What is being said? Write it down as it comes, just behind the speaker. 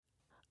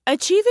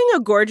Achieving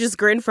a gorgeous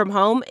grin from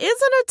home isn't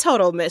a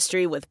total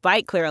mystery with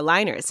Byte Clear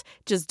aligners.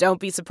 Just don't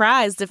be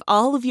surprised if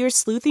all of your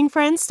sleuthing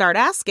friends start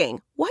asking,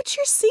 "What's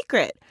your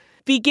secret?"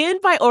 Begin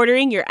by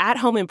ordering your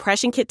at-home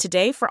impression kit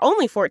today for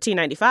only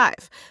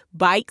 $14.95.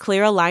 Byte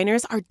Clear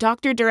aligners are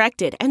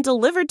doctor-directed and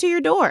delivered to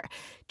your door.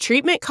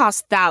 Treatment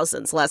costs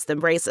thousands less than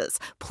braces.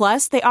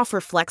 Plus, they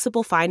offer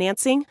flexible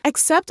financing,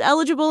 accept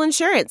eligible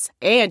insurance,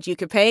 and you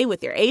can pay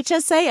with your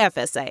HSA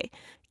FSA.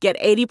 Get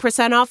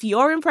 80% off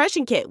your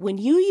impression kit when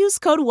you use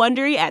code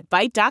WONDERY at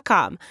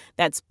Byte.com.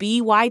 That's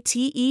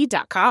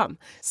BYTE.com.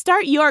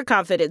 Start your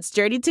confidence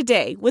journey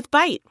today with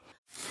Byte.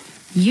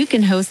 You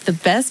can host the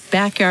best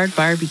backyard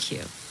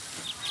barbecue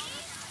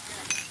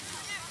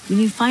when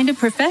you find a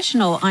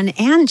professional on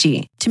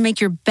Angie to make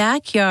your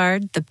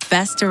backyard the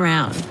best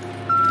around.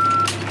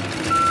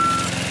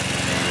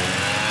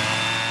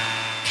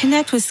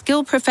 Connect with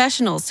skilled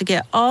professionals to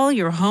get all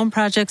your home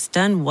projects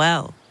done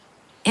well.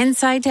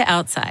 Inside to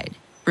outside,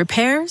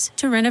 repairs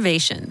to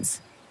renovations.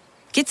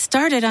 Get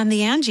started on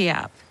the Angie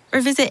app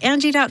or visit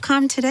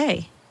Angie.com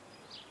today.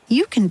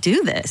 You can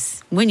do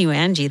this when you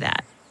Angie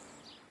that.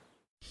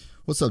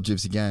 What's up,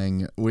 Gypsy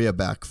Gang? We are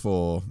back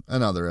for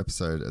another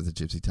episode of the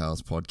Gypsy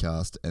Tales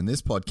podcast, and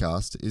this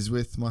podcast is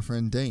with my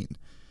friend Dean.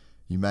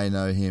 You may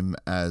know him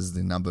as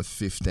the number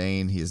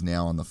 15. He is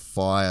now on the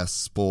Fire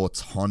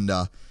Sports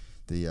Honda,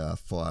 the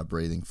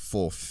fire-breathing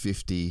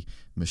 450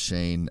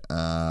 machine.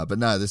 But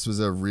no, this was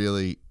a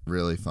really,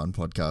 really fun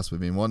podcast.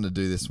 We've been wanting to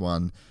do this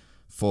one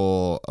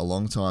for a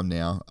long time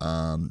now,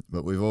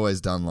 but we've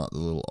always done like the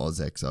little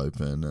AusX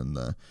Open and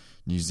the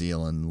New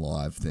Zealand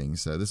live thing.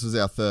 So this was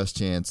our first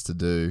chance to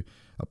do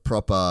a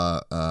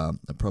proper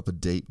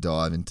deep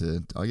dive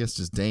into, I guess,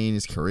 just Dean,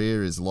 his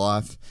career, his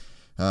life.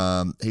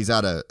 He's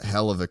had a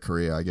hell of a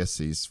career. I guess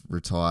he's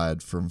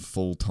retired from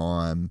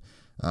full-time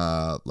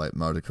like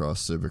motocross,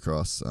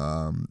 supercross.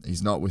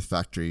 He's not with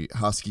Factory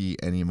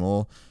Husky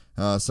anymore.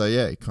 So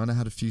yeah, he kind of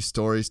had a few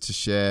stories to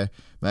share,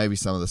 maybe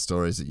some of the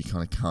stories that you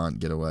kind of can't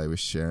get away with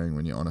sharing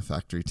when you're on a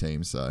factory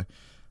team. So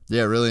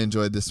yeah, really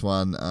enjoyed this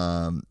one.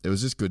 It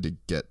was just good to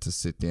get to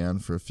sit down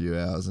for a few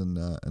hours and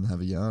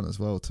have a yarn as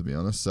well, to be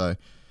honest. So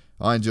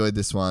I enjoyed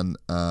this one.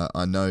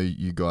 I know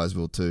you guys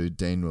will too.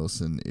 Dean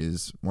Wilson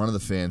is one of the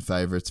fan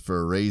favourites for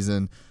a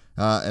reason.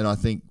 And I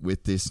think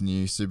with this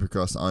new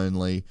Supercross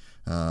only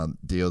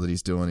deal that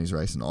he's doing, he's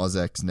racing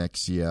AusX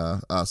next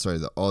year.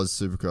 The Oz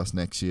Supercross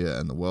next year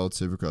and the World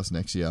Supercross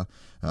next year,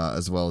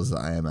 as well as the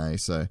AMA.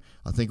 So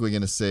I think we're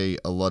going to see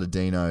a lot of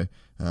Dino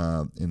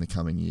in the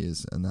coming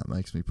years, and that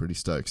makes me pretty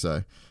stoked.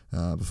 So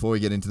before we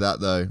get into that,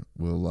 though,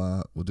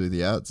 we'll do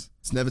the ads.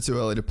 It's never too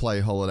early to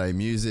play holiday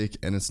music,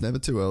 and it's never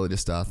too early to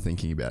start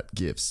thinking about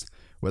gifts.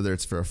 Whether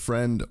it's for a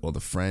friend or the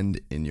friend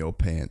in your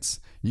pants,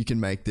 you can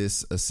make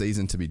this a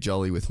season to be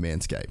jolly with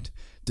Manscaped.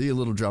 Do your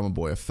little drummer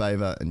boy a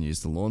favour and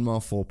use the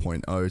Lawnmower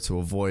 4.0 to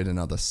avoid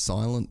another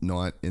silent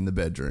night in the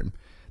bedroom.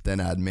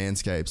 Then add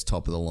Manscaped's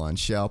top-of-the-line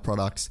shower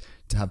products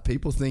to have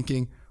people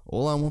thinking,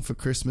 all I want for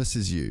Christmas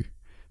is you.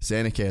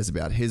 Santa cares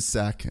about his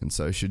sack, and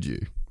so should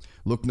you.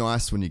 Look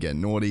nice when you get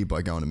naughty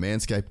by going to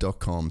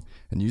manscaped.com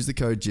and use the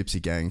code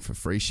GYPSYGANG for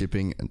free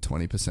shipping and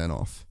 20%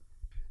 off.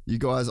 You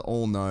guys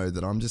all know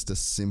that I'm just a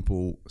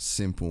simple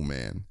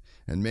man.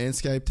 And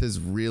Manscaped has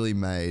really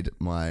made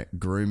my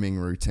grooming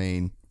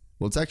routine,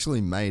 well, it's actually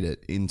made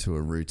it into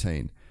a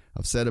routine.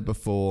 I've said it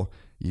before,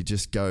 you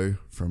just go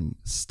from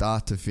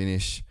start to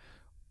finish,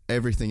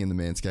 everything in the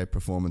Manscaped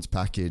Performance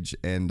Package,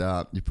 and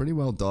you're pretty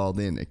well dialed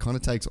in. It kind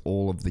of takes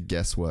all of the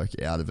guesswork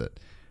out of it.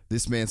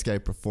 This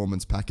Manscaped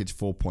Performance Package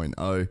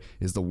 4.0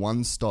 is the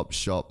one-stop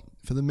shop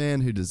for the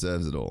man who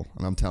deserves it all.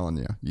 And I'm telling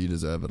you, you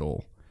deserve it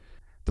all.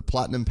 The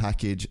Platinum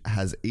Package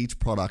has each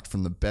product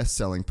from the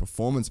best-selling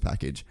Performance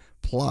Package,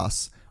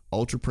 plus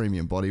Ultra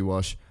Premium Body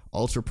Wash,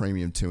 Ultra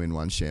Premium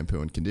 2-in-1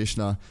 Shampoo and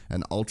Conditioner,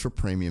 and Ultra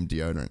Premium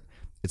Deodorant.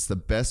 It's the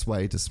best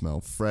way to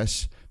smell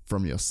fresh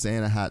from your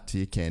Santa hat to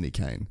your candy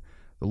cane.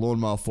 The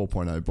Lawnmower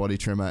 4.0 Body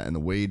Trimmer and the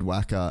Weed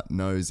Whacker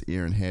Nose,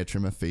 Ear and Hair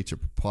Trimmer feature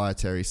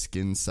proprietary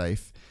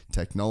skin-safe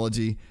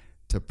technology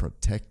to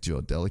protect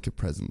your delicate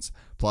presence.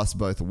 Plus,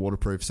 both are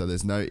waterproof, so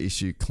there's no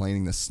issue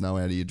cleaning the snow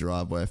out of your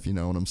driveway, if you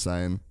know what I'm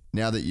saying.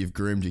 Now that you've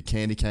groomed your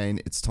candy cane,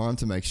 it's time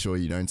to make sure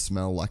you don't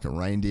smell like a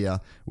reindeer.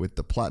 With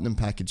the Platinum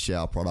Package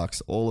shower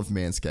products, all of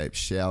Manscaped's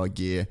shower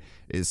gear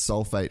is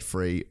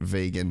sulfate-free,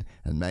 vegan,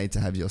 and made to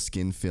have your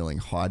skin feeling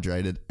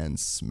hydrated and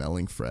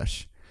smelling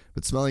fresh.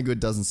 But smelling good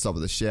doesn't stop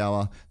at the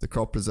shower. The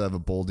Crop Preserver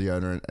Ball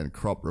Deodorant and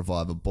Crop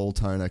Reviver Ball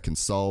Toner can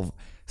solve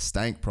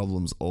stank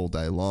problems all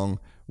day long.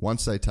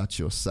 Once they touch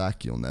your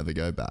sack, you'll never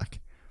go back.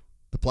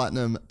 The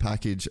Platinum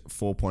Package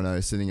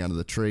 4.0 sitting under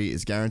the tree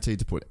is guaranteed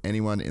to put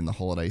anyone in the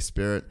holiday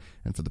spirit,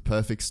 and for the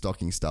perfect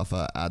stocking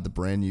stuffer, add the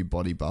brand new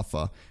Body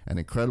Buffer, an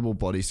incredible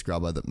body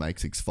scrubber that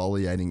makes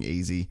exfoliating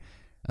easy,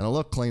 and a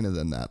lot cleaner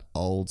than that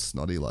old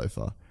snotty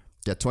loafer.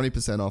 Get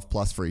 20% off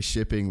plus free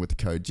shipping with the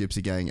code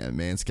GYPSYGANG at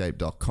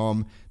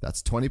manscaped.com.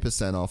 That's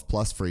 20% off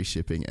plus free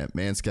shipping at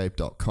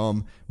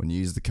manscaped.com when you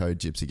use the code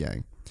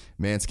GYPSYGANG.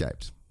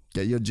 Manscaped,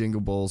 get your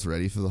jingle balls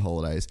ready for the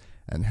holidays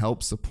and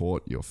help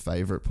support your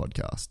favorite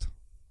podcast.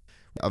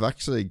 I've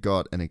actually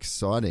got an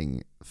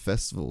exciting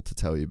festival to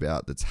tell you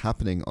about that's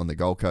happening on the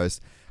Gold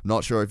Coast. I'm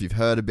not sure if you've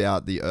heard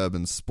about the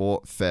Urban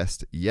Sport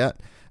Fest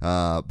yet,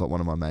 but one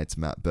of my mates,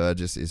 Matt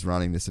Burgess, is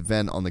running this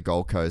event on the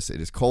Gold Coast.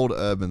 It is called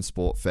Urban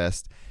Sport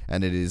Fest,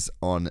 and it is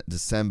on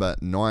December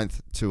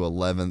 9th to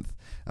 11th,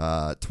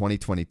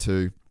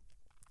 2022.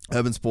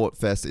 Urban Sport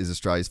Fest is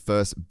Australia's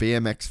first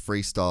BMX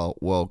Freestyle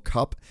World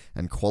Cup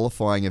and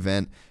qualifying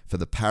event for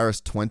the Paris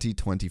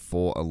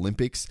 2024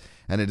 Olympics,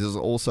 and it is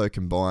also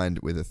combined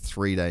with a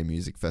 3-day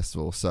music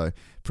festival, so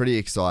pretty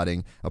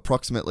exciting.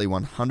 Approximately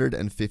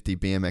 150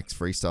 BMX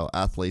freestyle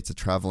athletes are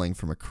traveling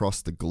from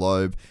across the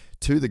globe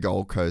to the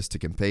Gold Coast to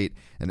compete,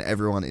 and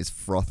everyone is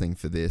frothing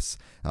for this.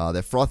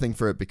 They're frothing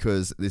for it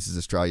because this is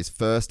Australia's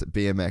first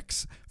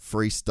BMX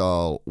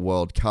Freestyle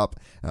World Cup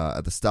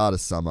at the start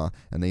of summer,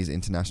 and these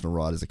international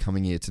riders are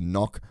coming here to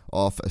knock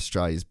off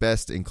Australia's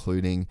best,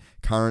 including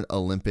current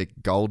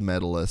Olympic gold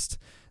medalist,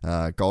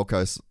 Gold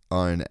Coast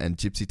own and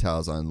Gypsy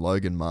Tales own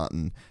Logan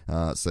Martin.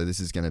 So this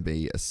is going to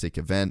be a sick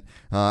event.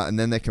 And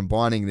then they're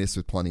combining this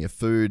with plenty of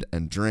food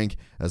and drink,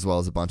 as well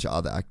as a bunch of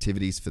other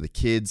activities for the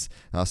kids.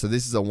 So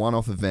this is a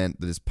one-off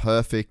event that is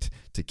perfect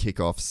to kick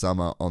off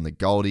summer on the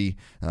Goldie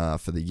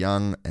for the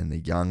young and the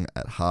young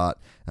at heart.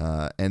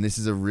 And this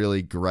is a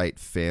really great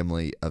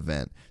family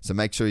event. So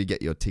make sure you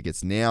get your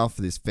tickets now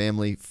for this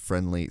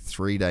family-friendly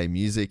 3-day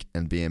music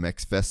and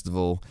BMX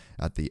festival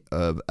at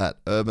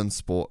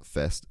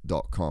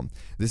urbansportfest.com.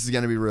 This is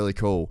going to be really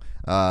cool.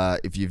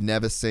 If you've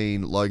never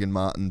seen Logan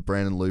Martin,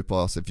 Brandon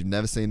Lupos, if you've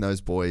never seen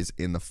those boys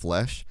in the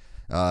flesh,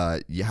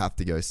 you have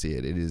to go see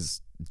it. It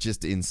is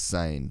just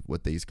insane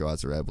what these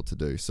guys are able to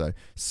do. So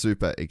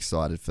super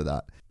excited for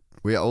that.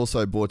 We are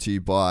also brought to you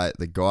by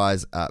the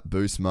guys at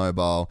Boost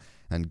Mobile,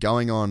 and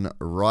going on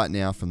right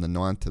now from the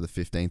 9th to the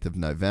 15th of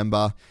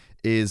November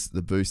is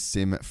the Boost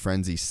Sim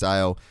Frenzy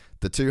sale.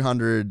 The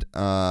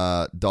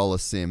 $200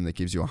 SIM that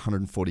gives you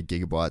 140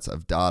 gigabytes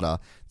of data,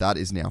 that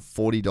is now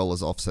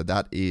 $40 off. So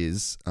that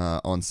is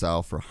on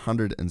sale for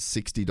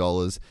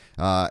 $160.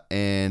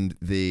 And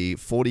the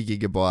 40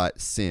 gigabyte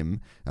SIM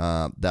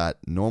that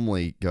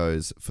normally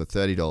goes for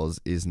 $30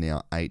 is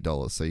now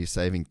 $8. So you're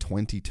saving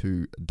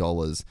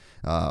 $22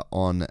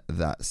 on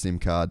that SIM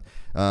card.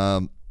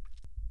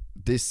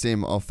 This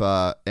SIM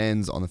offer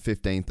ends on the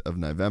 15th of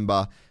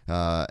November,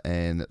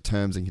 and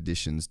terms and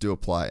conditions do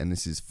apply, and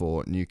this is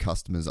for new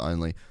customers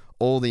only.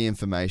 All the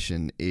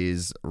information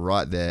is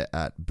right there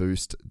at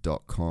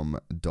boost.com.au.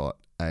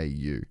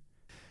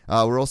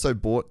 We're also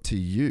brought to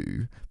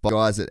you by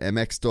guys at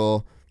MX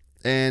Store,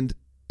 and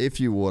if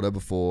you order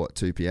before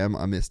 2 p.m,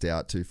 I missed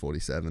out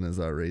 2:47 as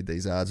I read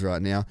these ads right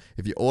now.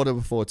 If you order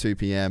before 2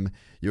 p.m,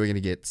 you're going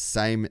to get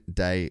same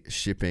day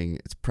shipping.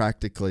 It's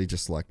practically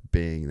just like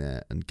being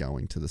there and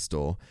going to the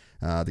store.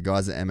 The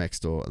guys at MX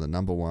Store are the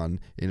number one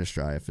in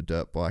Australia for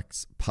dirt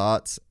bikes,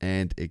 parts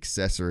and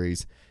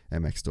accessories.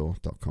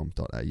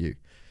 mxstore.com.au.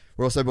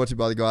 We're also brought to you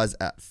by the guys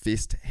at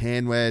Fist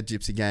Handwear.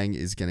 Gypsy Gang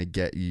is going to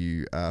get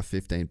you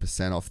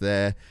 15% off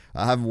there.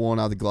 I haven't worn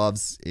other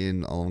gloves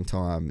in a long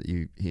time.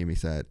 You hear me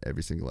say it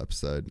every single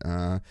episode.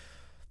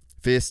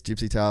 Fist,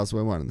 Gypsy Tales,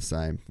 we're one and the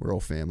same. We're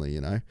all family,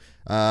 you know.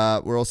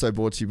 We're also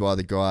brought to you by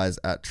the guys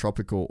at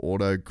Tropical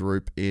Auto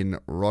Group in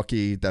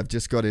Rocky. They've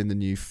just got in the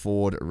new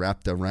Ford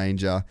Raptor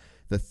Ranger.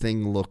 The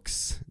thing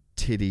looks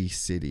titty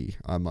city,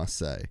 I must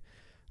say.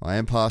 I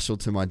am partial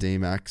to my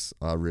D-Max.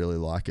 I really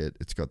like it.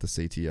 It's got the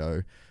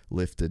CTO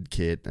lifted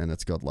kit, and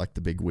it's got like the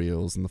big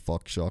wheels and the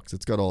Fox shocks.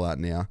 It's got all that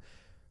now.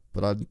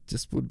 But I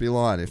just would be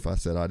lying if I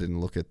said I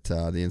didn't look at the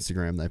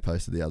Instagram they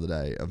posted the other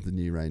day of the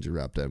new Ranger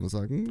Raptor and was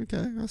like,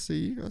 okay, I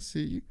see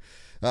you.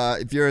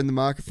 If you're in the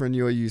market for a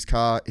new or used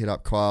car, hit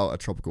up Kyle at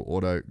Tropical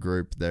Auto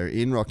Group. They're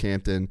in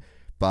Rockhampton,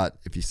 but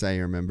if you say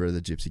you're a member of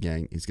the Gypsy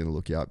Gang, he's going to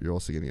look you up. You're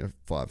also going to get a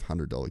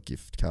 $500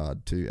 gift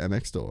card to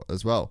MX Store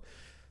as well.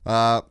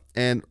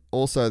 And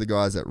also the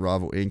guys at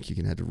Rival Ink. You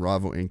can head to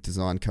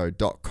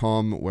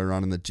rivalinkdesignco.com. We're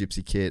running the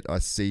Gypsy kit. I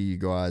see you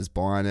guys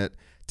buying it,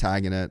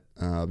 tagging it.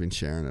 I've been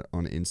sharing it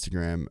on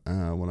Instagram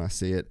when I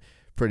see it.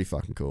 Pretty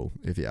fucking cool,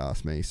 if you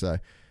ask me. So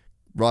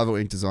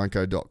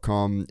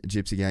rivalinkdesignco.com.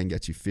 Gypsy Gang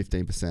gets you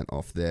 15%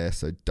 off there,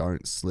 so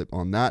don't slip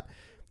on that.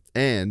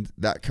 And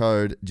that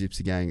code,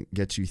 Gypsy Gang,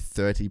 gets you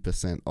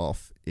 30%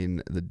 off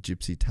in the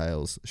Gypsy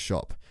Tales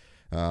shop.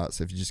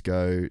 So if you just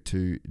go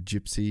to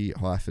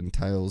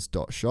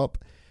gypsy-tales.shop,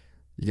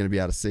 you're going to be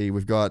able to see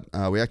we've got,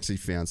 we actually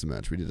found some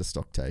merch. We did a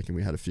stock take and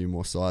we had a few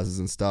more sizes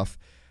and stuff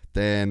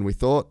than we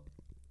thought.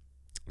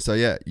 So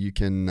yeah, you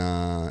can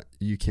get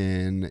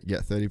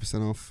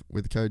 30% off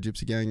with the code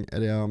Gypsy Gang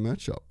at our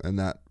merch shop, and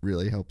that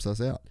really helps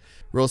us out.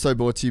 We're also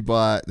brought to you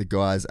by the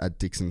guys at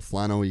Dixon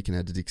Flannel. You can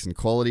head to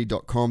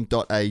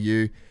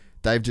dixonquality.com.au.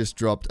 They've just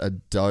dropped a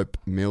dope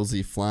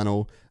Millsy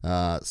flannel.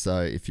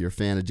 So if you're a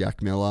fan of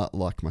Jack Miller,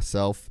 like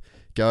myself,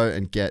 go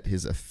and get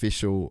his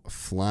official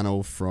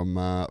flannel from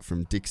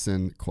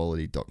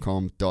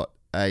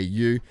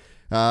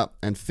dixonquality.com.au.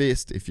 And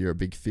Fist, if you're a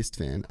big Fist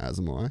fan, as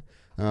am I,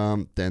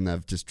 then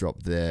they've just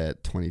dropped their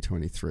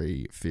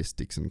 2023 Fist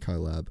Dixon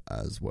collab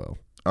as well.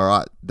 All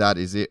right, that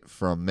is it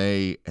from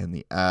me and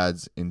the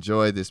ads.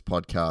 Enjoy this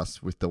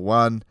podcast with the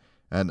one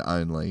and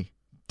only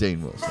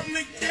Dean Wilson. From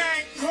the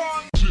gang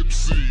called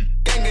Gypsy.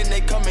 Gang and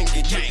they come and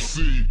get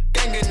Gypsy.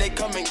 Gang and they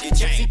come and get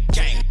Gypsy.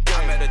 Gang.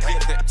 I met a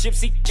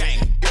Gypsy.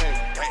 Gang.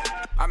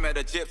 I met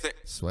a Gypsy.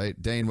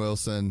 Sweet. Dean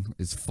Wilson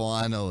is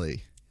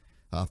finally,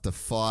 after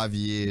 5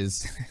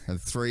 years and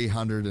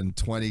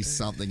 320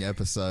 something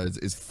episodes,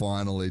 is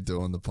finally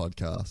doing the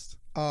podcast.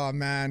 Oh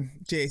man,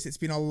 Jace, it's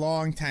been a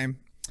long time.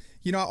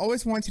 You know, I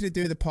always wanted to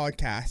do the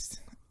podcast.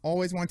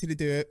 Always wanted to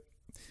do it.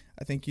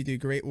 I think you do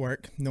great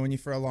work, knowing you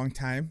for a long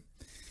time.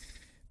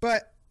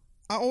 But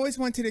I always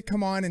wanted to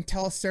come on and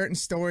tell certain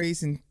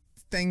stories and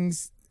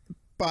things,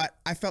 but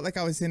I felt like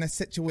I was in a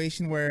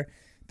situation where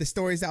the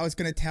stories that I was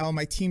going to tell,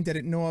 my team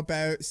didn't know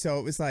about. So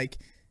it was like,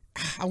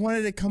 I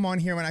wanted to come on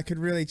here when I could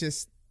really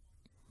just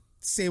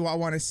say what I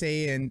want to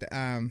say and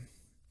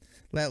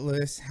let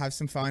loose, have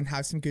some fun,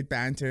 have some good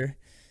banter,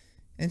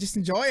 and just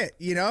enjoy it,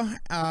 you know?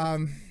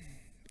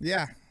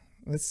 Yeah,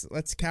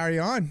 let's carry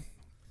on.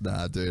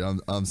 Nah, dude,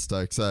 I'm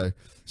stoked. So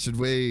should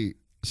we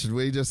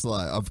just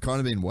like, I've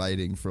kind of been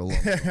waiting for a long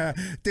time.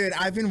 Dude,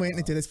 I've been waiting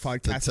to do this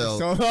podcast for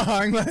so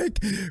long.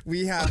 Like,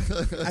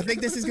 I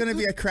think this is going to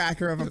be a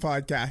cracker of a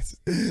podcast.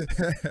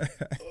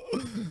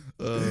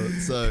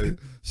 So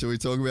should we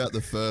talk about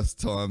the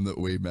first time that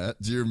we met?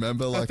 Do you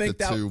remember like the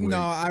 2 week? No,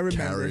 I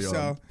remember. Carry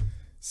on?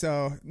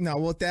 So no,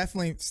 we'll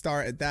definitely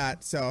start at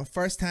that. So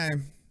first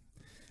time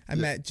I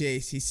met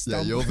Jace, he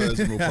stumbled. Yeah, your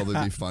version will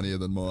probably be funnier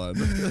than mine.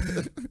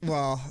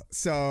 Well,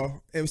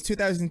 so it was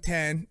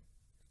 2010.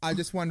 I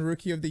just won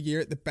Rookie of the Year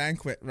at the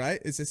banquet,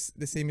 right? Is this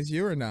the same as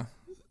you or no?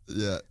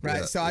 Yeah. Right,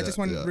 yeah, so I just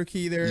won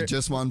Rookie there. You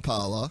just won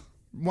Parla.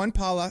 Won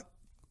Paula,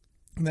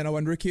 and then I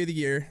won Rookie of the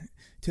Year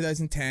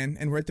 2010,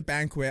 and we're at the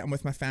banquet. I'm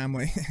with my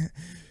family.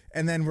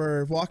 And then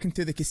we're walking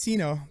through the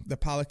casino, the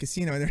Paula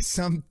Casino, and there's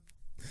some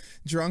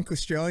drunk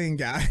Australian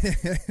guy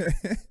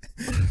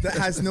that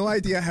has no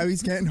idea how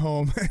he's getting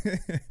home,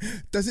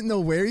 doesn't know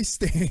where he's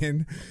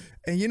staying.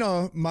 And you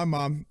know, my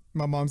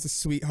mom's a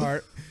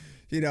sweetheart.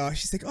 You know,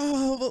 she's like,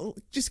 oh, well,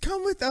 just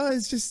come with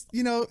us. Just,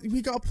 you know,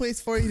 we got a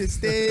place for you to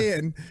stay.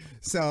 And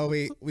so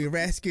we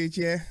rescued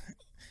you,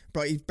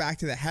 brought you back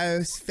to the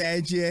house,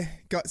 fed you,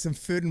 got some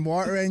food and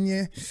water in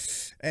you.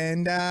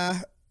 And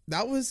that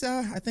was,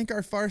 I think,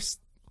 our first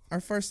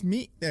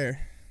meet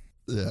there.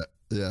 Yeah,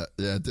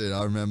 dude.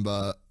 I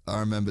remember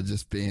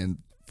just being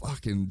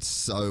fucking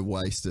so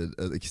wasted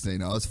at the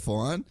casino. I was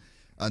fine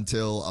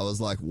until I was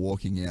like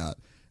walking out,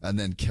 and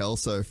then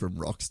Kelso from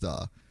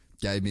Rockstar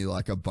gave me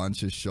like a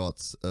bunch of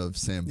shots of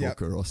Sam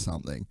Booker or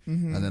something.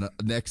 Mm-hmm. And then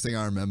next thing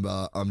I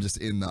remember, I'm just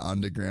in the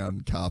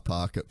underground car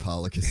park at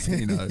Parla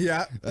Casino.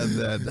 Yeah. And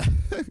then,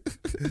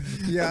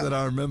 and then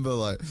I remember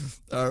like,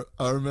 I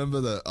remember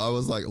that I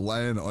was like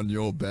laying on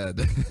your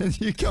bed and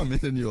you come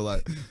in and you're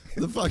like,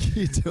 the fuck are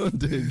you doing,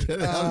 dude?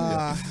 Get out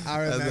of here.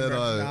 I remember. And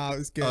then it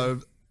was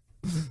good.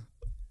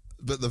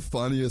 But the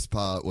funniest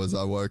part was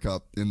I woke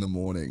up in the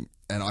morning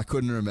and I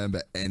couldn't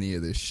remember any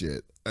of this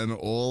shit. And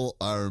all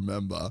I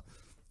remember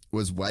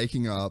was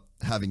waking up,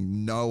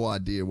 having no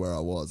idea where I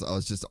was. I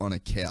was just on a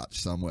couch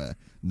somewhere.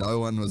 No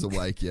one was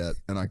awake yet.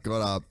 And I got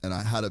up and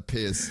I had a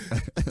piss.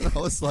 And I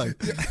was like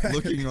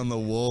looking on the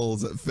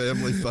walls at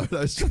family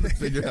photos trying to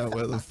figure out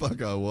where the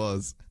fuck I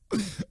was.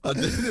 I'd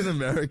been in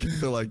America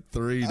for like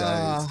 3 days.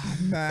 Oh,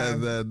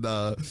 man.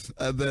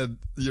 And then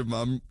your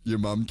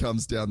mum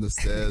comes down the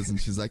stairs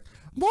and she's like,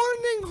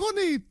 morning,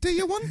 honey, do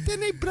you want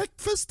any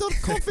breakfast or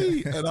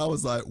coffee? And I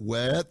was like,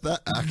 where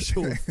the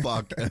actual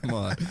fuck am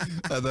I?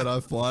 And then I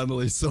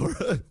finally saw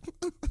it.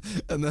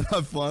 And then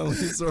I finally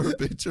saw a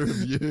picture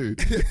of you.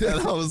 And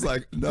I was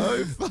like,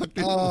 no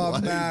fucking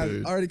way, man,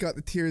 dude. I already got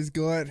the tears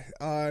going.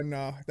 Oh,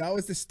 no. That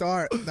was the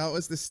start.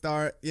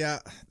 Yeah,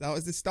 that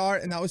was the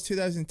start. And that was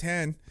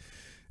 2010.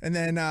 And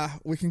then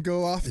we can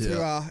go off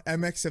to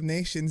MX of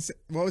Nations.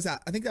 What was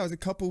that? I think that was a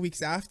couple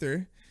weeks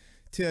after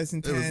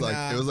 2010.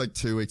 It was like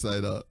 2 weeks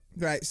later.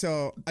 Right.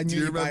 So I knew. Do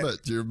you remember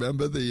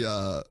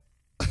the?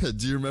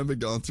 Do you remember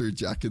going through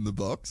Jack in the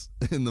Box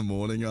in the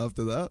morning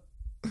after that?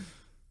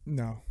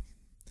 No.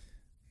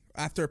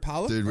 After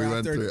Apollo? Dude, we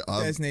went through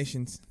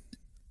Nations.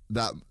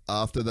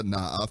 After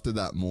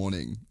that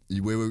morning,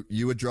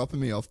 you were dropping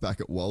me off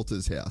back at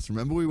Walter's house.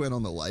 Remember we went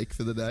on the lake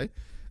for the day?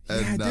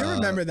 And, yeah, I do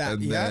remember that.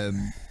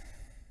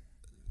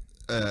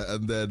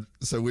 And then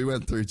so we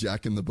went through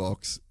Jack in the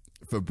Box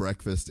for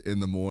breakfast in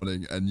the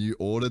morning, and you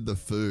ordered the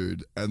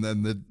food, and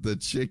then the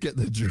chick at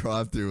the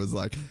drive-thru was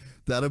like,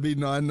 that'll be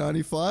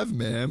 $9.95,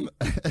 ma'am.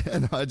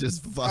 And I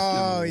just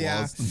fucking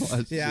lost my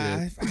shit.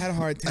 Yeah, I had a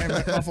hard time.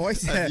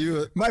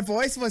 My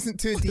voice wasn't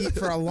too deep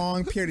for a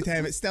long period of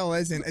time. It still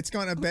isn't. It's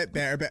gotten a bit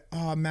better, but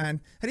oh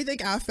man, how do you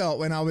think I felt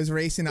when I was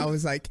racing? I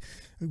was like,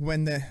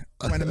 when the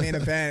main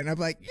event, and I'm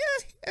like,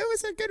 yeah, it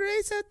was a good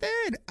race out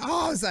there. And,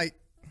 I was like,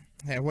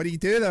 Hey, what do you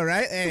do though,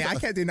 right? Hey, I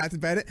can't do nothing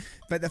about it.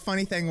 But the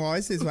funny thing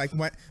is like,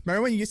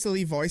 remember when you used to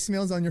leave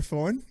voicemails on your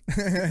phone?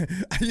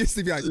 I used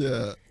to be like,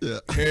 Yeah.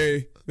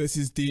 hey, this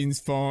is Dean's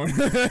phone.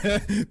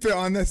 Put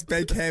on this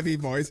big heavy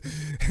voice.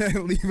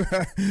 leave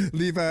a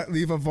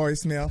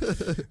voicemail.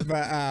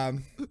 But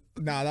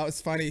no, that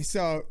was funny.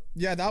 So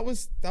yeah, that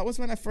was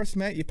when I first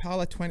met you,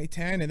 Pala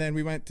 2010, and then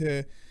we went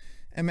to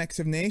MX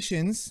of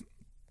Nations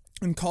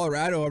in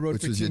Colorado. I rode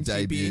Which for was Team your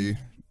debut. GB.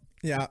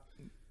 Yeah.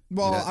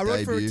 Well, I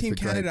rode for Team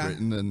Canada.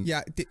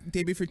 Yeah,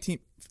 Debut for Team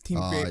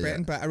Great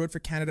Britain, but I rode for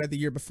Canada the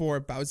year before,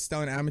 but I was still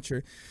an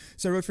amateur.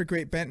 So I rode for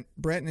Great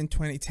Britain in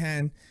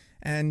 2010.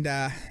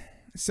 And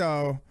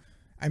so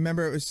I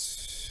remember it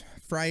was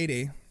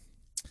Friday,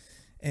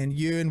 and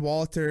you and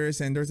Walters,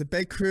 and there was a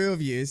big crew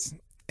of yous,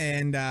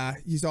 and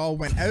yous all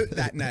went out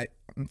that night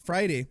on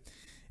Friday.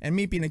 And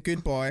me being a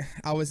good boy,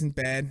 I was in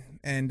bed,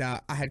 and I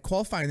had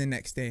qualifying the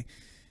next day.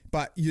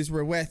 But yous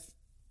were with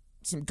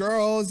some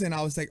girls, and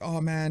I was like,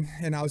 oh man,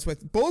 and I was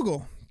with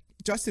Bogle.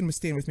 Justin was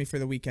staying with me for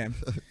the weekend.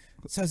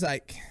 So I was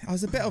like, I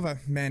was a bit of a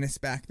menace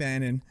back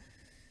then, and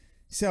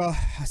so I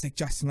was like,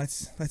 Justin,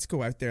 let's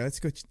go out there. Let's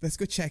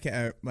go check it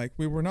out. Like,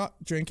 we were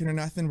not drinking or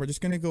nothing. We're just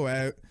gonna go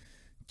out,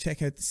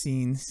 check out the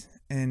scenes.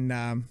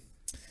 And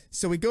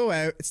so we go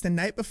out. It's the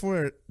night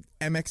before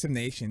MX of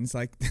Nations.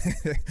 Like,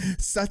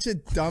 such a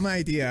dumb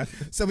idea.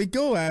 So we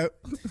go out,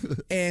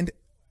 and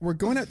we're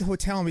going out the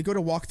hotel, and we go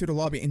to walk through the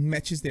lobby, and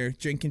Mitch is there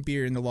drinking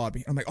beer in the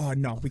lobby. I'm like, oh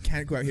no, we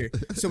can't go out here.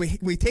 So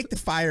we take the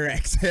fire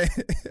exit.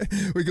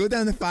 We go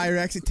down the fire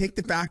exit, take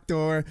the back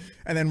door,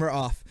 and then we're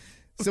off.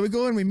 So we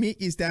go and we meet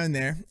yous down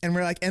there, and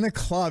we're like in a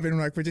club, and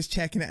we're just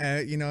checking it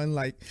out, you know, and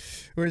like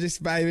we're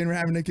just vibing, we're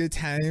having a good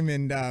time,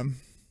 and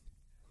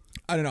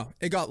I don't know,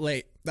 it got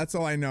late. That's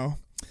all I know.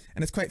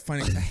 And it's quite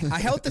funny. I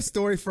held the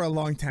story for a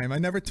long time. I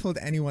never told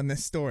anyone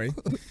this story.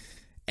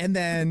 And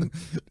then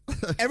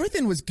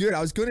everything was good.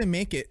 I was going to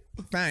make it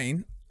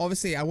fine.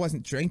 Obviously, I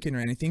wasn't drinking or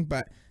anything,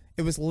 but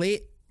it was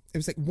late. It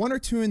was like 1 or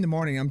 2 in the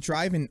morning. I'm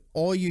driving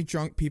all you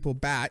drunk people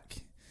back.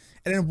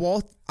 And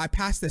then I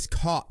passed this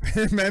cop,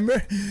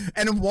 remember?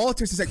 And then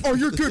Walters is like, oh,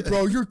 you're good,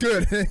 bro. You're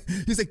good.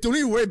 He's like, don't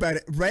even worry about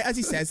it. Right as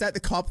he says that,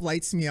 the cop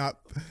lights me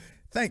up.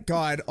 Thank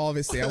God,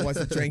 obviously, I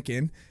wasn't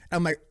drinking.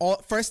 I'm like,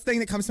 first thing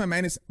that comes to my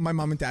mind is my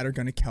mom and dad are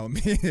going to kill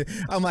me.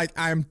 I'm like,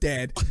 I'm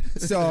dead.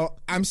 So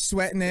I'm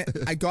sweating it.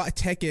 I got a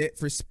ticket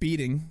for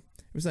speeding.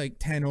 It was like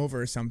 10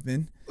 over or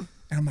something. And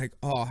I'm like,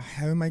 oh,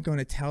 how am I going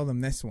to tell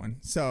them this one?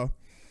 So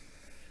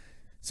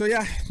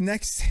yeah,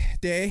 next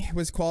day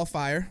was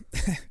qualifier.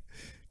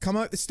 Come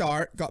out the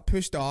start, got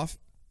pushed off.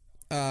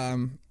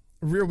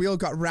 Rear wheel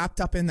got wrapped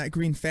up in that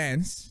green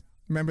fence.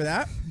 Remember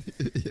that?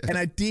 Yeah. And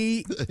I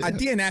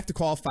DNF'd the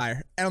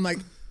qualifier. And I'm like,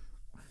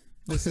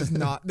 this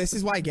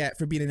is what I get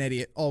for being an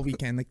idiot all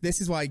weekend. Like,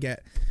 this is what I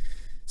get.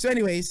 So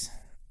anyways,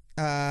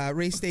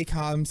 race day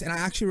comes, and I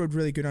actually rode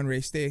really good on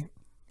race day.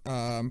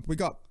 We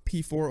got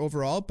P4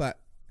 overall, but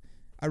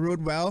I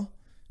rode well,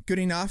 good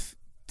enough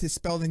to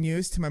spell the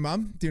news to my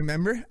mom. Do you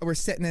remember? We're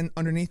sitting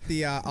underneath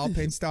the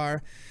Alpine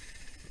Star.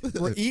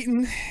 We're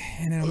eating,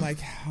 and then I'm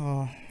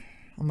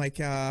like,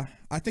 I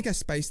think I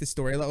spiced the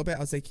story a little bit. I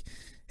was like,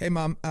 hey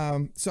mom,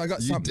 so I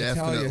got something to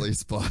tell you. You definitely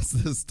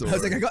spiced the story. I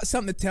was like, I got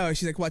something to tell you.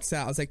 She's like, what's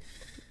that? I was like,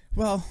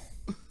 well,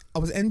 I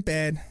was in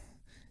bed.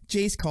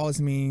 Jace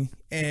calls me,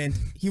 and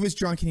he was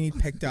drunk and he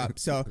picked up.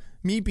 So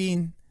me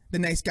being the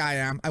nice guy I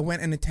am, I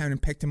went into town and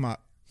picked him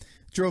up.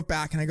 Drove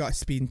back, and I got a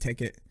speeding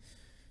ticket.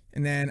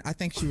 And then I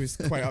think she was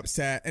quite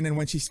upset. And then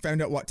when she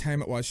found out what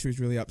time it was, she was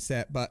really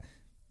upset. But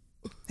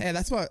hey,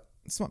 that's what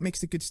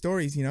makes the good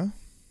stories, you know?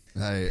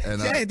 Hey, and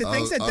the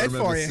things I did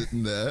for you.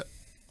 Sitting there.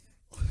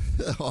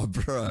 Oh,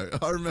 bro,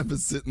 I remember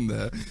sitting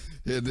there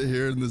and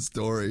hearing the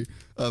story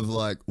of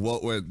like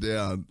what went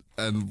down,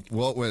 and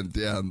what went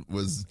down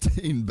was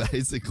Dean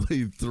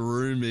basically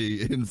threw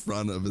me in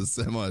front of a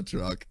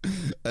semi-truck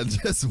and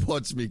just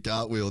watched me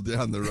cartwheel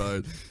down the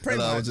road.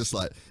 I was just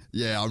like,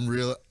 yeah, I'm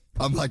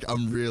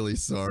really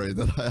sorry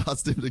that I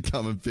asked him to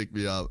come and pick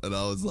me up. And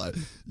I was like,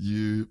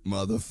 you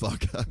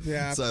motherfucker.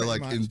 Yeah. So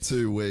like in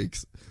 2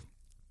 weeks,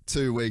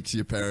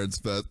 your parents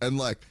first, and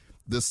like,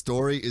 the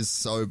story is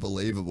so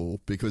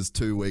believable because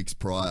 2 weeks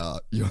prior,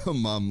 your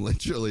mum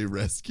literally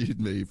rescued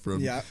me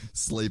from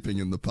sleeping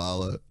in the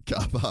parlour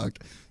car park.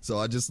 So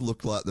I just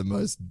looked like the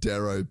most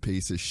Darrow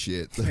piece of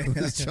shit that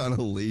was trying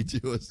to lead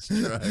you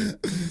astray.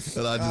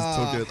 And I just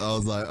took it. I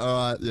was like,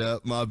 all right, yeah,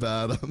 my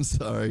bad. I'm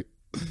sorry.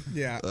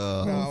 Yeah.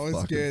 No, it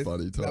was good.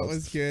 Funny times. That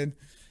was good.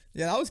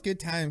 Yeah, that was good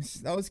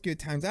times.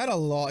 I had a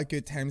lot of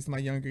good times in my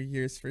younger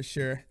years for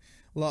sure.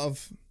 A lot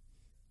of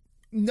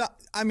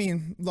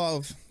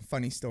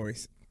funny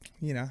stories,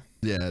 you know.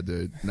 Yeah,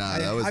 dude. Nah,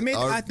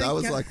 that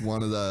was like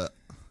one of the.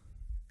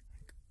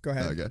 Go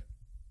ahead. Okay.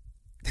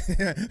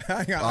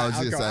 I was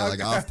gonna say,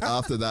 like,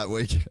 after that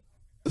week.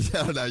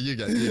 No, you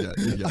go.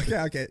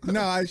 Okay.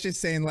 No, I was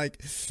just saying,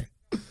 like,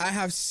 I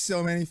have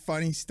so many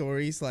funny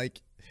stories.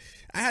 Like,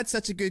 I had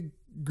such a good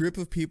group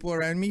of people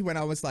around me when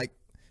I was like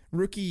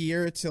rookie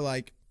year to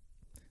like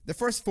the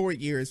first 4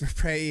 years were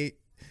pretty.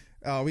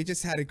 We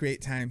just had a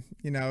great time.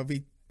 You know,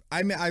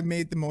 I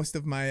made the most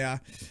of my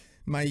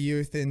my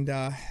youth, and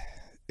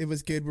it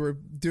was good. We're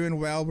doing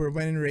well. We're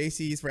winning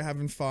races. We're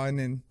having fun,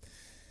 and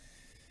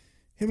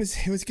it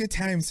was good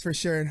times for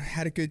sure. And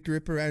had a good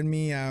group around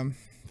me.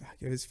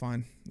 It was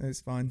fun. It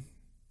was fun.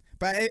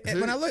 But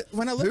when I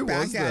look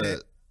back at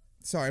it,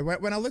 sorry,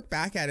 when I look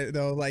back at it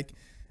though, like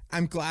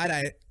I'm glad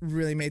I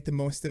really made the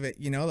most of it.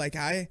 You know, like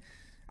I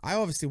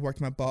obviously worked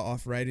my butt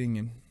off riding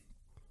and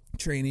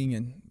training,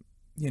 and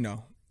you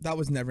know that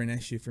was never an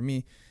issue for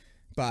me.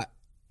 But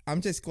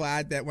I'm just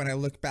glad that when I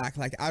look back,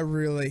 like I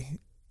really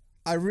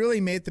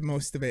made the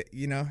most of it.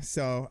 You know,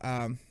 so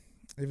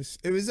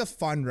it was a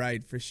fun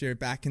ride for sure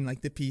back in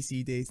like the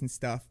PC days and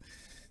stuff.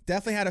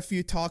 Definitely had a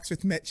few talks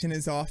with Mitch in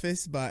his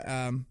office, but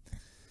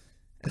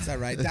it's all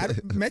right.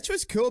 Mitch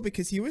was cool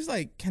because he was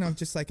like kind of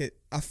just like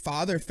a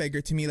father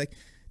figure to me. Like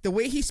the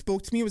way he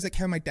spoke to me was like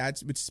how my dad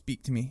would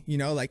speak to me, you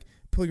know, like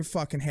pull your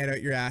fucking head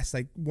out your ass.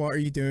 Like, what are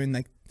you doing?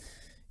 Like,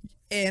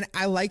 and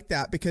I liked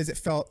that because it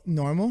felt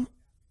normal.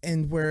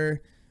 And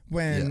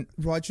when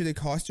Roger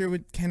DeCoster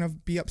would kind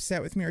of be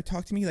upset with me or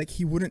talk to me, like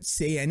he wouldn't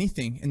say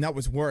anything. And that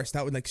was worse.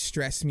 That would like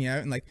stress me out.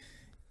 And like,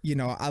 you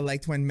know, I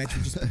liked when Mitch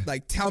would just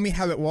like tell me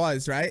how it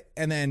was, right?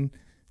 And then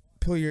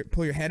pull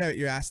your head out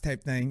your ass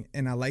type thing.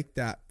 And I liked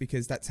that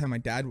because that's how my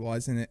dad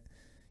was. And it,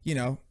 you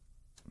know,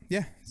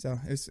 yeah. So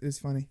it was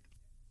funny.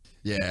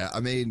 Yeah, I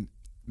mean,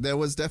 there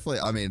was definitely,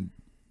 I mean,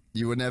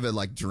 you were never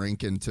like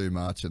drinking too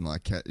much and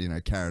like, you know,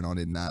 carrying on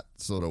in that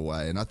sort of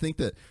way. And I think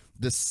that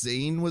the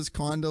scene was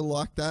kind of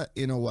like that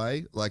in a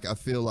way. Like, I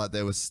feel like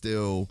there was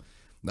still,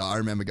 I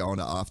remember going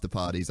to after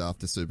parties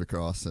after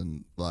Supercross,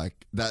 and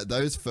like that,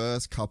 those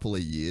first couple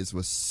of years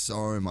were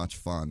so much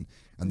fun.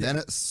 And then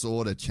it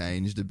sort of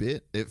changed a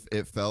bit.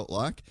 It felt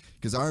like,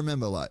 because I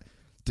remember like,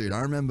 dude, I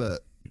remember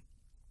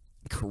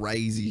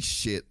crazy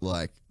shit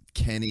like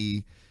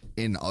Kenny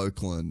in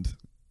Oakland.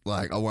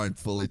 Like, I won't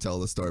fully tell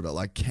the story, but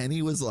like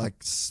Kenny was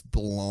like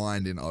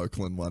blind in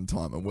Oakland one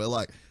time, and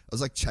I was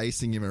like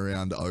chasing him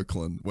around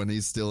Oakland when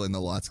he's still in the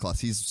lights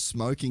class. He's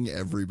smoking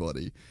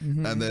everybody.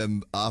 And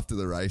then after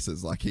the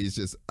races, like he's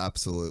just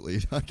absolutely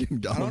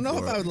fucking going. I don't know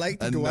for if it. I would like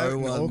to And go no out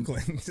in one-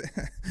 Oakland.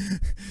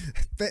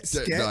 Bit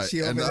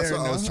sketchy over and that's there.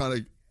 what I was no? trying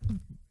to.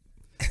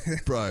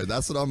 Bro,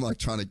 that's what I'm like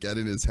trying to get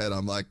in his head.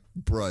 I'm like,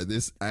 bro,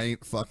 this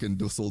ain't fucking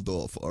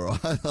Dusseldorf, all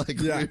right? Like,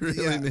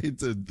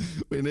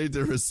 we need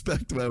to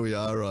respect where we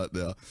are right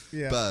now.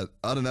 Yeah. But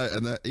I don't know.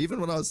 And even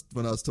when I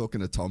was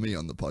talking to Tommy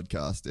on the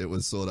podcast, it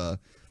was sort of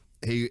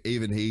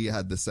he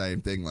had the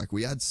same thing. Like,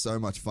 we had so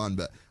much fun,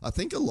 but I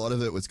think a lot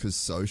of it was because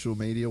social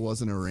media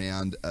wasn't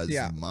around as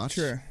much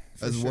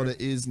as what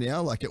it is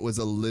now. Like, it was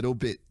a little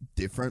bit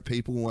different.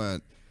 People were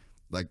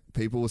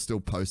still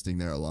posting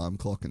their alarm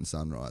clock and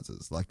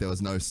sunrises. Like, there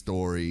was no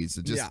stories.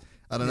 It just,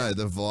 I don't know,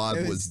 the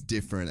vibe was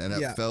different, and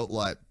it felt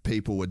like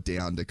people were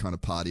down to kind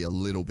of party a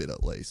little bit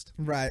at least.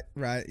 Right,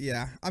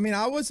 yeah. I mean,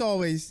 I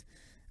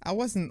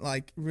wasn't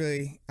like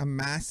really a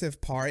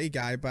massive party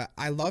guy, but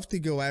I loved to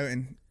go out,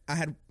 and I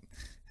had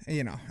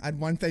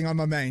one thing on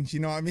my mind, you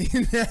know what I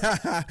mean?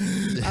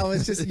 I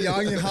was just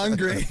young and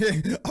hungry.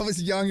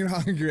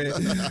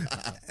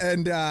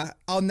 And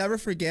I'll never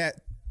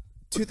forget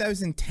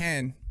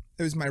 2010.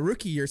 It was my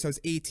rookie year, so I was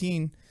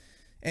 18,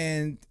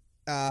 and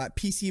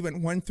PC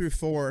went 1 through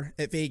 4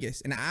 at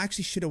Vegas, and I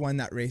actually should have won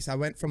that race. I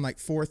went from like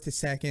 4th to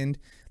 2nd.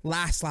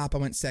 Last lap, I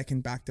went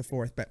 2nd back to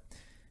 4th, but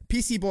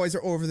PC boys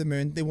are over the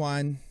moon. They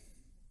won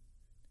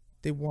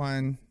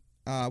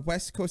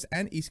West Coast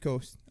and East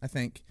Coast, I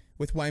think,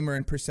 with Weimer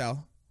and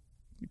Purcell.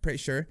 I'm pretty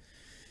sure.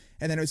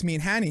 And then it was me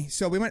and Hanny.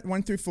 So we went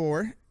 1 through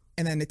 4,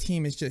 and then the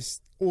team is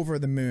just over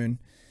the moon.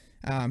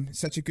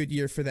 Such a good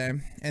year for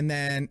them. And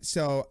then,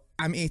 so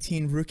I'm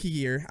 18, rookie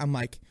year. I'm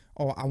like,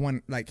 oh,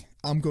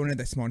 I'm going to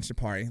this monster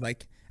party.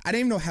 Like, I didn't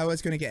even know how I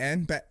was going to get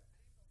in, but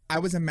I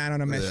was a man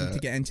on a mission to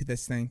get into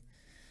this thing.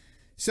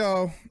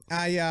 So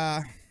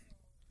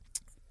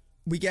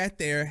we get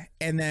there,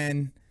 and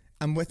then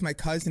I'm with my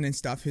cousin and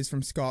stuff, who's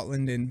from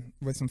Scotland, and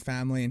with some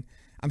family, and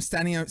I'm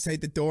standing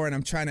outside the door, and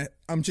I'm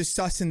just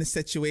sussing the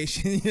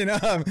situation, you know.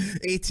 I'm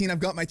 18, I've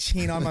got my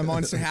chain on, my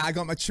monster hat, I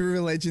got my True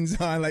Religions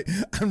on, like,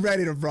 I'm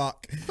ready to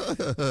rock.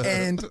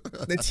 And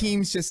the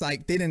team's just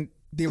like,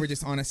 they were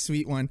just on a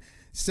sweet one.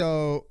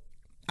 So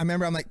I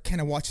remember I'm like kind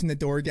of watching the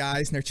door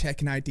guys, and they're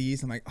checking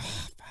IDs. I'm like,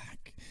 oh,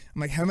 fuck.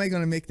 I'm like, how am I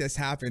going to make this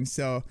happen?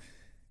 So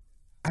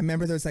I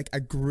remember there was like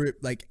a group,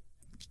 like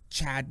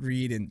Chad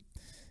Reed and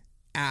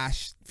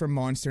Ash from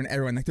Monster and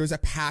everyone, like there was a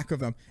pack of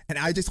them, and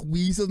I just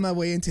weaseled my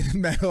way into the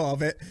middle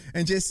of it,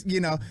 and just,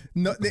 you know,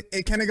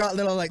 it kind of got a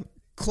little like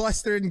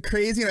clustered and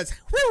crazy, and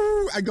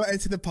I got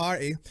into the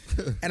party.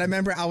 And I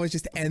remember I was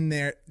just in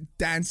there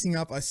dancing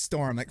up a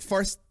storm, like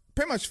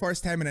pretty much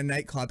first time in a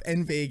nightclub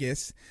in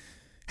Vegas,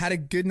 had a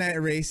good night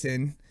of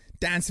racing,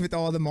 dancing with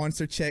all the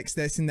Monster chicks,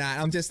 this and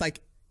that. I'm just like,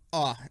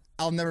 oh,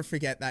 I'll never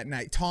forget that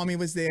night. Tommy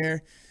was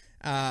there,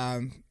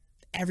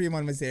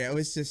 everyone was there. It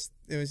was just,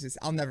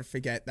 I'll never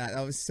forget that.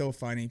 That was so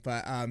funny.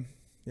 But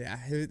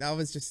that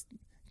was just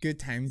good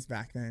times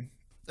back then.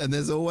 And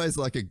there's always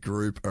like a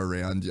group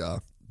around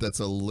you that's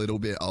a little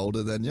bit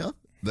older than you.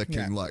 that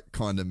can like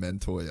kind of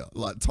mentor you,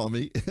 like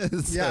Tommy.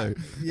 So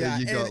yeah.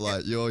 you got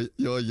like you're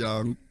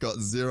young, got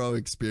zero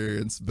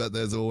experience, but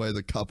there's always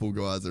a couple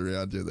guys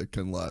around you that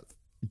can like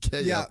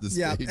get you up the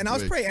speed. Yeah, and I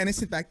was quick. pretty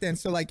innocent back then.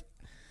 So like,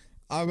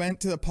 I went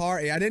to the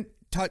party. I didn't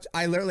touch.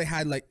 I literally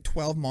had like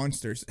 12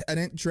 Monsters. I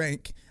didn't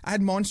drink. I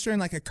had Monster in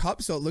like a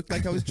cup, so it looked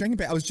like I was drinking,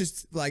 but I was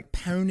just like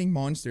pounding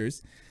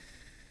Monsters.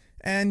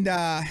 And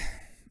I'm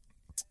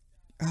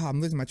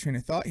losing my train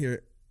of thought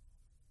here.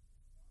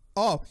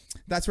 Oh,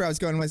 that's where I was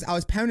going. I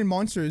was pounding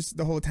Monsters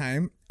the whole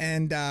time,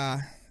 and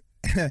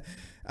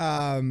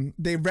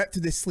they ripped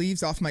the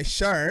sleeves off my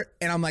shirt,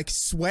 and I'm like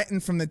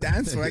sweating from the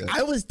dance floor. Like,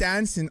 I was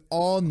dancing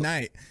all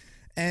night,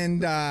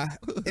 and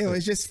it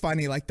was just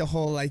funny. Like the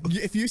whole like,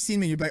 if you've seen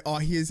me, you'd be like, oh,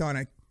 he is on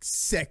a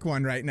sick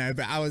one right now.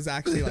 But I was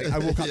actually like, I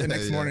woke up the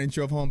next morning and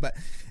drove home. But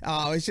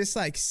it was just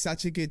like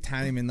such a good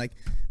time, and like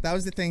that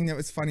was the thing that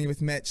was funny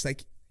with Mitch.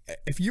 Like,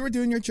 if you were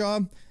doing your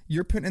job,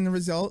 you're putting in the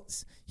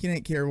results. He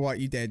didn't care what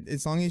you did.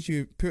 As long as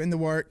you put in the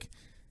work,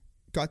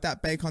 got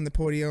that bike on the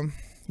podium,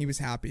 he was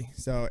happy.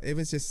 So it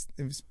was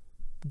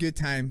good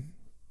time.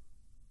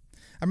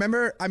 I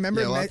remember. Yeah,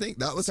 well, I think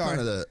that was kind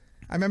of the.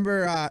 I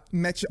remember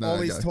Mitch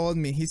always told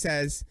me.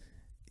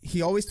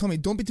 He always told me,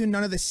 don't be doing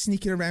none of this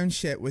sneaking around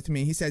shit with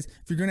me. He says,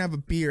 if you're gonna have a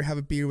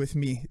beer with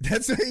me.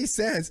 That's what he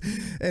says,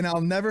 and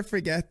I'll never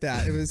forget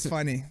that. It was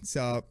funny.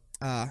 So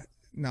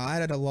no, I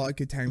had a lot of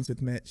good times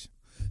with Mitch.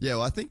 Yeah,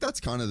 well, I think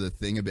that's kind of the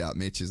thing about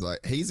Mitch is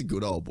like, he's a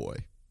good old boy.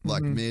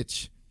 Like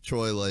Mitch,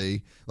 Troy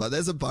Lee, like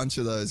there's a bunch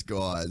of those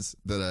guys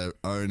that are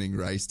owning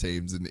race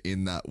teams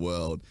in that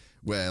world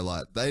where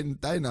like they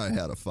know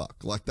how to fuck.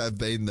 Like they've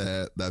been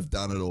there, they've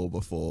done it all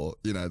before.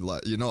 You know,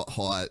 like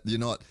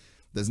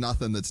there's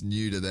nothing that's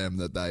new to them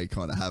that they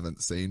kind of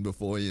haven't seen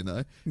before, you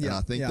know? Yeah, and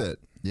I think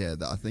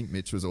I think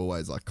Mitch was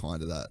always like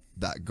kind of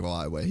that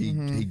guy where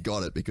he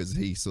got it because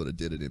he sort of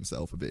did it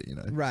himself a bit, you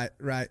know?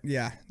 Right,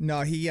 yeah.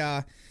 No,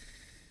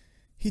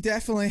 he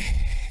definitely,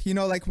 you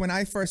know, like when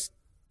I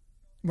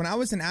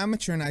was an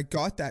amateur and I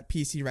got that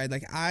PC ride,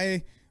 like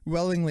I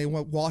willingly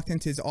walked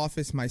into his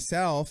office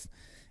myself,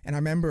 and I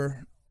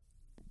remember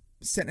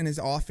sitting in his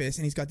office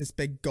and he's got this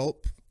big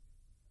gulp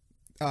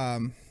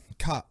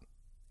cup,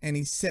 and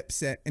he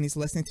sips it and he's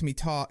listening to me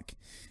talk,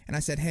 and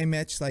I said, hey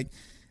Mitch, like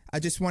I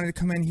just wanted to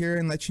come in here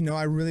and let you know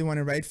I really want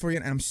to ride for you,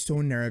 and I'm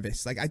so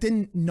nervous. Like I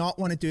didn't not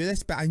want to do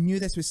this, but I knew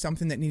this was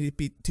something that needed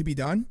to be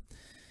done.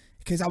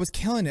 Because I was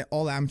killing it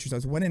all amateurs. I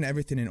was winning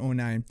everything in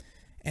 2009.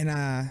 And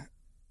I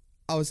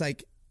was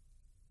like,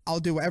 I'll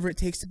do whatever it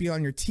takes to be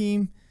on your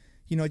team.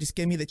 You know, just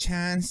give me the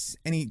chance.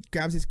 And he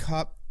grabs his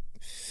cup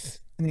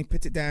and he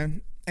puts it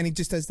down and he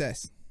just does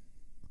this.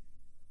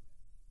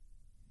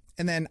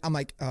 And then I'm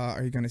like,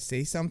 are you going to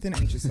say something?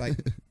 And he's just like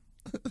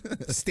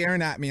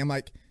staring at me. I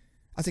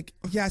was like,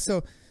 yeah,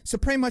 so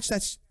pretty much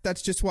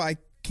that's just what I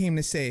came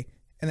to say.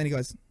 And then he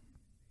goes,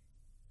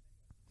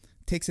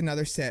 takes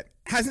another sip,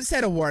 hasn't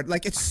said a word.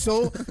 Like it's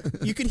so,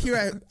 you could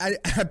hear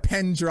a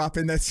pen drop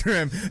in this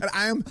room, and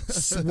I am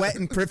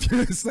sweating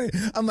profusely.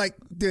 I'm like,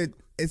 dude,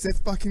 is this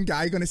fucking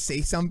guy gonna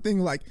say something?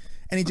 Like,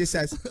 and he just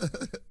says,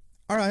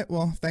 all right,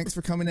 well, thanks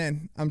for coming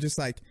in. I'm just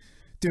like,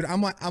 dude,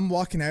 I'm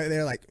walking out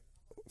there like,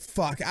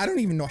 fuck, I don't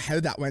even know how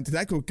that went. Did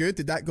that go good?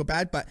 Did that go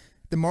bad? But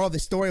the moral of the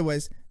story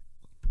was,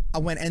 I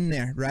went in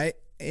there, right?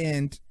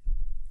 And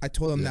I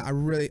told him that I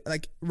really,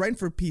 like, riding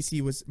for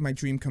PC was my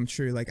dream come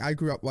true. Like, I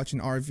grew up watching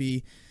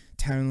RV,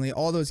 Townley,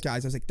 all those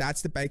guys. I was like,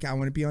 that's the bike I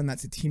want to be on.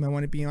 That's the team I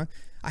want to be on.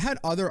 I had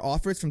other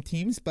offers from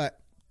teams,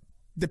 but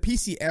the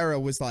PC era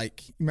was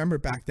like, remember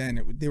back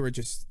then, they were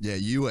just... Yeah,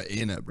 you were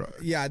in it, bro.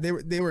 Yeah,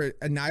 they were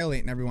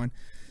annihilating everyone.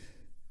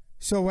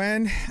 So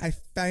when I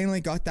finally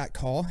got that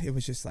call, it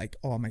was just like,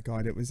 oh my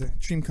God, it was a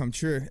dream come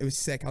true. It was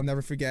sick. I'll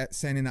never forget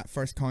signing that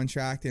first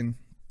contract, and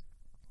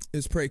it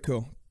was pretty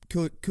cool.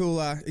 Cool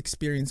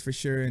experience for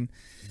sure, and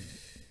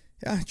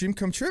yeah, dream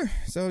come true.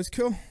 So it was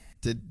cool.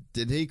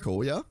 Did he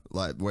call you?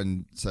 Like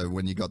when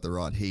you got the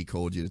ride, he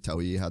called you to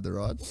tell you had the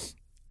ride?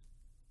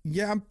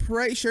 Yeah, I'm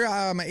pretty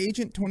sure my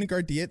agent Tony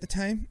Gardia at the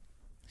time,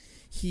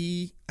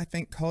 he I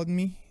think called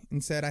me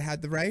and said I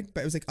had the ride,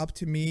 but it was like up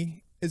to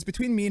me. It's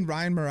between me and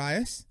Ryan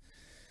Marias.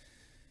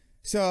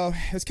 So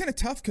it was kind of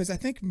tough because I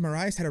think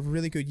Marias had a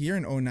really good year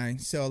in 2009.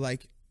 So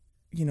like,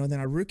 you know, then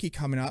a rookie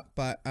coming up,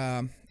 but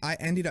I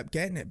ended up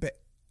getting it. But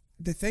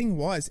the thing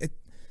was,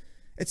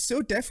 it's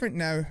so different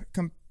now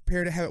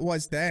compared to how it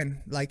was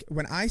then. Like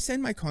when I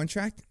signed my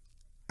contract,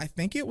 I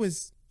think it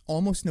was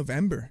almost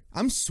November.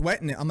 I'm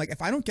sweating it. I'm like,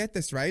 if I don't get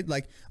this right,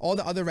 like all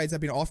the other rides I've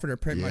been offered are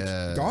pretty much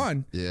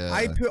gone. Yeah.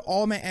 I put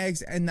all my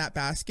eggs in that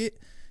basket,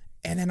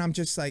 and then I'm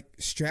just like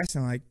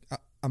stressing, like,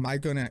 am I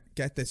gonna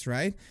get this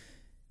right?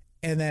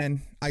 And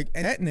then I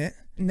getting it.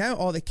 Now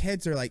all the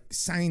kids are like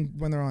signed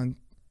when they're on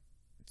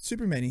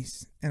super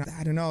minis, and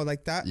I don't know,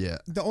 like that. Yeah.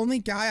 The only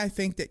guy I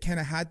think that kind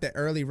of had the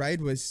early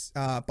ride was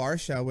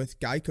Barsha with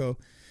Geico.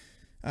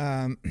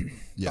 But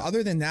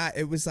other than that,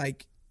 it was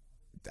like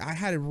I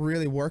had to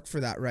really work for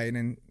that ride,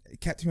 and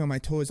it kept me on my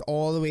toes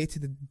all the way to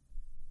the,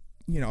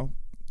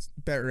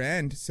 better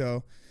end.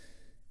 So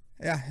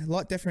yeah, a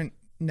lot different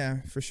now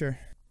for sure.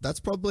 that's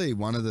probably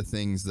one of the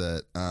things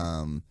that,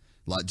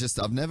 like,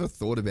 just I've never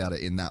thought about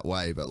it in that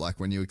way, but like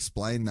when you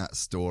explain that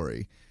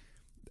story,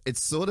 it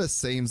sort of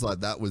seems like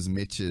that was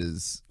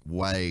Mitch's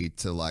way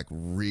to like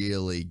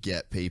really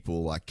get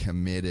people like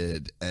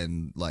committed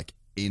and like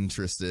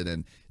interested,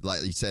 and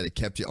like you said, it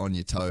kept you on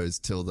your toes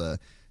till the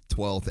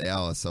 12th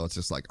hour. So it's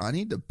just like, I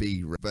need to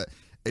be, but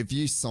if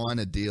you sign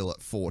a deal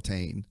at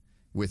 14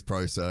 with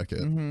Pro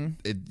Circuit,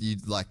 you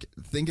like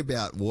think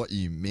about what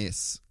you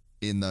miss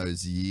in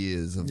those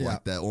years of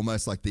like that,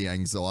 almost like the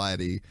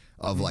anxiety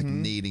of like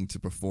needing to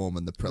perform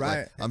and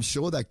like, I'm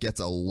sure that gets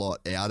a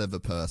lot out of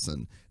a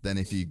person than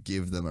if you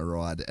give them a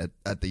ride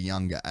at the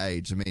younger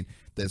age. I mean,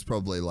 there's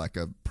probably like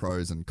a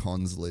pros and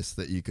cons list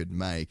that you could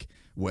make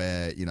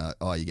where, you know,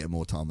 oh, you get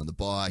more time on the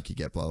bike, you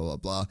get blah, blah,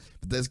 blah.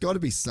 But there's got to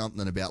be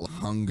something about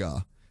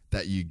hunger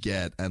that you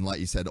get, and like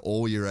you said,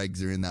 all your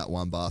eggs are in that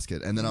one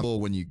basket. And then I'm sure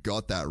when you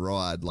got that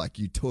ride, like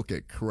you took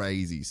it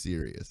crazy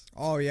serious.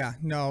 Oh yeah,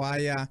 no,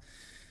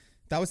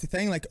 that was the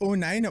thing. Like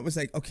 2009, it was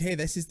like, okay,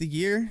 this is the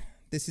year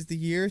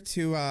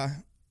to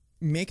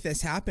make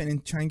this happen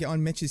and try and get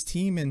on Mitch's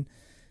team. And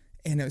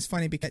it was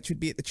funny because Mitch would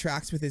be at the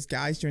tracks with his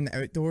guys during the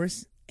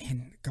outdoors.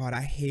 And God,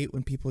 I hate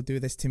when people do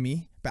this to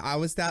me. But I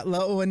was that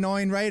little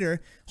annoying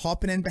rider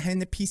hopping in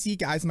behind the PC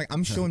guys. I'm like,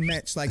 I'm showing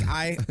Mitch, like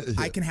I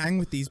can hang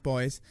with these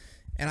boys.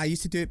 And I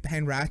used to do it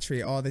behind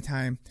Rattray all the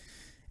time.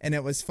 And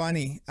it was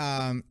funny.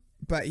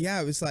 But yeah,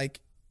 it was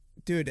like,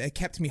 dude, it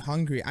kept me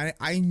hungry.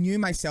 I knew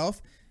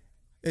myself,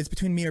 it's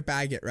between me or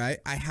Baggett, right?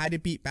 I had to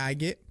beat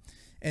Baggett.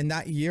 And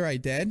that year I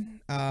did.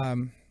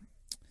 And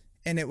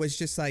it was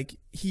just like,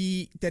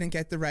 he didn't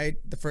get the ride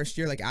the first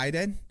year like I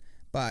did,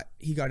 but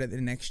he got it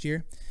the next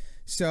year.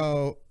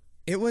 So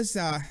it was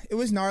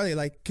gnarly,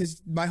 like,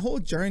 cause my whole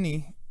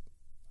journey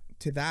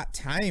to that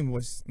time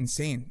was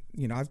insane.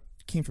 You know, I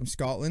came from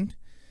Scotland,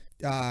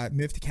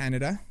 moved to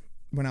Canada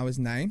when I was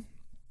 9,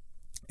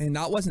 and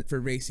that wasn't for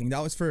racing. That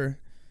was for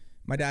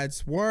my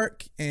dad's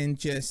work and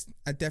just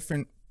a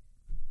different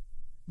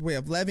way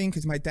of living,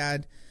 because my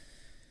dad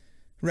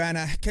ran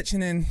a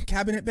kitchen and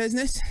cabinet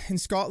business in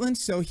Scotland.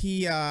 So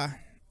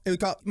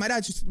my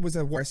dad just was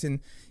a horse, and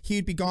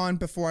he'd be gone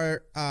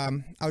before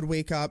I would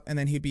wake up, and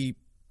then he'd be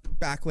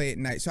back late at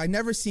night. So I'd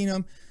never seen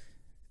him.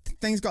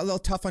 Things got a little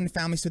tough on the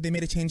family, so they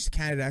made a change to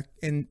Canada,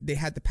 and they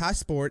had the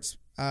passports.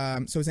 So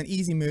it was an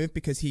easy move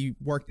because he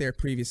worked there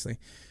previously.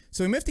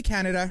 So we moved to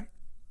Canada,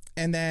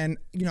 and then,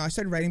 you know, I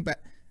started writing,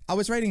 but I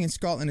was writing in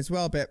Scotland as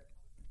well, but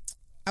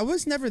I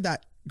was never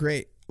that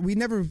great. We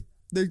never,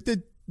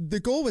 the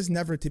goal was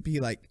never to be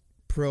like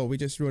pro. We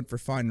just rode for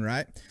fun,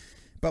 right?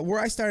 But where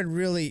I started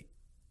really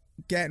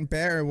getting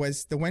better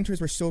was the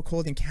winters were so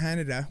cold in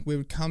Canada, we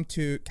would come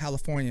to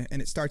California,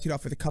 and it started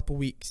off with a couple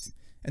weeks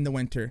in the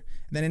winter.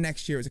 And then the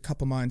next year it was a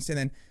couple months, and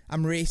then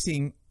I'm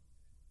racing,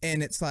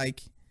 and it's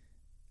like,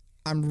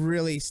 I'm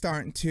really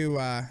starting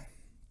to,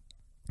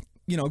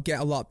 you know,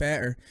 get a lot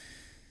better.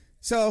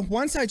 So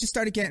once I just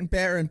started getting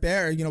better and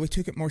better, you know, we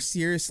took it more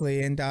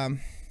seriously. And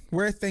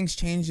where things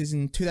changed is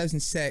in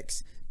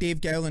 2006,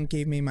 Dave Gowland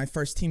gave me my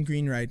first Team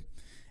Green ride.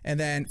 And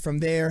then from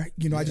there,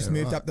 you know, I just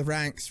moved up the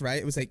ranks, right?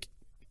 It was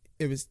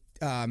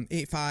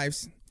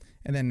 8.5s,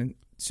 and then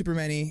Super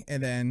Mini,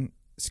 and then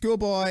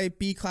Schoolboy,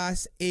 B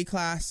class, A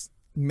class,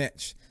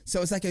 Mitch. So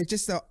it was like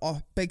just a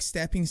big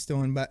stepping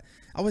stone, but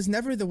I was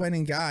never the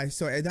winning guy.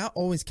 So that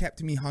always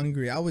kept me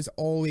hungry. I was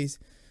always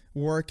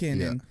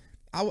working, and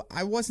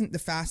I wasn't the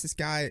fastest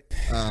guy.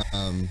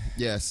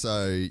 Yeah,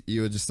 so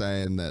you were just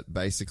saying that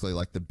basically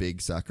like the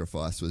big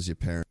sacrifice was your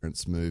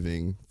parents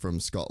moving from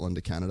Scotland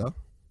to Canada?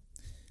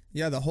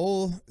 Yeah, the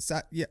whole...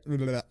 I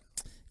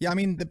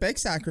mean, the big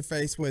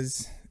sacrifice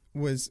was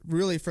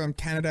really from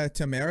Canada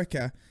to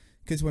America,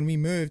 because when we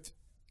moved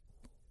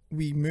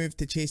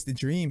to chase the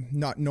dream,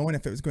 not knowing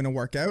if it was going to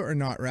work out or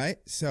not, right?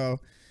 So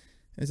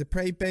it was a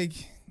pretty big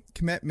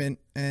commitment,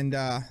 and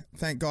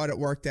thank God it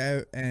worked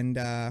out, and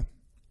I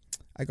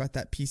got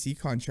that PC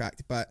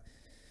contract. But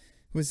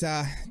it was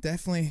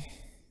definitely,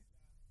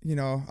 you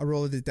know, a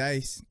roll of the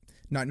dice,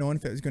 not knowing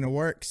if it was going to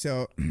work.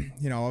 So,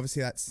 you know,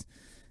 obviously that's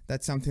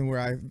something where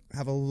I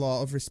have a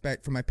lot of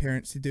respect for my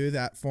parents to do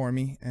that for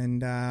me,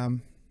 and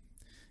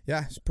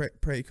yeah, it's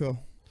pretty cool.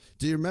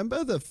 Do you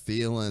remember the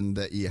feeling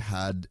that you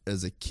had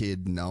as a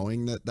kid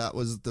knowing that that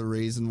was the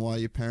reason why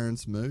your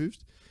parents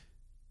moved?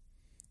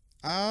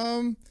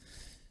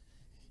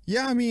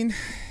 Yeah, I mean,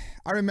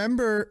 I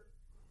remember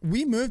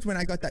we moved when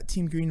I got that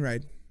Team Green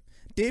ride.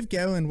 Dave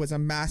Gowland was a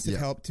massive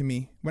help to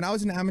me. When I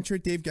was an amateur,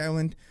 Dave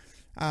Gowland,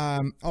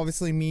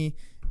 obviously me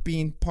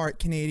being part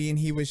Canadian,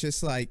 he was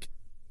just like,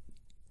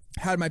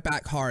 had my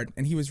back hard,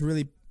 and he was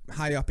really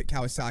high up at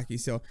Kawasaki,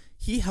 so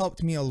he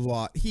helped me a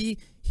lot. He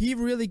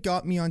really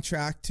got me on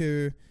track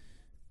to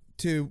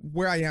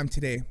where I am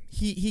today.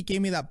 He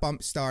gave me that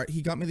bump start.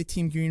 He got me the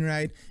Team Green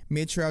ride,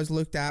 made sure I was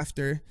looked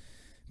after.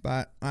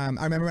 But I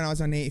remember when I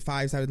was on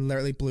 85s, I would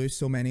literally blew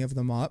so many of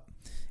them up,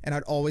 and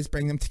I'd always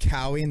bring them to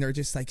Cowie, and they're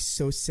just like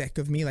so sick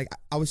of me. Like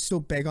I was so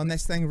big on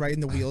this thing,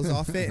 riding the wheels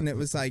off it, and it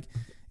was like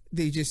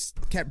they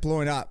just kept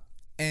blowing up.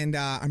 And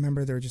I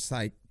remember they were just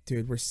like,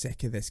 dude, we're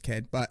sick of this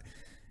kid. But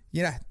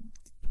yeah,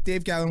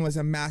 Dave Gallen was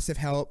a massive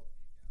help,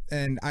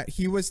 and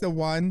he was the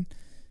one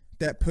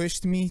that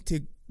pushed me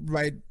to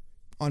ride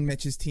on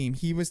Mitch's team.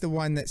 He was the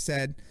one that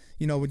said,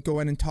 you know, would go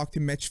in and talk to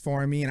Mitch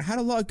for me, and I had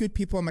a lot of good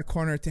people in my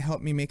corner to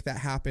help me make that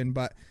happen,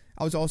 but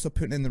I was also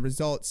putting in the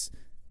results.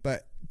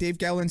 But Dave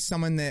Gallen's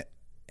someone that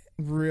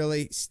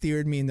really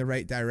steered me in the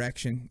right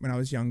direction when I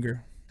was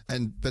younger.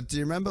 But do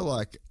you remember,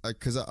 like,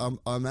 because I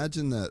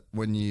imagine that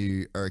when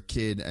you are a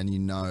kid and you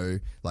know,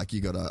 like,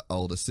 you got an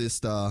older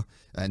sister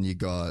and you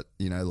got,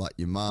 you know, like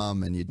your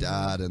mum and your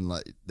dad and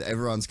like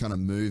everyone's kind of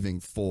moving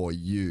for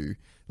you.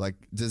 Like,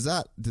 did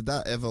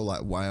that ever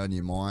like weigh on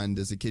your mind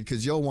as a kid?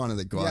 Because you're one of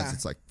the guys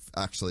that's like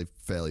actually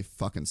fairly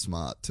fucking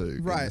smart too,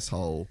 right,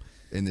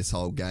 in this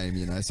whole game,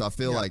 you know. So I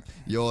feel like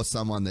you're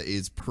someone that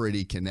is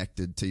pretty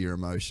connected to your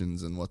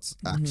emotions and what's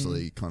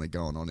actually kind of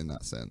going on in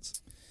that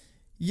sense.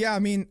 Yeah, I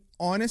mean,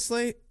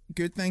 honestly,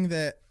 good thing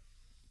that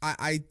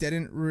I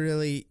didn't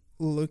really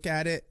look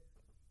at it.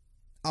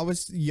 I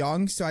was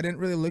young, so I didn't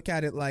really look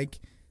at it like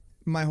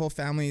my whole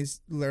family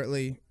is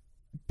literally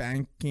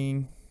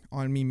banking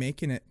on me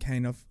making it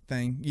kind of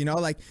thing. You know,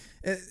 like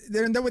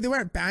they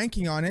weren't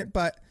banking on it,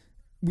 but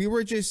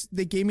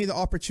they gave me the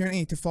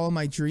opportunity to follow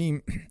my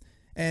dream.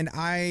 And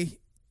it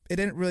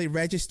didn't really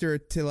register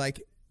to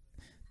like,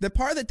 the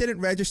part that didn't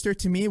register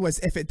to me was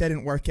if it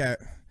didn't work out.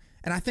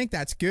 And I think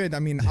that's good. I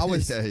mean,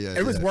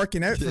 it was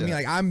working out for me.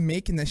 Like, I'm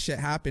making this shit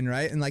happen,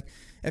 right? And like,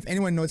 if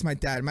anyone knows my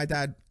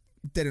dad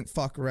didn't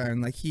fuck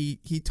around. Like, he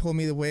told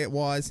me the way it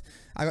was.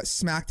 I got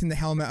smacked in the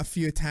helmet a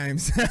few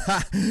times.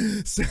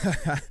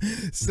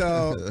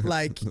 so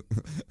like,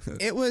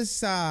 it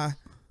was, I'm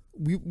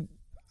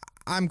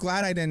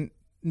glad I didn't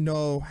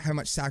know how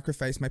much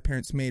sacrifice my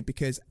parents made,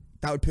 because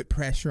that would put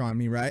pressure on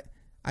me, right?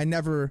 I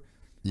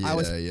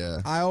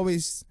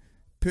always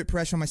put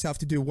pressure on myself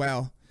to do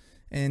well.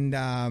 And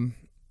done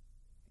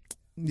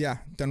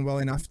well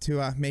enough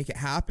to make it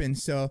happen.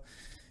 So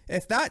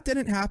if that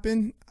didn't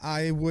happen,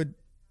 I would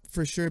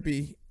for sure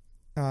be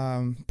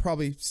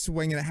probably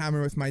swinging a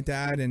hammer with my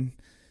dad and,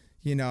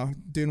 you know,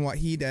 doing what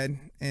he did.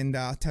 And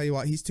I'll tell you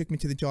what, he's took me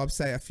to the job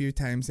site a few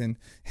times and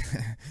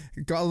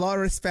got a lot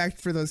of respect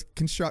for those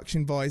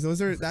construction boys.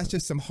 That's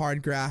just some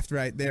hard graft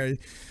right there.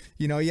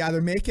 You know, you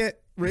either make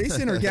it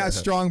racing or get a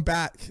strong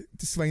back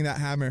to swing that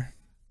hammer.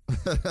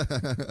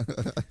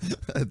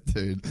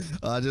 Dude,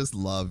 I just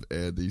love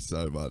Andy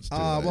so much.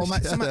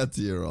 Shout out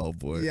to your old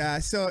boy. Yeah,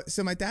 so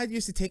my dad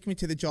used to take me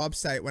to the job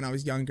site when I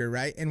was younger,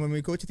 right? And when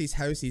we go to these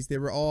houses, they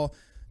were all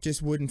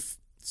just wooden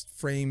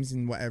frames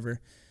and whatever.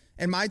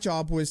 And my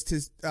job was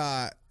to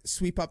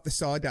sweep up the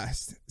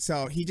sawdust.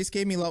 So he just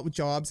gave me a lot of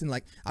jobs, and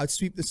like I would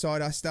sweep the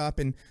sawdust up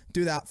and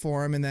do that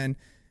for him, and then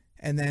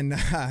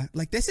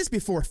like, this is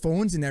before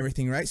phones and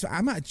everything, right? So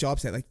I'm at a job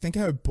site. Like, think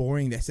how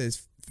boring this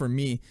is for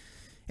me.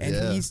 And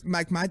he's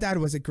like, my dad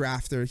was a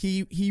grafter.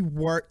 He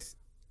worked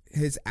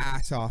his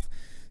ass off.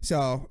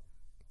 So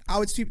I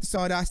would sweep the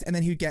sawdust, and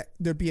then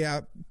there'd be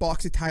a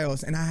box of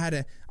tiles, and I had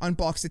to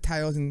unbox the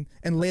tiles and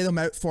lay them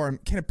out for him,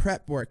 kind of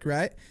prep work,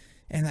 right?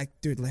 And like,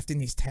 dude, lifting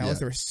these tiles,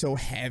 they were so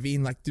heavy,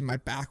 and like, dude, my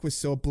back was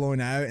so blown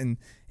out, and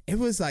it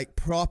was like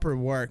proper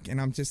work. And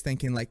I'm just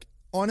thinking, like,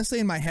 honestly,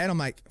 in my head, I'm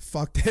like,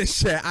 fuck this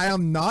shit. I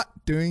am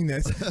not doing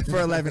this for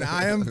a living.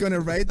 I am going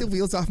to ride the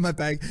wheels off my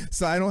bike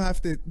so I don't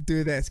have to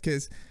do this,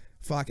 because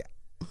fuck,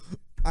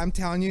 I'm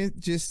telling you,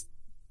 just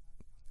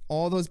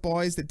all those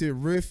boys that do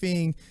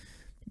roofing,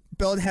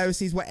 build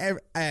houses, whatever,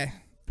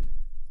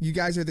 you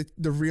guys are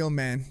the real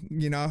men,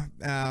 you know.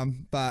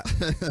 But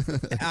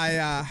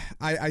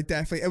I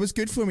definitely, it was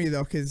good for me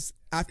though, because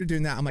after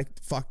doing that, I'm like,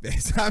 fuck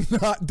this, I'm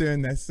not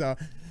doing this. So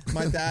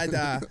my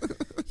dad,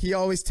 he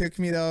always took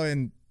me though,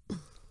 and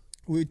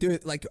we would do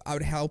it, like, I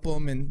would help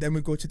him, and then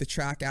we'd go to the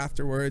track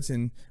afterwards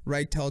and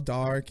ride till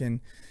dark.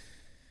 And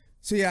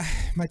so yeah,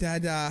 my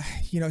dad,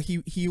 you know,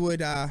 he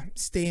would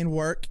stay and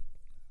work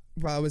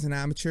while I was an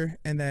amateur,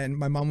 and then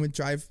my mom would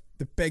drive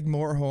the big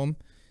motorhome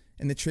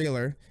in the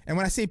trailer. And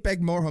when I say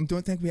big motorhome,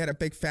 don't think we had a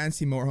big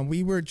fancy motorhome.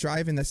 We were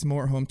driving this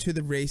motorhome to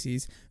the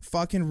races.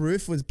 Fucking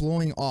roof was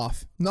blowing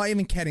off. Not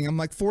even kidding. I'm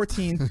like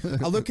 14.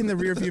 I look in the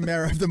rearview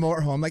mirror of the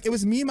motorhome. Like, it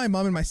was me, my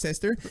mom, and my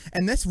sister,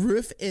 and this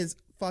roof is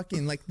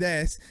fucking like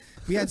this.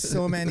 We had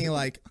so many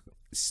like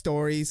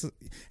stories.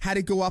 Had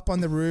to go up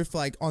on the roof,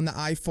 like on the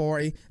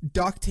I-40,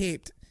 duct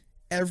taped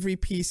every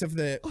piece of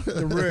the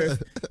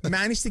roof,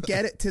 managed to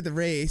get it to the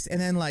race,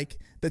 and then like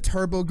the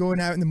turbo going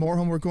out in the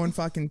motorhome, we're going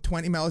fucking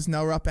 20 miles an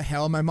hour up a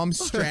hill. My mom's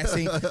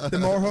stressing, the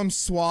motorhome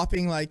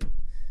swapping, like,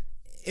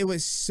 it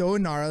was so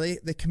gnarly,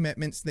 the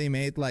commitments they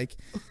made, like,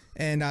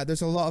 and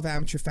there's a lot of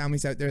amateur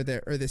families out there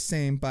that are the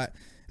same, but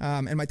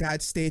and my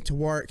dad stayed to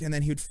work, and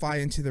then he would fly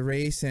into the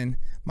race. And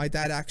my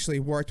dad actually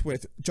worked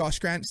with Josh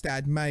Grant's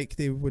dad, Mike.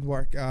 They would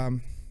work,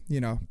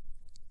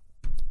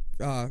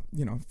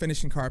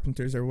 finishing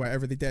carpenters or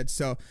whatever they did.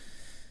 So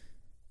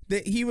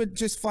he would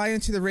just fly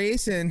into the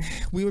race, and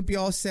we would be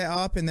all set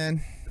up. And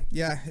then,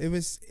 yeah, it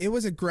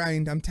was a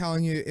grind. I'm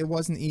telling you, it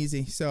wasn't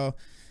easy. So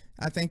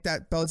I think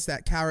that builds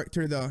that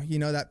character, though, you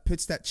know, that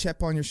puts that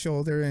chip on your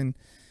shoulder. And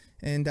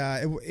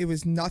it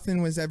was,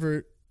 nothing was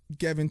ever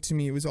given to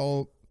me. It was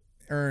all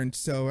earned.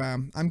 So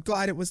I'm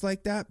glad it was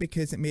like that,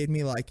 because it made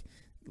me like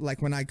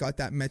when I got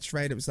that Mitch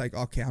right, it was like,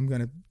 okay, I'm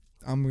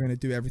gonna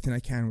do everything I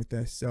can with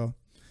this. So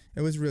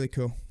it was really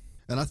cool.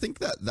 And I think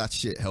that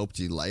shit helped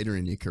you later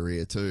in your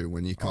career too,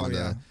 when you kind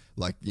of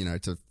like, you know,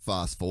 to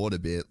fast forward a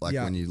bit, like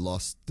when you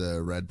lost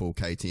the Red Bull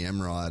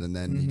KTM ride and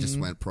then you just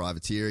went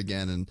privateer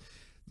again, and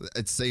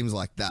it seems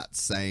like that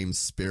same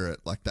spirit,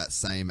 like that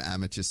same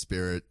amateur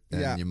spirit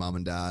and your mum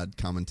and dad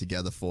coming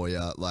together for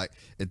you. Like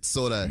it's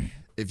sort of,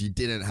 if you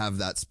didn't have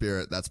that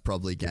spirit, that's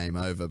probably game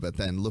over. But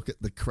then look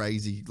at the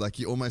crazy, like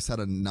you almost had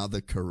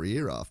another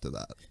career after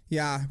that.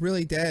 Yeah,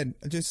 really did.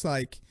 Just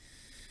like,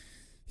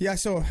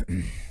 so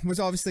was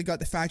obviously got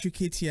the factory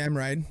KTM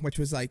ride, which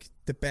was like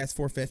the best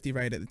 450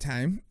 ride at the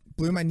time.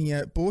 Blew my knee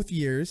out both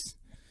years.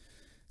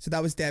 So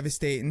that was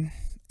devastating.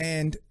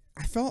 And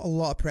I felt a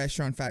lot of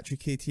pressure on factory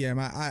KTM.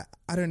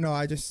 I don't know.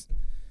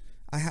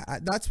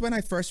 That's when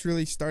I first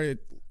really started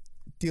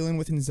dealing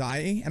with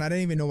anxiety, and I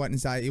didn't even know what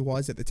anxiety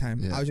was at the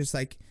time. I was just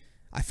like,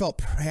 I felt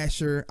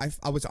pressure.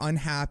 I was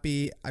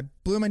unhappy. I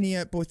blew my knee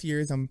out both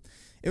years.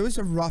 It was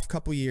a rough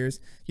couple years.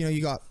 You know,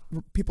 you got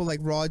people like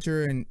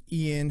Roger and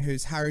Ian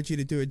who's hired you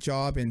to do a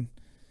job, and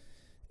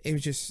it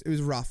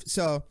was rough.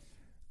 So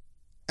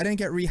I didn't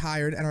get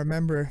rehired, and I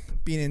remember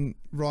being in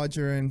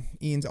Roger and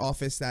Ian's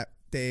office that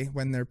day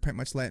when they're pretty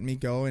much letting me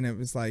go, and it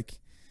was like,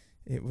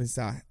 it was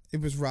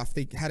rough.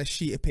 They had a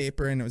sheet of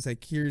paper, and it was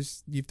like,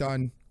 you've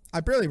done. I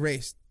barely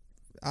raced.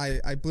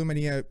 I blew my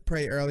knee out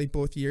pretty early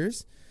both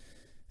years,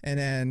 and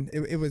then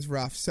it was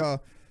rough.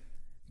 So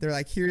they're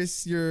like,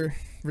 here's your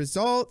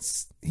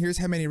results. Here's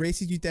how many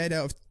races you did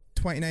out of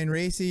 29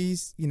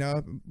 races. You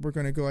know, we're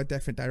going to go a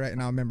different direction.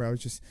 And I remember I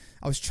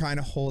was trying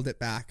to hold it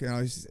back. And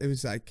it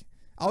was like,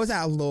 I was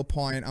at a low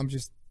point.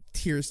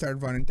 Tears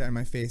started running down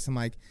my face. I'm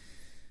like,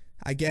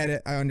 I get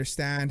it. I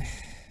understand.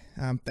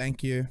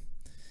 Thank you.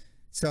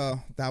 So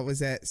that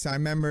was it. So I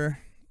remember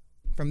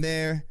from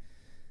there,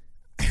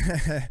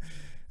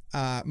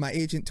 my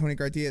agent, Tony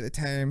Gardia at the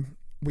time,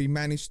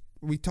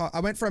 I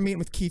went for a meeting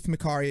with Keith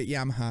McCarty at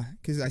Yamaha,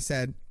 because I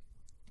said,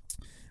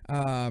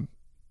 I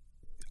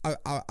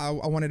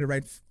wanted to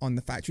ride on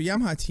the factory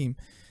Yamaha team.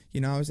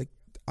 You know, I was like,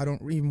 I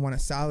don't even want a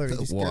salary.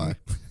 Why?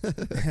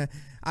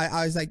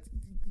 I was like,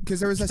 because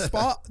there was a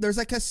spot, there's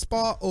like a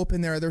spot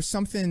open there. There's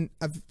something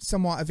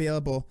somewhat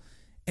available.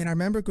 And I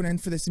remember going in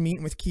for this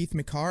meeting with Keith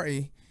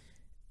McCarty,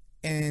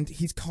 and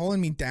he's calling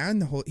me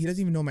down he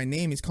doesn't even know my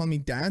name. He's calling me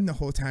down the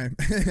whole time.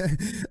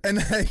 And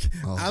like,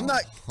 I'm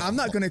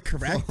not going to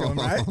correct him,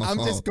 right? I'm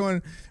just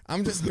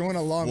going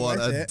along with it.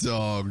 What a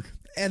dog.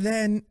 And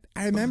then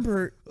I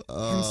remember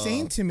him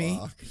saying to me,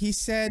 he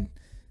said,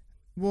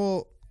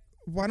 well,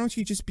 why don't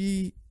you just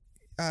be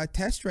a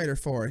test rider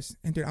for us?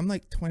 And dude, I'm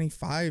like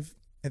 25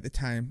 at the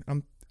time.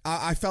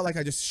 I felt like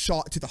I just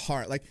shot to the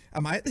heart. Like,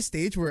 am I at the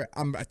stage where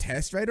I'm a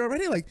test rider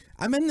already? Like,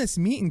 I'm in this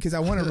meeting because I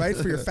want to ride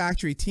for your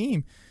factory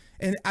team.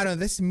 And I don't know,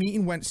 this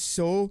meeting went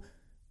so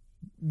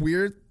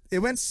weird. It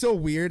went so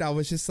weird. I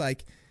was just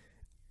like,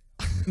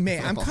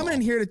 man, I'm coming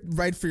in here to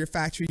ride for your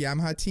factory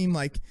Yamaha team.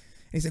 Like,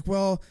 and he's like,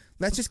 well,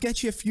 let's just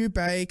get you a few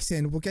bikes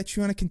and we'll get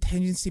you on a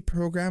contingency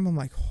program. I'm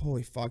like,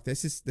 holy fuck,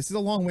 this is a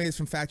long ways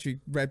from factory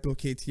Red Bull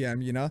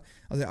KTM, you know? I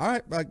was like, all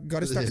right, I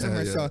got to start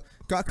somewhere. Yeah. So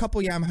got a couple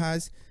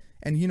Yamahas,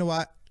 and you know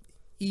what?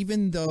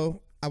 Even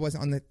though I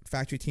wasn't on the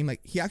factory team,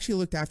 like, he actually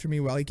looked after me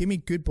well. He gave me a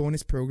good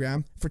bonus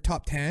program for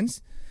top 10s.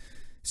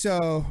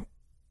 So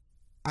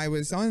I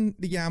was on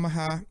the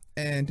Yamaha,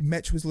 and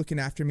Mitch was looking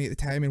after me at the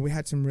time, and we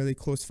had some really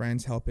close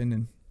friends helping.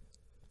 And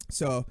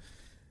so,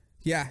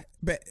 yeah,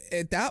 but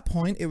at that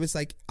point, it was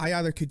like I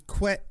either could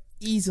quit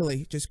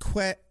easily, just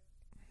quit,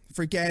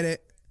 forget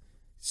it,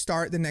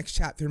 start the next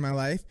chapter in my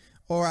life,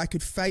 or I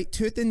could fight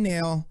tooth and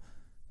nail,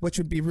 which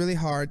would be really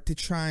hard, to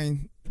try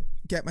and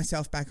get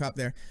myself back up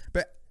there.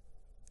 But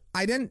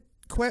I didn't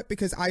quit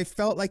because I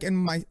felt like in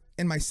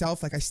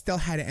myself, like I still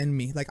had it in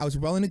me. Like I was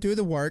willing to do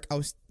the work. I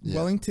was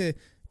willing to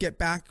get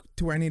back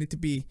to where I needed to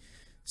be.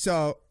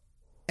 So,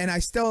 and I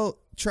still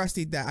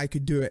trusted that I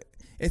could do it.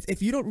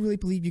 If you don't really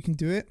believe you can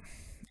do it,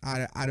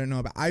 I don't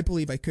know, but I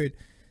believe I could.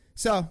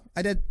 So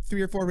I did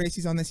 3 or 4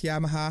 races on this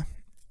Yamaha,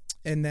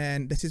 and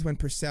then this is when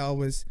Purcell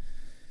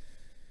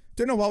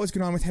don't know what was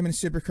going on with him in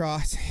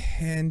Supercross,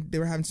 and they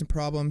were having some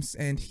problems,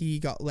 and he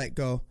got let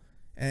go.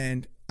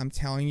 And I'm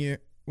telling you,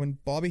 when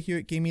Bobby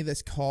Hewitt gave me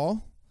this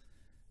call,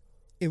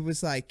 it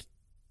was like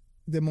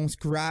the most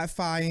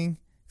gratifying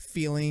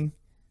feeling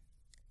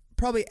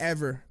probably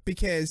ever,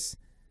 because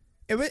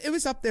it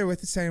was up there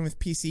with the signing with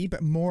PC,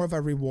 but more of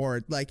a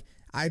reward. Like,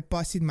 I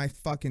busted my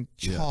fucking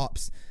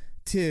chops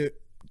to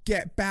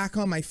get back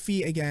on my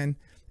feet again.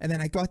 And then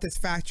I got this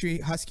factory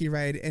Husky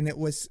ride, and it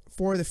was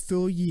for the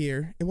full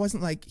year. It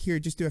wasn't like, here,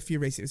 just do a few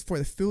races. It was for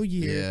the full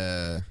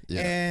year.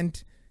 Yeah.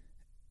 And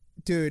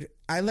dude,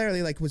 I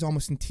literally like was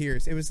almost in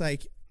tears. It was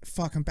like,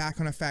 fuck, I'm back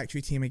on a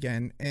factory team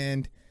again.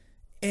 And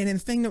the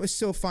thing that was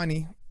so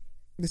funny,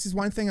 this is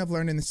one thing I've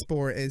learned in the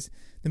sport, is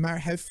no matter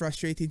how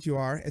frustrated you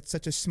are, it's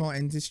such a small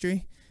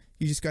industry.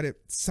 You just got to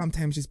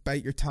sometimes just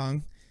bite your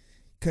tongue.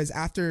 because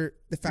after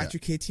the factory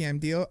KTM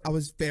deal, I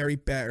was very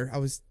bitter. I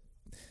was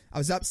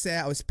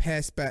upset. I was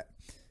pissed, but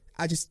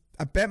I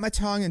bit my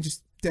tongue and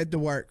just did the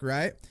work,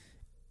 right?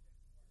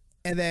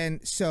 And then,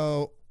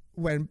 so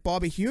when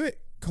Bobby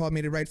Hewitt called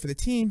me to ride for the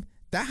team,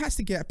 that has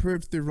to get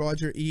approved through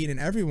Roger, Ian, and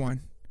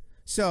everyone.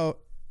 So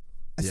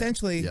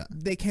essentially,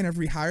 they kind of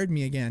rehired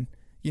me again,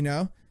 you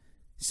know?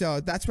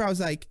 So that's where I was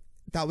like,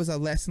 that was a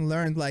lesson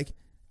learned. Like,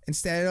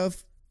 instead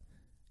of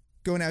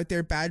going out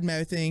there bad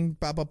mouthing,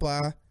 blah, blah,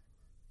 blah,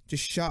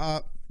 just shut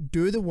up,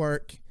 do the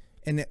work,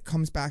 and it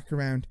comes back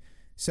around.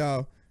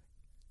 So,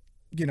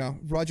 you know,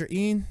 Roger,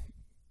 Ian,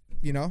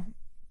 you know,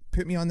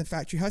 put me on the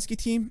Factory Husky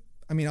team.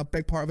 I mean, a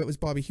big part of it was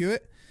Bobby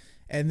Hewitt.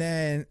 And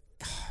then,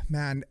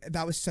 man,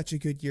 that was such a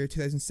good year,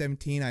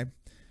 2017. I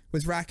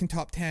was racking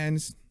top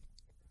 10s,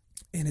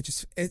 and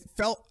it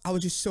felt, I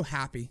was just so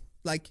happy.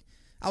 Like,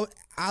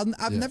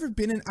 I've never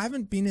been in, I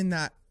haven't been in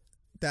that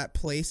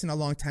place in a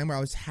long time where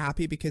I was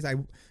happy, because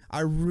I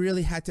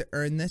really had to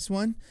earn this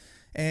one.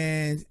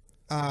 And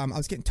I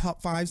was getting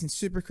top 5s in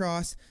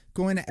Supercross,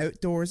 going to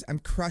outdoors, I'm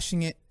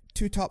crushing it.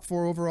 2 top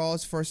 4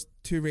 overalls, first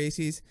 2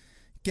 races,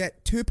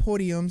 get 2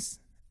 podiums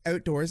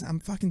outdoors.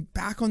 I'm fucking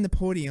back on the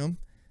podium.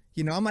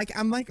 You know, I'm like,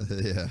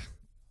 yeah,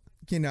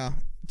 you know,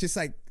 just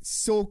like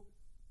so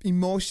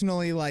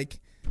emotionally, like,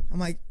 I'm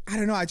like, I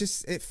don't know.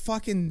 It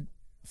fucking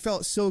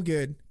felt so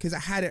good because I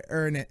had to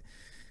earn it.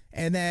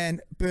 And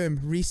then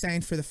boom,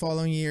 re-signed for the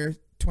following year,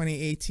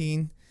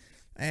 2018.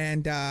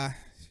 And,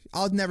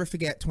 I'll never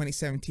forget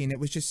 2017. It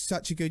was just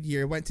such a good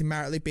year. Went to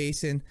Martley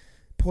Basin,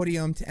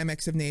 podium to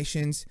MX of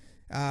Nations,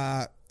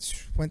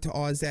 went to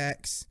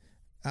OzX,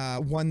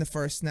 won the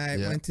first night,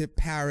 went to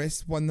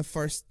Paris,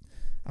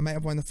 I might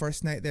have won the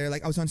first night there.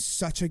 Like, I was on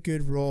such a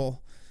good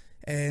roll,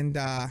 and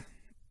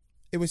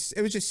it was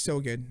just so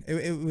good.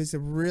 It was a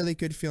really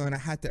good feeling. I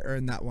had to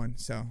earn that one,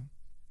 so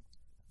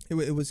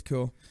it was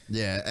cool.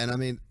 Yeah, and I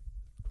mean,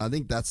 I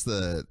think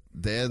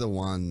they're the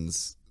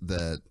ones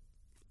that,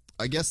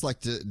 I guess, like,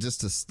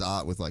 just to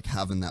start with, like,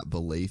 having that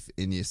belief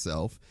in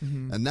yourself,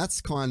 and that's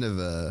kind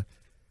of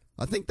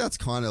I think that's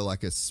kind of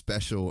like a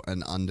special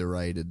and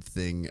underrated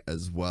thing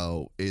as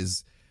well,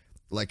 is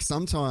like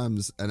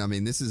sometimes, and I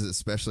mean, this is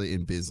especially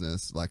in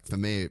business, like for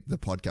me, the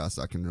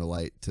podcast, I can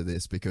relate to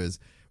this, because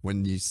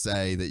when you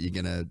say that you're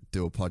going to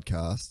do a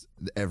podcast,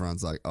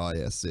 everyone's like, oh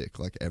yeah, sick.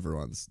 Like,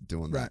 everyone's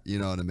doing that. You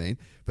know what I mean?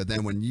 But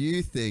then when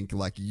you think,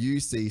 like, you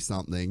see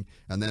something,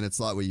 and then it's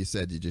like what you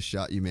said, you just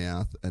shut your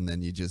mouth and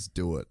then you just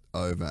do it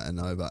over and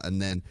over.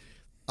 And then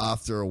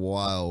after a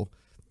while,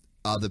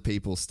 other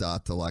people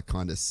start to, like,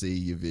 kind of see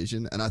your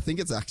vision. And I think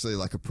it's actually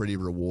like a pretty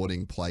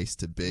rewarding place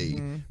to be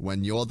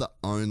when you're the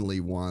only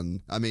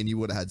one. I mean, you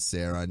would have had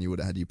Sarah and you would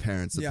have had your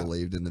parents that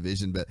believed in the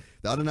vision, but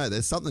I don't know,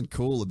 there's something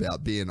cool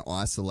about being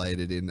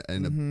isolated in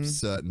a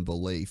certain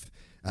belief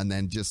and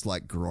then just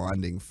like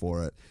grinding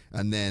for it.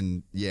 And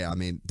then, I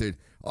mean, dude,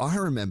 I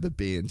remember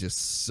being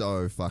just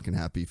so fucking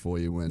happy for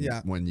you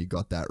when you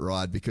got that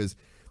ride, because,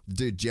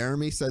 dude,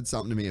 Jeremy said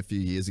something to me a few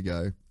years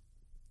ago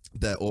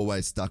that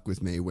always stuck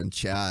with me. When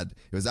it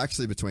was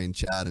actually between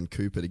Chad and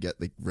Cooper to get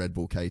the Red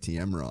Bull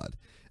KTM ride.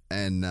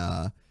 And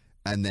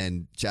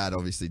then Chad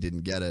obviously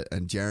didn't get it.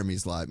 And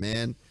Jeremy's like,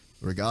 man,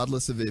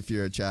 regardless of if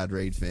you're a Chad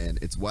Reed fan,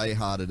 it's way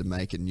harder to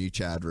make a new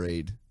Chad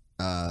Reed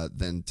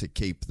than to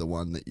keep the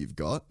one that you've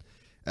got.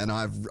 And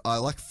I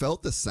like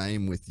felt the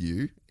same with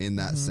you in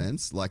that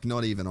sense, like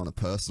not even on a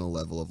personal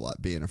level of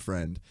like being a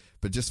friend,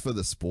 but just for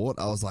the sport.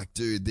 I was like,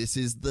 dude, this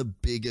is the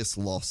biggest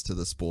loss to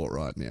the sport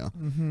right now.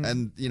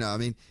 And, you know, I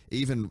mean,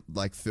 even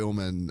like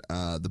filming,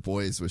 the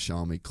boys were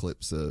showing me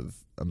clips of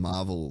a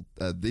Marvel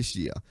this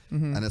year.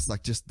 And it's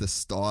like just the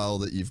style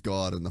that you've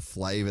got and the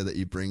flavor that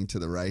you bring to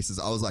the races.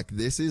 I was like,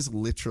 this is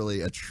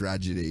literally a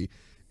tragedy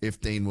if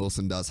Dean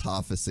Wilson does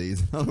half a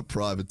season on a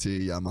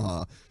privateer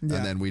Yamaha and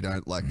then we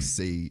don't like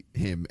see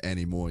him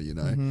anymore, you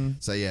know?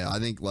 So yeah, I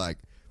think like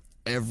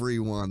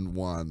everyone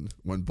won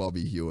when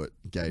Bobby Hewitt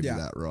gave you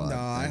that ride. No,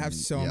 I have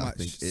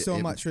so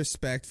much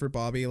respect for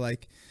Bobby.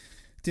 Like,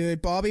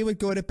 dude, Bobby would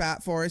go to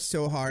bat for us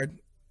so hard.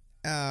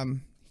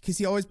 Cause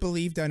he always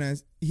believed in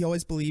us.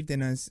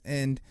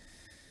 And,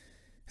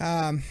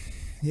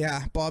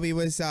 Bobby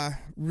was,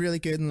 really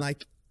good. And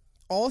like,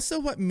 also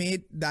what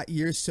made that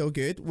year so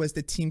good was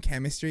the team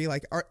chemistry.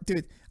 Like,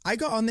 dude, I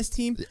got on this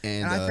team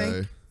and I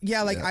think,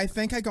 I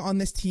think I got on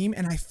this team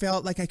and I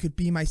felt like I could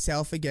be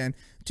myself again.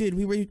 Dude,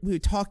 we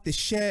would talk the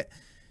shit.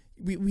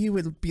 We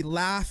would be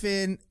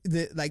laughing.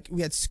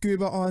 We had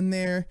Scuba on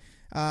there.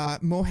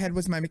 Mohead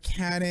was my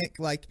mechanic.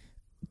 Like,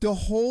 the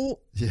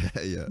whole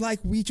like,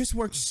 we just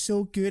worked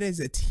so good as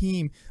a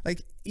team.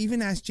 Like,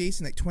 even as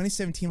Jason, like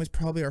 2017 was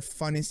probably our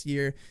funnest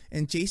year,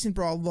 and Jason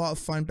brought a lot of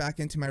fun back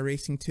into my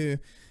racing too,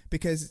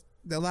 because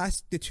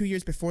the 2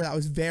 years before that I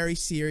was very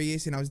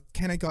serious and I was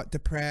kind of got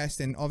depressed,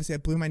 and obviously I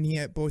blew my knee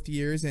out both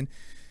years, and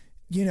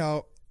you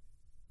know,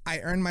 I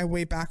earned my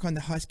way back on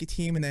the Husky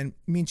team, and then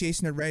me and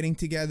Jason are riding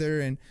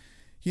together, and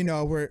you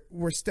know,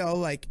 we're still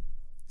like,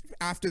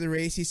 after the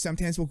races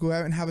sometimes we'll go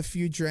out and have a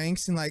few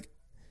drinks, and like,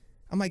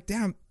 I'm like,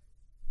 damn,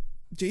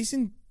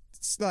 Jason's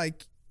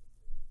like,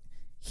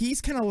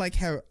 he's kind of like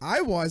how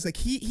I was. Like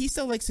he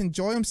still likes to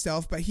enjoy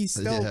himself, but he's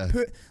still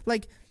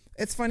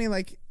it's funny.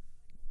 Like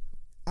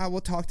I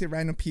will talk to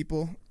random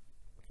people,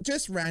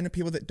 just random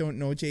people that don't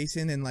know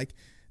Jason, and like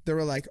they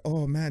were like,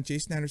 "Oh man,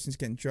 Jason Anderson's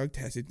getting drug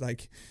tested."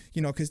 Like,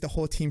 you know, because the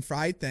whole Team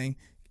Fried thing,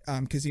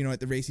 because you know at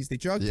the races they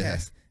drug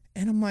test,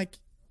 and I'm like,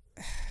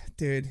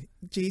 dude,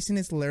 Jason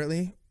is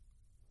literally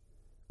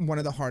one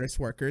of the hardest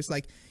workers.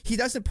 Like he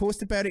doesn't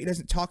post about it, he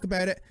doesn't talk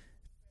about it.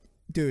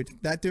 Dude,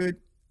 that dude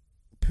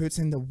puts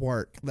in the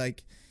work.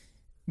 Like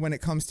when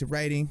it comes to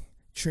writing,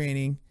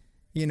 training,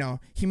 you know,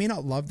 he may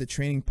not love the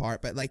training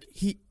part, but like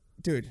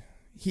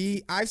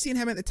I've seen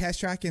him at the test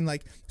track, and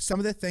like some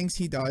of the things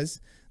he does,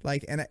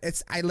 like, and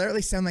I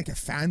literally sound like a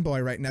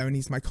fanboy right now, and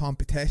he's my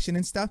competition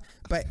and stuff,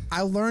 but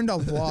I learned a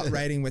lot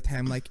riding with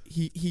him. Like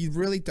he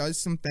really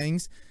does some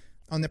things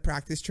on the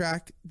practice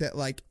track that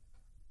like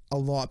a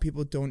lot of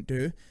people don't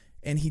do,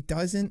 and he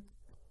doesn't.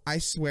 I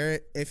swear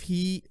it, if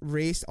he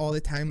raced all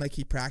the time like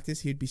he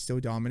practiced, he'd be so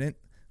dominant.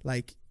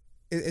 Like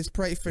it's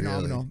pretty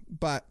phenomenal. Really?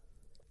 But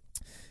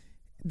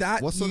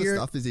what sort of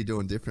stuff is he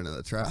doing different at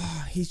the track?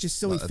 Oh, he's just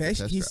so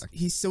efficient.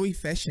 He's so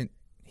efficient.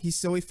 He's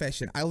so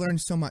efficient. I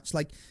learned so much.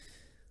 Like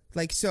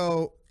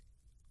so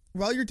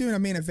while you're doing a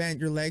main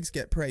event, your legs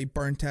get pretty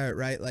burnt out,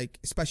 right? Like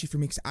especially for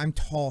me, because I'm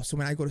tall. So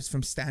when I go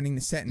from standing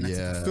to sitting, that's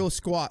like a full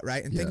squat,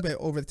 right? And think about it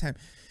over the time.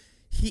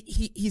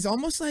 He's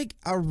almost like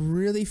a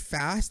really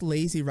fast,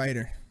 lazy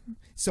rider.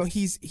 So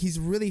he's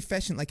really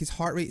efficient. Like his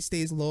heart rate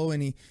stays low,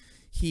 and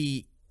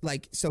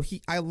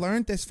I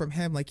learned this from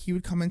him. Like he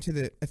would come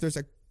into if there's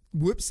a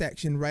whoop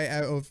section right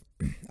out of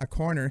a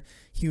corner,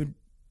 he would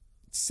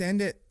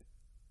send it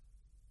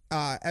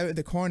out of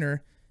the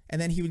corner,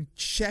 and then he would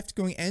shift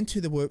going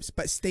into the whoops,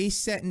 but stay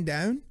sitting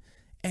down,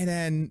 and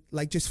then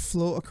like just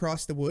float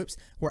across the whoops,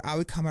 where I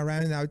would come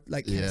around and I would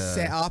like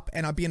set up,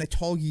 and I'd be in a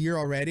tall gear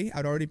already.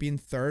 I'd already be in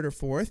third or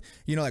fourth,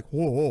 you know, like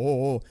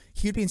whoa.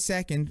 He'd be in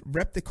second,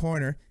 rip the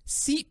corner,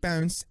 seat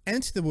bounce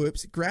into the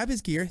whoops, grab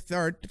his gear,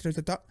 third,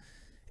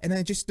 and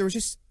then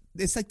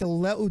it's like the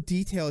little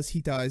details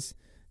he does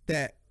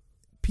that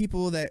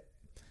people that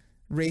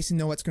race and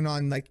know what's going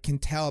on like can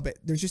tell, but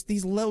there's just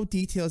these little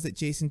details that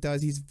Jason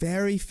does. He's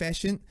very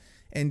efficient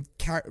and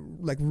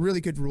like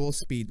really good roll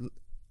speed.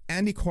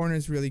 Andy Corner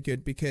is really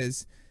good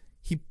because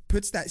he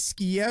puts that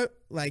ski out,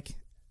 like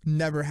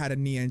never had a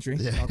knee injury,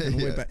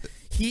 but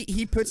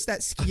he puts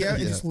that ski out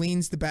and just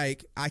leans the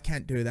bike. I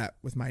can't do that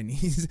with my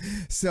knees.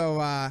 So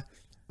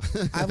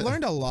I've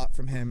learned a lot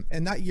from him.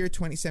 And that year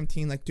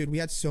 2017, like dude, we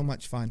had so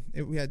much fun.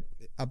 We had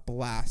a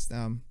blast.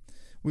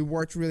 We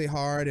worked really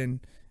hard and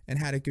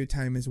had a good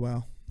time as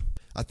well.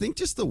 I think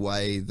just the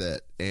way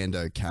that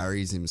Ando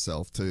carries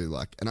himself too,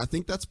 like, and I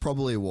think that's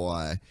probably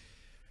why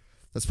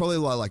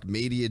like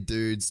media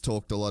dudes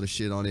talked a lot of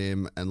shit on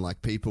him, and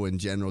like people in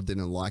general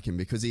didn't like him,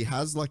 because he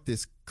has like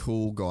this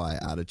cool guy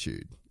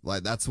attitude.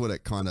 Like that's what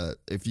it kind of,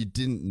 if you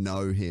didn't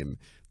know him,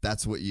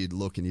 that's what you'd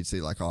look and you'd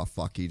see like, oh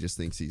fuck, he just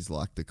thinks he's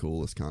like the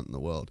coolest cunt in the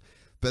world.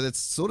 But it's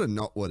sort of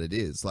not what it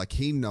is. Like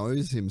he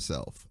knows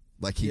himself.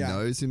 Like he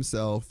knows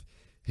himself.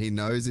 He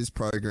knows his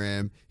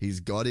program. He's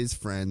got his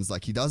friends.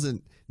 Like he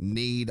doesn't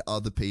need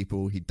other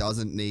people. He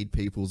doesn't need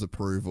people's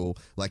approval.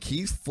 Like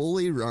he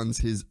fully runs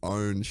his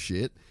own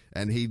shit.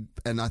 And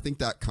I think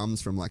that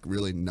comes from like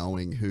really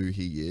knowing who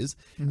he is.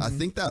 Mm-hmm. I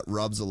think that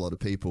rubs a lot of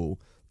people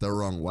the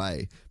wrong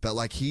way. But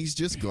like he's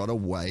just got a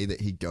way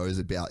that he goes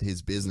about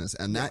his business.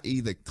 And that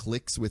either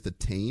clicks with a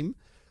team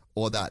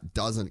or that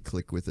doesn't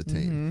click with a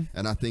team. Mm-hmm.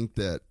 And I think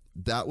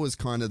that was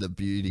kind of the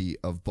beauty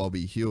of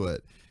Bobby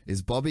Hewitt,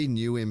 is Bobby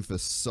knew him for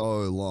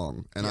so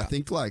long. And I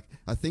think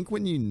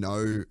when you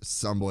know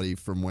somebody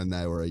from when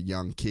they were a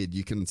young kid,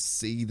 you can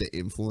see the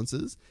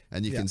influences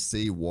and you can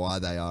see why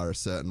they are a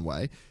certain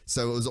way.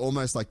 So it was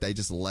almost like they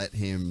just let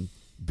him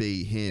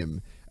be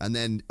him. And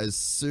then as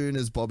soon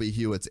as Bobby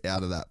Hewitt's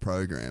out of that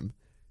program,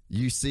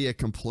 you see a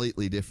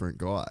completely different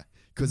guy,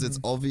 because it's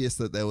obvious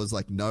that there was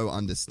like no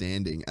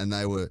understanding, and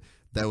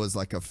there was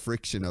like a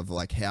friction of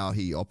like how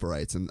he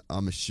operates. And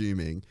I'm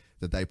assuming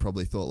that they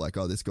probably thought like,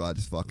 oh, this guy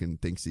just fucking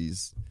thinks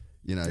he's,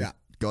 you know,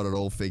 got it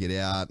all figured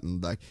out.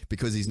 And like,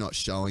 because he's not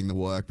showing the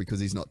work, because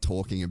he's not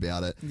talking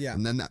about it. Yeah.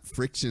 And then that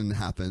friction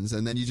happens.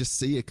 And then you just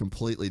see a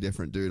completely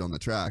different dude on the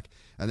track.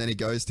 And then he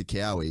goes to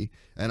Cowie.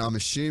 And I'm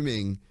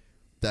assuming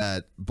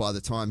that by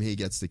the time he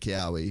gets to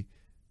Cowie,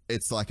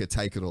 it's like a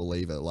take it or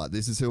leave it. Like,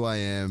 this is who I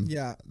am.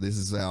 Yeah. This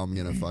is how I'm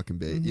going to fucking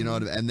be. You know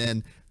what I mean? And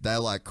then they're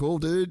like, cool,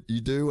 dude, you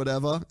do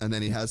whatever. And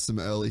then he has some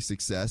early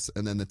success.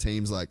 And then the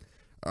team's like,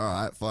 all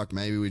right, fuck,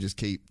 maybe we just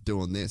keep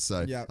doing this.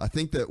 So I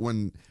think that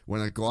when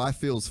a guy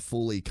feels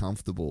fully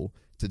comfortable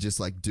to just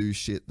like do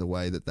shit the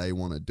way that they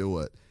want to do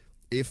it,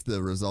 if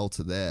the results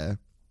are there,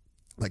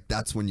 like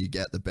that's when you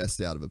get the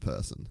best out of a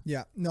person.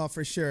 Yeah, no,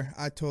 for sure.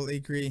 I totally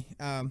agree.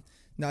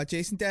 No,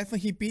 Jason definitely,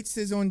 he beats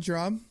his own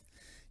drum.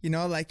 You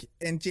know, like,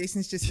 and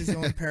Jason's just his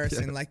own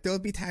person. Like, there'll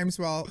be times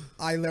where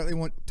I literally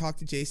won't talk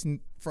to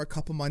Jason for a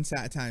couple months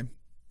at a time.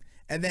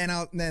 And then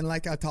I'll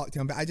talk to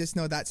him, but I just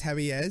know that's how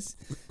he is.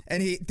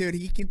 And he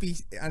can be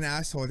an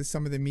asshole to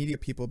some of the media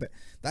people, but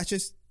that's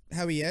just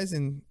how he is.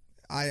 And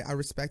I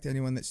respect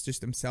anyone that's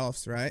just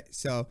themselves, right?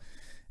 So,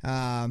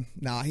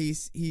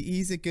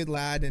 he's a good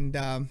lad, and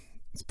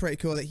it's pretty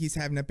cool that he's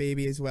having a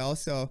baby as well.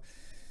 So,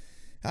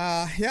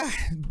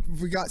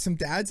 we got some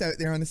dads out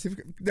there on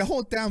the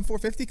whole damn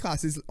 450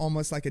 class is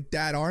almost like a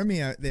dad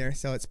army out there.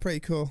 So it's pretty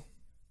cool.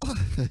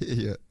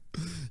 Yeah.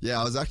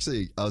 Yeah,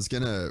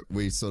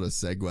 we sort of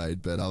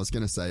segued, but I was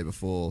going to say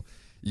before,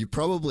 you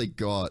probably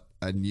got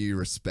a new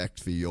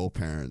respect for your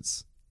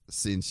parents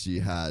since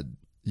you had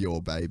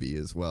your baby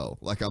as well.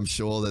 Like, I'm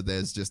sure that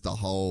there's just a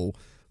whole,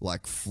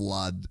 like,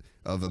 flood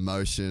of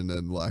emotion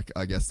and, like,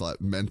 I guess, like,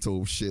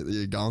 mental shit that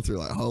you're going through.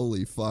 Like,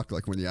 holy fuck,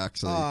 like, when you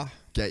actually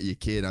get your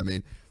kid. I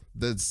mean,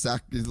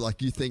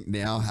 like, you think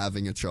now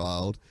having a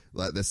child,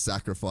 like, the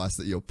sacrifice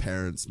that your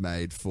parents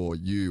made for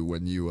you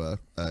when you were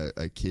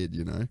a kid,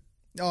 you know?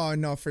 Oh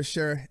no, for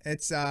sure.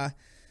 It's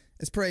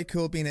pretty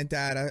cool being a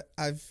dad.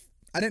 I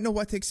didn't know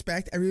what to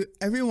expect.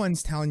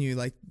 Everyone's telling you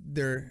like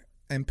their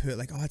input,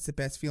 like, oh, it's the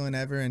best feeling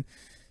ever, and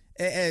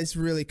it is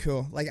really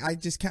cool. Like, I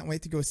just can't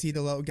wait to go see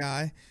the little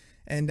guy,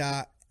 and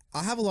I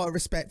have a lot of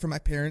respect for my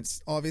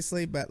parents,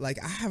 obviously, but like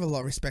I have a lot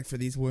of respect for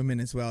these women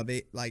as well.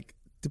 They like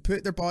to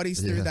put their bodies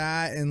through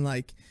that, and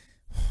like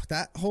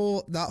that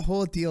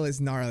whole deal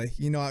is gnarly.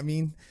 You know what I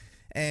mean?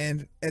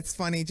 And it's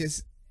funny,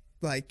 just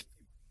like,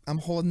 I'm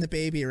holding the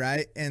baby,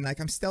 right? And like,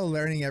 I'm still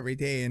learning every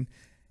day, and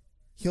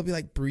he'll be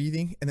like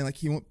breathing, and then like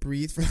he won't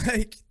breathe for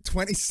like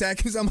 20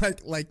 seconds. I'm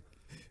like,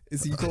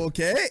 is he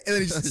okay? And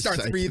then he just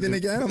starts breathing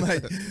again. I'm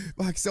like,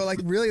 fuck. So like,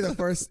 really the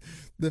first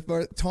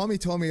Tommy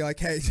told me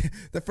like, hey,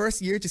 the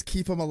first year, just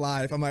keep him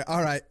alive. I'm like,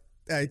 all right,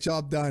 hey,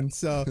 job done.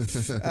 So,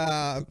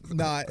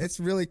 it's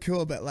really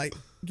cool. But like,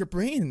 you're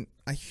bringing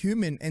a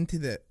human into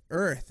the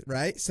earth,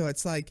 right? So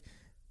it's like,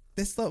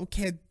 this little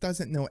kid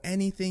doesn't know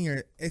anything,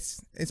 or it's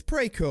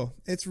pretty cool.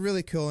 It's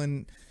really cool,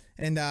 and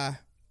I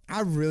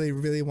really,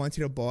 really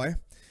wanted a boy.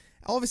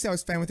 Obviously, I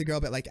was fine with the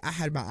girl, but like, I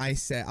had my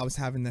eyes set. I was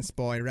having this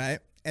boy, right?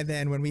 And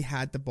then when we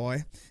had the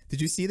boy,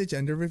 did you see the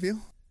gender reveal?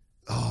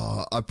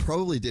 Oh, I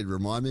probably did.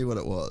 Remind me what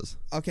it was.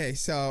 Okay,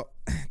 so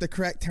the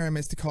correct term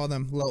is to call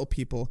them little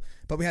people,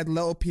 but we had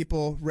little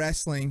people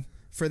wrestling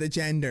for the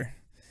gender,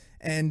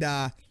 and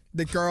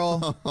the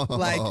girl,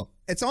 like,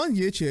 it's on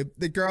YouTube.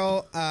 The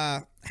girl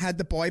had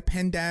the boy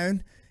pinned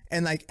down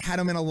and like had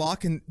him in a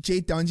lock, and Jay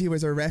Dungy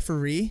was a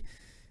referee,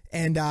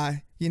 and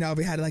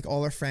we had like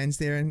all our friends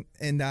there,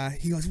 and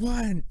he goes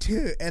 1,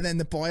 2, and then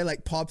the boy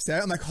like pops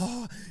out. I'm like,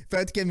 oh,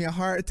 about to give me a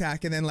heart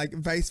attack, and then like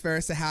vice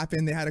versa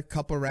happened. They had a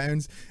couple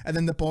rounds, and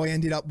then the boy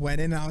ended up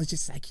winning, and I was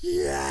just like,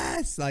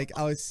 yes, like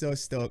I was so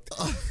stoked.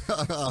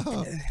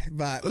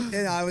 But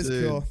it was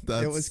cool.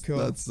 It was cool.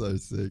 That's so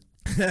sick.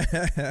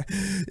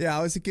 Yeah,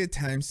 it was a good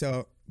time.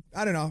 So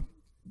I don't know,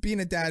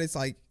 being a dad is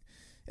like,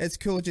 it's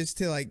cool just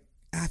to like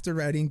after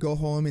Reading go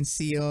home and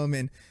see him.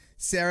 And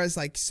Sarah's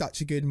like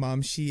such a good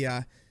mom. She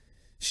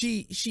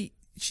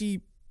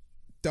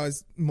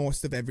does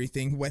most of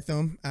everything with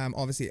him.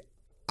 Obviously,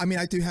 I mean,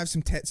 I do have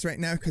some tits right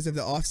now because of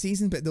the off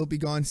season, but they'll be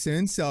gone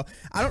soon. So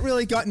I don't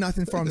really got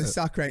nothing for him to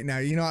suck right now.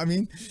 You know what I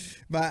mean?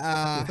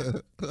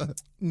 But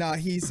no,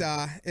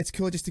 it's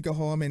cool just to go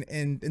home,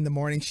 and in the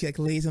morning she like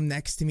lays him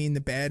next to me in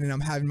the bed, and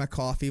I'm having my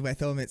coffee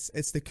with him.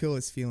 It's the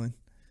coolest feeling.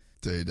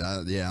 Dude,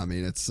 yeah, I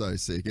mean, it's so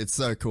sick. It's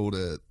so cool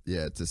to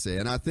see.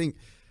 And I think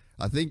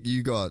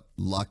you got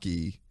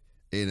lucky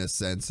in a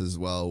sense as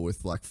well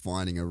with like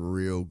finding a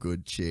real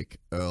good chick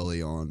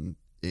early on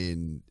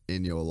in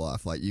your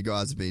life. Like, you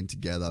guys have been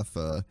together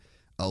for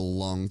a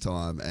long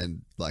time,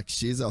 and like,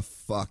 she's a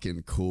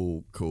fucking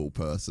cool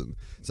person.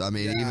 So I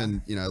mean,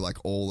 even, like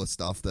all the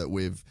stuff that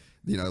we've,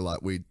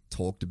 like we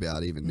talked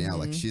about even now,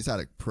 like she's had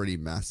a pretty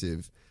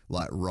massive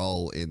like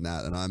role in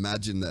that. And I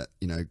imagine that,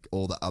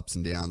 all the ups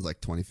and downs,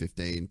 like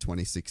 2015,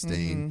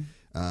 2016,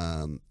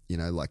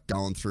 like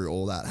going through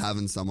all that,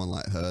 having someone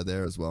like her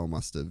there as well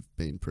must have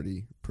been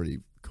pretty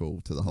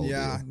cool to the whole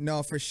deal.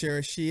 No, for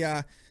sure. She's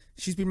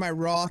been my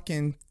rock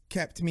and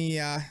kept me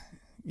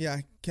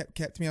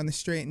kept me on the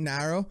straight and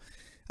narrow.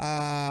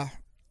 Pretty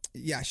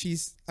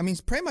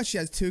much she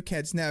has 2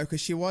 kids now,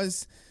 because she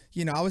was,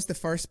 I was the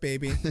first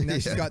baby, and now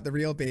she's got the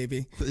real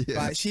baby.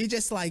 But she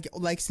just like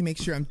likes to make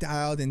sure I'm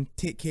dialed and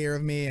take care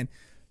of me,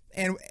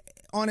 and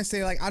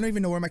honestly, like, I don't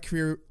even know where my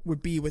career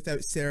would be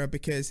without Sarah,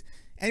 because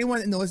anyone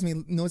that knows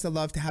me knows I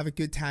love to have a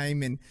good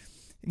time, and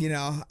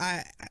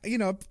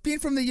being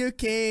from the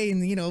UK,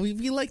 and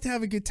we like to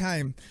have a good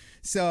time.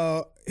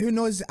 So who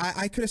knows?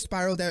 I could have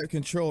spiraled out of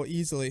control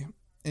easily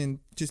and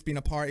just been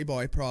a party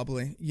boy,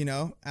 probably.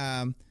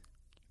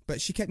 But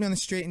she kept me on the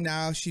straight and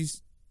narrow.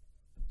 She's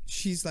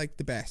like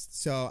the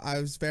best. So I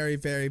was very,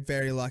 very,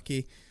 very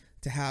lucky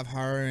to have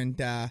her, and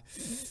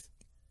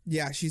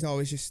she's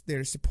always just there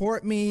to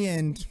support me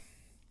and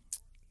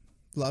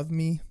love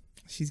me.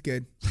 She's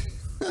good.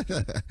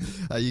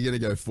 Are you gonna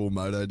go full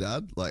moto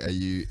dad? Like, are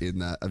you in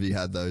that? Have you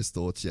had those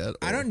thoughts yet? Or?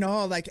 I don't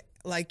know. Like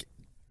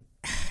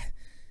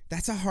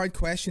that's a hard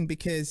question,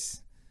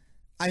 because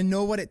I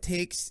know what it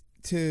takes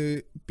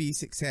to be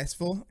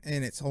successful,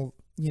 and it's all,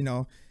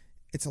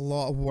 it's a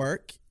lot of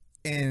work,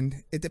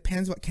 And it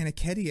depends what kind of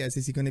kid he is.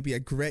 Is he going to be a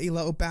gritty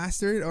little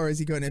bastard, or is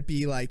he going to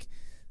be like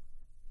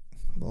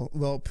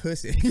little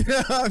pussy? You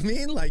know what I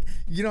mean? Like,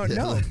 you don't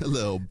know. A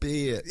little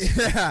bit.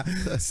 Yeah.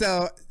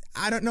 So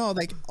I don't know.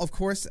 Like, of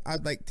course,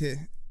 I'd like to.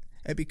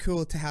 It'd be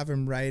cool to have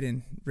him ride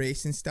and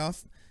race and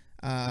stuff.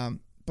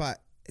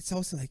 But it's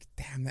also like,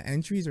 damn, the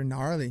injuries are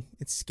gnarly.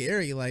 It's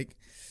scary. Like,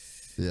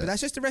 but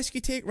that's just the risk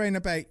you take riding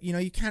a bike. You know,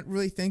 you can't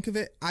really think of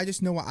it. I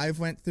just know what I've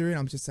went through, and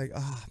I'm just like,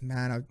 oh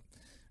man, I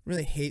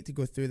really hate to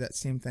go through that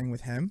same thing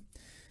with him.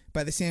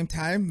 But at the same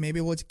time, maybe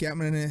we'll just get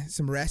him into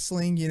some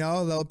wrestling, you know,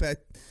 a little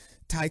bit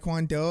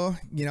taekwondo,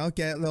 you know,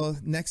 get a little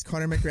next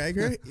Conor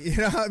McGregor, you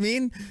know what I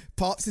mean?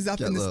 Pops is up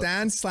in the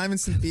stands, slamming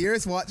some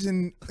beers,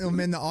 watching him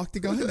in the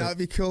octagon. That would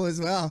be cool as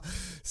well.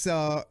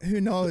 So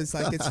who knows?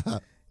 Like, it's,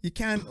 you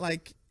can't,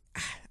 like,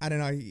 I don't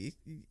know,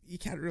 you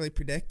can't really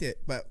predict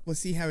it, but we'll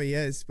see how he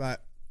is.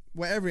 But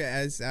whatever it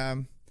is,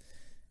 I'll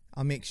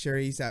make sure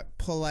he's a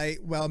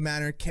polite,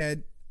 well-mannered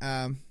kid.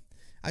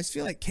 I just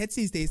feel like kids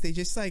these days, they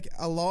just, like,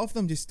 a lot of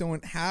them just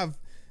don't have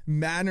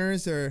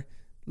manners, or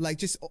like,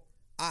 just,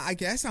 I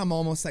guess I'm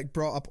almost like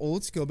brought up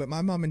old school, but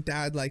my mom and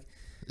dad, like,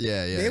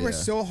 they were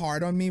so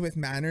hard on me with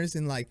manners,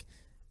 and like,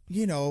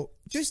 you know,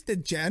 just the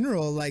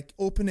general, like,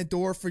 open a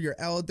door for your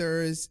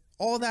elders,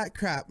 all that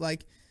crap.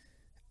 Like,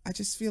 I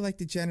just feel like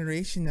the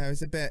generation now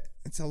is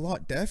it's a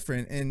lot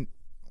different, and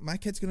my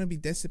kid's going to be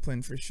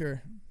disciplined for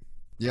sure.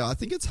 Yeah, I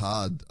think it's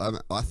hard.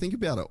 I think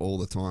about it all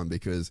the time,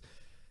 because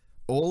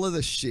all of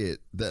the shit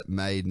that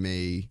made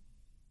me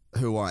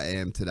who I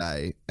am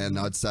today, and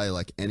I'd say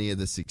like any of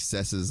the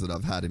successes that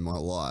I've had in my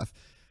life,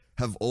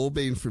 have all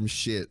been from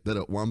shit that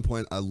at one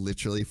point I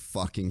literally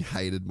fucking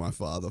hated my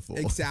father for.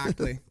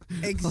 Exactly.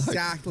 Like,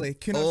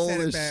 couldn't have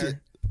said it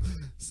better.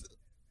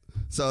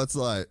 So it's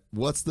like,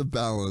 what's the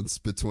balance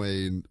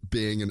between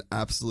being an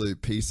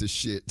absolute piece of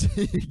shit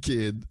to your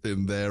kid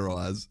in their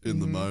eyes in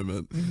the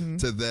moment,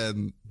 to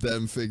then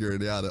them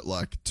figuring out at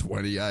like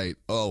 28,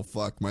 oh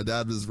fuck, my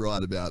dad was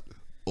right about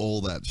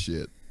all that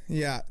shit.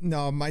 Yeah,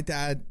 no, my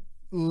dad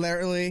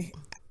literally,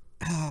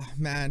 oh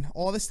man,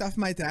 all the stuff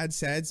my dad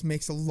says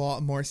makes a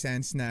lot more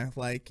sense now.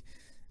 Like,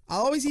 I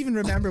always even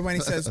remember when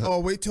he says,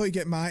 oh, wait till you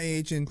get my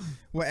age and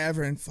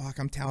whatever. And fuck,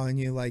 I'm telling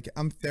you, like,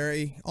 I'm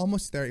 30,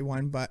 almost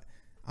 31, but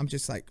I'm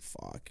just like,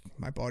 fuck,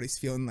 my body's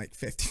feeling like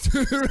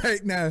 52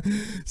 right now.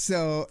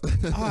 So,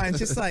 and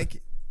just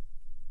like,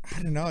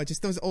 I don't know,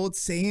 just those old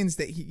sayings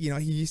that he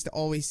used to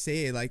always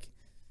say, like,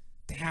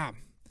 damn,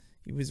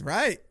 he was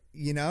right,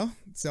 you know?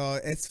 So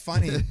it's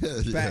funny.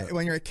 But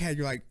when you're a kid,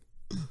 you're like,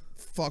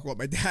 fuck what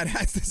my dad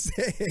has to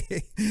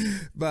say.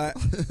 But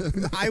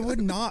I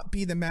would not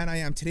be the man I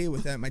am today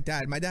without my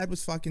dad. My dad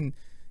was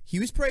he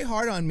was pretty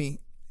hard on me.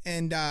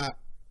 And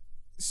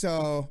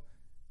so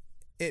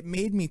it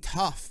made me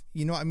tough.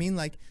 You know what I mean?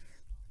 Like,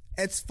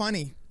 it's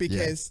funny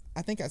because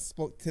I think I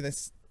spoke to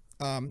this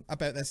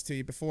about this to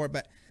you before,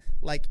 but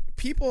like,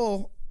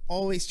 people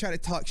always try to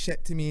talk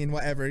shit to me and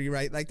whatever,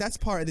 right? Like, that's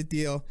part of the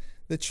deal,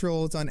 the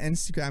trolls on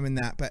Instagram and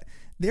that, but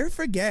they're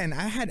forgetting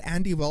I had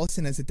Andy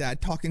Wilson as a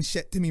dad talking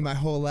shit to me my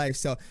whole life.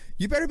 So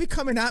you better be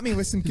coming at me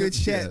with some good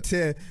shit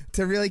to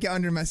really get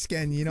under my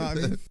skin. You know what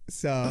I mean?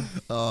 So.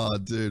 Oh,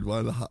 dude,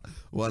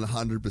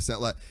 100%.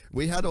 Like,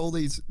 we had all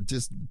these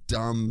just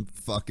dumb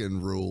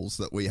fucking rules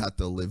that we had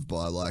to live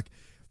by. Like,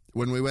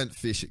 when we went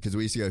fishing, because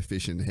we used to go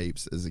fishing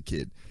heaps as a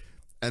kid.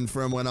 And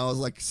from when I was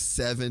like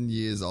 7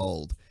 years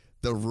old,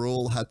 the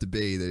rule had to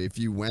be that if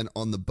you went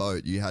on the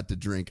boat, you had to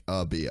drink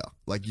a beer.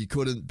 Like, you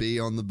couldn't be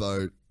on the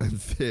boat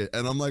and fit.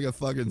 And I'm like a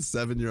fucking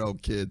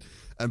 7-year-old kid.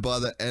 And by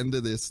the end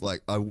of this,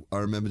 like, I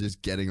remember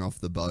just getting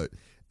off the boat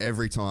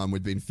every time.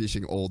 We'd been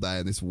fishing all day,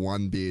 and this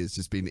one beer's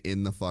just been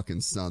in the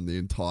fucking sun the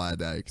entire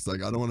day. Because,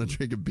 like, I don't want to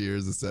drink a beer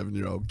as a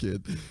 7-year-old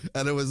kid.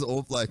 And it was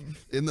all like,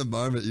 in the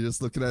moment, you're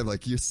just looking at it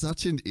like, you're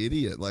such an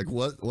idiot. Like,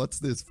 what's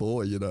this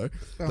for, you know?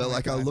 But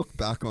like, God. I look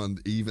back on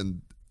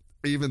even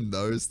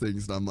those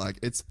things, and I'm like,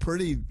 it's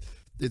pretty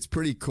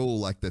cool,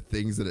 like the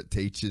things that it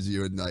teaches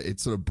you, and like,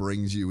 it sort of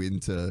brings you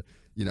into,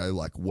 you know,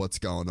 like what's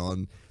going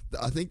on.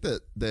 I think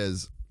that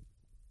there's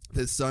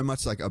so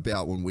much like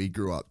about when we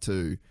grew up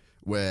too,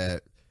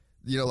 where,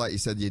 you know, like you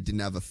said, you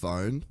didn't have a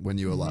phone when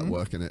you were like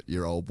working at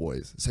your old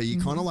boys, so you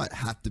kind of like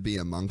had to be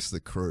amongst the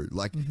crew.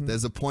 Like,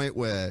 there's a point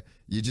where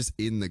you're just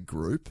in the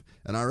group,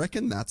 and I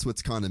reckon that's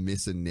what's kind of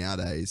missing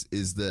nowadays,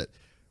 is that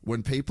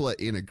when people are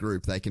in a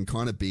group, they can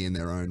kind of be in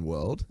their own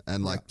world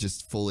and like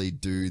just fully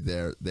do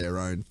their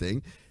own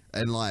thing.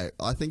 And like,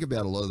 I think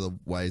about a lot of the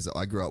ways that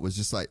I grew up was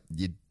just like,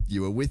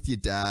 you were with your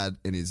dad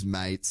and his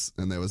mates,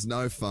 and there was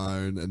no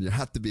phone, and you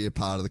had to be a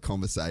part of the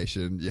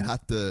conversation. You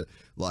had to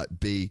like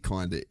be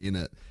kind of in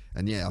it.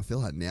 And yeah, I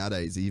feel like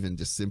nowadays, even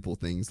just simple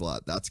things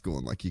like that's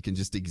gone. Like, you can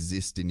just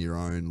exist in your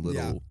own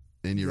little,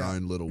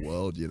 own little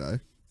world, you know?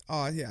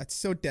 Oh yeah. It's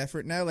so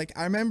different now. Like,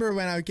 I remember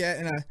when I would get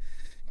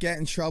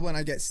in trouble and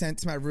I get sent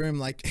to my room,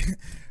 like,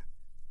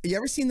 you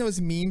ever seen those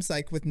memes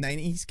like with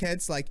 90s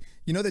kids, like,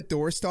 you know, the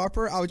door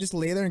stopper? I would just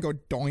lay there and go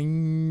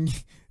doing,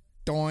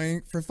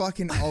 doing for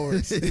fucking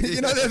hours.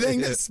 You know the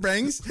thing that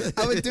springs?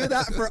 I would do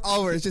that for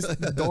hours, just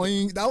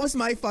doing. That was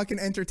my fucking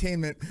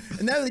entertainment.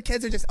 And now the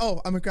kids are just, I'm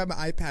gonna grab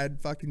my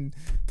iPad, fucking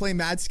play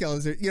Mad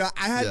Skills. Or,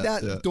 I had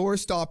that door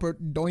stopper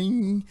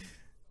doing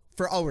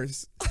for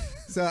hours.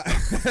 So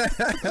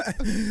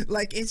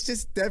like it's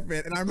just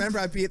different. And I remember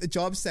I'd be at the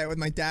job site with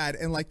my dad,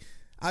 and like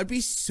I'd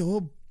be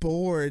so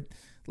bored.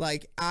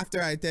 Like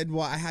after I did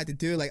what I had to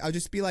do, like I'd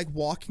just be like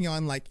walking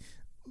on like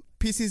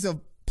pieces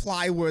of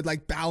plywood,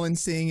 like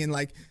balancing and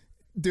like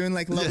doing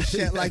like little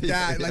shit like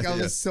that. Like I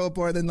was so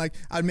bored. And like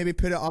I'd maybe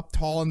put it up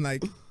tall and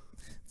like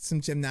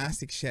some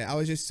gymnastic shit. I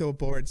was just so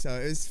bored. So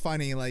it was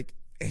funny. Like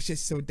it's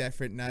just so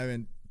different now,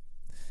 and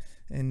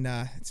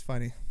it's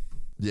funny.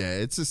 Yeah,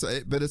 it's just,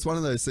 but it's one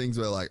of those things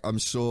where like I'm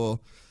sure,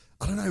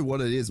 I don't know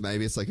what it is.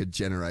 Maybe it's like a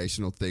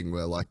generational thing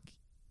where like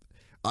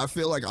I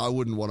feel like I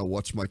wouldn't want to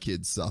watch my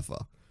kids suffer.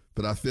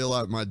 But I feel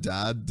like my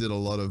dad did a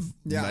lot of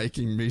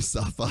making me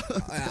suffer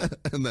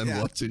and then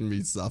watching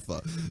me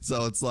suffer.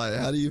 So it's like,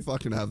 how do you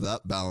fucking have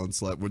that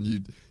balance? Like when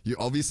you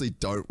obviously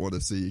don't want to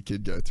see your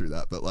kid go through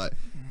that, but like,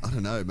 I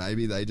don't know,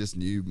 maybe they just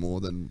knew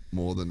more than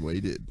we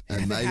did.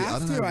 And maybe, I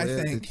don't know, I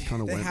think it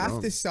kind of went wrong. They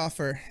have to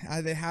suffer.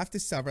 They have to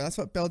suffer. That's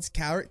what builds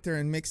character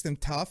and makes them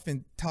tough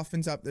and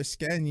toughens up their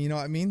skin. You know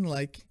what I mean?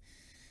 Like,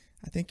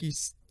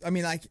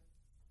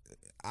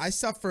 I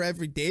suffer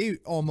every day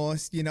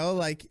almost,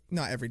 like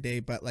not every day,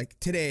 but like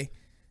today,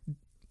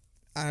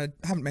 I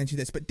haven't mentioned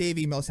this, but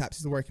Davey Millsaps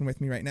is working with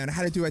me right now, and I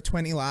had to do a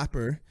 20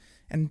 lapper.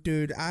 And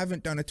dude, I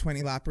haven't done a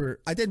 20 lapper.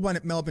 I did one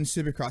at Melbourne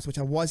Supercross, which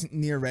I wasn't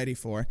near ready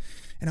for.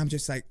 And I'm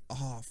just like,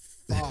 oh,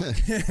 fuck.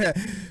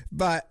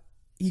 But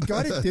you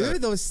got to do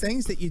those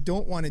things that you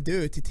don't want to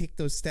do to take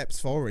those steps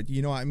forward.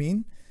 You know what I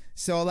mean?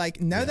 So like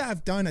now that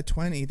I've done a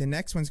 20, the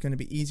next one's going to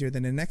be easier.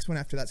 Then the next one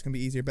after that's going to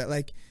be easier. But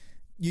like,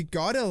 you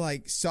gotta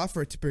like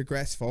suffer to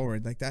progress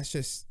forward. Like that's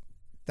just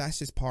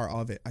part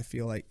of it. I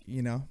feel like,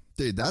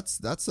 dude,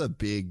 that's a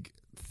big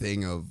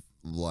thing of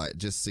like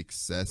just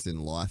success in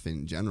life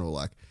in general.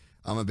 Like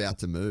I'm about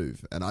to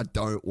move and I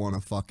don't want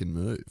to fucking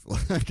move.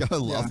 Like I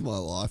love my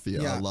life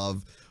here. I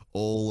love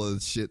all of the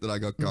shit that I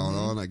got going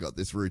on. I got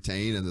this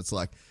routine, and it's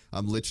like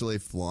I'm literally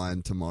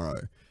flying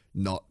tomorrow,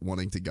 not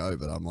wanting to go,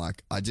 but I'm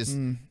like, I just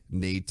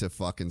need to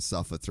fucking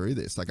suffer through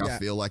this. Like I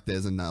feel like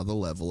there's another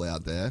level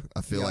out there.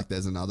 I feel like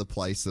there's another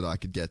place that I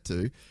could get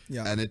to.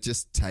 Yeah. And it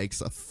just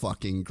takes a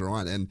fucking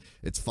grind. And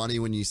it's funny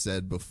when you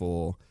said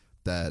before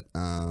that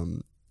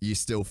you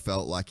still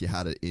felt like you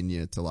had it in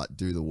you to like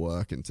do the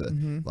work and to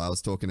like, I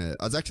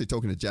was actually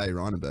talking to Jay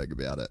Reinenberg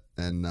about it,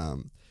 and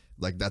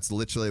like that's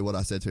literally what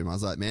I said to him. I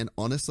was like, man,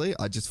 honestly,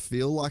 I just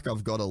feel like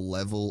I've got a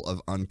level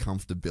of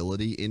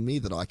uncomfortability in me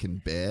that I can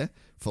bear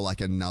for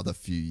like another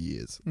few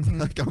years.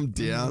 Like I'm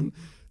down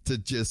to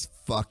just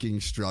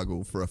fucking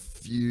struggle for a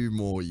few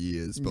more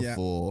years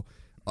before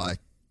I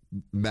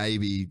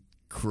maybe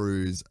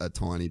cruise a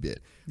tiny bit.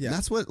 Yeah. And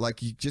that's what,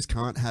 like, you just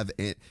can't have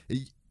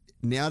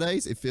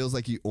nowadays it feels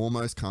like you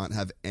almost can't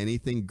have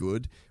anything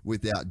good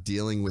without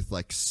dealing with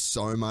like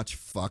so much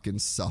fucking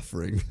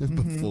suffering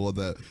before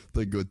the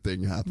good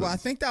thing happens. Well, I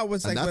think that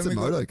was like, and that's a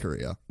moto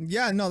career.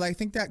 Yeah, no, I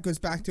think that goes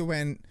back to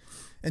when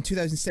in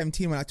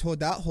 2017 when I told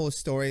that whole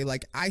story.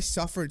 Like I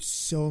suffered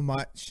so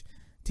much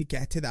to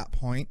get to that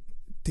point,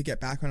 to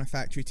get back on a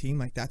factory team.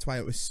 Like that's why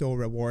it was so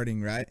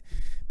rewarding, right?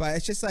 But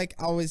it's just like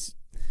I was,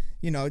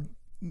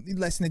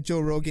 listening to Joe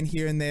Rogan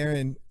here and there,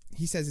 and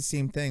he says the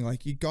same thing.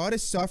 Like you gotta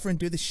suffer and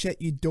do the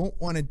shit you don't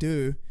want to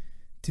do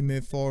to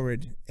move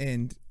forward,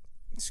 and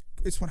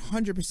it's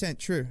 100%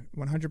 true.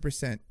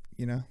 100%.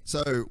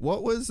 So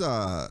what was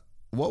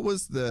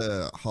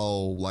the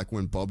whole, like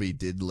when Bobby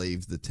did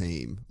leave the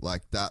team,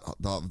 like that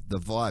the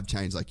vibe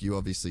changed? Like you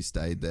obviously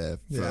stayed there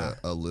for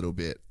a little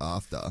bit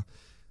after.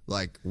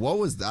 Like what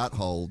was that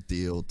whole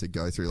deal to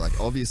go through? Like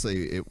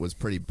obviously it was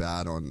pretty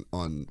bad on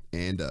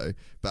Ando,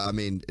 but I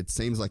mean it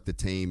seems like the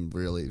team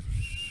really.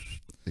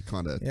 It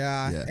kind of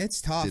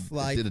it's tough.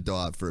 It did a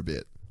dive for a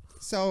bit.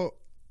 So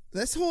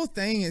this whole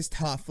thing is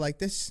tough. Like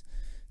this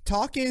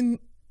talking,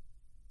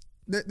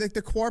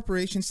 the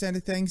cooperation side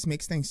of things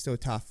makes things so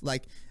tough.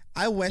 Like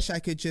I wish I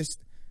could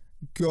just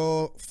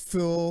go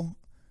full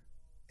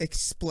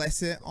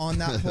explicit on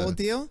that whole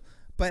deal,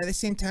 but at the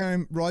same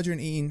time, Roger and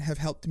Ian have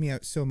helped me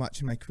out so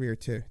much in my career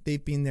too.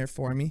 They've been there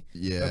for me.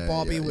 Yeah, but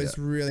Bobby was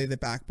really the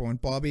backbone.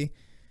 Bobby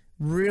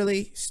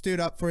really stood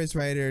up for his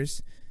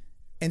riders,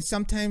 and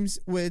sometimes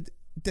would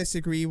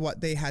disagree what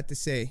they had to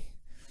say,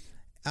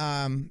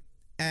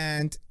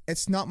 and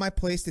it's not my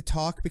place to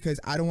talk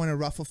because I don't want to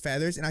ruffle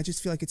feathers, and I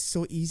just feel like it's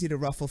so easy to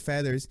ruffle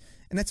feathers,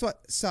 and that's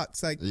what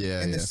sucks. Like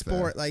in the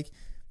sport, fair. Like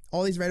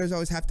all these riders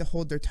always have to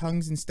hold their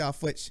tongues and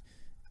stuff, which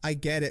I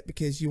get it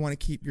because you want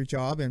to keep your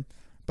job,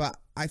 but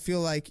I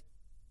feel like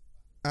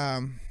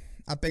a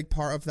big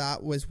part of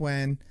that was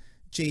when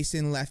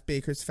Jason left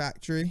Baker's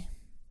factory,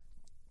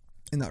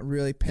 and that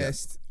really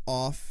pissed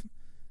off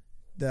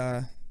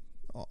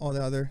all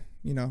the other,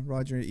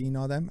 Roger and Ian,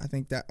 all them. I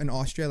think that in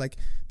Austria, like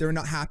they were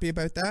not happy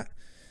about that.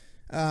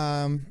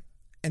 And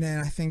then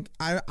I think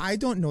I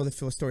don't know the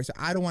full story, so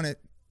I don't want to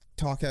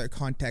talk out of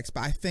context,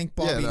 but I think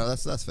Bobby. Yeah, no,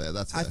 that's fair.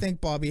 That's fair. I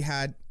think Bobby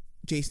had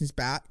Jason's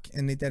back,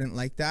 and they didn't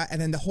like that,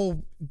 and then the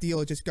whole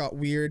deal just got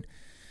weird.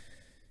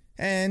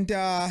 And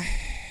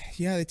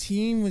the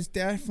team was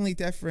definitely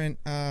different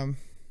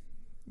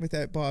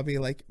without Bobby.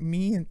 Like,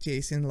 me and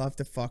Jason love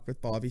to fuck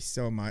with Bobby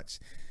so much.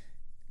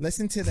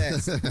 Listen to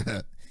this.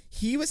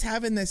 He was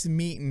having this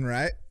meeting,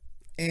 right?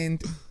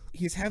 And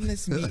he was having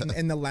this meeting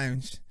in the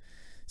lounge.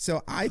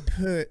 So I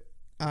put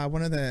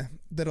one of the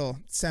little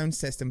sound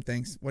system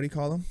things. What do you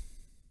call them?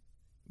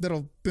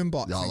 Little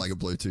boombox. Oh, like a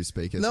Bluetooth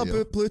speaker.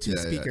 Little Bluetooth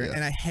speaker.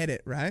 And I hit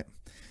it, right?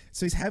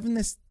 So he's having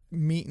this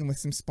meeting with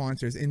some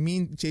sponsors, and me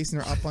and Jason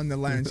are up on the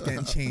lounge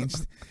getting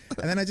changed,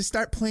 and then I just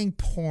start playing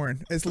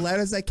porn as loud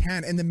as I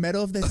can in the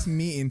middle of this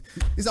meeting.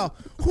 He's all,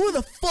 who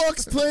the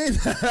fuck's playing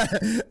that?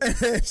 And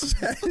it's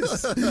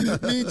just,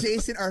 me and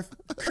Jason are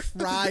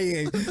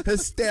crying,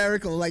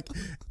 hysterical. Like,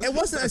 it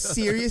wasn't a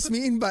serious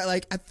meeting, but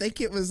like, I think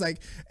it was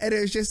like, and it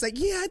was just like,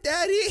 yeah,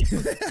 daddy.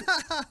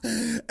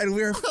 And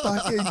we were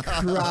fucking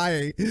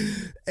crying,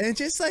 and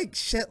just like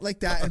shit like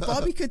that. And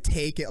Bobby could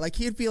take it. Like,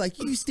 he'd be like,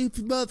 you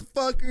stupid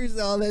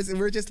motherfuckers, all this, and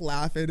we're just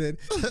laughing. And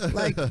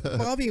like,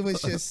 Bobby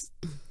was just,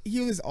 he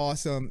was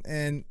awesome.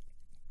 And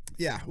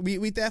yeah,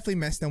 we definitely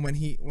missed him when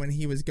he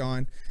was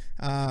gone.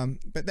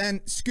 But then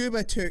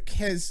Scuba took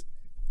his,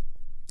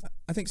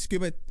 I think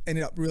Scuba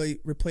ended up really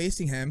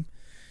replacing him,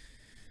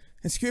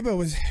 and Scuba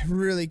was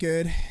really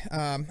good.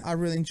 I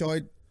really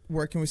enjoyed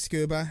working with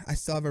Scuba. I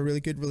still have a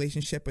really good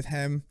relationship with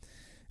him.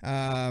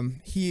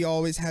 He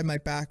always had my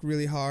back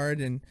really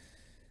hard, and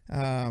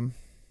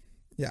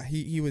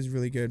he was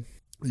really good.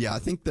 Yeah, I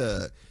think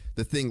the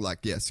thing, like,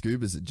 yeah,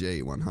 Scuba's a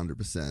G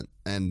 100%,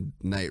 and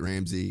Nate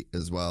Ramsey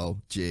as well,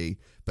 G.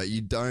 But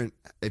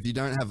if you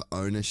don't have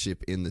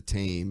ownership in the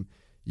team,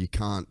 you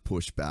can't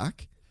push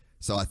back.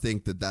 So I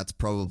think that's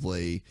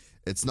probably,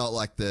 it's not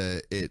like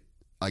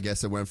I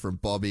guess it went from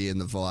Bobby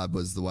and the vibe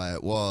was the way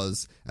it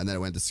was, and then it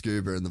went to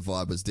Scuba and the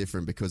vibe was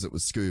different because it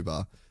was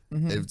Scuba.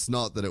 Mm-hmm. It's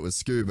not that it was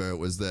Scuba, it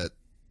was that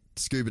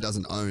Scuba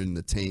doesn't own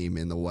the team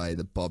in the way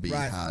that Bobby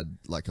had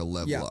like a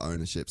level of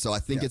ownership. So I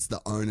think it's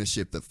the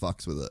ownership that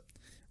fucks with it.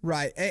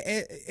 Right.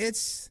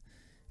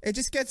 It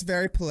just gets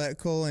very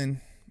political and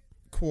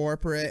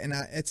corporate, and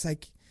it's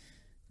like,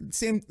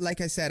 same,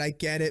 like I said, I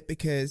get it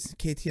because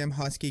KTM,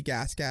 Husky,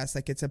 Gas,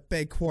 like, it's a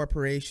big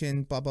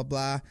corporation, blah, blah,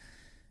 blah.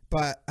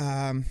 But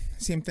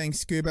same thing,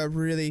 Scuba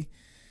really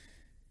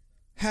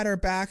had our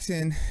backs,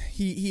 and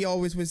he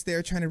always was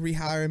there trying to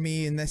rehire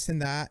me and this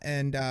and that.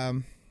 And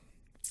and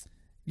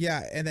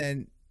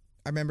then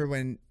I remember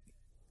when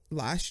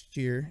last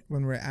year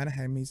when we were at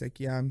Anaheim, he's like,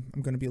 yeah, I'm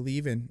going to be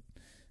leaving.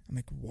 I'm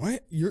like,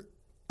 what?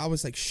 I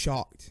was like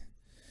shocked.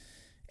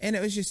 And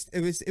it was just,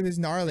 it was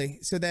gnarly.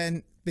 So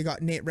then they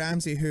got Nate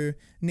Ramsey,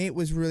 Nate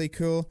was really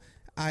cool.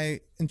 I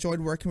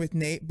enjoyed working with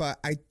Nate, but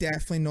I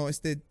definitely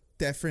noticed the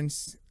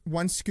difference.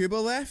 Once Scuba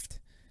left,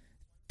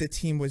 the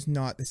team was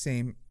not the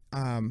same.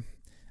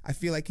 I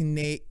feel like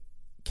Nate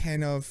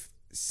kind of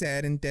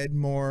said and did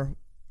more,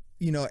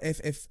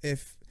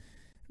 if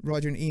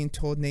Roger and Ian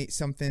told Nate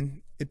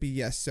something, it'd be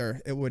yes,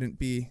 sir. It wouldn't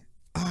be,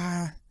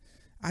 I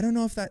don't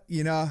know if that,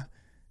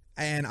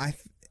 and I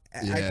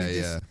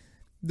think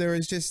there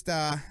was just,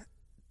 the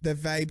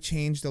vibe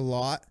changed a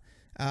lot.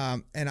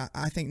 And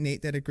I think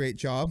Nate did a great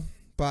job,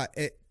 but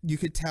you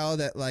could tell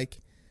that, like,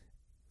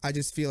 I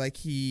just feel like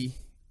he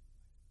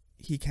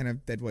kind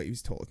of did what he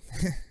was told.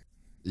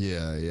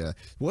 Yeah.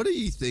 What do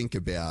you think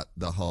about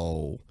the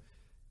whole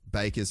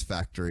Baker's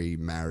Factory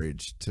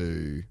marriage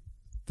to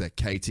the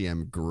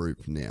KTM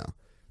group now?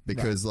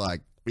 Because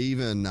like,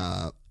 even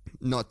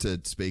not to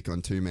speak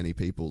on too many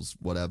people's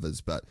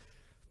whatevers, but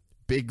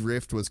big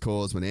rift was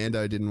caused when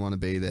Ando didn't want to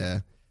be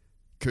there.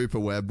 Cooper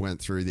Webb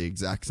went through the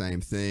exact same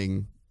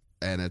thing,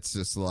 and it's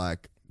just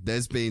like,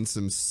 there's been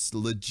some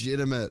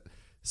legitimate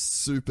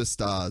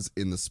superstars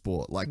in the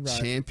sport, like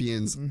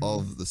champions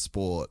of the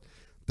sport,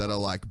 that are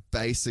like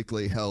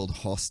basically held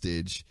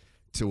hostage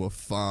to a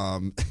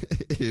farm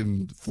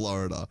in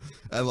Florida.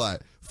 And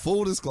like,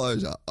 full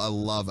disclosure, I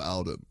love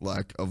Alden.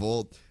 Like, of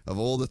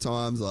all the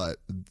times, like,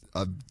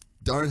 I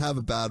don't have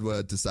a bad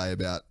word to say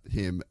about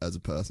him as a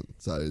person.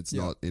 So it's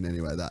not in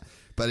any way that.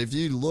 But if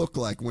you look,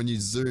 like, when you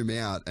zoom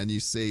out and you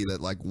see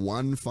that like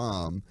one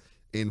farm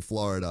in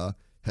Florida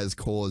has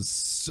caused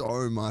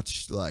so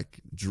much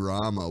like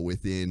drama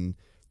within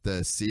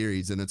the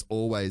series, and it's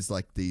always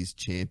like these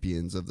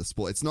champions of the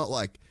sport. It's not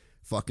like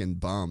fucking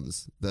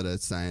bums that are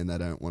saying they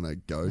don't want to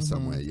go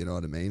somewhere, you know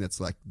what I mean?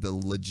 It's like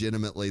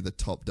legitimately the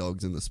top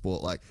dogs in the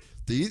sport. Like,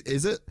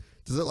 does it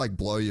like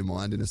blow your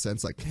mind in a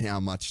sense, like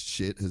how much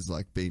shit has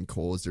like been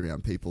caused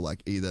around people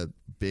like either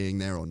being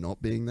there or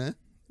not being there?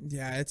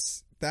 Yeah,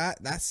 it's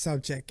that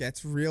subject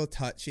gets real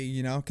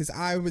touchy, because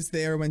I was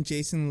there when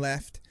Jason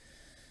left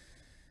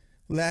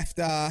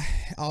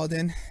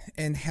Alden,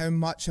 and how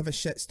much of a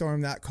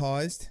shitstorm that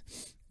caused.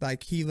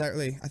 Like, he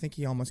literally, I think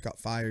he almost got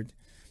fired,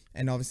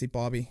 and obviously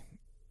Bobby,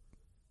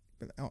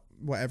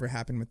 whatever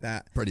happened with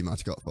that, pretty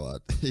much got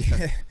fired.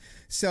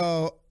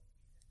 So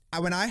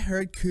when I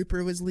heard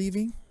Cooper was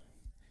leaving,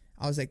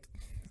 I was like,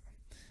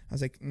 I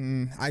was like,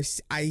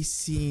 I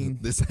seen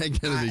This ain't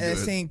gonna be good.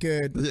 This ain't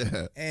good.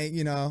 Yeah. And,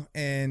 you know,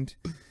 and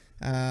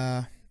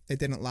it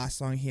didn't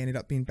last long. He ended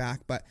up being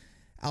back. But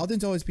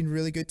Alden's always been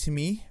really good to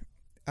me.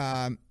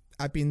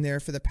 I've been there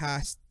for the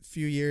past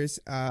few years.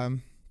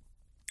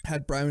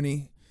 Had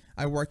Brownie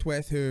I worked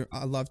with, who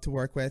I love to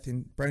work with,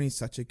 and Brownie's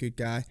such a good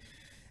guy.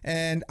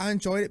 And I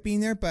enjoyed it being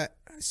there. But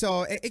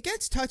so it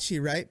gets touchy,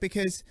 right?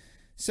 Because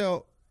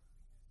so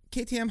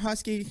KTM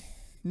Husky,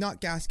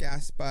 not Gas,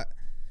 but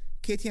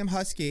KTM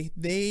Husky,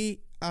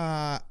 they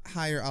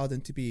hire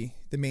Alden to be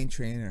the main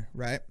trainer,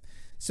 right?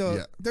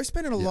 So they're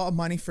spending a lot of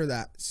money for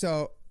that.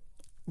 So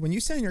when you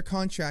sign your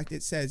contract,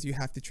 it says you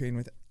have to train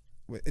with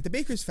at the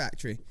Baker's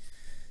factory.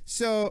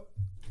 So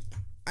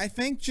I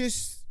think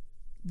just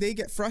they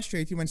get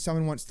frustrated when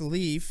someone wants to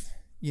leave,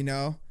 you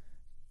know,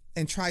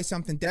 and try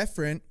something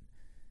different,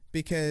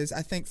 because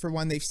I think, for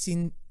one, they've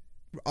seen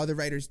other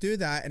riders do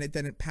that and it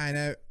didn't pan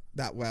out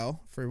that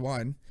well, for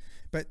one.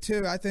 But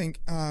two, I think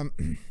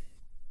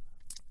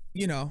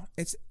you know,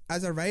 it's,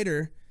 as a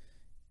writer,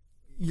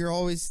 you're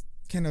always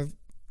kind of,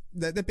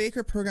 the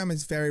Baker program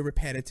is very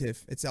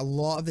repetitive. It's a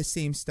lot of the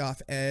same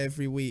stuff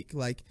every week.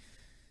 Like,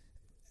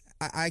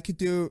 I could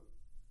do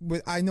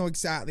with, I know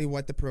exactly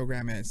what the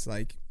program is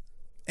like,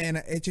 and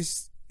it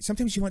just,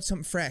 sometimes you want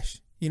something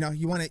fresh, you know,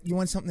 you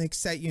want something to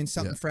excite you and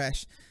something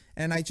fresh.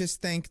 And I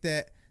just think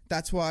that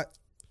that's what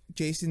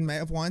Jason might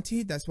have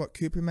wanted. That's what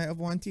Cooper might have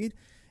wanted.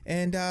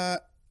 And,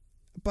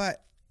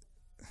 but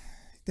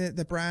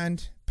the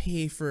brand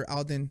pay for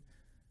Alden,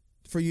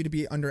 for you to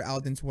be under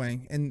Alden's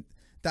wing, and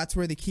that's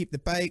where they keep the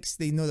bikes.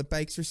 They know the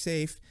bikes are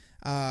safe.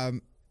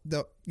 You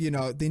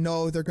know, they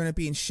know they're going to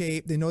be in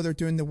shape. They know they're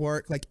doing the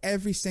work. Like,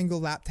 every single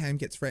lap time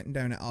gets written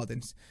down at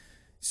Alden's,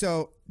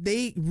 so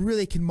they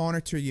really can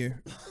monitor you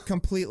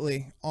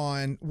completely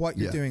on what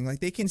you're doing. Like,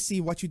 they can see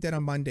what you did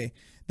on Monday.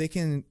 They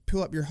can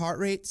pull up your heart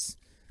rates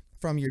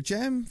from your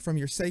gym, from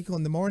your cycle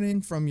in the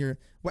morning, from your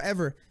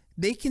whatever.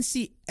 They can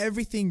see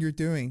everything you're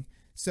doing.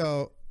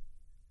 So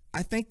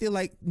I think they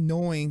like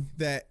knowing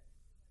that,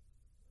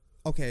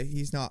 okay,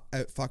 he's not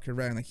out fucking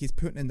around. Like, he's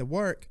putting in the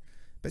work.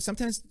 But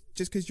sometimes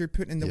just because you're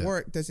putting in the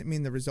work doesn't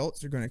mean the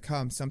results are going to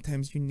come.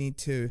 Sometimes you need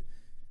to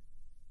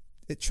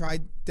try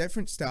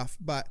different stuff.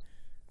 But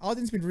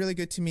Alden's been really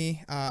good to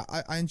me.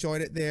 I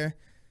enjoyed it there.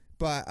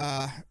 But,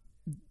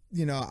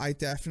 you know, I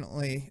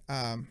definitely,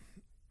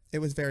 it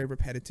was very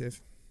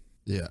repetitive.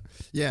 Yeah.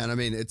 Yeah. And I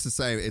mean, it's the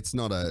same. It's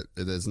not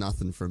there's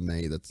nothing from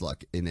me that's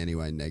like in any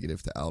way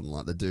negative to Alden.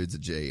 Like, the dude's a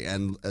G.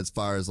 And as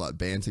far as like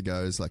banter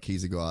goes, like,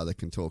 he's a guy that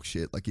can talk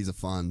shit. Like, he's a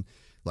fun,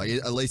 like,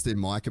 at least in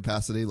my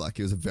capacity, like,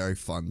 he was a very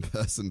fun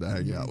person to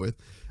hang out with.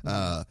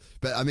 But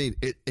I mean,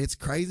 it's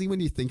crazy when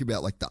you think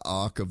about like the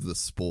arc of the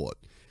sport.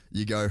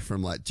 You go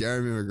from like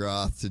Jeremy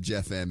McGrath to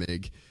Jeff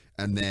Emig,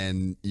 and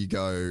then you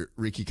go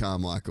Ricky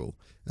Carmichael,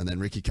 and then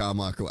Ricky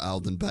Carmichael,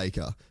 Alden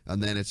Baker,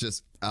 and then it's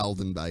just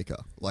Alden Baker.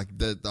 Like,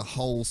 the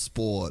whole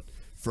sport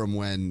from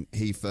when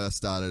he first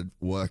started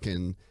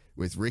working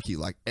with Ricky,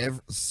 like,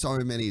 so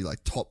many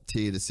like top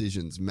tier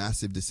decisions,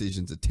 massive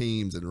decisions of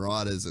teams and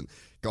riders and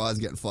guys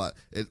getting fired.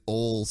 It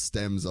all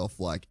stems off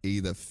like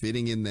either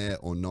fitting in there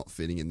or not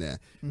fitting in there.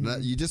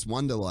 And you just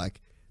wonder, like,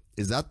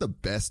 is that the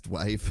best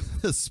way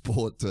for the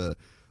sport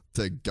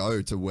to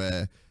go to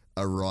where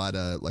a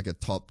rider, like a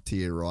top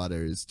tier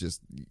rider, is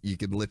just, you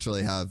could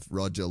literally have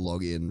Roger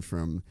log in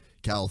from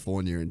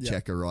California and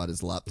check a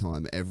rider's lap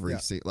time every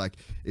like,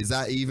 is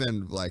that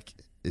even like,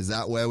 is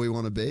that where we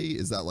want to be?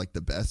 Is that like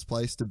the best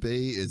place to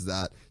be? Is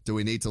that, do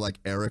we need to like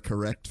error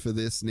correct for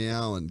this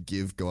now and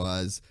give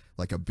guys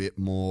like a bit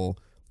more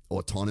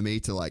autonomy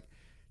to, like,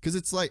 because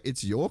it's like,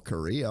 it's your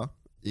career,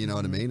 you know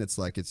what I mean? It's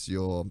like, it's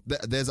your,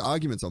 there's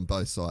arguments on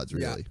both sides,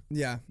 really.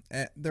 Yeah,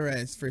 there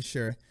is, for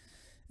sure.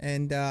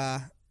 And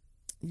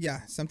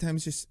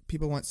sometimes just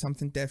people want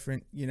something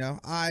different, you know.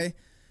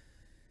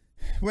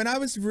 When I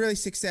was really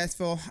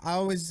successful, I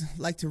always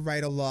like to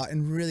write a lot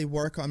and really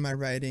work on my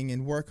writing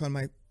and work on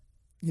my,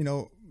 you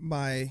know,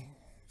 my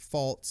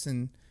faults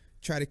and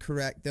try to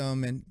correct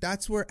them. And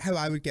that's how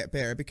I would get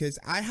better, because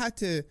I had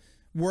to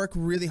work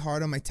really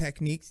hard on my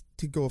technique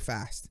to go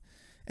fast.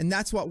 And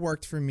that's what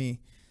worked for me.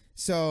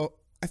 So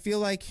I feel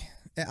like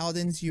at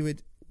Alden's, you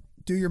would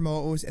do your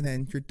motos and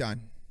then you're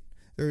done.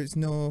 There's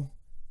no,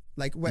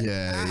 like, when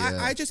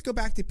I just go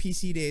back to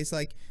PC days.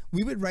 Like,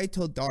 we would ride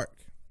till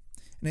dark,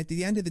 and at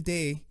the end of the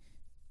day,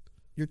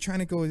 you're trying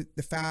to go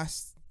the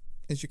fast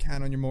as you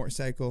can on your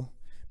motorcycle,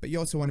 but you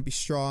also want to be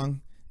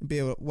strong and be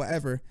able to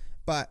whatever.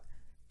 But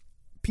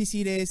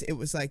PC days, it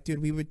was like,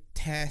 dude, we would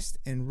test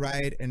and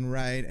ride,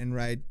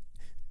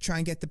 try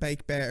and get the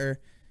bike better,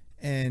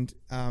 and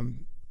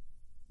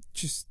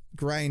just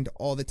grind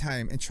all the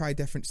time and try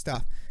different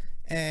stuff.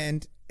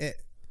 And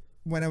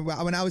when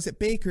I was at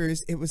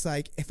Baker's, it was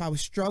like, if I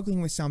was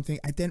struggling with something,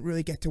 I didn't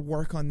really get to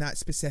work on that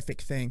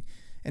specific thing.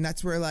 And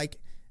that's where, like,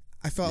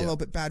 I felt a little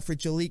bit bad for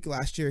Jalik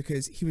last year,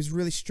 because he was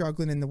really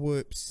struggling in the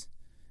whoops.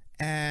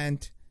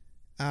 And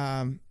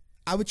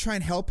I would try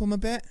and help him a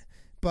bit,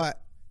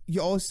 but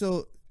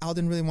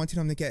Alden really wanted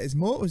him to get his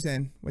motos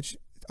in, which is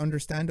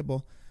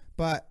understandable.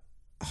 But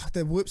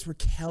the whoops were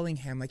killing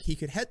him. Like, he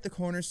could hit the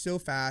corners so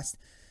fast,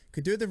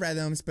 could do the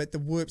rhythms, but the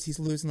whoops, he's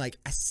losing like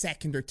a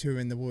second or two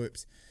in the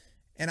whoops.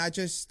 And I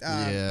just,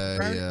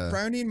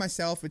 Brownie and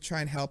myself would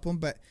try and help him,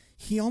 but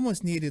he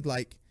almost needed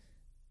like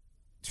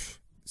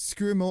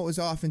screw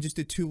motos off and just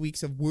do 2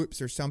 weeks of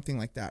whoops or something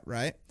like that,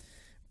 right?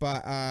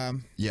 But I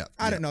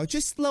don't know,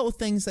 just little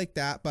things like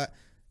that. But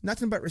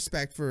nothing but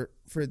respect for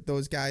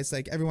those guys.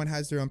 Like, everyone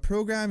has their own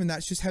program, and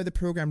that's just how the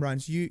program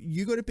runs.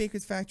 You go to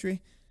Baker's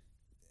Factory.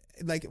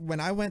 Like, when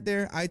I went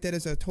there, I did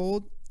as I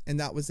told, and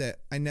that was it.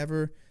 I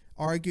never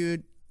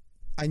argued.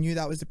 I knew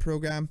that was the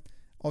program.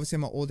 Obviously,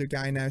 I'm an older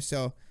guy now,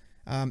 so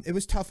it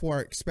was tough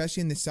work,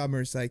 especially in the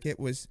summers. Like, it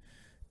was,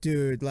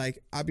 dude, like,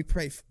 I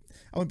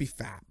wouldn't be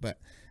fat, but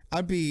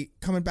I'd be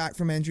coming back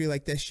from injury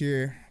like this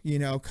year, you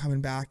know,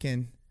 coming back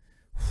in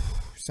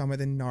some of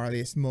the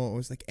gnarliest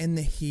motos, like in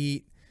the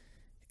heat.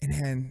 And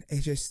then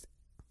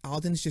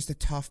Alden's just a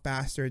tough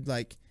bastard,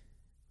 like,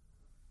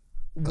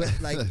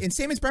 and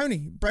same as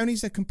Brownie.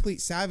 Brownie's a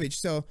complete savage.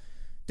 So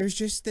there's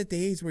just the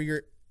days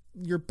where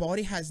your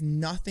body has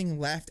nothing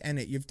left in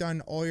it. You've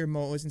done all your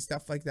motos and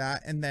stuff like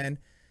that, and then,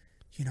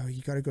 you know,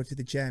 you got to go to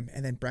the gym,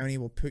 and then Brownie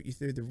will put you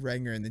through the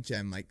ringer in the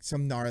gym, like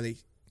some gnarly.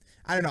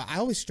 I don't know. I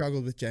always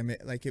struggled with gym.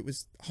 It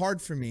was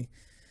hard for me.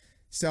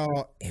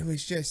 So it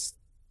was just,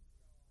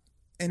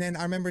 and then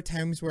I remember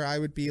times where I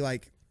would be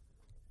like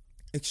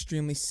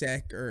extremely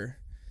sick, or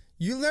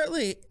you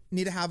literally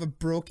need to have a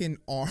broken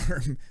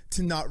arm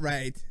to not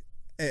ride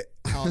at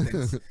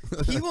Alden's.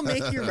 He will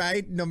make you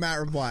ride no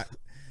matter what.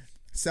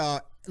 So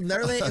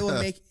literally,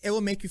 it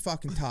will make you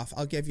fucking tough.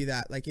 I'll give you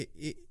that. Like,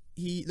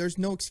 there's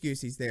no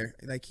excuses there.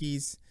 Like,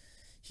 he's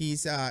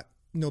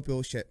no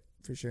bullshit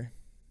for sure.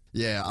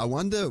 Yeah, I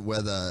wonder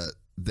whether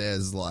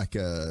there's like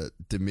a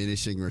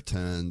diminishing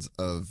returns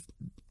of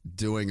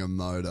doing a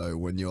moto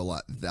when you're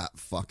like that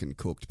fucking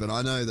cooked. But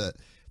I know that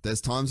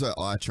there's times where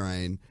I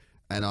train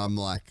and I'm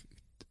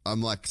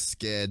like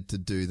scared to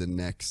do the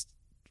next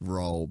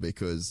roll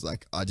because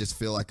like I just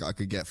feel like I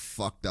could get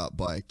fucked up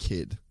by a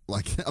kid.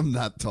 Like, I'm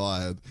that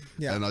tired,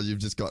 and you've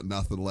just got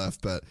nothing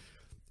left. But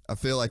I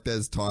feel like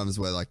there's times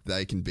where like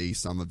they can be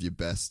some of your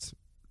best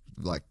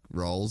like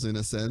roles in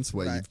a sense,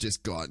 where you've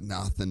just got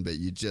nothing, but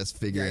you just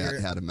figure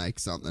out how to make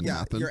something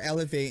happen. You're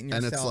elevating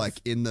yourself, and it's like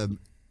in the.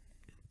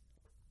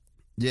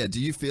 Yeah, do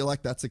you feel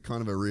like that's a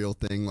kind of a real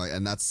thing? Like,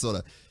 and that's sort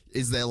of,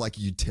 is there like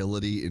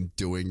utility in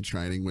doing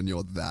training when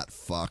you're that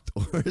fucked,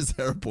 or is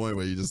there a point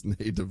where you just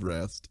need to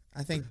rest?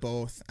 I think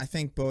both. I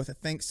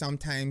think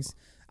sometimes,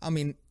 I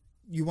mean,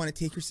 you want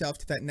to take yourself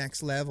to that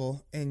next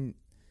level, and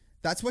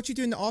that's what you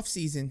do in the off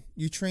season.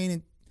 You train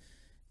in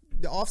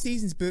the off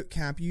season's boot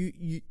camp.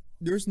 You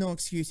there's no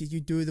excuses. You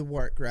do the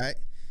work, right?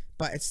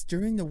 But it's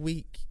during the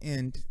week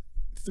and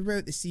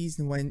throughout the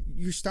season when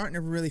you're starting to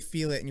really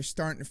feel it and you're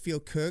starting to feel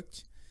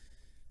cooked.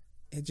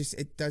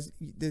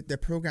 The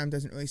program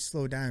doesn't really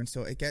slow down,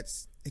 so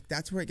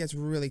that's where it gets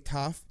really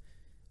tough.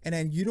 And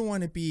then you don't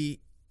want to be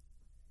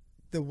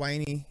the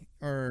whiny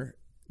or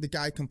the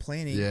guy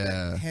complaining.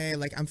 Yeah. Like, hey,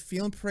 like, I'm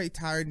feeling pretty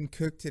tired and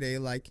cooked today.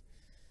 Like,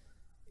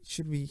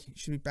 should we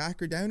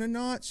back her down a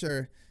notch?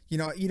 Or, you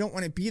know, you don't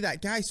want to be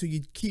that guy, so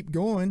you keep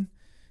going.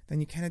 Then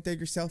you kind of dig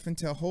yourself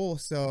into a hole.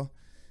 So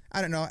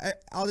I don't know.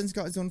 Alden's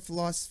got his own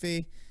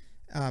philosophy.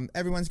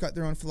 Everyone's got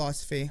their own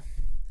philosophy,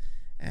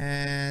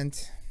 and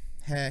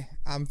hey,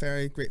 I'm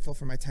very grateful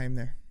for my time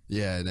there.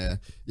 Yeah.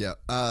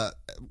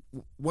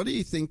 What do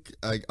you think?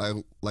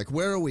 Like,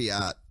 where are we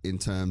at in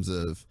terms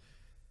of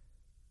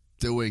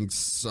doing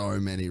so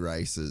many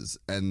races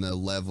and the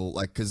level?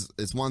 Like, because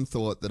it's one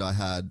thought that I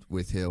had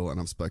with Hill, and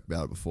I've spoke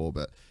about it before,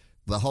 but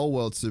the whole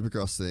World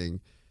Supercross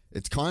thing,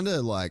 it's kind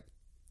of like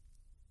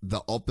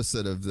the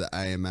opposite of the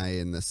AMA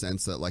in the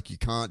sense that, like, you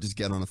can't just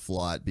get on a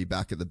flight, be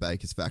back at the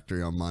Baker's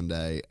Factory on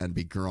Monday and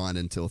be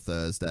grinding till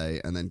Thursday,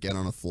 and then get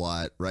on a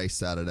flight, race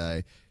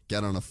Saturday,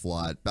 get on a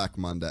flight, back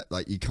Monday.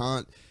 Like, you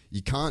can't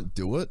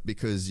do it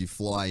because you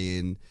fly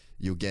in,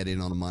 you'll get in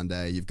on a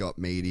Monday, you've got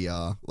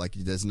media, like,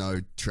 there's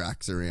no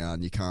tracks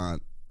around, you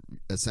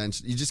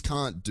just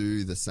can't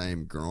do the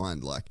same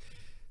grind. Like,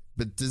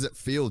 but does it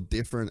feel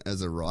different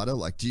as a rider?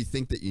 Like, do you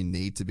think that you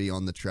need to be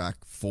on the track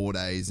 4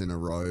 days in a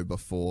row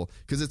before?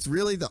 Because it's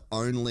really the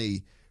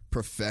only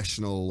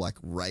professional, like,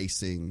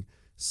 racing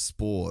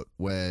sport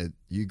where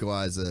you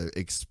guys are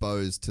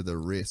exposed to the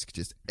risk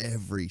just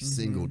every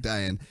single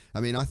day. And I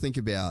mean, I think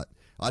about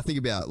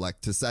like,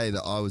 to say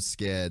that I was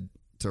scared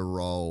to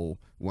roll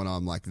when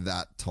I'm like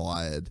that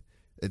tired,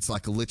 it's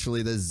like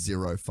literally there's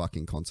zero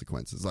fucking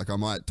consequences. Like, I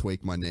might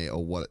tweak my knee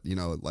or what, you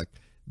know, like,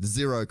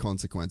 zero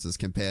consequences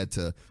compared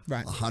to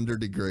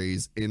 100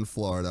 degrees in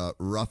Florida,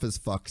 rough as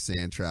fuck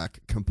sand track,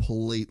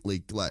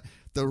 completely, like,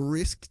 the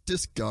risk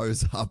just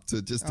goes up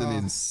to just an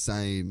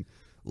insane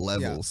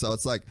level. Yeah. So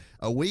it's like,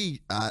 are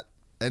we at,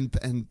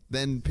 and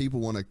then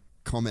people want to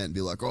comment and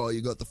be like, oh,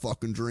 you got the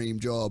fucking dream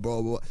job,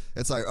 blah, blah, blah.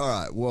 It's like, all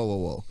right,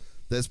 whoa.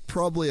 There's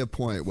probably a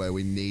point where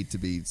we need to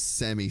be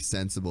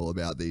semi-sensible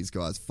about these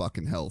guys'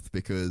 fucking health,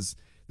 because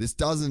this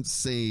doesn't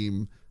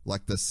seem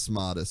like the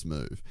smartest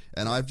move.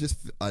 And I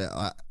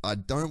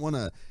don't want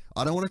to,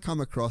 I don't want to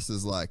come across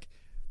as like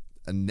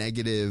a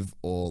negative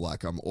or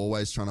like I'm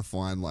always trying to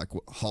find like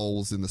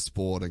holes in the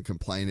sport and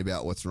complain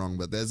about what's wrong.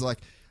 But there's like,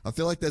 I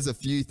feel like there's a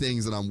few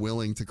things that I'm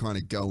willing to kind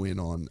of go in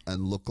on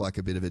and look like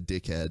a bit of a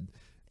dickhead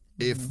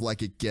if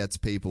like it gets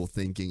people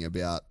thinking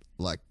about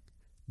like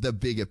the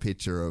bigger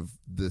picture of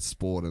the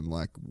sport and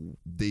like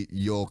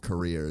your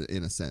career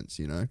in a sense,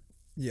 you know?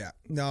 Yeah,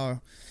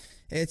 no,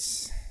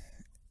 that's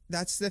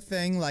the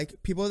thing.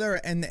 Like, people that are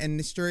in the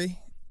industry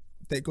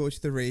that go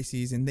to the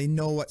races and they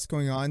know what's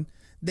going on,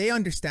 they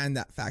understand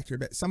that factor.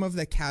 But some of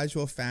the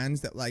casual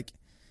fans that like,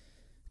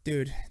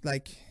 dude,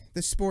 like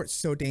the sport's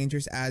so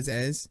dangerous as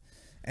is.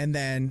 And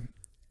then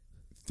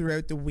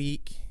throughout the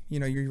week, you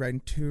know, you're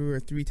riding 2 or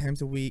 3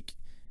 times a week,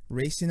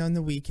 racing on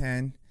the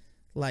weekend.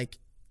 Like,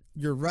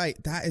 you're right.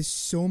 That is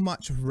so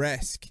much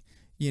risk,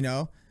 you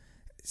know?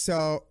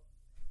 So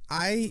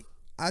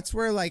that's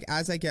where, like,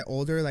 as I get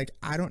older, like,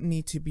 I don't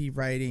need to be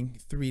riding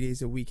 3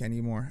 days a week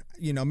anymore.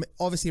 You know,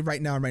 obviously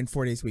right now I'm riding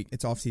 4 days a week.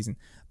 It's off season.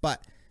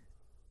 But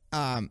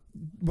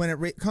when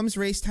it comes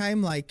race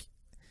time, like,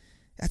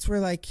 that's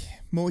where, like,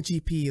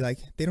 MotoGP, like,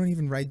 they don't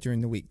even ride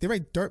during the week. They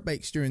ride dirt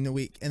bikes during the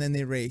week and then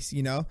they race,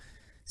 you know?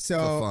 So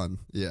For fun,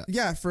 yeah.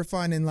 Yeah, for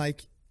fun. And,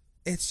 like,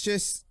 it's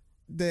just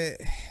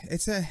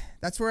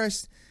that's where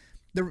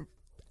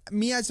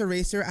me as a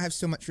racer, I have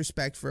so much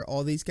respect for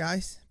all these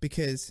guys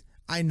because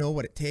I know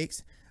what it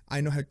takes.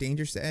 I know how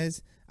dangerous it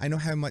is. I know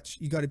how much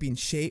you got to be in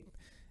shape.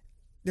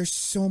 There's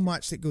so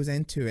much that goes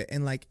into it.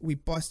 And, like, we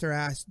bust our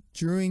ass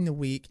during the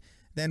week.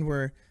 Then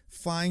we're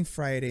flying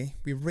Friday.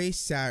 We race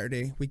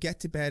Saturday. We get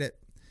to bed at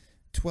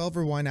 12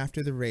 or 1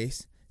 after the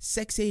race.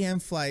 6 a.m.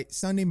 flight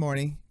Sunday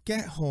morning.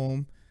 Get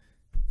home.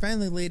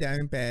 Finally lay down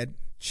in bed.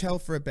 Chill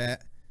for a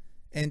bit.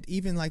 And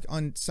even, like,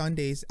 on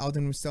Sundays,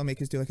 Alden would still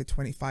make us do, like, a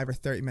 25 or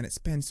 30-minute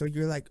spin. So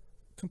you're, like,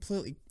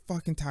 completely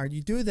fucking tired.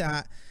 You do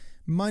that.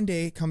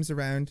 Monday comes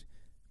around.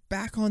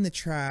 Back on the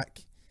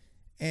track.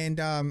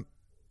 And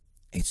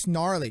it's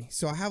gnarly.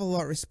 So I have a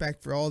lot of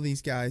respect for all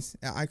these guys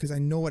because I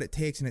know what it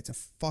takes, and it's a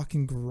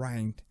fucking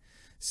grind.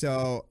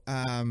 So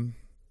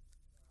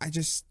I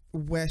just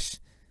wish,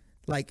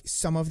 like,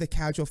 some of the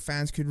casual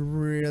fans could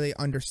really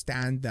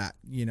understand that,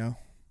 you know?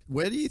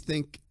 Where do you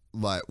think,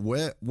 like,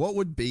 what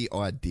would be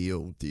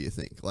ideal, do you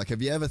think? Like,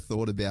 have you ever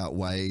thought about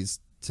ways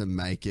to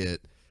make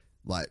it,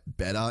 like,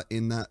 better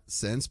in that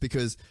sense?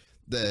 Because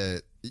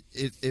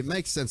it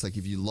makes sense, like,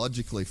 if you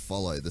logically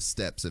follow the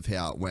steps of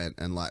how it went,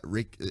 and like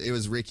it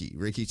was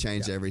Ricky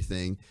changed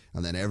everything,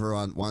 and then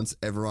once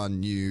everyone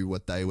knew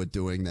what they were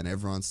doing, then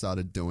everyone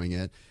started doing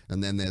it,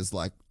 and then there's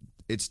like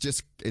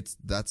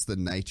that's the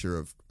nature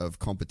of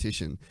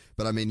competition.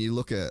 But I mean, you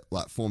look at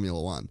like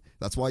Formula One,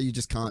 that's why you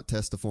just can't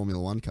test a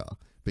Formula One car,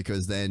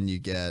 because then you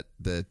get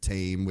the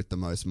team with the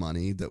most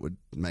money that would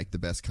make the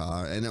best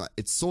car, and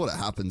it sort of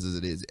happens as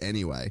it is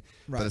anyway.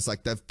 Right. But it's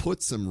like they've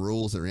put some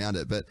rules around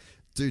it. But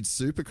dude,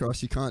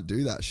 Supercross, you can't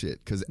do that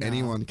shit because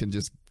anyone can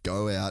just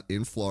go out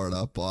in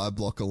Florida, buy a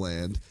block of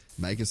land,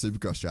 make a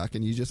Supercross track,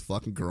 and you just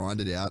fucking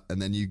grind it out,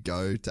 and then you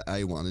go to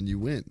A1 and you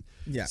win.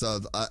 Yeah. So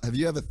have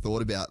you ever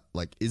thought about,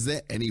 like, is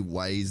there any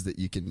ways that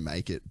you can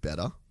make it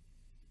better?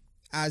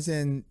 As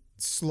in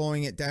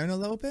slowing it down a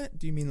little bit?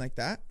 Do you mean like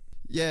that?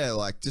 Yeah,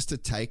 like just to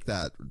take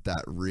that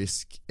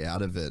risk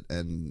out of it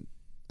and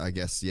I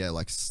guess, yeah,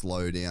 like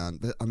slow down.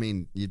 But, I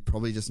mean, you're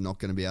probably just not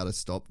going to be able to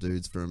stop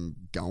dudes from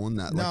going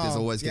that. No, like, there's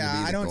always going to be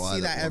the I don't guy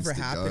see that ever wants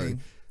to happening.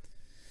 go.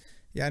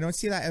 Yeah, I don't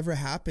see that ever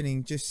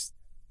happening. Just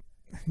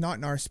not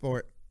in our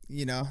sport.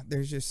 You know,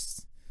 there's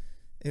just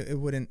it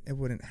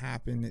wouldn't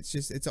happen. It's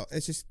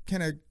just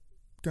kind of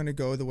going to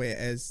go the way it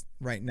is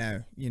right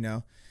now. You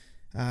know,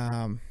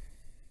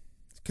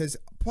 because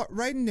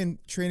riding and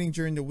training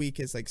during the week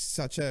is like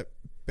such a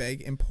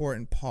big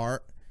important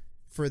part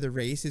for the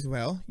race as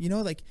well. You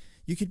know, like,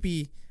 you could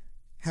be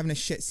having a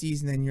shit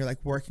season and you're like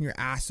working your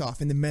ass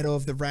off in the middle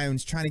of the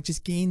rounds trying to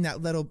just gain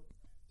that little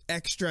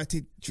extra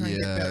to try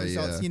and get better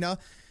results, you know?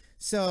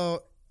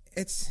 So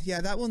it's,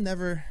 that will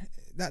never,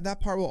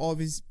 that part will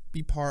always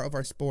be part of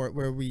our sport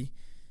where we,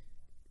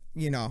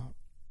 you know,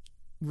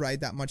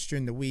 ride that much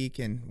during the week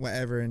and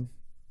whatever. And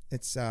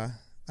it's, I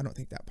don't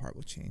think that part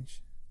will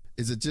change.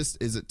 Is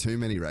it too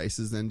many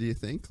races then, do you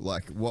think?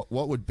 Like, what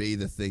would be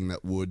the thing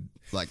that would,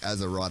 like,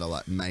 as a rider,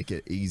 like, make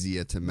it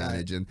easier to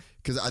manage? Right. And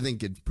because I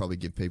think it'd probably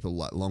give people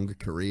like longer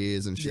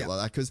careers and shit like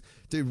that. Because,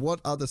 dude,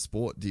 what other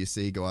sport do you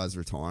see guys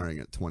retiring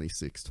at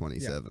 26,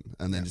 27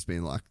 and then just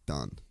being like,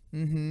 done?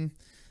 Mm-hmm.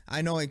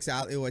 I know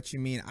exactly what you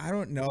mean. I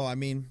don't know. I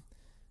mean,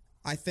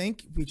 I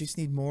think we just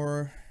need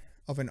more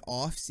of an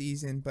off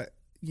season, but,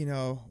 you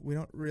know,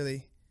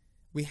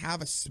 we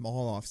have a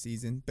small off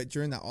season, but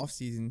during that off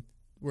season,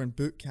 we're in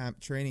boot camp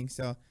training.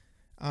 So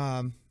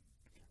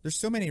there's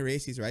so many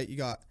races, right? You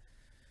got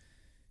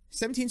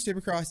 17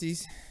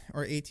 Supercrossies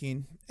or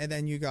 18, and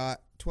then you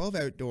got 12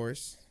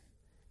 outdoors,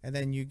 and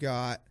then you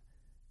got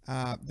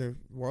the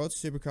World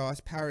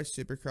Supercross, Paris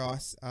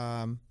Supercross.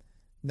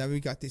 Now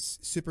we got this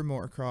Super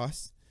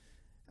Motocross.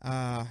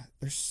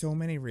 There's so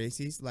many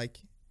races. Like,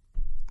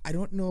 I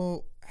don't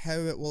know how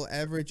it will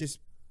ever just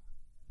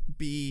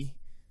be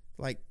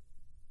like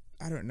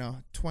I don't know,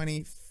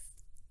 20.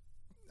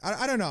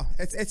 I don't know.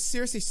 It's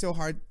seriously so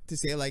hard to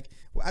say. Like,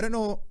 I don't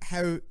know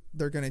how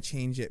they're going to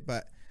change it,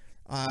 but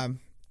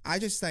I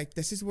just like,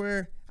 this is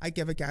where I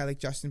give a guy like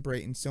Justin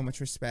Brayton so much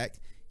respect.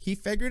 He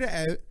figured it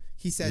out.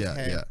 He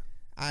said,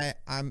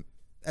 I'm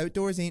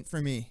outdoors ain't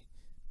for me.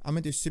 I'm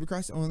going to do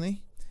Supercross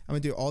only. I'm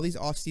going to do all these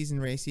off-season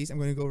races. I'm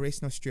going to go race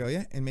in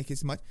Australia and make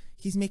as much.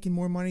 He's making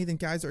more money than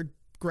guys that are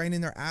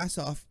grinding their ass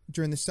off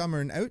during the summer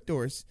and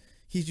outdoors.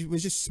 He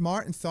was just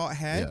smart and thought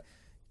ahead,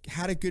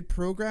 had a good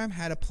program,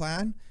 had a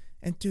plan.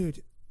 And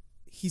dude,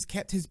 he's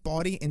kept his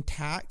body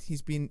intact.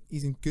 He's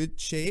in good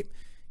shape.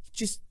 He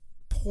just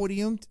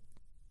podiumed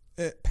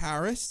at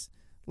Paris,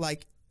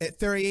 like at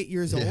 38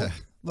 years old.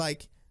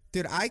 Like,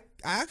 dude, I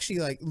actually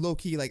like low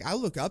key, like I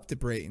look up to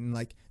Brayton.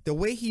 Like the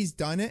way he's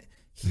done it,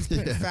 he's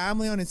put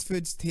family on his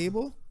food's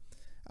table.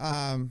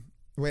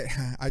 Wait,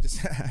 I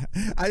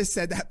just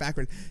said that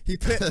backwards. He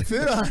put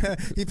food on.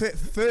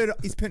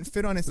 He's putting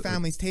food on his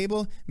family's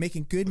table,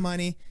 making good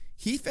money.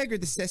 He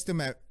figured the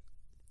system out.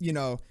 You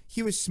know,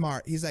 he was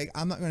smart. He's like,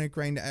 I'm not going to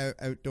grind out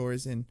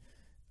outdoors and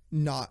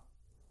not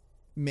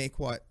make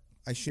what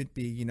I should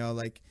be, you know,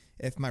 like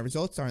if my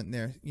results aren't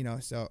there, you know.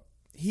 So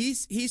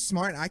he's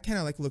smart. I kind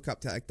of like look up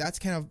to, like, that's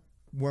kind of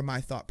where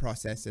my thought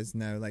process is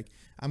now. Like,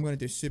 I'm going to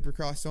do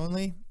Supercross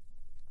only.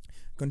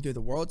 I'm going to do the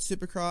World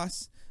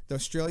Supercross, the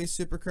Australia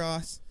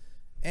Supercross,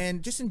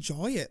 and just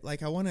enjoy it.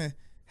 Like, I want to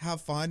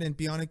have fun and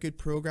be on a good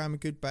program, a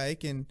good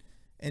bike, and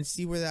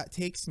see where that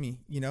takes me,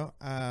 you know.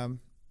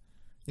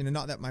 You know,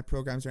 not that my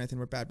programs or anything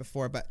were bad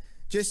before, but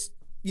just,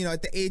 you know,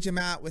 at the age I'm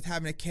at with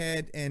having a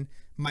kid and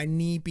my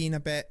knee being a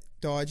bit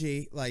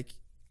dodgy, like,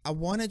 I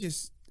want to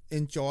just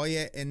enjoy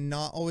it and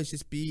not always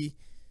just be,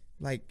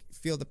 like,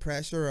 feel the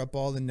pressure or a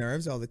ball of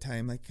nerves all the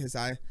time. Like, because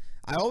I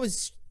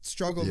always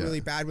struggle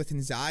really bad with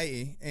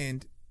anxiety,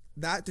 and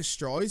that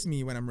destroys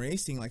me when I'm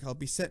racing. Like, I'll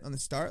be sitting on the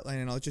start line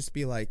and I'll just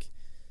be like,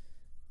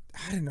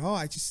 I don't know,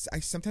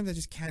 sometimes I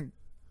just can't.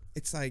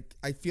 It's like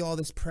I feel all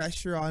this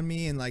pressure on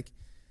me, and like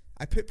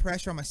I put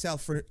pressure on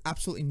myself for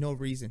absolutely no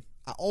reason.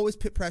 I always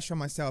put pressure on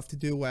myself to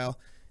do well,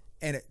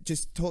 and it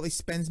just totally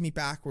spins me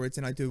backwards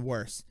and I do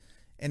worse.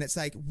 And it's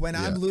like when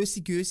I'm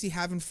loosey-goosey,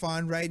 having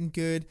fun, riding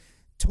good,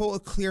 total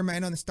clear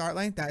mind on the start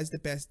line, that is the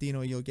best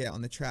Dino you'll get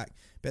on the track.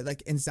 But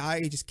like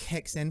anxiety just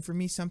kicks in for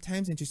me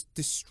sometimes and just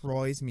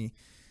destroys me.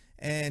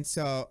 And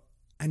so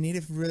I need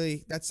to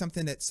really, that's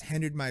something that's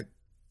hindered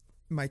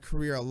my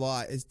career a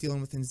lot, is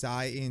dealing with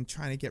anxiety and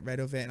trying to get rid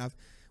of it. And I've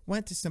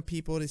went to some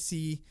people to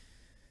see,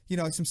 you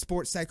know, some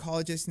sports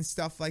psychologists and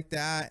stuff like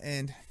that,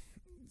 and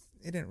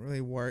it didn't really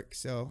work.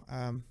 So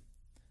I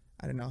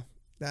don't know.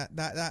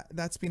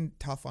 That's been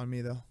tough on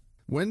me though.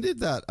 When did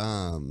that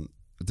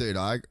dude,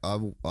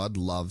 I'd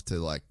love to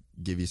like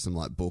give you some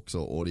like books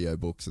or audio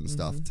books and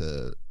stuff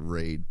to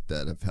read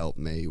that have helped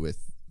me with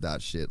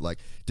that shit. Like,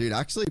 dude,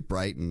 actually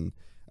Brayton,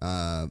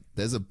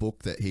 there's a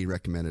book that he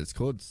recommended. It's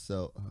called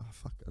I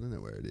don't know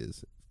where it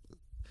is.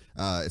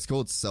 It's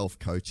called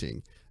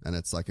Self-Coaching, and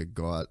it's like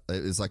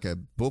it's like a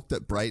book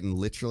that Brayton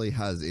literally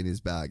has in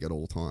his bag at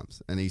all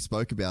times, and he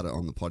spoke about it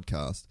on the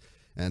podcast.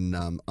 And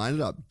I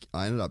ended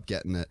up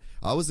getting it.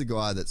 I was the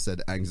guy that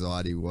said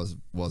anxiety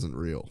wasn't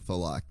real for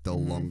like the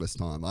longest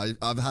time.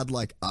 I've had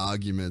like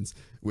arguments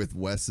with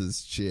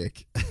Wes's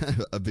chick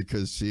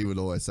because she would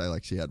always say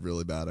like she had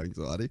really bad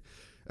anxiety.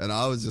 And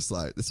I was just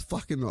like, it's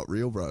fucking not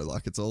real, bro.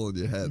 Like, it's all in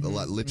your head.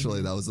 Like,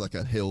 literally, that was like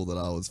a hill that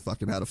I was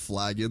fucking had a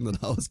flag in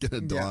that I was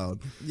going to die on.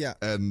 Yeah.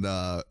 And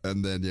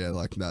then,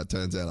 like, no, it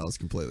turns out I was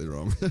completely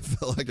wrong. It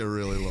felt like a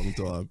really long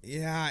time.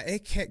 Yeah,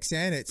 it kicks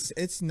in.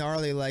 It's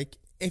gnarly. Like,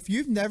 if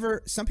you've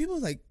never, some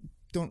people, like,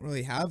 don't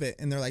really have it.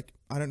 And they're like,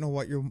 I don't know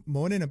what you're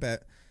moaning about.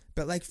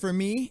 But, like, for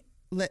me,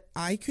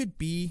 I could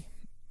be,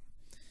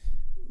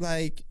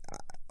 like,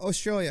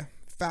 Australia,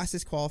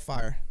 fastest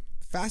qualifier,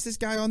 fastest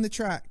guy on the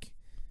track.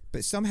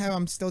 But somehow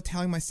I'm still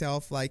telling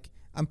myself, like,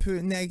 I'm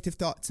putting negative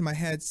thoughts in my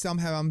head.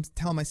 Somehow I'm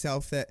telling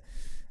myself that,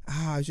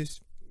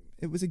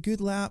 it was a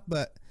good lap,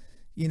 but,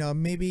 you know,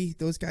 maybe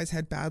those guys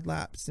had bad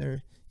laps,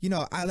 or, you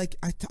know,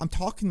 I'm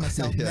talking to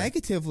myself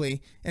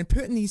negatively and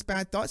putting these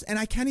bad thoughts, and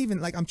I can't even,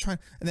 like, I'm trying,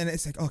 and then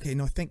it's like, okay,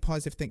 no, think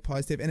positive.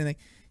 And then, like,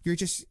 you're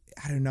just,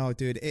 I don't know,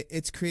 dude,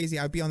 it's crazy.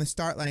 I'd be on the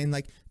start line,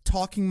 like,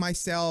 talking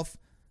myself,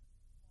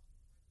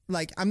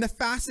 like, I'm the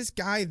fastest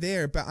guy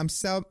there, but I'm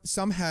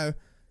somehow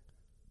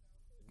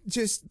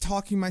just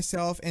talking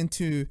myself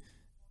into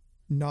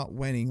not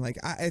winning. Like,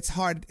 it's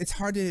hard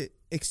to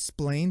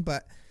explain,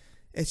 but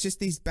it's just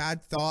these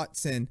bad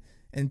thoughts and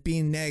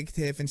being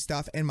negative and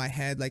stuff in my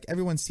head. Like,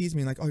 everyone sees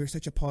me like, oh, you're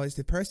such a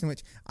positive person,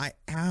 which I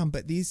am,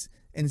 but these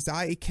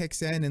anxiety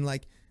kicks in, and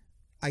like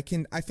I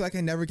feel like I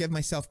never give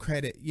myself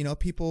credit. You know,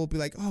 people will be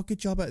like, oh, good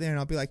job out there, and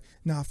I'll be like,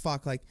 nah,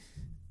 fuck, like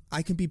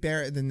I can be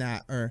better than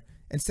that. Or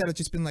instead of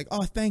just being like,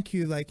 oh, thank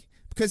you, like,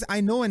 because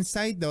I know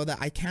inside though that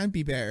I can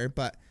be better,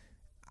 but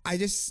I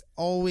just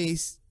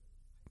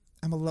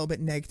I'm a little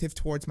bit negative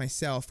towards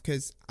myself,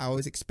 because I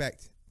always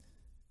expect,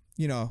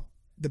 you know,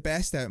 the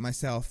best out of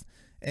myself.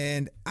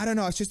 And I don't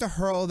know, it's just a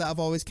hurdle that I've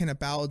always kind of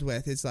battled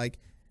with. It's like,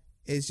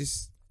 it's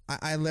just,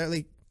 I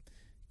literally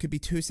could be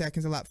 2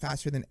 seconds a lap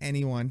faster than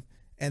anyone,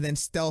 and then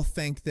still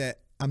think that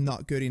I'm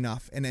not good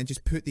enough, and then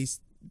just put these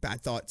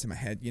bad thoughts in my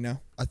head, you know?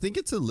 I think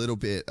it's a little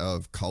bit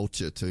of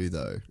culture too,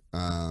 though,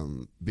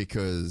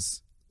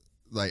 because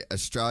like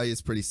Australia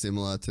is pretty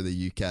similar to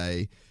the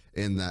UK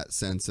in that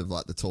sense of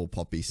like the tall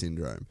poppy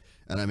syndrome.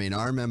 And I mean,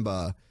 I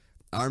remember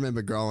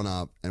growing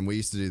up, and we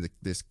used to do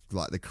this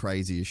like the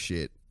craziest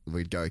shit.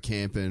 We'd go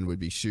camping, we'd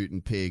be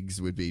shooting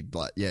pigs, we'd be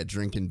like,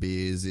 drinking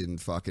beers in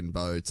fucking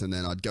boats, and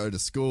then I'd go to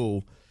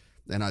school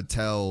and I'd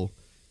tell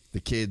the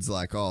kids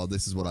like, oh,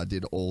 this is what I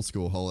did all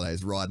school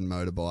holidays, riding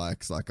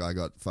motorbikes. Like I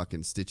got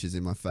fucking stitches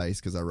in my face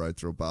because I rode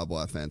through a barbed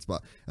wire fence,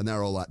 and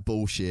they're all like,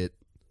 bullshit.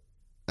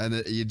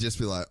 And you'd just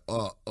be like,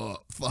 oh,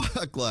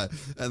 fuck, like,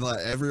 and like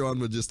everyone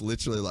would just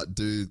literally like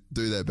do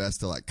their best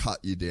to like cut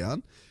you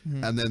down,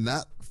 and then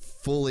that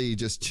fully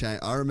just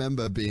changed. I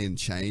remember being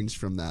changed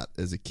from that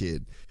as a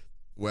kid,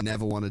 where I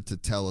never wanted to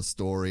tell a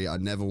story. I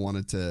never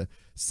wanted to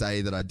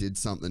say that I did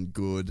something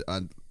good.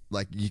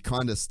 Like you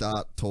kind of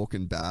start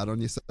talking bad on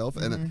yourself,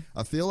 and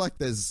I feel like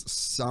there's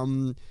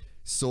some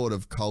sort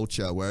of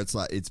culture where it's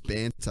like it's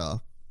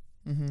banter,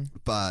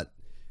 but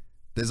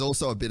there's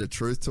also a bit of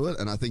truth to it.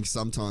 And I think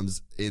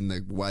sometimes in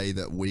the way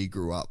that we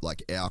grew up,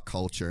 like our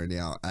culture and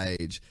our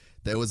age,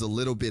 there was a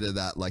little bit of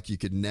that, like you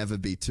could never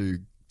be too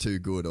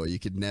good, or you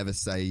could never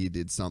say you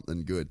did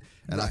something good.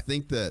 And I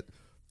think that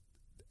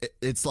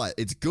it's like,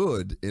 it's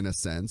good in a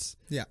sense,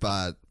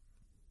 but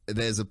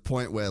there's a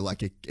point where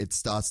like it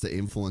starts to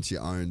influence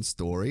your own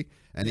story.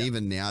 And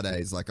even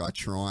nowadays, like I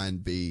try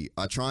and be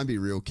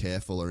real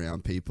careful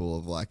around people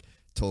of like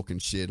talking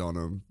shit on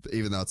them,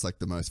 even though it's like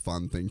the most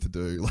fun thing to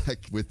do,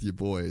 like with your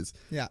boys.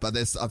 But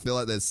I feel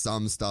like there's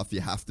some stuff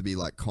you have to be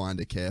like kind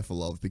of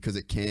careful of, because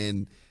it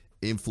can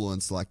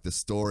influence like the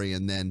story.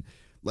 And then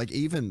like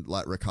even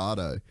like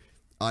Ricardo,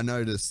 I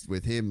noticed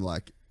with him,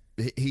 like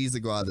he's a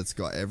guy that's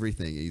got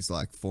everything. He's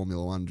like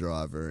Formula One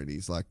driver, and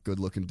he's like good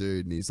looking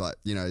dude, and he's like,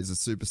 you know, he's a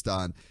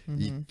superstar,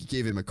 and you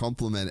give him a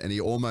compliment and he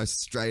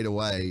almost straight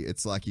away,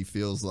 it's like he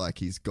feels like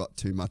he's got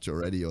too much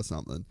already or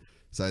something.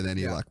 So then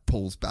he like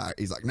pulls back.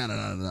 He's like, no.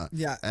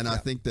 And I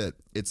think that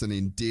it's an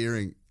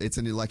endearing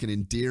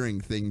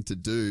thing to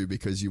do,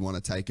 because you want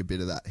to take a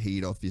bit of that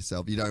heat off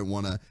yourself. You don't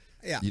want to,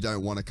 you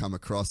don't want to come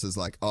across as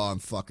like, oh, I'm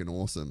fucking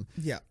awesome.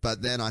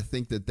 But then I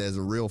think that there's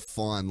a real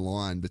fine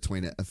line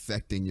between it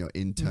affecting your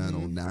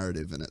internal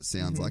narrative. And it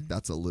sounds like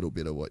that's a little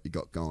bit of what you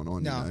got going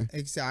on. No, you know?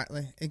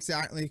 Exactly.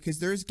 Because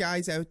there's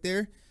guys out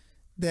there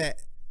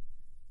that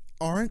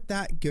aren't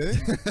that good,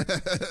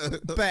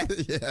 but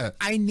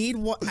I need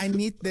what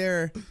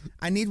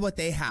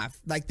they have.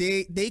 Like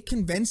they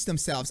convince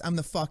themselves I'm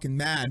the fucking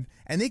man,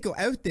 and they go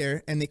out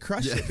there and they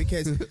crush it,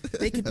 because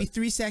they could be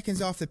 3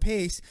 seconds off the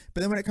pace,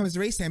 but then when it comes to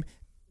race time,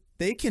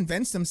 they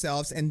convince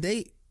themselves and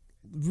they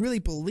really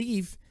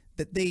believe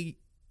that they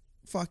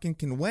fucking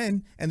can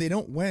win, and they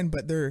don't win,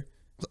 but they're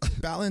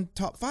battling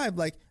top 5.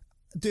 Like,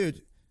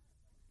 dude,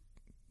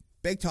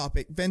 big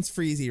topic, Vince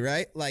Friese,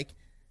 right? Like,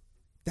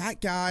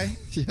 that guy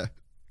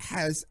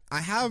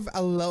I have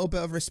a little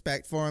bit of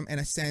respect for him,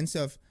 and a sense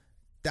of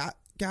that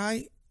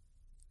guy.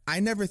 I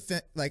never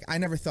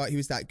thought he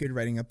was that good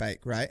riding a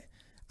bike, right?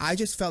 I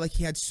just felt like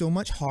he had so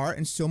much heart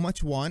and so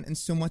much want and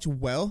so much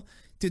will.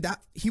 Dude,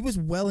 that he was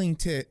willing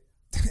to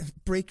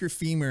break your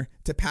femur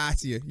to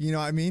pass you. You know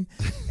what I mean?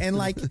 And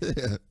like,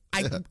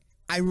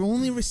 I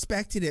only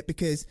respected it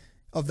because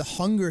of the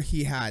hunger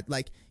he had.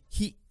 Like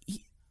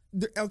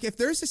okay, if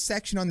there's a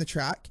section on the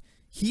track,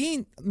 he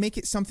ain't make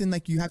it something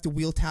like you have to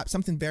wheel tap,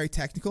 something very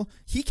technical.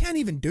 He can't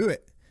even do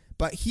it.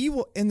 But he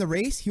will, in the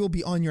race, he will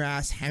be on your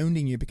ass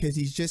hounding you, because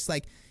he's just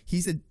like,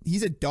 he's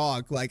a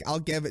dog. Like, I'll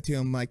give it to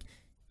him. Like,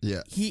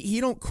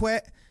 he don't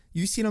quit.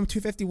 You seen him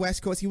 250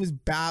 West Coast, he was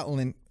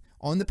battling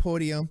on the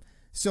podium.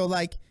 So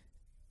like,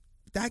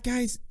 that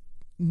guy's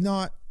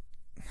not,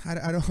 I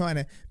don't want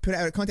to put it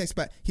out of context,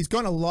 but he's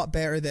gotten a lot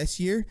better this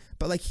year.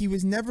 But like, he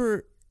was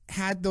never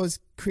had those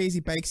crazy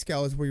bike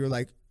skills where you're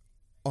like,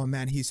 oh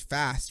man, he's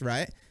fast,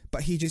 right?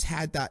 But he just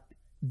had that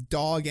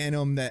dog in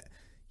him that,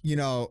 you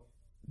know,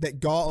 that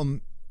got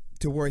him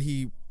to where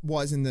he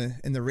was in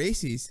the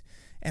races.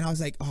 And I was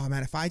like, oh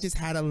man, if I just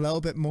had a little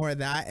bit more of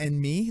that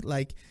in me,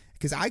 like,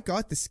 because I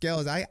got the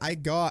skills, I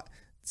got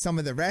some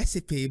of the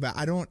recipe, but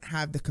I don't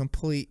have the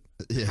complete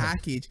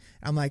package.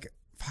 I'm like,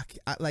 fuck,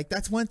 like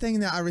that's one thing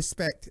that I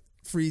respect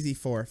Friese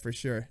for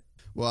sure.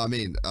 Well, I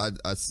mean, I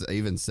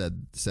even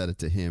said it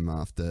to him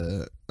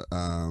after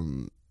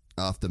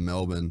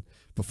Melbourne,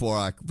 before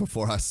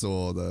I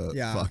saw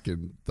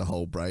the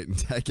whole Brayton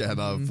takeout.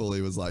 I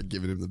fully was like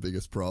giving him the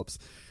biggest props,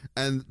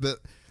 but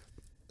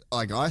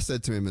like I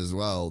said to him as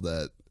well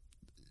that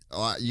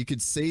you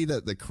could see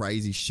that the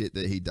crazy shit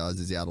that he does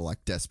is out of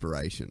like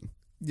desperation.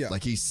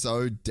 Like he's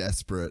so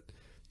desperate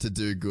to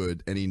do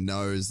good, and he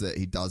knows that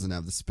he doesn't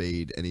have the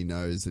speed, and he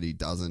knows that he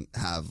doesn't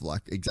have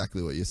like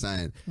exactly what you're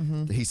saying.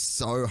 He's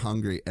so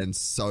hungry and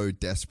so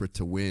desperate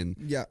to win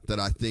that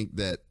I think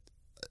that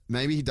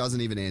maybe he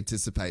doesn't even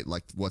anticipate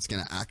like what's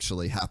going to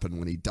actually happen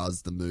when he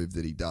does the move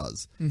that he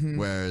does.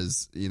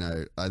 Whereas, you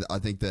know, I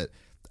think that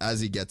as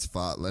he gets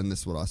far, and this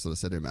is what I sort of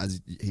said to him,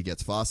 as he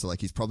gets faster,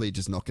 like he's probably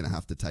just not going to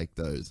have to take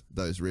those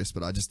risks.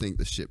 But I just think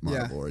the ship might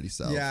have already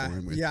sailed for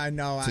him with I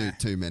know.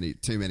 too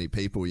many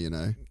people, you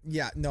know.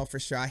 Yeah, no, for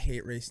sure. I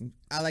hate racing.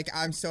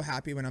 I'm so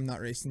happy when I'm not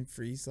racing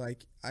freeze.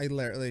 Like I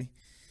literally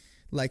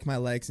like my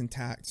legs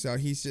intact. So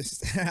he's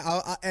just.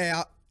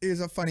 Here's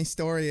a funny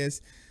story: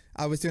 is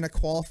I was doing a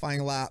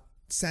qualifying lap,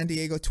 San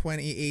Diego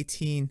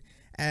 2018,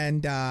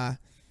 and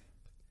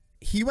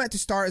he went to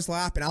start his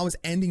lap, and I was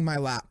ending my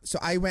lap. So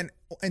I went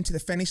into the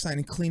finish line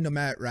and cleaned him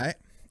out. Right?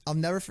 I'll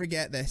never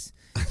forget this.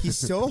 He's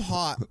so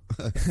hot.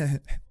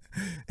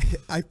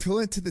 I pull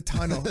into the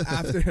tunnel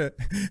after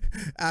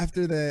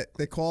the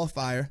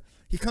qualifier.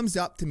 He comes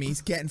up to me.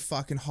 He's getting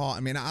fucking hot. I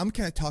mean, I'm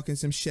kind of talking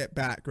some shit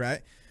back,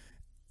 right?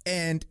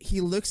 And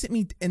he looks at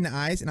me in the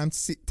eyes, and I'm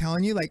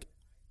telling you, like,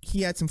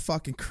 he had some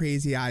fucking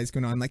crazy eyes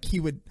going on. Like, he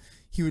would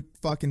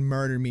fucking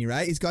murder me,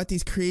 right? He's got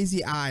these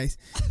crazy eyes.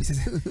 He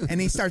says, and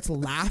he starts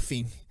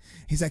laughing.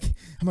 He's like,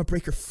 I'm gonna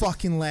break your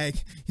fucking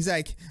leg. He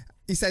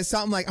says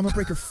something like, I'm gonna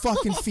break your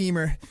fucking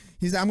femur.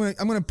 He's like,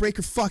 I'm gonna break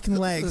your fucking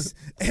legs.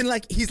 And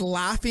like, he's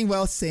laughing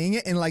while saying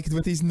it, and like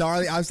with these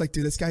gnarly, I was like,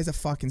 dude, this guy's a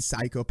fucking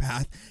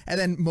psychopath. And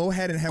then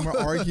Mohead and him were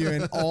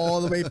arguing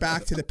all the way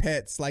back to the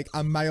pits, like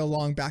a mile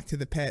long back to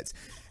the pits.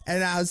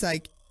 And I was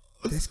like,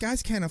 this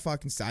guy's kind of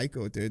fucking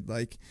psycho, dude.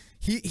 Like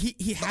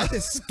he had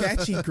this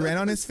sketchy grin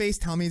on his face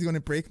telling me he's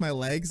gonna break my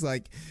legs,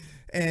 like,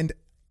 and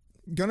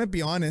gonna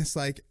be honest,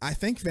 like, I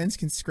think Vince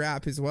can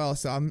scrap as well,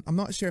 so I'm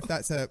not sure if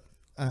that's a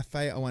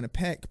fight I want to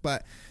pick,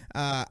 but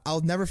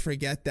I'll never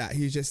forget that.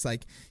 He was just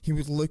like, he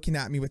was looking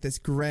at me with this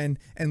grin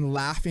and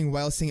laughing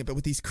while saying it, but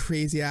with these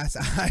crazy ass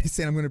eyes,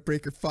 saying, I'm gonna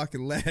break your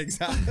fucking legs.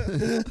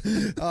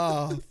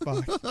 Oh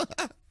fuck.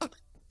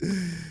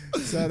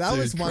 So that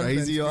was one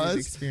crazy eyes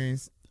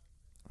experience.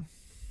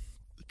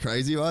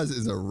 Crazy eyes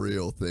is a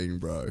real thing,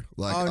 bro.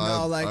 Like, oh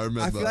no, like I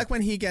remember, I feel like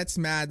when he gets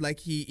mad, like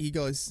he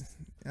goes,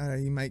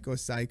 he might go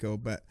psycho,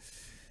 but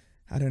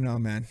I don't know,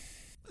 man.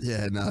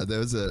 Yeah, no,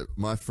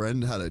 my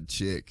friend had a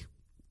chick,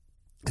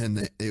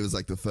 and it was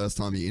like the first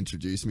time he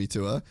introduced me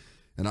to her,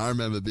 and I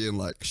remember being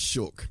like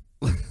shook.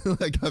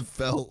 Like, I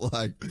felt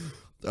like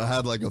I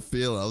had like a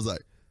feeling. I was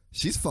like,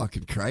 she's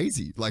fucking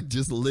crazy. Like,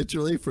 just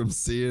literally from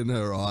seeing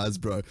her eyes,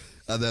 bro.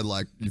 And then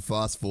like you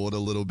fast forward a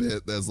little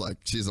bit, there's like,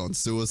 she's on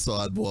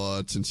suicide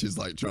watch and she's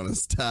like trying to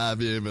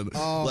stab him, and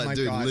like, my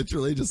dude, God.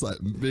 literally just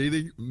like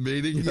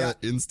meeting her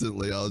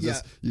instantly. I was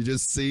just, you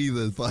just see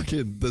the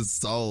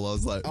soul. I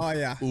was like, oh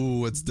yeah,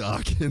 ooh, it's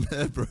dark in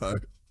there, bro.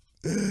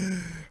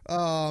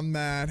 Oh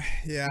man,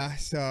 yeah.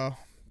 So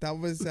that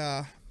was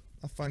a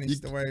funny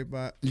story,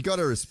 but you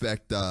gotta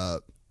respect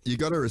to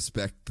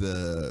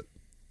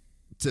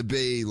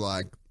be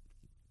like,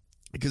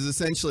 because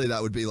essentially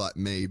that would be like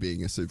me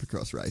being a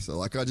supercross racer.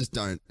 Like, I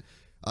don't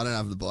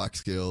have the bike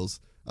skills.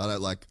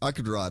 I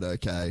could ride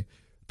okay,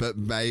 but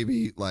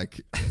maybe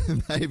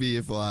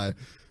if I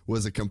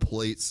was a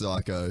complete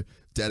psycho,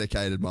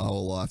 dedicated my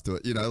whole life to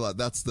it, you know, like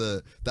that's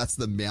the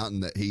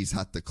mountain that he's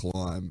had to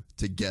climb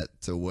to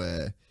get to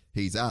where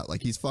he's at.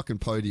 Like, he's fucking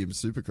podium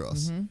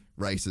supercross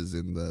races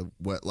in the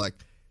wet, like,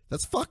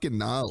 that's fucking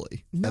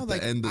gnarly at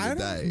the end of the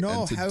day.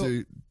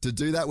 And to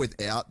do that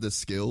without the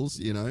skills,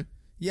 you know?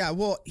 Yeah,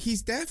 well,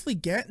 he's definitely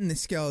getting the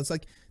skills.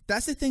 Like,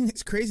 that's the thing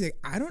that's crazy. Like,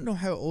 I don't know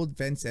how old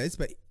Vince is,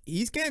 but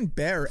he's getting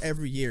better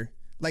every year.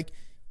 Like,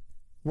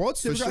 World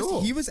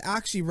Supercross, he was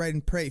actually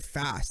riding pretty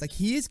fast. Like,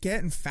 he is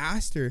getting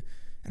faster.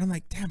 And I'm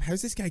like, damn,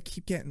 how's this guy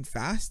keep getting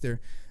faster?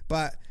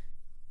 But,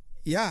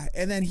 yeah,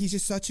 and then he's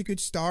just such a good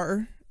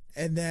starter.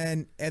 And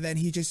then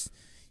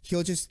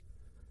he'll just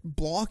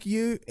block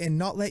you and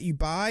not let you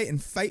by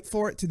and fight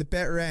for it to the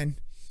bitter end.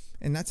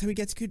 And that's how he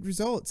gets good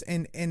results.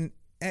 And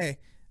hey,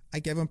 I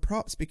give him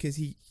props because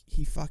he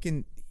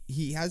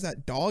has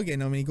that dog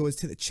in him, and he goes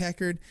to the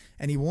checkered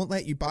and he won't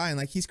let you by. And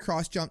like, he's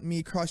cross jumped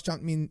me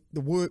in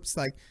the whoops,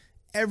 like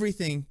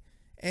everything.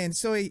 And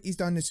so he's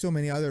done to so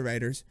many other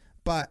riders,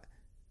 but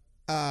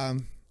I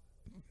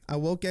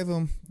will give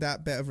him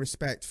that bit of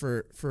respect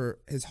for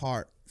his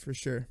heart, for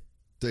sure.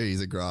 Dude,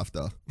 he's a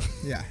grafter.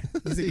 Yeah,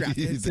 he's a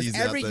grafter. he's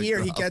every year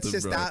grafting, he gets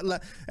just bro.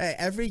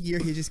 Every year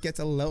he just gets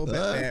a little bit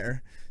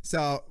better.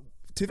 So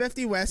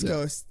 250 West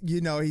Coast, you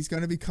know, he's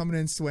going to be coming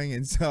in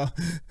swinging. So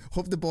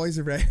hope the boys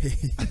are ready.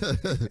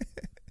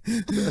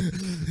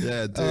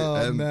 Yeah, dude.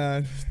 Oh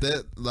man,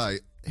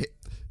 like,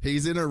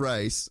 he's in a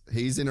race.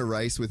 He's in a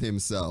race with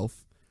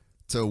himself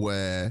to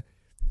where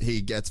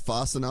he gets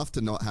fast enough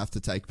to not have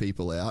to take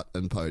people out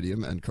and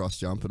podium and cross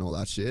jump and all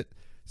that shit.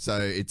 So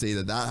it's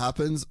either that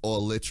happens or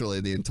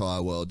literally the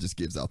entire world just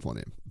gives up on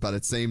him. But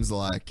it seems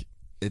like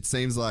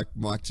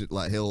Mike,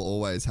 like, he'll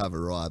always have a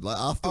ride. Like,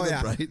 after the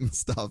Brayton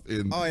stuff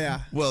in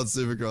World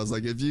Supercross,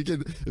 like, if you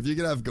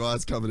can have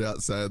guys coming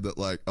out saying that,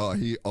 like, oh,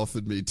 he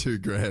offered me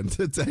 $2,000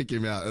 to take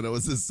him out, and it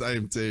was the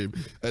same team,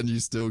 and you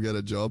still get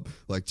a job,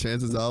 like,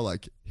 chances are,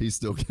 like, he's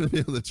still going to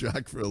be on the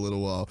track for a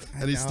little while,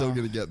 and he's still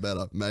going to get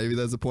better. Maybe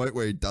there's a point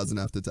where he doesn't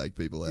have to take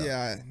people out.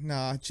 Yeah,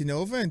 nah,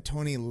 Genova and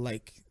Tony,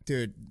 like,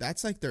 dude,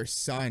 that's like their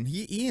son.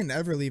 He ain't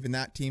ever leaving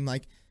that team.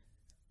 Like,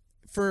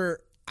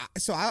 for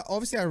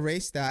I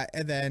raced that,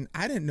 and then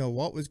I didn't know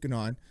what was going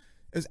on.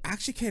 It was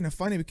actually kind of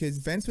funny because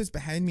Vince was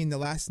behind me in the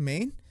last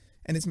main,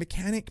 and his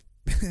mechanic.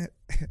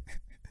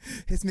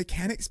 His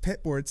mechanic's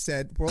pit board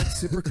said World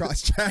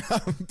Supercross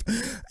champ.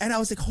 And I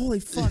was like,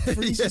 holy fuck,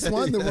 Freeze just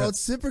won the World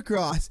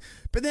Supercross.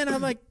 But then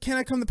I'm like, can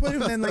I come to the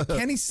podium? And then like,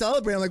 can he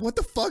celebrate? I'm like, what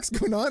the fuck's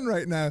going on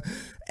right now?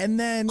 And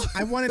then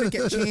I wanted to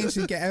get changed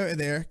and get out of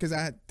there because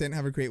I didn't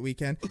have a great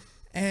weekend.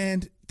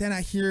 And then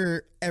I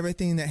hear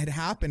everything that had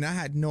happened. I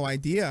had no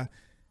idea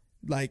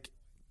like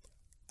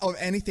of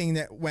anything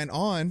that went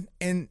on.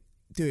 And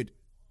dude,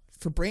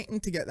 for Brayton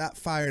to get that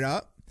fired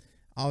up,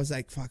 I was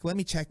like, fuck, let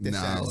me check this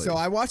out. So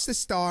I watched the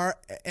start,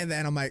 and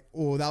then I'm like,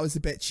 oh, that was a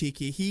bit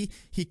cheeky. He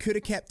could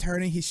have kept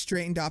turning. He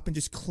straightened up and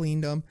just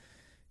cleaned them.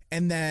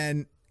 And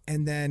then,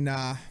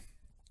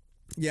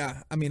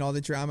 yeah, I mean, all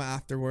the drama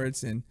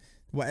afterwards and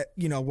what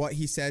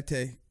he said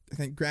to, I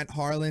think, Grant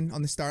Harlan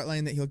on the start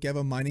line that he'll give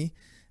him money.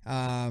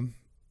 Yeah,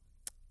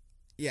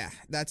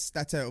 that's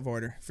out of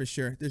order for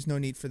sure. There's no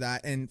need for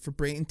that. And for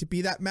Brayton to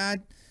be that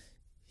mad,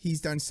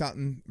 he's done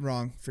something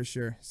wrong for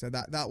sure. So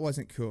that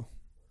wasn't cool.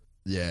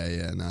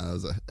 Yeah, no, it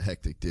was a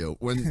hectic deal.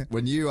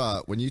 When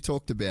you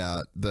talked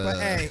about the, but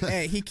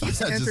hey, he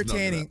keeps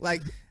entertaining.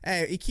 Like,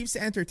 hey, he keeps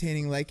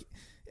entertaining. Like,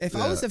 if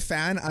I was a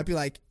fan, I'd be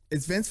like,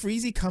 is Vince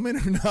Friese coming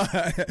or not?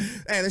 Hey,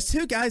 there's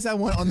two guys I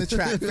want on the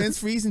track, Vince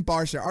Friese and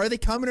Barcia. Are they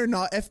coming or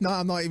not? If not,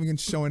 I'm not even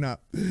showing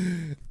up.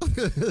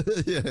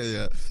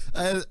 Yeah.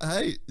 And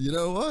hey, you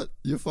know what?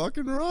 You're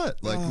fucking right.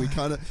 Like we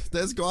kind of,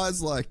 there's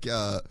guys like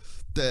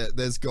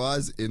there's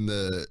guys in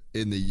the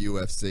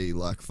UFC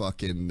like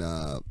fucking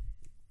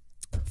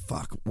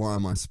fuck. Why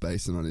am I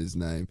spacing on his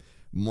name?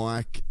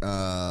 Mike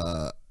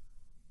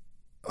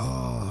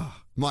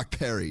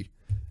Perry.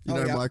 You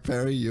know Mike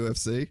Perry,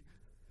 UFC.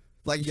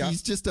 Like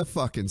he's just a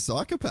fucking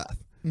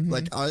psychopath. Mm-hmm.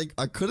 Like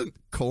I couldn't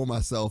call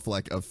myself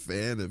like a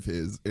fan of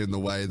his in the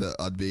way that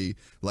I'd be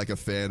like a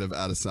fan of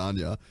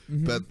Adesanya,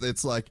 but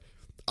it's like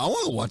I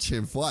want to watch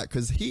him fight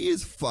because he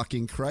is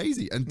fucking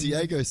crazy. And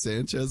Diego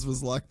Sanchez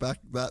was like back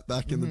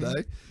in the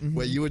day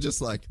where you were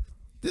just like,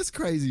 this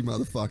crazy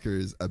motherfucker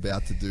is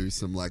about to do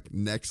some like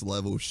next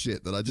level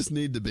shit that I just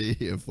need to be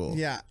here for.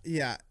 Yeah.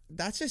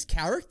 That's just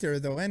character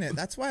though, isn't it?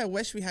 That's why I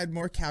wish we had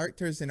more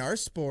characters in our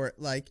sport.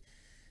 Like,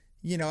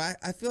 you know,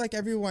 I feel like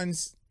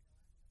everyone's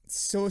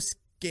so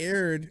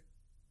scared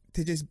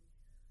to just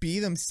be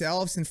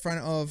themselves in front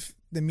of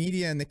the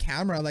media and the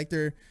camera. Like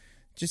they're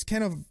just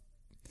kind of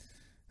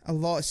a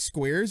lot of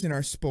squares in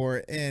our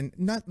sport, and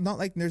not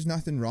like there's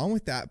nothing wrong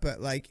with that, but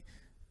like,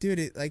 dude,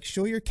 it like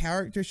show your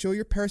character, show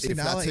your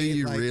personality. If that's who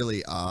you like,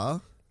 really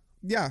are.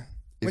 Yeah.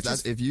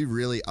 If you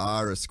really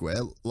are a square,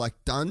 like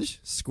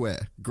Dunge,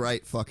 square,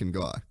 great fucking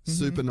guy,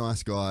 super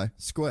nice guy,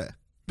 square.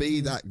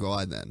 Be that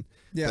guy then.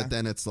 Yeah. But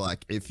then it's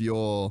like if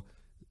you're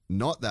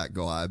not that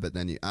guy, but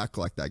then you act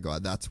like that guy,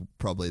 that's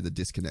probably the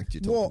disconnect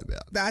you're talking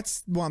about.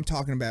 That's what I'm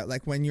talking about.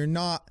 Like when you're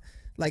not,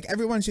 like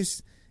everyone's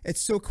just,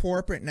 it's so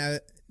corporate now.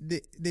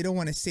 They don't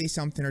want to say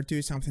something or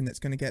do something that's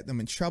going to get them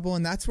in trouble.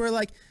 And that's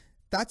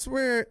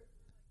where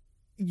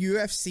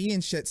UFC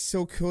and shit's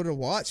so cool to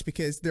watch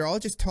because they're all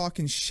just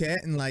talking shit.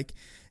 And like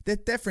the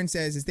difference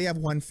is they have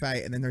one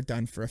fight and then they're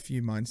done for a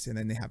few months and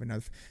then they have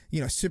another,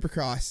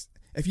 Supercross.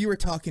 If you were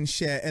talking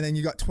shit and then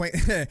you got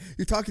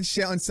you're talking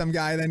shit on some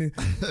guy and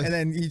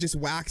then he just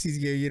waxes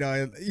you,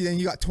 then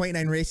you got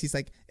 29 races.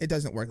 Like it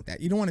doesn't work like that.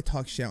 You don't want to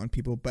talk shit on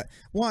people. But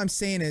what I'm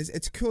saying is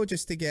it's cool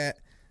just to get,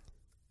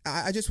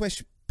 I just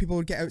wish people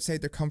would get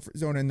outside their comfort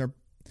zone and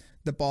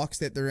the box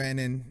that they're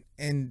in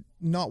and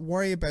not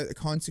worry about the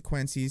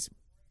consequences.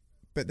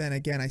 But then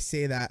again, I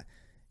say that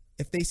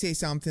if they say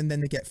something,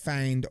 then they get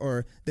fined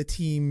or the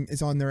team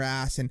is on their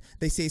ass and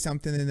they say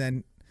something and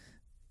then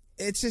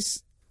it's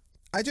just,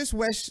 I just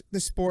wish the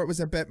sport was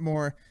a bit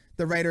more,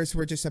 the writers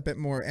were just a bit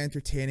more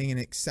entertaining and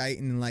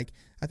exciting. Like,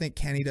 I think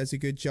Kenny does a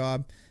good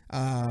job.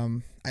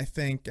 I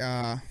think,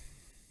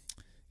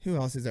 who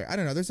else is there? I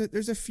don't know.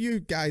 There's a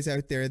few guys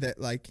out there that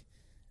like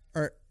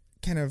are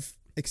kind of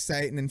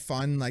exciting and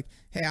fun. Like,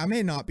 hey, I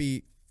may not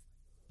be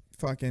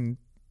fucking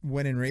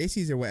winning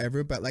races or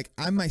whatever, but like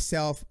I'm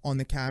myself on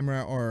the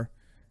camera or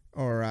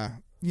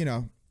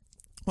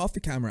off the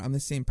camera, I'm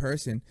the same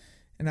person.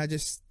 And I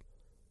just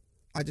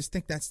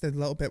think that's the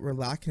little bit we're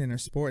lacking in our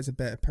sport is a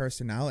bit of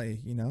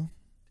personality,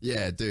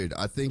 Yeah, dude.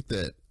 I think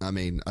that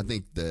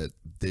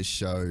this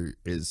show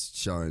is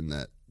showing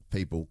that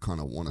people kind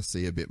of want to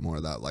see a bit more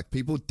of that. Like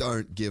people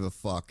don't give a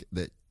fuck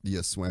that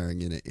you're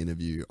swearing in an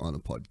interview on a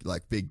pod,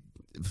 like big,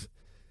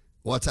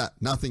 what's that?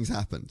 Nothing's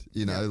happened,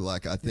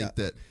 like I think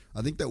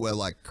that we're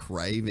like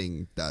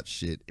craving that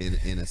shit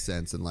in a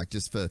sense. And like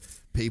just for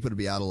people to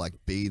be able to like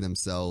be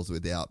themselves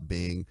without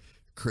being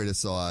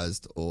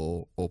criticized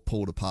or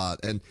pulled apart.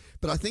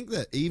 But I think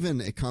that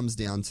even it comes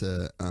down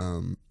to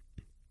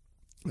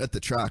at the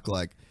track,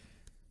 like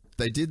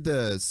they did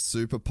the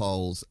Super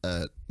Poles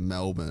at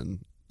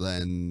Melbourne,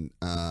 then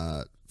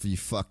you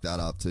fucked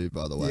that up too,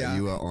 by the way.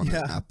 You were on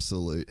an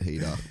absolute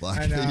heater.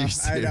 Like, are you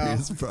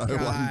serious, bro?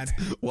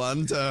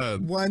 One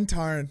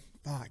turn.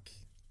 Fuck.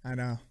 I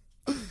know.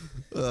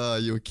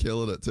 You were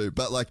killing it too.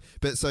 But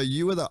so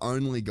you were the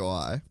only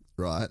guy,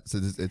 right? So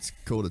it's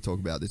cool to talk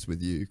about this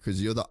with you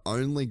because you're the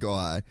only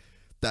guy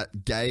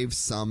that gave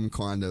some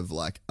kind of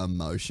like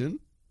emotion.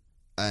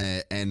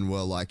 And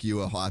were like, you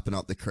were hyping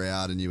up the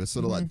crowd and you were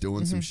sort of like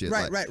doing some shit.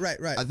 Right.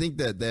 I think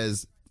that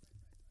there's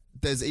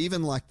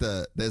even like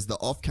there's the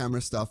off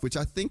camera stuff, which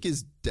I think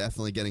is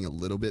definitely getting a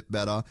little bit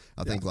better.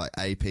 I think like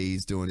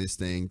AP's doing his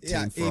thing.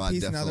 Team Fried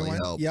definitely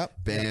helped. Yep.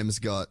 Bam's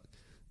got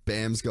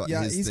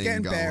his he's thing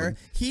getting going. better.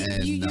 He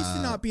used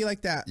to not be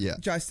like that,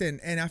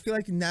 Justin. And I feel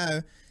like now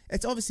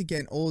it's obviously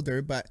getting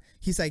older, but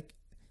he's like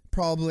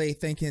probably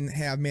thinking,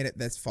 hey, I've made it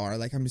this far.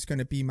 Like I'm just going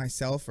to be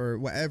myself or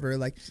whatever.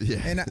 Like,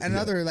 and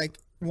another like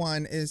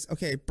one is,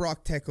 okay,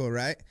 Brock Tickle,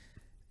 right?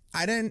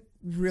 I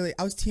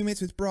was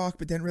teammates with Brock,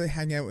 but didn't really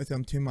hang out with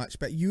him too much.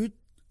 But you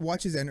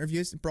watch his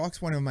interviews.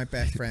 Brock's one of my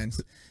best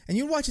friends. And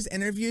you watch his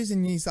interviews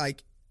and he's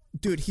like,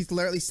 dude, he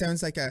literally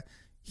sounds like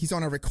he's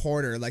on a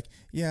recorder. Like,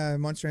 yeah,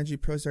 Monster Energy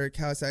Pro Star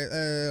Cows.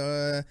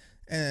 And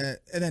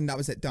then that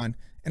was it, done.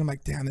 And I'm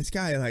like, damn, this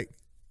guy, like,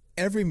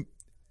 every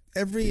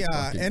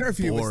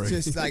interview was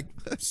just like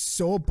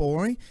so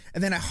boring.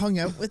 And then I hung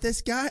out with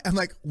this guy. I'm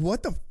like,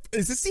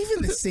 is this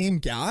even the same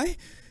guy?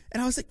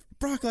 And I was like,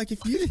 Brock, like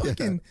if you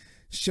fucking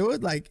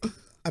showed like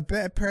a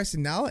bit of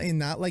personality in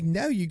that, like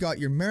now you got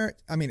your merch.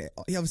 I mean,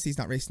 obviously he's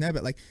not racing now,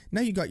 but like now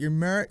you got your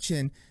merch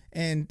and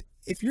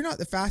if you're not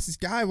the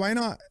fastest guy, why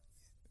not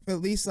at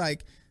least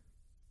like,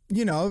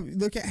 you know,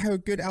 look at how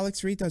good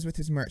Alex Reed does with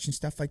his merch and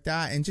stuff like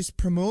that and just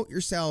promote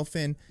yourself.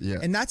 And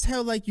that's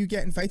how like you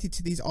get invited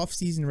to these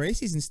off-season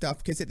races and stuff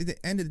because at the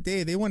end of the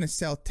day, they want to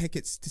sell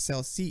tickets to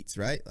sell seats,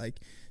 right? Like,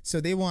 so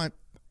they want,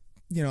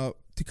 you know,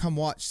 to come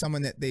watch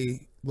someone that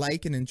they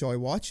like and enjoy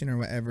watching or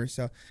whatever.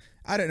 So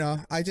I don't know.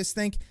 I just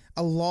think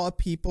a lot of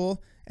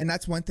people, and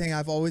that's one thing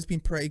I've always been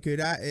pretty good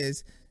at,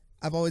 is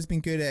I've always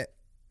been good at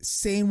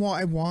saying what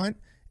I want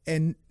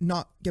and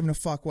not giving a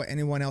fuck what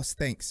anyone else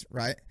thinks,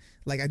 right?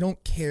 Like, I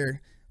don't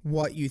care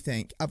what you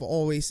think. I've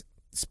always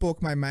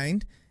spoke my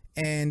mind,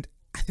 and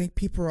I think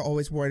people are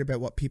always worried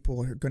about what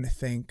people are going to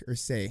think or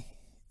say.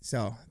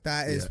 So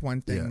that is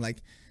one thing.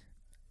 Like,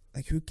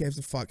 who gives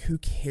a fuck? Who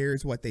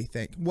cares what they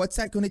think? What's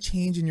that going to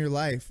change in your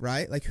life,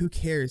 right? Like, who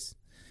cares?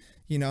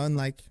 You know, and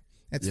like,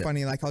 it's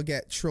funny, like, I'll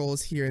get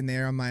trolls here and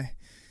there on my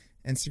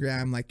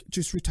Instagram, like,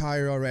 just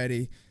retire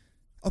already.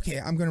 Okay,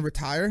 I'm going to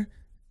retire.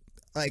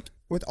 Like,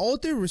 with all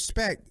due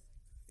respect,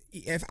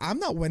 if I'm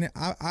not winning,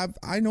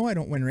 I know I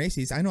don't win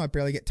races. I know I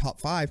barely get top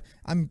 5.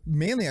 I'm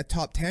mainly a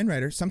top 10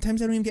 rider.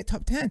 Sometimes I don't even get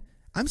top 10.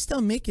 I'm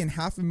still making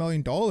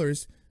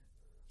 $500,000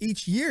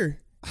 each year.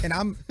 And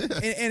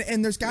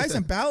and there's guys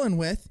I'm battling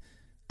with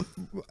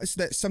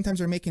that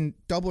sometimes are making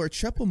double or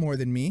triple more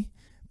than me.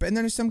 But then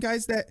there's some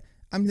guys that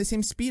I'm the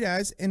same speed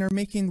as and are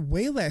making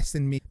way less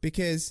than me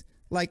because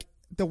like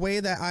the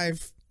way that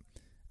I've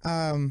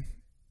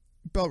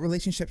built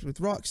relationships with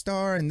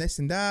Rockstar and this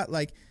and that,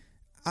 like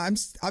I've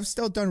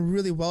still done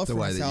really well for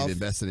myself. The way that you've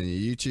invested in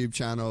your YouTube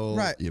channel,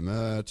 right? Your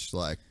merch,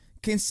 like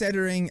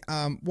considering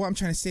what I'm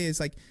trying to say is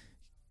like,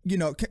 you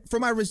know, for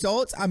my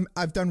results,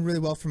 I've done really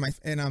well for my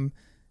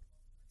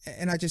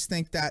and I just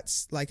think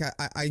that's like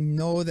I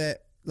know that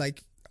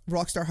like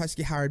Rockstar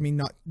Husky hired me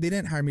they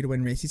didn't hire me to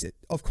win races.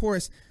 Of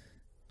course,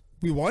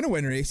 we want to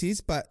win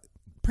races, but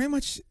pretty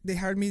much they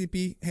hired me to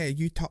be, hey,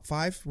 you top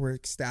 5, we're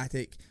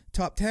ecstatic.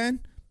 Top 10,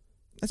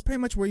 that's pretty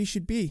much where you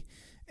should be.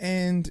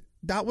 And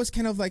that was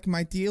kind of like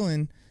my deal.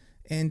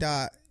 And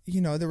you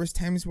know, there was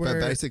times where...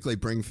 But basically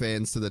bring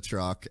fans to the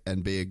truck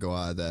and be a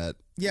guy that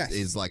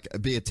is like,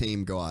 be a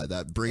team guy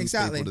that brings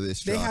people to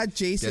this truck. They had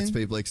Jason. Gets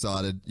people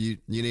excited. You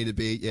need to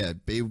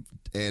be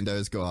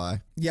Ando's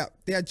guy. Yeah,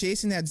 they had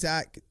Jason, they had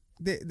Zach.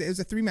 It was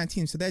a 3-man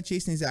team, so they had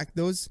Jason and Zach.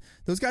 Those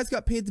guys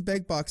got paid the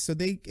big bucks, so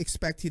they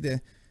expect you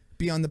to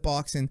be on the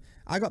box. And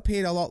I got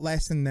paid a lot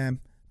less than them,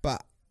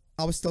 but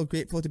I was still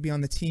grateful to be on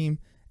the team.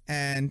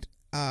 And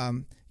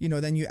you know,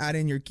 then you add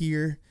in your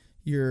gear,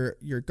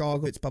 your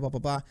goggles, blah blah blah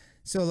blah.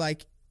 So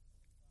like,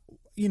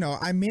 you know,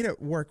 I made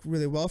it work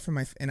really well for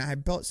and I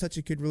built such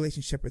a good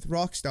relationship with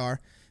Rockstar.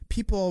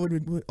 People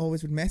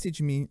always would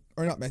message me,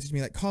 or not message me,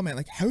 like comment,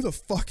 like, how the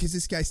fuck is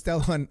this guy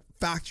still on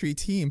factory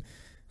team?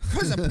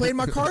 Because I played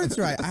my cards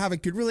right. I have a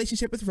good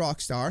relationship with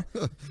Rockstar.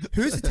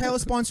 Who's the title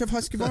sponsor of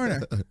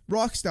Husqvarna?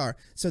 Rockstar.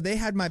 So they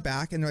had my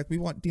back, and they're like, we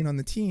want Dean on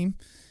the team.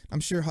 I'm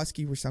sure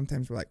Husky were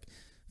like,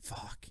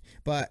 fuck.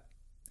 But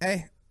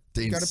hey,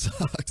 Dean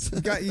sucks.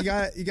 you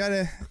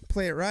gotta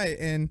play it right.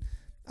 And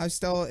I was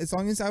still, as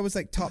long as I was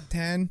like top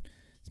 10,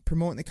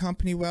 promoting the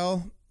company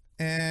well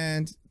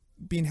and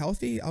being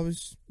healthy, I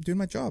was doing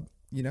my job,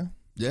 you know?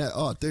 Yeah.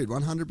 Oh, dude,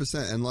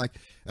 100%.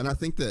 And I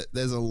think that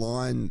there's a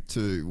line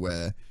too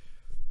where,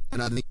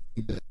 and I think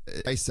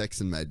Chase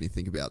Sexton made me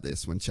think about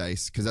this when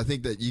Chase, because I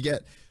think that you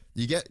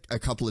get a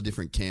couple of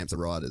different camps of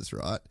riders,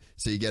 right?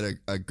 So you get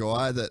a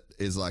guy that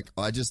is like,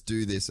 I just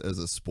do this as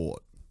a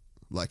sport.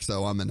 Like,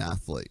 so I'm an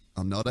athlete.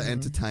 I'm not an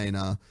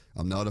entertainer.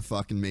 I'm not a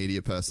fucking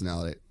media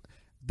personality.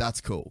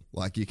 That's cool.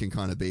 Like, you can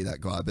kind of be that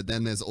guy. But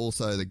then there's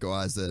also the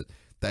guys that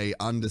they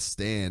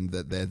understand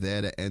that they're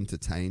there to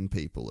entertain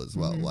people as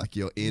well. Like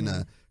you're in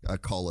a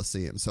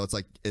coliseum. So it's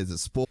like, there's a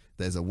sport,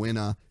 there's a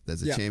winner,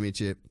 there's a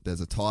championship,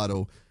 there's a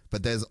title,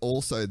 but there's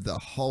also the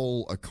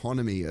whole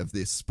economy of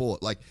this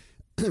sport. Like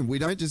we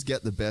don't just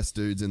get the best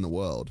dudes in the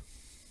world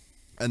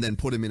and then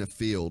put them in a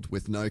field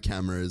with no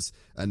cameras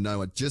and no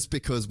one, just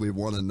because we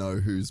want to know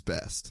who's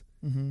best.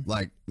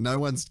 Like no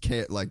one's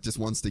just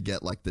wants to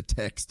get like the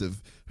text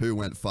of who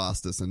went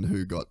fastest and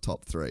who got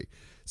top 3.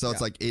 So it's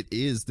like,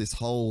 this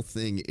whole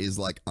thing is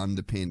like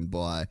underpinned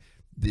by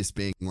this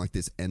being like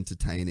this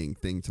entertaining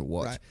thing to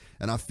watch.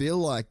 And I feel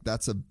like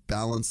that's a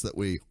balance that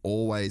we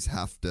always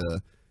have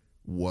to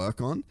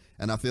work on.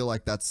 And I feel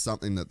like that's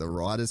something that the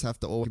writers have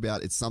to talk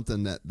about. It's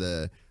something that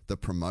the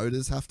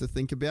promoters have to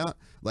think about.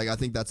 Like, I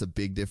think that's a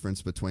big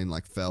difference between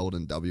like Feld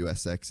and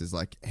WSX is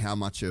like how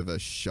much of a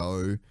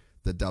show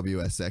the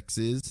WSX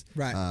is,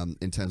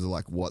 in terms of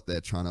like what they're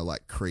trying to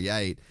like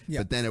create.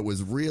 But then it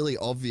was really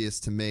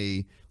obvious to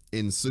me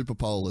in Super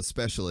Bowl,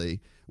 especially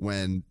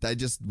when they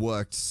just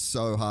worked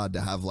so hard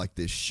to have like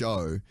this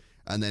show,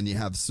 and then you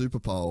have Super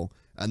Bowl,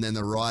 and then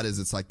the writers,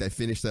 it's like they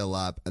finish their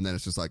lap, and then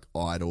it's just like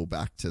idle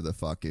back to the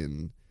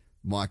fucking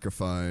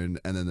microphone,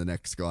 and then the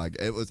next guy.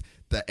 It was,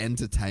 the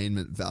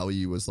entertainment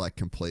value was like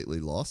completely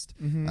lost.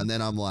 And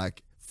then I'm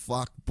like,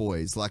 fuck,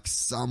 boys, like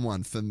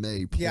someone for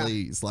me,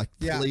 please,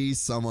 please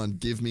someone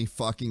give me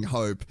fucking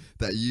hope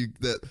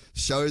that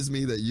shows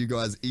me that you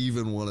guys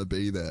even want to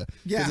be there.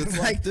 It's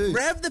like dude,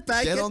 rev the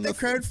bike, get the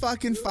crowd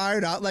fucking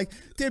fired up. Like,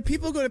 dude,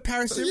 people go to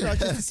Paris Super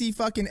just to see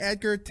fucking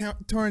Edgar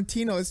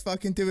Tarantino's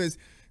fucking do his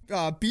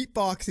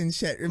beatbox and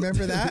shit.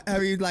 Remember that? How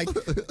you do like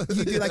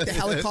the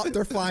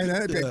helicopter flying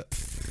out, it'd be like,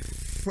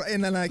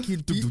 and then like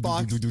he'd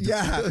beatbox,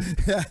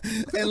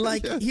 and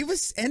like he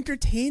was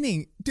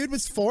entertaining. Dude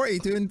was 40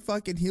 doing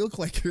fucking heel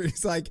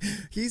clickers. Like,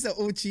 he's an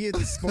OG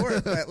of the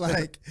sport. But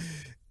like,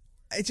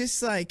 it's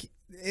just like,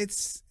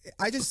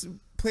 I just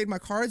played my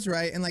cards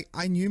right, and like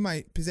I knew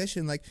my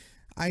position. Like,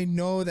 I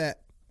know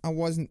that I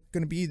wasn't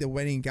gonna be the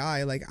winning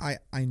guy. Like,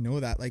 I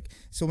know that. Like,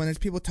 so when there's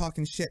people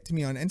talking shit to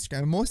me on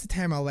Instagram, most of the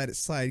time I'll let it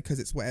slide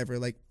because it's whatever.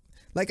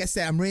 Like I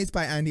said, I'm raised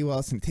by Andy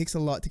Wilson. It takes a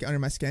lot to get under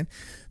my skin.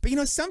 But, you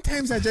know,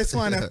 sometimes I just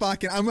want to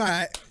fucking, I'm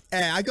like,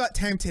 hey, I got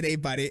time today,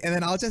 buddy. And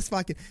then I'll just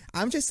fucking,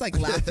 I'm just like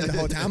laughing the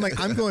whole time. I'm like,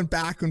 I'm going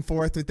back and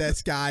forth with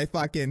this guy.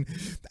 Fucking,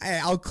 hey,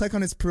 I'll click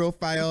on his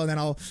profile, and then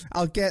I'll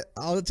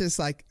just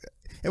like,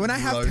 and when I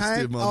have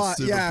time,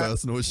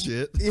 personal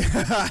shit.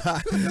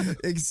 Yeah,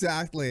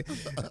 exactly.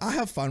 I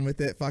have fun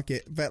with it. Fuck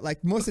it. But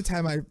like most of the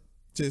time, I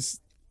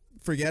just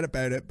forget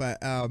about it. But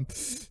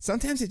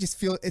sometimes it just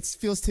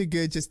feels too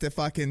good just to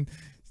fucking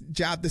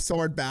jab the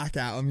sword back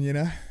at them, you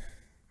know.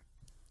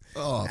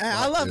 Oh,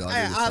 I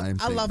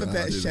love a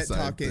bit of shit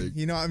talking.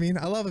 You know what I mean?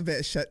 I love a bit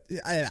of shit.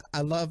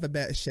 I love a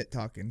bit of shit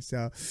talking.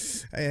 So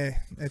it's good.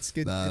 It's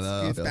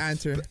good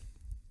banter.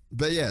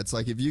 But yeah, it's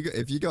like if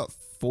you got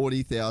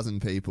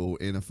 40,000 people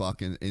in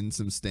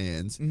some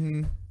stands.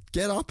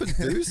 Get up and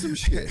do some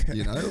shit,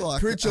 you know? Like,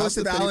 poor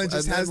Joseph Allen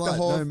just has the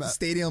whole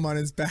stadium on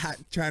his back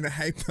trying to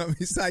hype them.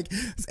 He's like,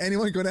 is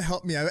anyone going to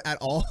help me out at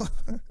all?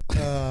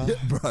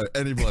 Bro,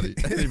 anyone.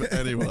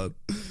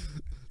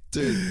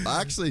 Dude,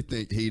 I actually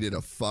think he did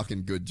a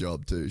fucking good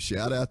job too.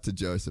 Shout out to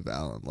Joseph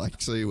Allen. like,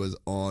 actually was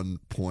on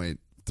point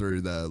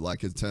through the,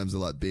 like, in terms of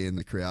like being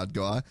the crowd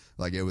guy.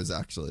 Like, it was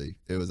actually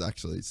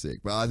sick.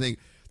 But I think,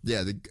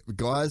 yeah, the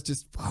guys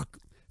just,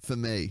 for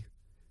me,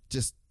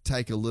 just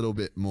take a little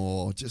bit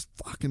more, just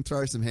fucking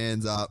throw some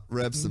hands up,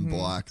 rev some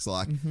bikes,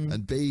 like,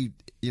 and be,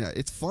 you know,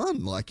 it's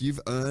fun. Like, you've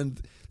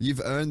earned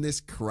this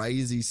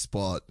crazy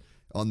spot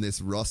on this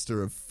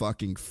roster of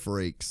fucking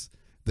freaks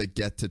that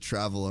get to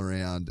travel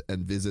around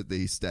and visit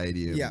these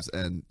stadiums.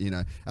 And, you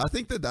know, I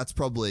think that's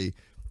probably,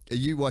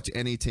 you watch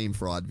any Team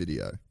Fried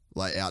video,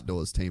 like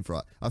outdoors Team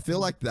Fried, I feel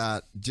like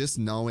that, just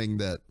knowing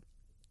that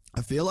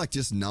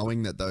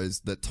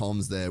that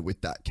Tom's there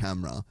with that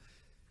camera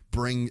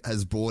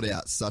has brought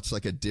out such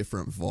like a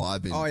different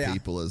vibe in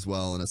people as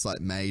well, and it's like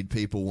made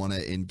people want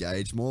to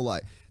engage more.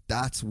 Like,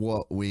 that's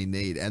what we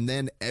need, and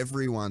then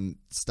everyone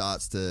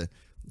starts to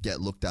get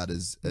looked at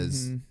as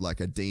like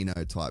a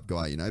Dino type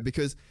guy, you know.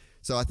 Because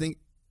so I think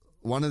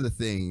one of the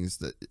things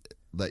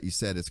that you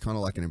said is kind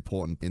of like an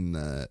important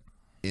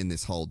in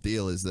this whole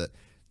deal is that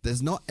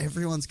there's not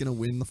everyone's going to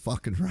win the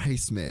fucking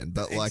race, man.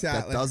 But like,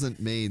 that doesn't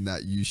mean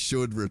that you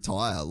should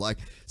retire. Like,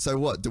 so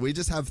what? Do we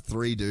just have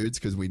 3 dudes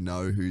because we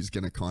know who's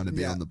going to kind of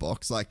be on the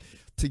box? Like,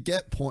 to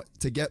get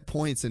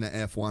points in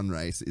an F1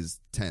 race is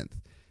 10th.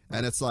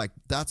 And it's like,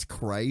 that's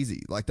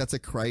crazy. Like, that's a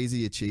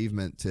crazy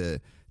achievement to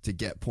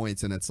get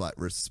points, and it's like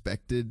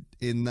respected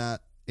in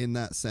that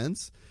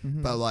sense.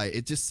 But like,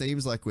 it just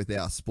seems like with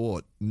our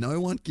sport,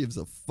 no one gives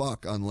a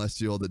fuck unless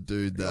you're the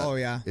dude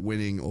that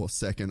winning or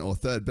second or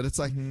third. But it's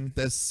like,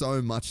 there's so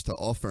much to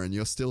offer, and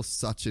you're still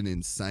such an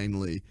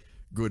insanely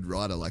good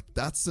rider. Like,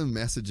 that's some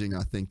messaging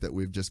I think that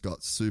we've just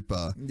got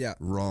super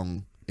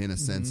wrong in a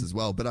sense as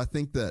well. But I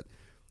think that,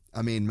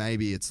 I mean,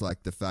 maybe it's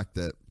like the fact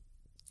that,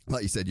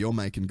 like you said, you're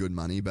making good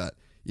money, but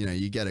you know,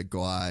 you get a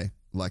guy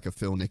like a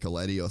Phil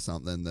Nicoletti or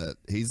something, that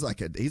he's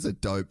a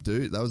dope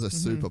dude. That was a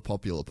super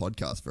popular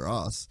podcast for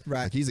us.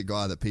 Right. Like he's a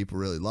guy that people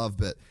really love,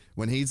 but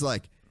when he's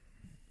like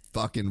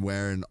fucking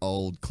wearing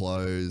old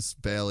clothes,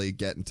 barely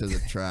getting to the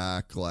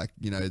track, like,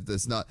 you know,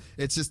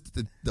 it's just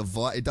the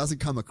vibe. It doesn't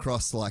come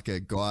across like a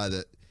guy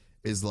that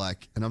is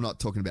like, and I'm not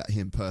talking about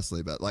him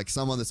personally, but like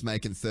someone that's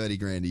making 30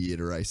 grand a year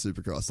to race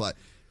Supercross. Like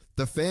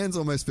the fans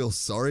almost feel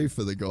sorry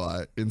for the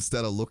guy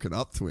instead of looking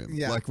up to him.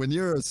 Yeah. Like when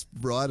you're a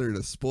rider in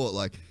a sport,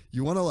 like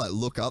you want to like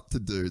look up to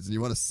dudes and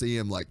you want to see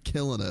him like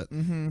killing it,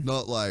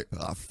 not like,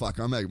 oh fuck,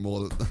 I make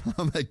more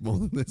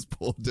than this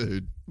poor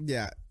dude.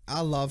 Yeah,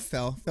 I love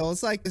Phil.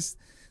 Phil's like this,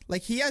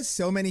 like he has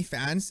so many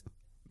fans.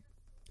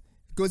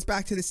 Goes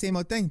back to the same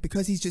old thing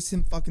because he's just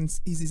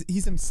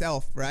he's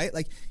himself, right?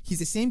 Like he's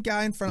the same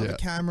guy in front of the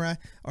camera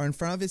or in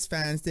front of his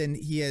fans than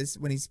he is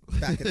when he's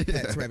back at the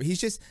pits, whatever. He's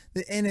just,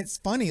 and it's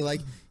funny, like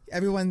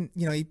everyone,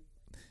 you know,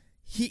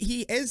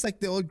 he is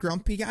like the old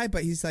grumpy guy,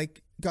 but he's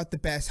like got the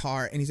best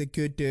heart and he's a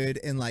good dude,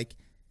 and like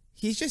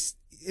he's just,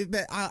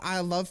 but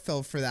I love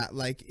Phil for that.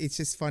 Like it's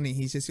just funny.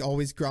 He's just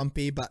always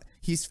grumpy, but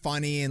he's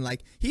funny, and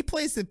like he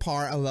plays the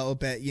part a little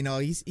bit. You know,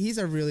 he's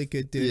a really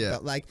good dude,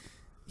 but like.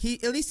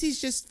 At least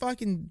he's just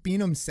fucking being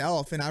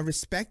himself, and I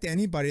respect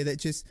anybody that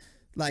just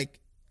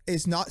like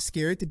is not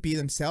scared to be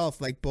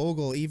themselves. Like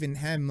Bogle, even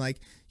him, like,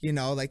 you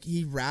know, like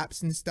he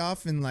raps and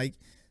stuff, and like,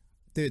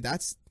 dude,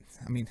 that's,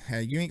 I mean,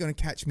 hey, you ain't gonna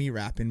catch me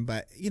rapping,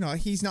 but you know,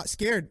 he's not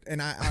scared,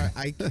 and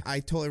I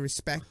totally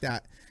respect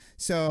that.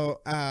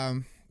 So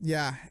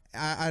yeah,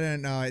 I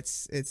don't know,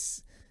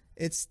 it's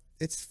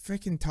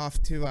freaking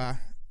tough to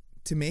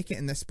make it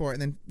in this sport,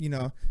 and then, you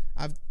know,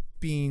 I've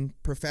been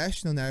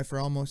professional now for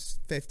almost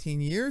 15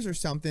 years or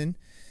something,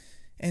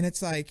 and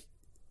it's like,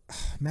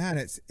 oh, man,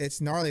 it's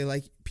gnarly.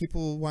 Like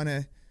people want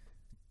to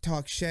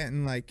talk shit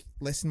and like,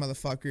 listen,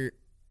 motherfucker,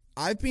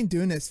 I've been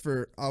doing this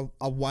for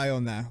a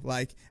while now.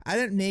 Like I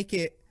didn't make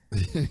it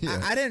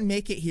I didn't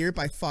make it here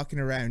by fucking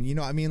around, you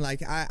know what I mean?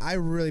 Like I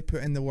really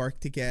put in the work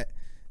to get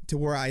to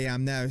where I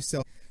am now.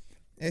 So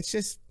it's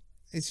just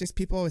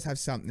people always have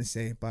something to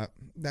say, but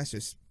that's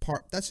just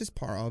part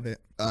of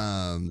it.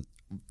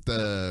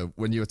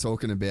 When you were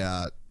talking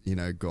about, you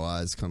know,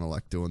 guys kind of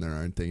like doing their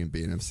own thing and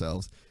being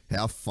themselves,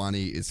 how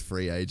funny is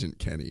free agent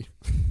Kenny?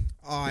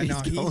 Oh, I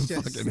know. He's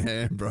just fucking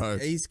ham, bro.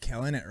 He's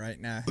killing it right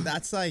now.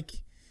 That's like,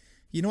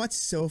 you know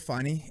what's so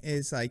funny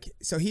is like,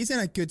 so he's in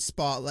a good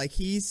spot. Like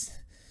he's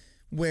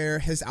where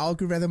his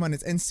algorithm on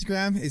his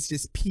Instagram is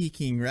just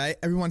peaking, right?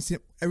 Everyone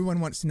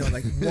wants to know,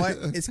 like, what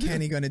is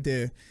Kenny going to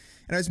do?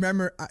 And I just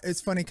remember, it's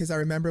funny because I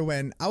remember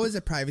when I was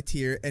a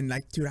privateer and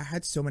like, dude, I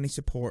had so many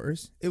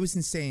supporters. It was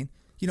insane.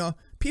 You know,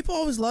 people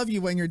always love you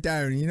when you're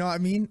down, you know what I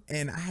mean?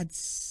 And I had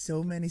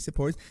so many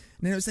supporters.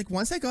 And then it was like,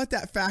 once I got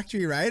that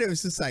factory right, it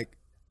was just like,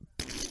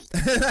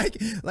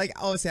 like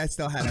obviously I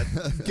still had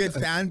a good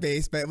fan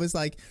base, but it was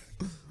like,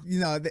 you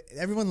know,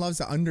 everyone loves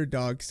the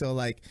underdog. So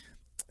like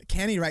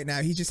Kenny right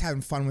now, he's just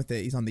having fun with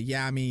it. He's on the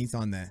Yami, he's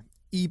on the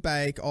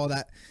e-bike, all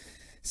that.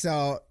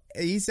 So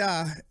he's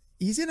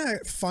in a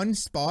fun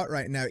spot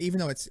right now,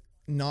 even though it's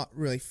not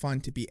really fun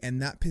to be in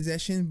that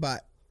position,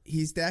 but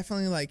he's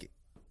definitely like,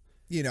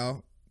 you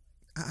know,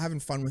 having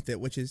fun with it,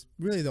 which is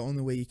really the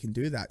only way you can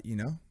do that, you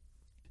know?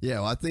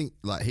 Yeah, well, I think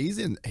like he's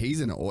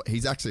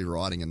actually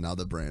riding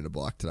another brand of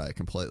bike today, a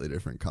completely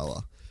different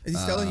color. Is he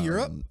still in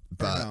Europe?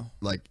 But no?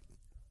 like,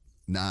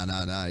 no,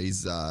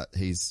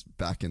 he's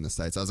back in the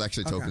States. I was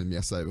actually talking to him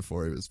yesterday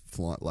before he was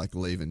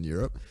leaving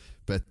Europe.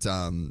 But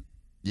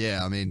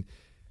yeah, I mean,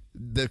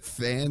 the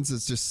fans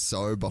is just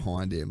so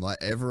behind him. Like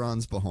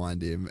everyone's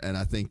behind him, and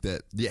I think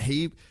that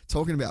he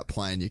talking about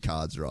playing your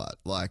cards right,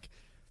 like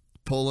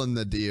pulling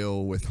the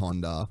deal with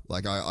Honda.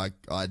 Like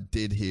I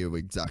did hear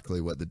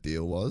exactly what the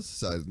deal was.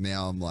 So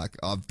now I'm like,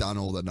 I've done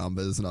all the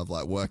numbers and I've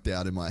like worked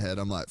out in my head.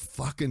 I'm like,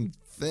 fucking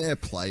fair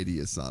play to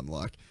your son.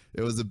 Like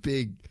it was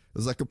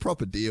like a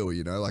proper deal,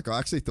 you know? Like I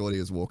actually thought he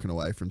was walking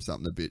away from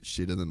something a bit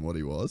shitter than what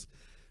he was.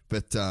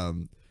 But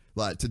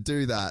like to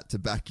do that, to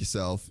back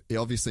yourself, he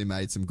obviously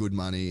made some good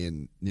money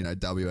in, you know,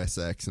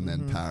 WSX and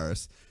then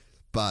Paris.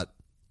 But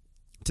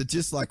to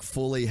just like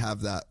fully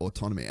have that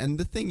autonomy. And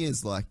the thing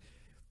is, like,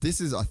 this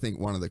is, I think,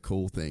 one of the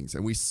cool things.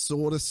 And we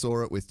sort of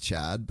saw it with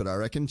Chad, but I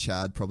reckon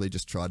Chad probably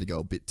just tried to go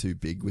a bit too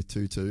big with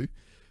 2-2,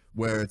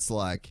 where it's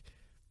like,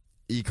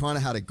 you kind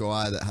of had a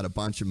guy that had a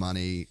bunch of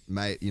money,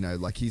 mate, you know,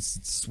 like he's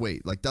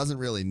sweet, like doesn't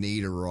really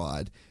need a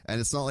ride.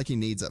 And it's not like he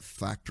needs a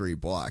factory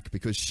bike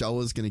because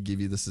Showa's going to give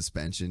you the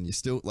suspension. You're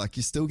still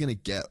going to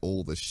get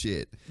all the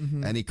shit.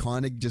 And he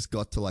kind of just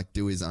got to like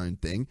do his own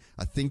thing.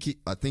 I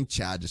think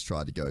Chad just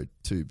tried to go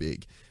too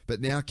big.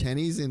 But now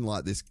Kenny's in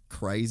like this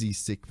crazy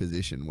sick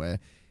position where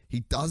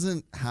he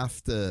doesn't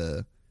have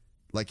to,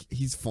 like,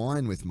 he's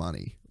fine with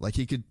money. Like,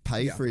 he could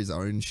pay for his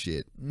own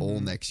shit all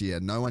next year.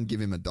 No one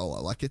give him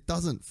 $1. Like, it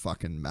doesn't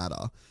fucking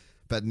matter.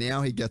 But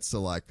now he gets to,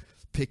 like,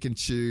 pick and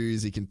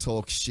choose. He can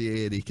talk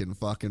shit. He can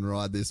fucking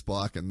ride this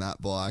bike and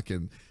that bike.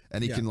 And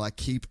he can, like,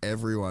 keep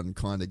everyone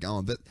kind of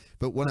going.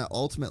 But when it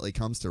ultimately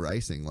comes to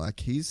racing, like,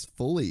 he's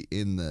fully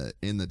in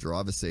the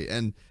driver's seat.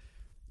 And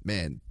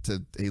man,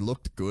 he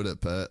looked good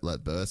at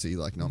Bercy.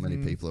 Like, not many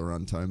people are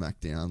run Tomac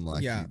down.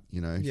 Like, Yeah.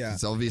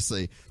 it's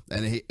obviously,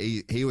 and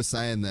he was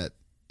saying that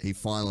he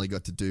finally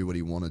got to do what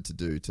he wanted to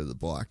do to the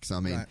bike. So,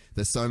 I mean,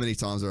 there's so many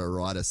times where a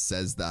rider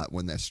says that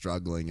when they're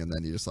struggling, and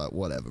then you're just like,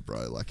 whatever,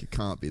 bro. Like, it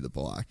can't be the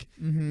bike,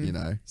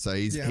 So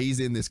he's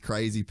in this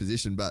crazy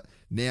position, but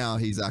now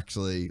he's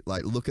actually,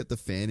 like, look at the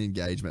fan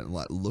engagement and,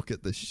 like, look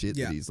at the shit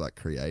that he's, like,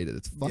 created.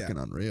 It's fucking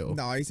unreal.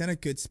 No, he's in a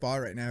good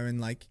spot right now.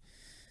 And, like,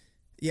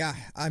 yeah,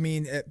 I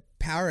mean, at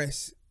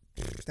Paris,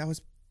 that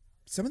was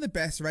some of the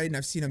best riding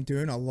I've seen him do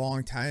in a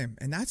long time.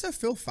 And that's a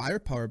full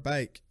firepower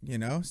bike,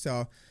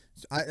 So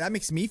that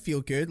makes me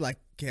feel good. Like,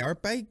 okay, our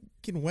bike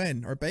can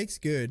win. Our bike's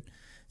good.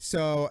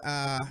 So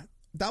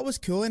that was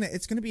cool. And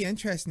it's going to be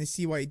interesting to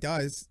see what he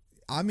does.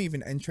 I'm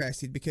even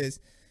interested because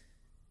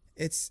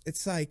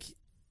it's like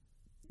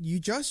you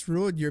just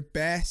rode your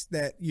best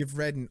that you've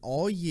ridden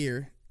all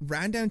year,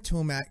 ran down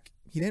Tomac.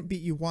 He didn't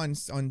beat you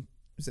once on,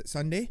 was it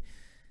Sunday?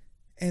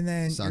 And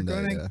then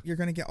you're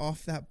gonna get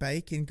off that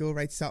bike and go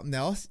ride something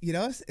else.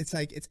 It's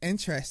like, it's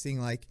interesting.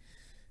 Like,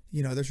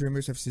 there's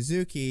rumors of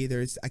Suzuki.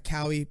 There's a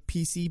Kawi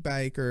PC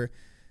bike, or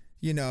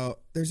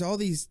there's all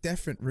these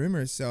different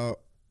rumors. So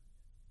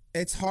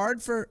it's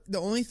hard the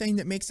only thing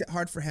that makes it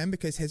hard for him,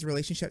 because his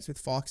relationships with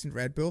Fox and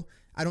Red Bull,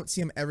 I don't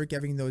see him ever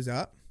giving those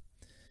up.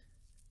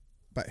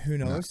 But who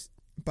knows?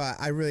 No. But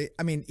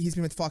he's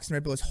been with Fox and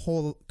Red Bull his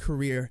whole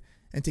career,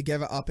 and to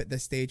give it up at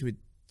this stage would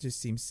just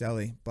seem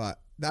silly. But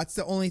that's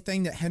the only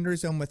thing that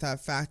hinders him with a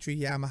factory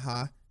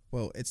Yamaha.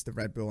 Well, it's the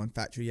Red Bull and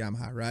factory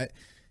Yamaha, right?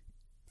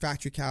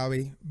 Factory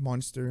Kawi,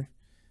 Monster.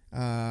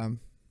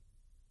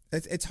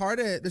 It's hard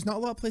there's not a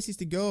lot of places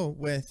to go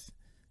with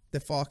the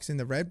Fox and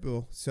the Red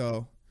Bull,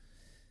 so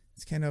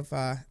it's kind of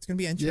it's gonna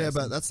be interesting. Yeah,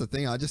 but that's the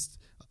thing. I just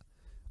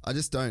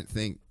don't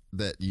think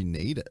that you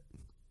need it.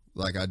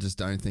 Like, I just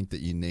don't think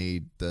that you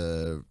need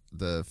the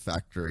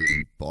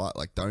factory bike.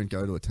 Like, don't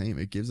go to a team.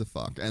 Who gives a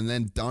fuck? And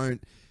then don't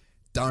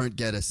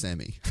get a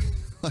semi.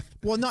 Like,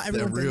 well, not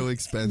everyone's real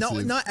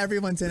expensive. Not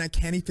everyone's in a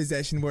Kenny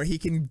position where he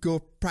can go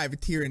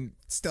privateer and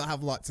still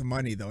have lots of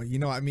money, though. You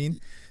know what I mean?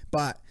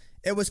 But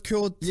it was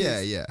cool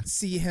to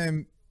see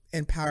him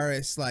in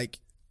Paris, like,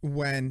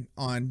 when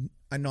on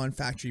a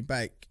non-factory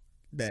bike,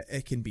 that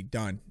it can be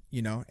done,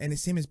 And the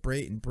same as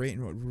Brayton.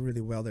 Brayton rode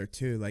really well there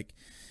too. Like,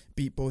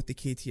 beat both the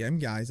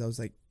KTM guys. I was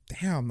like,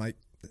 damn, like,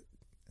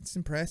 it's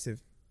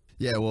impressive.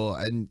 Yeah, well,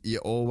 and you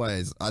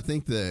always, I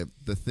think the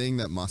thing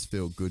that must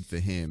feel good for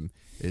him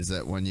is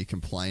that when you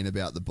complain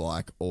about the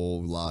bike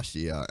all last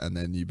year, and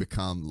then you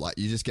become like,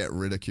 you just get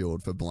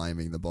ridiculed for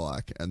blaming the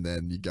bike, and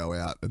then you go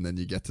out and then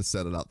you get to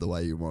set it up the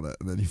way you want it,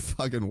 and then you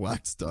fucking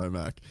wax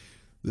Tomac.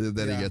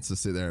 Then he gets to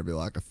sit there and be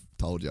like, I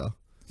told you.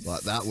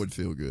 Like, that would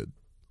feel good.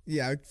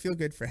 Yeah, it would feel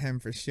good for him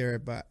for sure.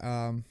 But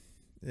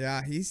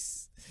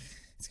it's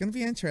going to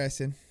be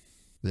interesting.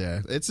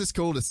 Yeah, it's just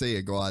cool to see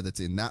a guy that's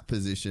in that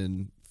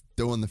position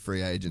doing the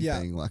free agent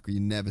thing. Like,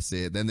 you never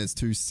see it. Then there's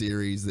 2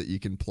 series that you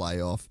can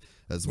play off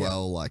as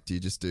well. Like, do you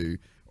just do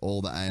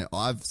all the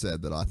I've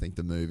said that I think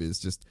the move is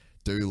just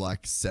do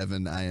like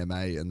 7 AMA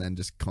and then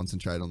just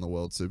concentrate on the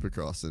World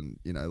Supercross, and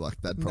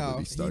like that'd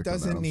probably be stoked. He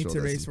doesn't on that. need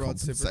to race World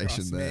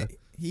Supercross, mate.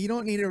 He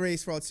don't need to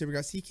race World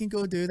Supercross. He can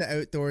go do the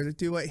outdoors,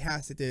 do what he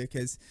has to do,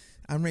 because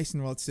I'm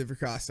racing World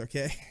Supercross,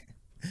 okay?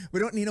 We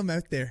don't need him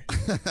out there.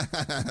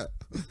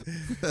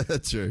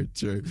 True.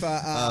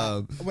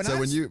 But when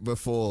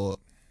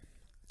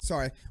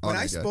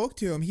I spoke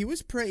to him, he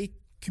was pretty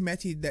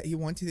committed that he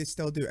wanted to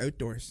still do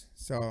outdoors.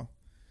 So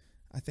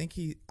I think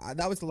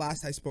that was the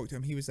last I spoke to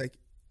him. He was like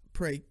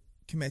pretty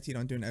committed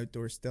on doing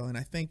outdoors still. And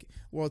I think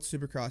World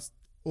Supercross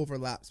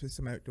overlaps with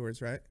some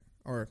outdoors, right?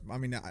 Or, I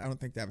mean, I don't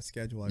think they have a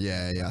schedule.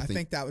 Yeah. I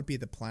think that would be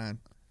the plan.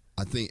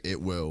 I think it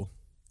will.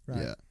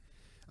 Right.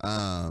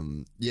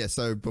 Yeah.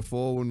 So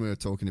before, when we were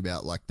talking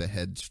about like the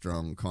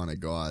headstrong kind of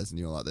guys, and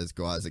you're like, there's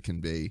guys that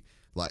can be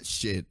like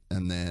shit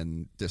and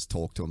then just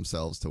talk to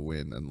themselves to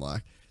win. And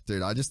like,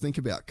 dude, I just think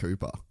about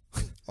Cooper.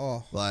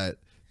 Oh, like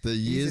the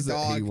years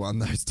that he won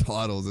those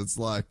titles, it's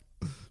like,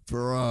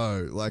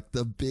 bro, like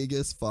the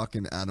biggest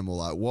fucking animal.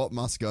 Like, what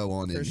must go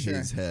on in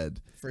his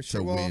head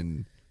to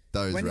win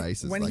those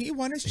races? When like, he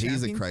won his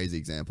he's a crazy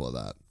example of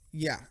that.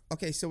 Yeah.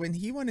 Okay. So when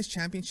he won his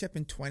championship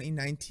in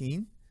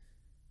 2019,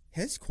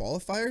 his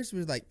qualifiers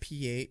were like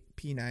P8,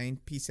 P9,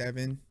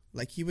 P7.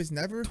 Like, he was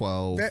never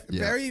 12.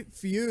 Very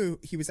few.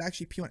 He was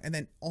actually P1, and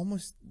then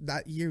almost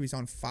that year he was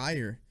on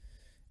fire,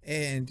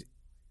 and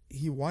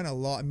he won a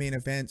lot of main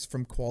events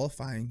from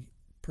qualifying.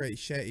 Pretty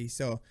shitty.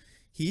 So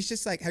he's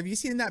just like, have you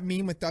seen that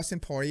meme with Dustin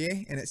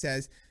Poirier? And it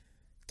says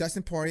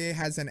Dustin Poirier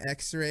has an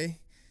X-ray,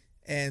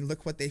 and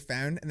look what they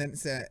found. And then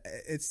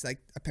it's like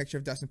a picture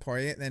of Dustin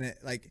Poirier, and then it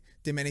like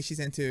diminishes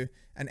into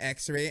an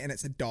X-ray, and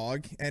it's a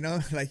dog in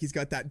him. Like, he's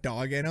got that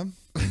dog in him.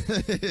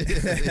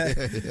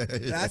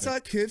 That's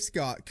what Coop's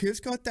got. Coop's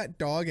got that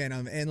dog in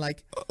him. And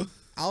like,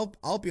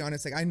 I'll be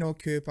honest, like, I know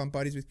Coop, I'm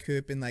buddies with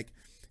Coop, and like,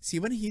 see,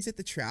 when he's at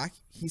the track,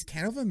 he's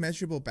kind of a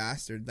miserable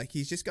bastard. Like,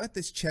 he's just got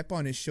this chip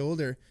on his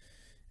shoulder,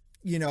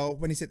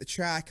 when he's at the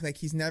track. Like,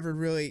 he's never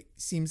really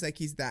seems like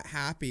he's that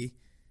happy.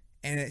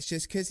 And it's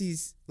just because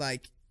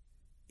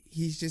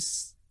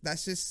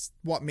that's just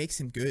what makes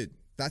him good.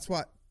 That's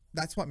what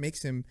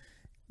makes him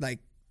like,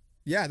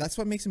 yeah, that's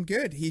what makes him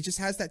good. He just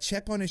has that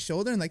chip on his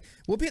shoulder, and like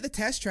we'll be at the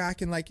test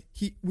track, and like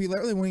we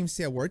literally won't even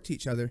say a word to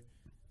each other,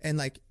 and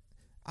like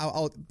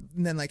I'll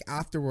and then like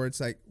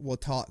afterwards like we'll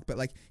talk, but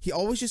like he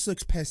always just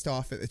looks pissed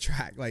off at the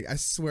track. Like I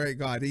swear to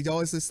God, he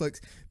always just looks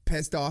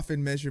pissed off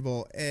and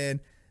miserable,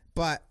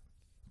 but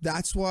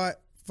that's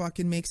what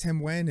fucking makes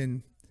him win.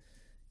 And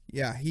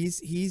yeah,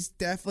 he's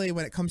definitely,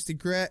 when it comes to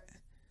grit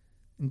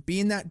and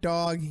being that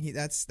dog,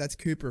 that's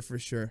Cooper for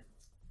sure.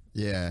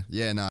 Yeah,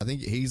 no, I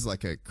think he's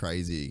like a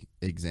crazy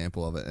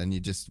example of it, and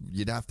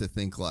you'd have to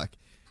think like,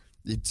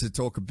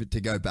 to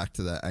go back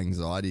to that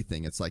anxiety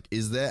thing. It's like,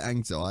 is there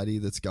anxiety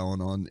that's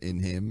going on in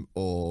him,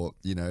 or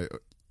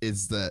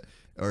is that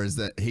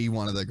he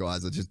one of the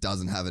guys that just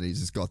doesn't have it? He's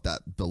just got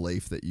that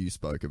belief that you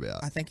spoke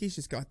about. I think he's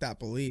just got that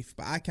belief,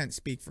 but I can't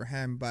speak for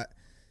him. But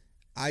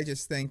I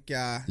just think,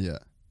 I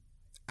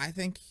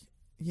think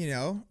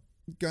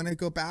gonna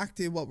go back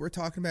to what we're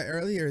talking about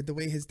earlier, the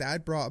way his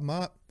dad brought him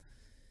up.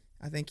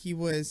 I think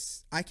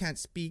I can't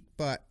speak,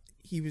 but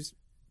he was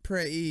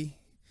pretty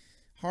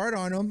hard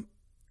on him.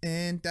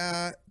 And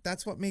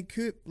that's what made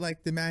Coop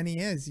like the man he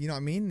is. You know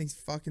what I mean? He's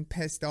fucking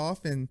pissed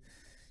off, and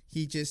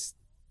he just,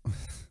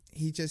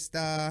 he's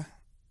got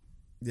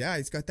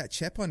that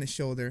chip on his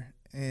shoulder.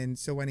 And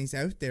so when he's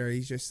out there,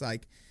 he's just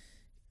like,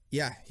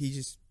 yeah, he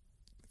just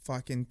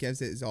fucking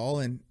gives it his all.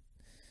 And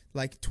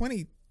like when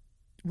did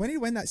he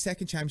win that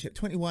second championship?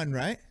 21,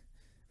 right?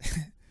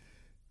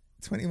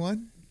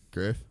 21?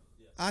 Griff?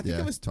 I think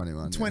it was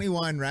 21.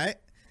 21, right?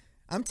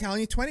 I'm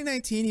telling you,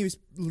 2019, he was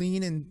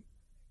lean and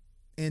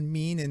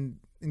mean and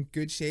in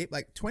good shape.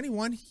 Like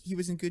 21, he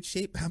was in good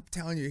shape. I'm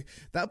telling you,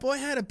 that boy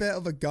had a bit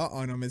of a gut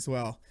on him as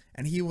well.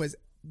 And he was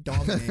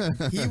dominating.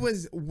 He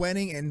was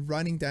winning and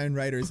running down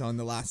riders on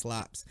the last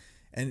laps.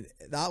 And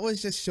that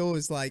was just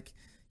shows like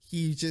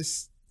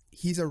he's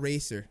a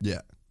racer.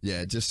 Yeah,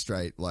 just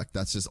straight. Like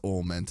that's just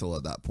all mental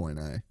at that point,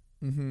 eh?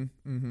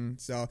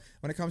 So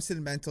when it comes to the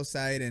mental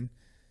side and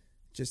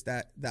just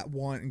that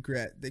want and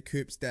grit, the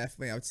Coop's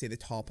definitely, I would say, the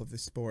top of the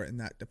sport in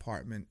that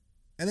department.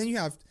 And then you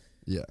have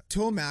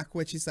Tomac,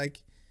 which is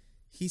like,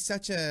 he's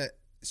such a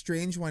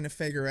strange one to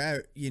figure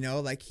out,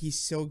 like he's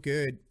so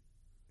good,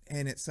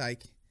 and it's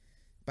like,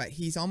 but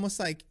he's almost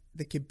like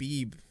the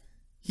Khabib.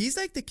 He's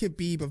like the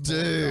Khabib of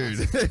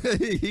motocross.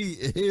 Dude. He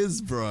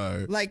is,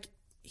 bro. Like,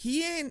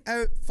 he ain't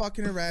out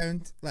fucking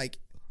around. Like,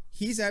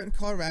 he's out in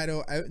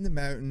Colorado, out in the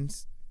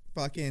mountains,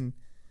 fucking,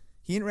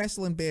 he ain't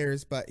wrestling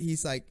bears, but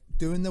he's like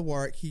doing the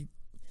work.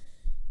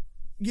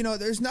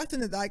 There's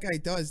nothing that guy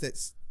does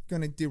that's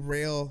gonna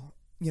derail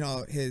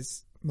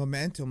his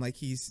momentum. Like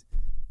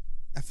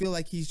I feel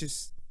like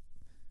he's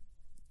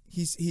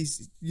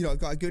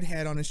got a good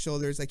head on his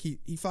shoulders. Like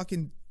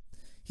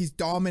he's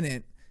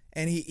dominant,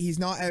 and he's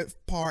not out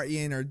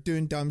partying or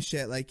doing dumb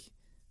shit. Like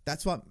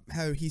that's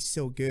how he's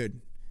so good,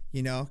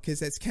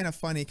 because it's kind of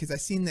funny, because I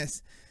seen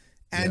this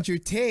Andrew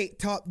Tate,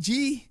 Top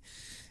G,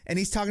 and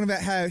he's talking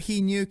about how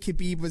he knew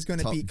Khabib was going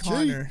to beat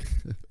Conor.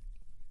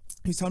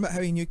 He's talking about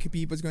how he knew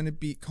Khabib was going to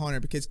beat Conor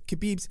because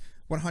Khabib's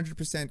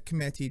 100%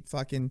 committed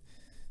fucking,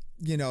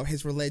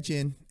 his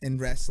religion and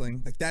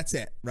wrestling. Like, that's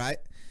it, right?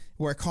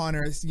 Where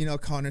Conor's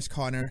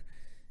Conor.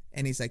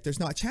 And he's like, there's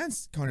not a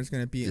chance Conor's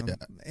going to beat him.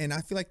 And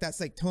I feel like that's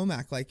like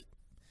Tomac. Like,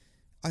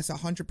 that's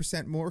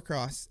 100%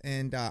 motocross.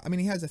 And,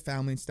 he has a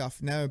family and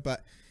stuff now,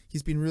 but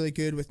he's been really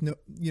good with,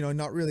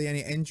 not really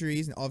any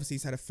injuries. And obviously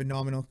he's had a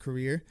phenomenal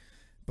career.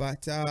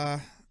 But,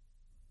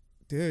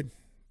 dude,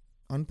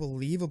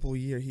 unbelievable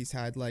year he's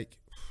had. Like,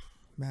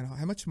 man,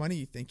 how much money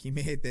you think he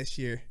made this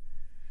year?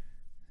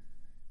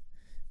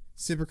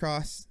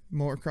 Supercross,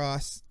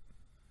 motocross,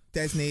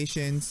 Des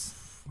Nations.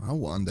 I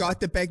wonder. Got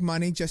the big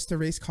money just to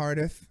race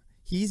Cardiff.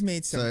 He's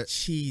made some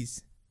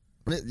cheese.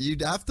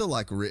 You'd have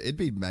to it'd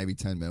be maybe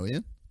 10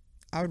 million.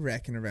 I would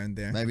reckon around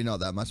there. Maybe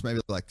not that much. Maybe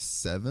like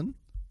 7.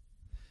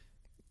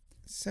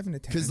 7 to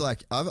 10. Because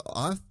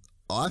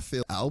I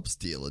feel Alps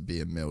deal would be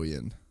 $1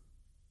 million.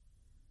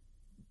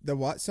 The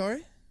what?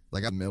 Sorry.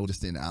 Like $1 million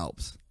just in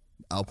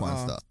Alpine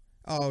stuff.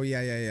 Oh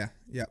yeah.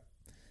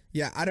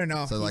 Yeah, I don't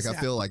know. So I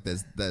feel like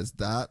there's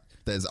that.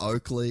 There's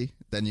Oakley.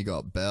 Then you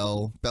got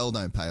Bell. Bell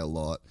don't pay a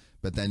lot,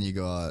 but then you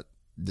got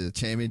the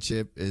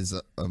championship is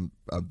a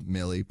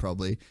milli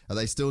probably. Are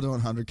they still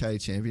doing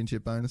 100K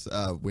championship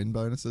win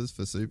bonuses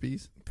for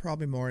Soupies?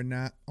 Probably more than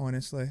that,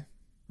 honestly.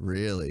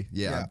 Really?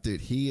 Yeah,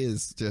 dude, he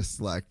is just.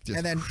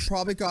 And then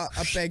probably got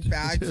a big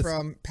bag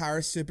from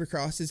Paris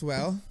Supercross as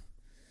well.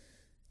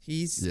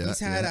 He's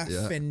had a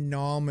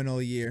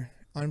phenomenal year.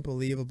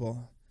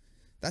 Unbelievable.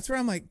 That's where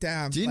I'm like,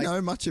 damn. Do you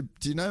know much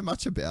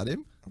about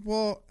him?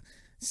 Well,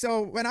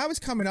 so when I was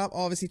coming up,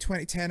 obviously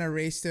 2010, I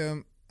raced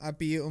him. I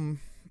beat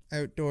him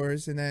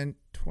outdoors, and then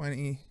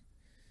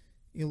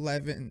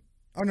 2011.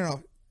 Oh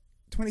no,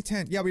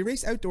 2010. Yeah, we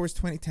raced outdoors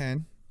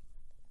 2010.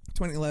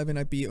 2011,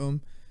 I beat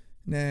him.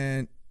 And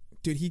then,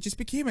 dude, he just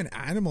became an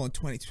animal in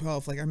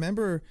 2012. Like, I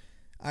remember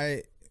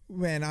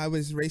when I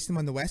was racing him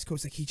on the West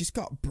Coast, like he just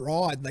got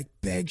broad, like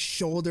big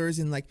shoulders,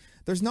 and like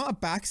there's not a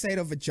backside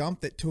of a jump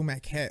that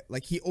Tomac hit.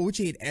 Like he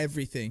OJ'd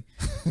everything,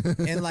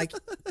 and like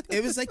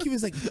it was like he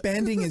was like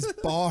bending his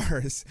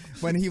bars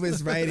when he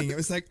was riding. It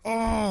was like,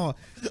 oh,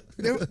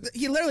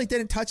 he literally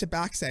didn't touch a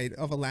backside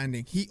of a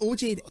landing. He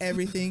OJ'd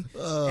everything,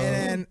 and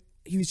then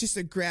he was just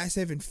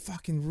aggressive and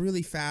fucking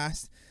really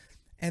fast.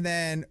 And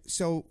then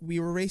so we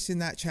were racing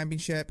that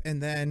championship,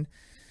 and then,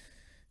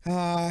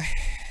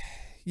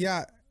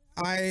 yeah.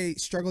 I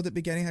struggled at the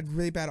beginning, had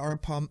really bad arm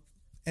pump,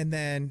 and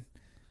then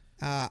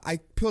I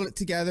pulled it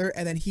together,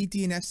 and then he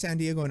DNF'd San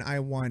Diego and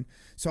I won.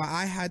 So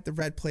I had the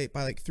red plate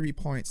by like 3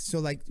 points. So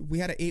like we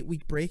had an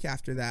 8-week break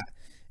after that,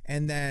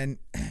 and then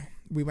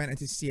we went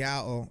into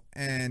Seattle,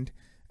 and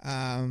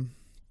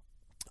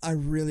I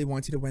really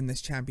wanted to win this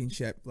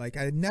championship. Like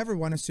I had never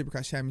won a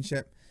Supercross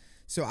championship,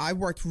 so I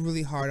worked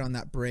really hard on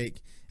that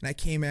break, and I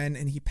came in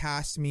and he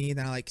passed me,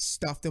 then I like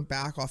stuffed him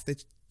back off the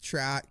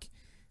track.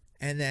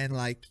 And then,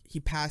 like, he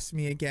passed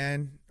me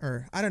again,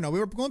 or I don't know. We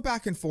were going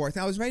back and forth.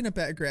 I was riding a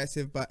bit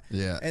aggressive, but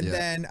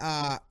then,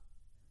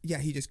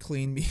 he just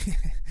cleaned me,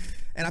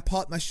 and I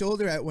popped my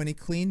shoulder out when he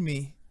cleaned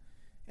me,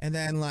 and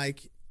then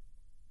like,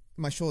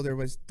 my shoulder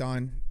was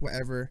done,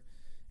 whatever,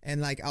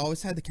 and like I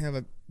always had the kind of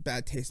a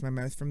bad taste in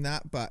my mouth from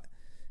that. But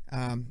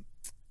I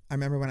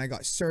remember when I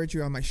got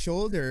surgery on my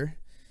shoulder,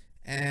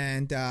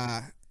 and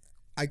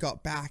I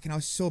got back, and I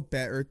was so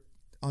bitter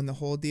on the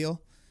whole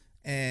deal,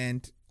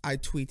 and I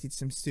tweeted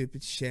some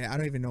stupid shit. I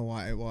don't even know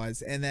what it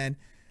was. And then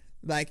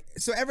like,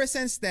 so ever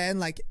since then,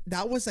 like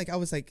that was like, I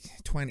was like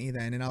 20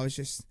 then, and I was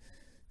just,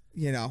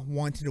 you know,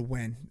 wanted to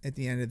win at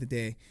the end of the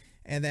day.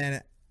 And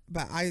then,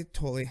 but I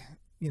totally,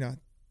 you know,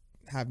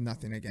 have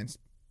nothing against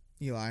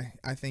Eli.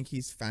 I think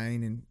he's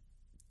fine. And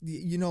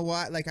you know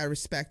what, like I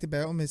respect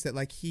about him is that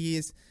like he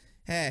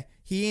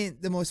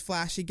ain't the most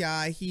flashy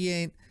guy. He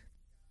ain't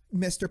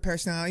Mr.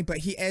 Personality, but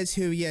he is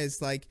who he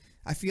is. Like,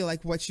 I feel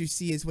like what you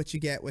see is what you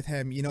get with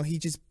him. You know, he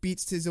just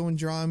beats his own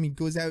drum. He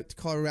goes out to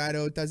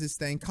Colorado, does his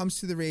thing, comes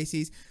to the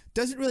races,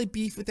 doesn't really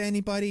beef with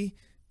anybody,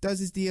 does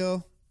his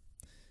deal,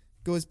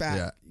 goes back.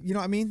 Yeah. You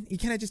know what I mean? He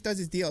kind of just does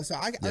his deal. So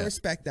I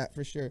respect that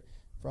for sure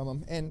from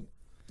him. And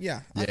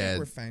I think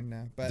we're fine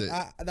now. But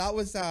that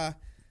was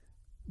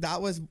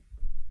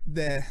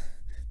the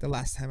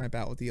last time I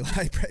battled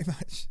Eli, pretty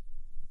much.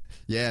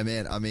 Yeah,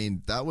 man. I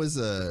mean, that was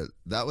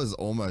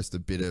almost a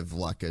bit of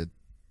like a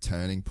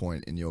turning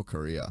point in your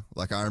career.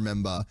 Like I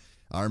remember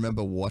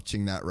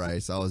watching that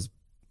race. I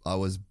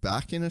was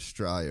back in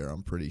Australia,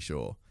 I'm pretty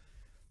sure,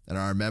 and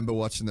I remember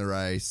watching the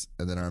race,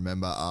 and then I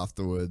remember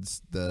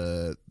afterwards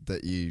that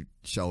your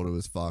shoulder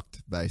was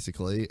fucked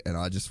basically, and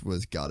I just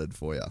was gutted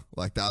for you.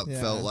 Like that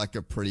felt like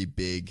a pretty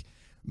big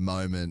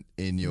moment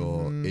in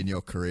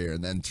your career,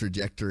 and then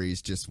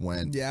trajectories just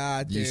went.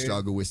 Yeah, dude. You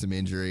struggled with some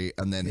injury,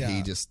 and then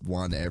he just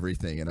won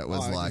everything, and it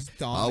was like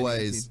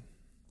always.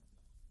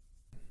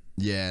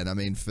 Yeah, and I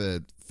mean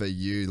for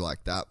you,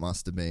 like that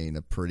must have been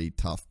a pretty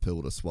tough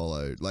pill to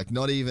swallow. Like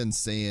not even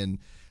seeing,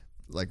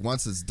 like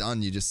once it's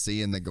done, you just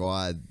seeing the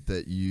guy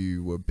that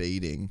you were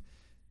beating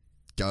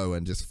go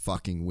and just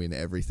fucking win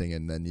everything,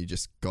 and then you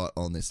just got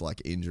on this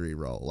like injury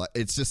roll. Like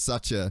it's just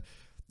such a,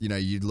 you know,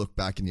 you look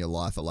back in your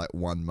life at like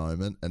one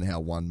moment, and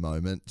how one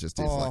moment just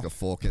is like a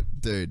fork.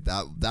 Dude,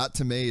 that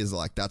to me is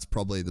like, that's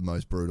probably the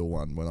most brutal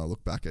one when I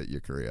look back at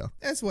your career.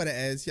 That's what it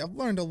is. I've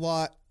learned a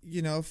lot,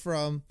 you know,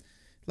 from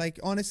like,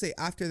 honestly,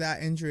 after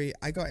that injury,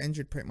 I got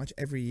injured pretty much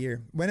every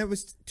year. When it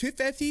was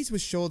 250s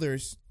was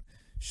shoulders,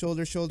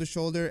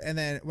 shoulder. And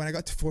then when I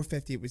got to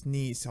 450, it was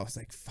knees. So I was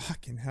like,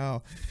 fucking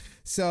hell.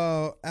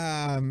 So,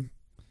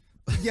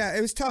 yeah,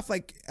 it was tough.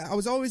 Like I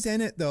was always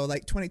in it though,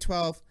 like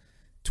 2012,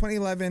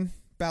 2011,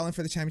 battling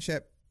for the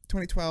championship,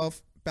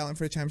 2012, battling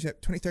for the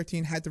championship,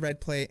 2013, had the red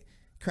plate,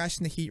 crashed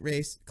in the heat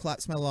race,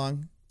 collapsed my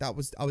lung. I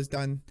was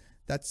done.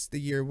 That's the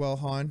year Will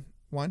Hahn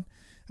won.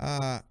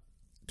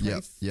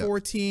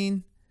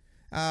 2014,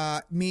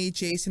 me,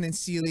 Jason, and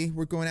Seeley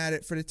were going at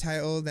it for the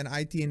title. Then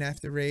I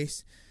DNF'd the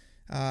race.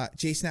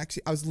 Jason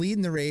actually, I was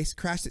leading the race,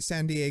 crashed at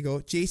San Diego.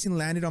 Jason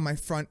landed on my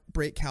front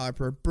brake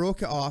caliper,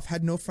 broke it off,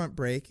 had no front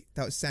brake.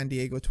 That was San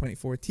Diego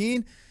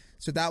 2014.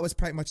 So that was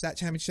pretty much that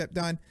championship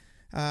done.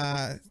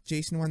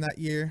 Jason won that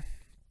year.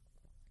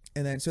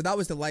 And then, so that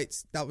was the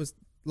lights.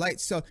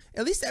 So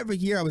at least every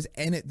year I was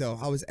in it though.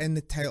 I was in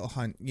the title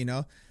hunt, you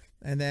know?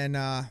 And then,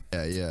 the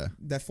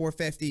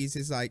 450s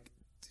is like,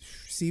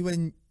 see,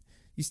 when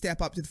you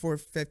step up to the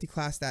 450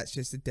 class, that's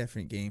just a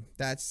different game.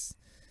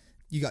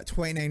 You got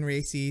 29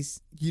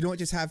 races. You don't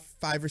just have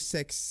 5 or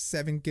 6,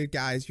 7 good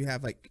guys. You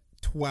have like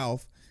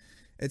 12.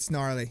 It's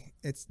gnarly.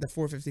 It's the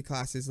 450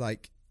 class is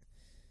like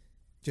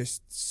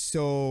just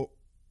so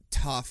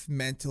tough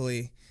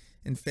mentally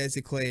and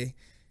physically.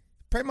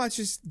 Pretty much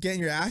just getting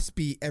your ass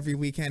beat every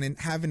weekend and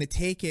having to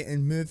take it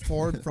and move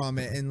forward from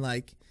it and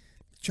like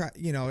try.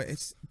 You know,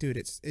 it's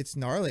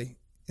gnarly.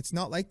 It's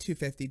not like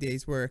 250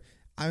 days where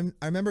I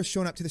remember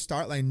showing up to the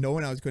start line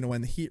knowing I was going to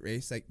win the heat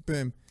race. Like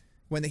boom.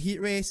 When the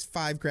heat race,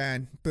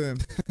 $5,000, boom.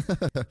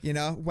 You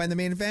know, when the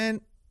main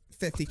event,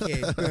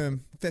 50K,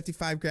 boom,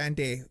 55 grand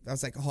day. I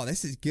was like, oh,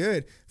 this is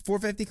good.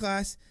 450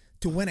 class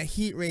to win a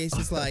heat race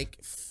is like,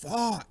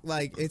 fuck,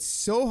 like it's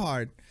so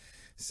hard.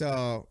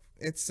 So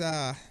it's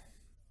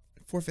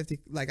 450.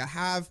 Like I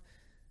have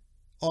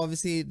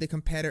obviously the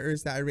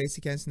competitors that I race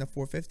against in the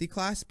 450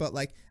 class, but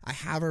like I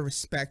have a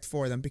respect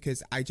for them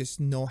because I just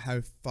know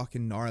how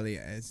fucking gnarly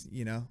it is,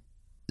 you know?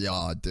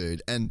 Yeah,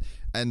 dude. And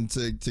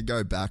to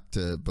go back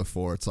to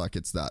before, it's like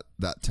it's that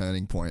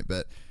turning point,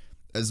 but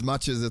as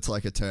much as it's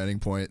like a turning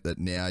point that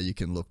now you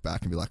can look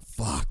back and be like,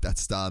 fuck, that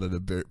started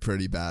a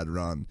pretty bad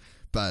run.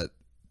 But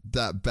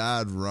that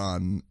bad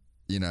run,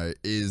 you know,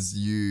 is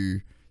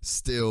you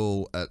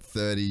still at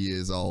 30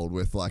 years old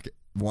with like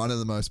one of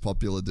the most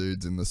popular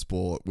dudes in the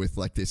sport with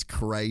like this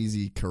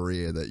crazy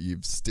career that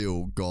you've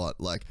still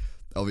got, like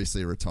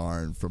obviously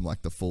retiring from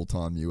like the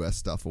full-time US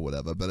stuff or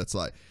whatever, but it's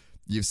like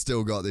you've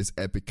still got this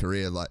epic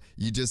career. Like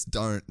you just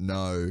don't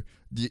know.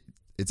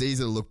 It's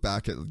easy to look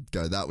back and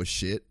go, that was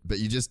shit, but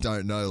you just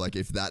don't know, like,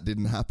 if that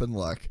didn't happen,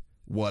 like,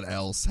 what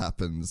else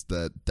happens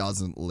that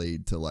doesn't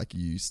lead to, like,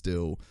 you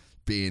still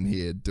being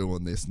here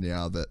doing this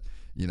now that,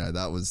 you know,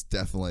 that was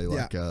definitely,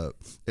 like,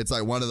 it's,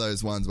 like, one of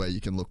those ones where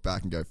you can look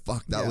back and go,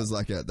 fuck, that was,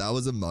 like, that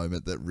was a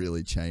moment that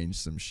really changed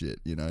some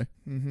shit, you know?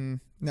 Mm-hmm.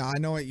 No, I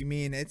know what you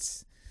mean.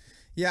 It's,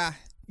 yeah,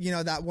 you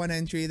know, that one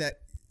entry that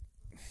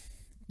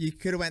you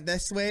could have went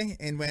this way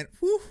and went,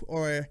 whew,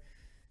 or...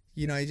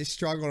 you know, you just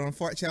struggled.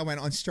 Unfortunately, I went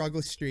on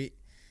struggle street,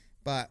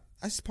 but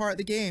that's part of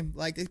the game.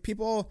 Like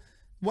people,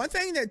 one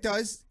thing that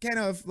does kind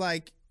of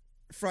like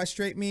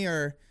frustrate me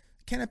or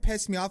kind of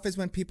piss me off is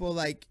when people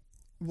like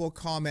will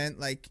comment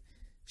like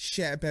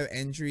shit about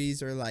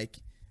injuries or like,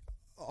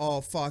 oh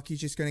fuck, he's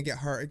just gonna get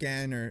hurt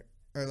again, or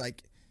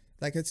like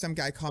some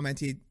guy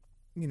commented,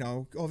 you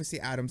know, obviously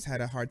Adams had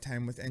a hard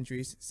time with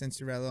injuries,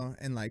 Cincerello,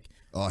 and like,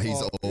 oh,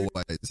 he's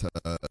always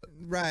hurt.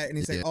 Right, and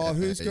he's like, oh,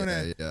 who's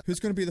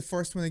gonna be the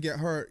first one to get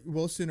hurt,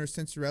 Wilson or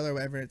Cincerello or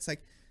whatever? It's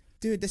like,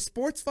 dude, the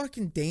sport's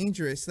fucking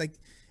dangerous. Like,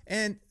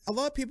 and a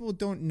lot of people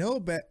don't know,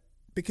 but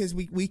because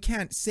we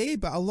can't say,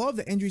 but a lot of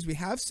the injuries we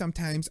have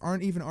sometimes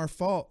aren't even our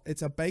fault.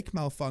 It's a bike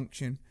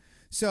malfunction.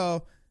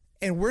 So,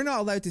 and we're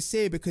not allowed to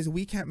say because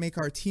we can't make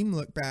our team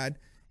look bad.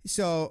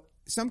 So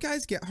some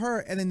guys get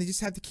hurt and then they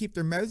just have to keep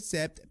their mouth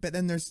zipped. But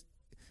then there's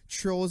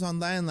trolls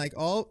online like,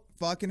 oh,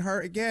 fucking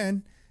hurt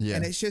again. Yeah.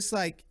 And it's just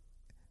like,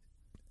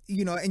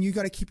 you know, and you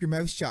got to keep your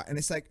mouth shut. And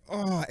it's like,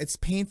 oh, it's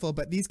painful,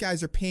 but these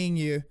guys are paying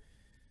you,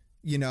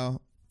 you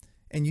know,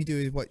 and you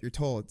do what you're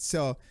told.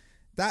 So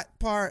that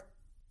part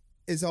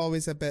is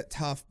always a bit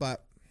tough,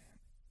 but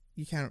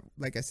you can't,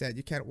 like I said,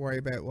 you can't worry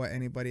about what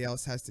anybody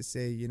else has to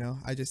say, you know.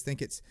 I just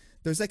think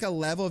there's like a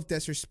level of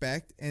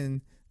disrespect,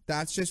 and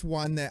that's just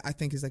one that I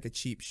think is like a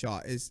cheap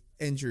shot, is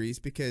injuries,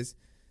 because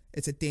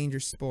it's a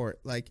dangerous sport.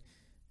 Like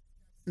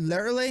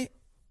literally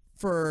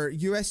for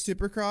US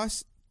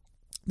Supercross,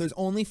 there's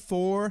only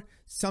 4,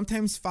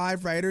 sometimes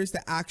 5 riders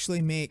that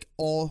actually make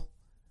all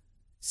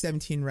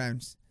 17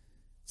 rounds.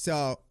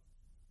 So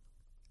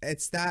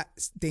it's that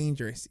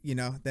dangerous, you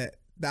know, that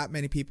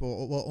many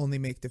people will only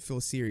make the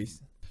full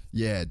series.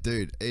 Yeah,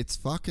 dude, it's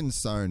fucking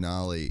so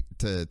gnarly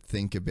to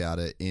think about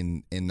it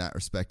in that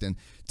respect. And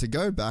to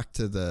go back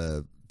to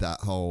that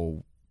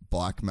whole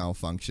bike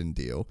malfunction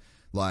deal,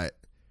 like,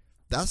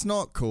 that's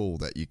not cool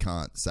that you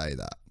can't say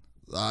that.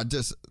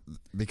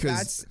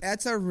 Because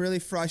that's a really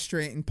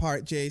frustrating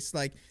part, Jace.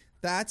 Like,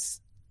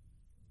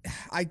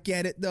 I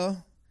get it though.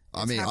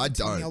 I mean, I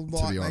don't,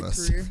 to be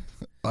honest.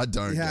 I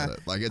don't get it.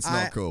 Like, it's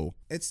not cool.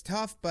 It's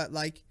tough, but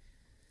like,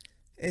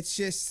 it's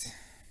just,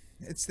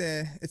 it's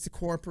the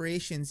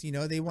corporations, you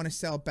know, they want to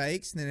sell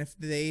bikes, and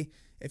then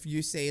if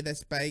you say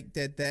this bike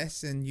did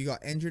this and you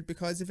got injured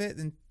because of it,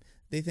 then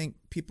they think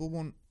people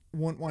won't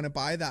want to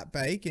buy that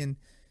bike. And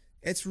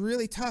it's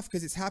really tough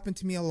because it's happened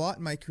to me a lot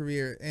in my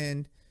career,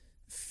 and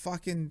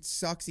fucking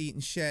sucks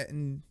eating shit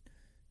and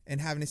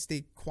having to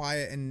stay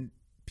quiet and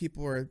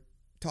people are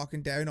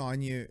talking down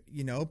on you,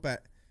 you know,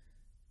 but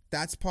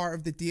that's part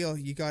of the deal.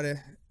 You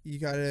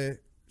gotta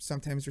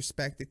sometimes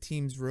respect the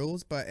team's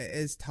rules, but it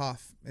is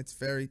tough. It's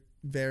very,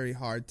 very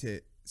hard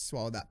to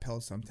swallow that pill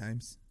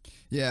sometimes.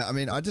 Yeah, I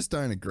mean, I just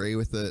don't agree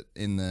with it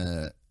and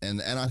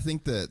I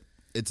think that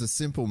it's a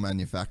simple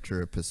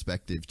manufacturer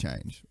perspective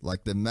change.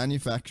 Like, the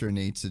manufacturer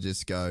needs to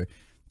just go,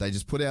 they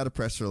just put out a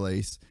press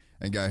release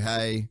and go,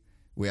 hey,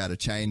 we had a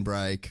chain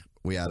break,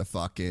 we had a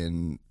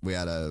fucking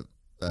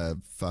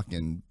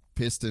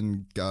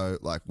piston go,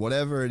 like,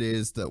 whatever it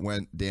is that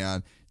went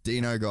down,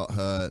 Dino got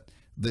hurt,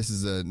 this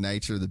is the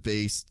nature of the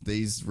beast,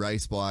 these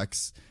race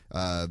bikes,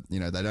 you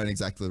know, they don't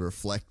exactly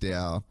reflect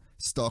our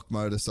stock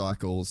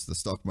motorcycles. The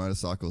stock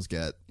motorcycles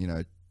get, you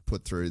know,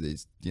 put through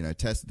these, you know,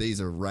 tests.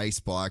 These are race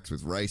bikes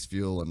with race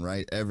fuel and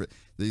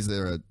these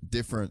are a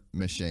different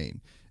machine,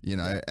 you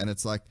know, and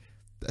it's like,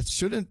 that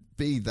shouldn't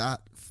be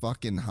that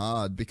fucking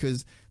hard,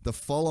 because the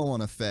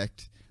follow-on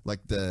effect,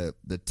 like the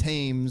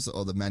teams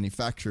or the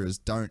manufacturers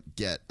don't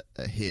get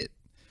a hit,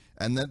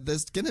 and that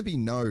there's going to be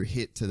no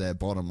hit to their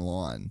bottom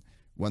line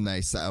when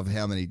they say of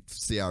how many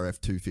CRF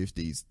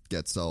 250s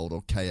get sold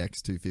or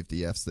KX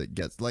 250Fs that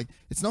gets, like,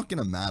 it's not going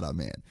to matter,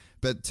 man.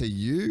 But to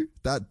you,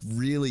 that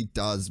really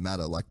does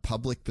matter. Like,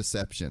 public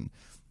perception,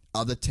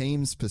 other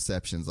teams'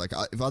 perceptions. Like,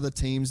 if other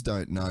teams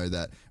don't know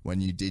that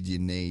when you did your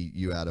knee,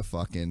 you had a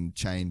fucking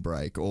chain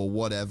break or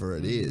whatever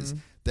it is,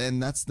 then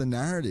that's the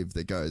narrative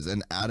that goes.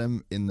 And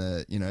Adam in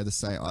the, the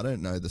same, I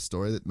don't know the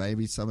story, that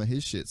maybe some of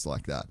his shit's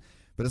like that.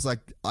 But it's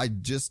like, I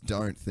just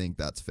don't think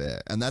that's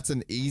fair. And that's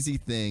an easy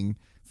thing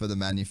for the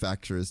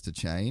manufacturers to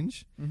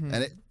change. And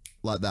it,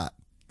 like that,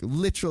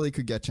 literally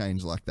could get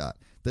changed like that.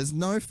 There's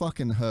no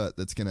fucking hurt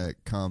that's going to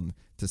come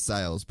to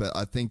sales. But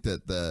I think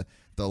that the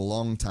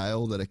long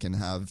tail that it can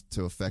have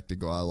to affect a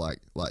guy like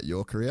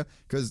your career,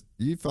 because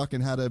you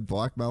fucking had a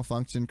bike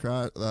malfunction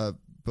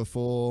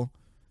before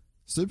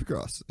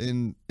Supercross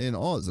in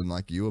Oz, and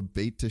like you were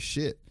beat to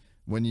shit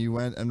when you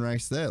went and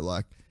raced there.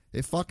 Like,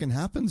 it fucking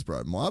happens,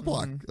 bro. My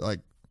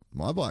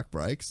bike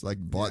breaks. Like,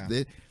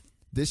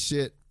 this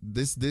shit,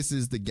 this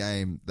is the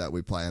game that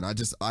we play. And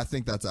I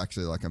think that's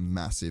actually like a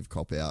massive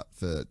cop out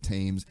for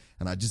teams.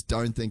 And I just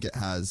don't think it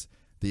has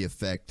the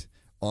effect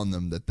on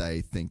them that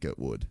they think it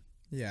would.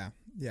 Yeah.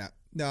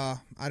 No,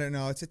 I don't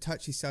know. It's a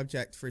touchy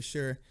subject for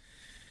sure.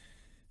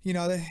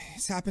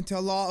 It's happened to a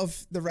lot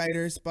of the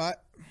riders,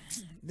 but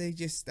they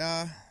just,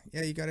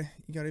 you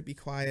gotta be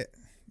quiet,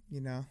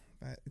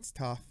 but it's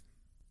tough.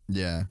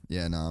 Yeah,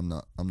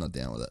 no, I'm not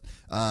down with it.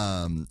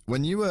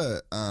 When you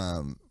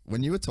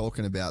were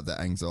talking about the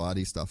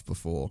anxiety stuff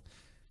before,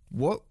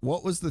 what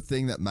was the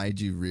thing that made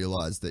you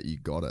realize that you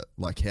got it?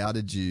 Like, how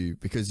did you,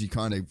 because you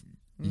kind of,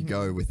 you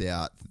go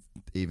without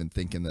even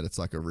thinking that it's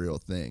like a real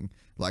thing.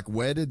 Like,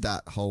 where did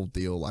that whole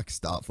deal like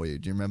start for you?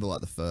 Do you remember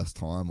like the first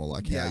time, or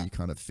like how you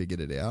kind of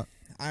figured it out?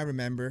 I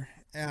remember.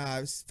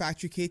 It was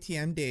factory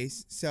KTM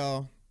days.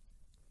 So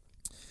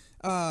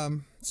I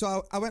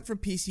went from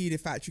PC to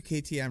factory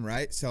KTM,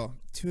 right? So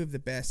two of the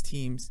best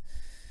teams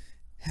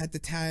at the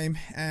time.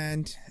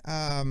 And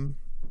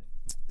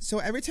so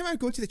every time I would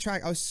go to the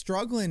track, I was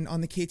struggling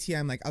on the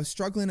KTM. Like, I was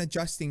struggling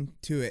adjusting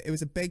to it. It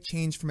was a big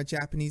change from a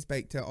Japanese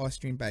bike to an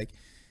Austrian bike.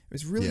 It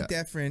was really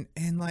different.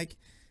 And like,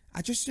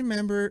 I just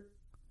remember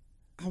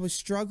I was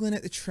struggling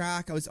at the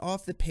track. I was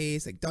off the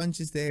pace. Like, Dunge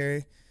is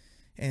there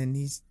and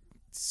he's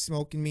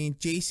smoking me.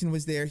 Jason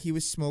was there. He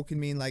was smoking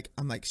me. And like,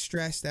 I'm like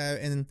stressed out.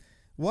 And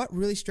what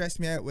really stressed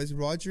me out was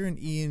Roger and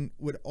Ian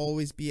would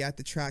always be at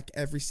the track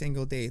every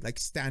single day, like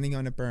standing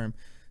on a berm.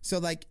 So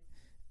like,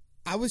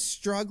 I was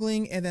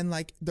struggling, and then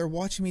like they're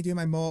watching me do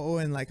my moto,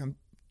 and like I'm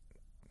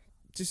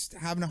just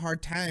having a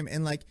hard time.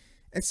 And like,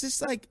 it's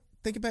just like,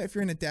 think about if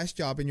you're in a desk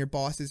job and your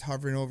boss is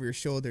hovering over your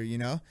shoulder,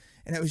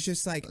 And it was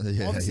just like,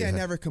 obviously I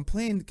never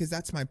complained because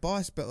that's my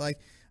boss, but like,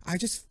 I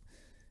just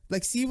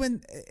like see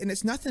when, and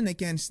it's nothing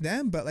against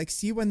them, but like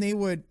see when they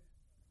would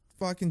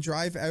fucking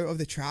drive out of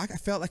the track, I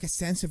felt like a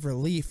sense of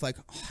relief, like,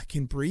 oh, I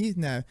can breathe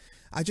now.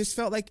 I just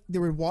felt like they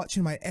were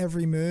watching my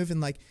every move, and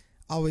like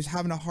I was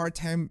having a hard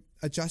time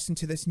adjusting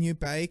to this new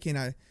bike, and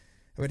I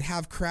would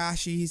have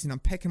crashes, and I'm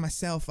picking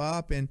myself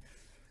up. And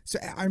so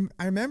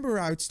I remember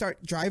I would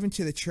start driving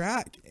to the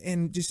track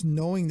and just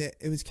knowing that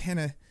it was kind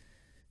of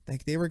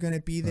like they were going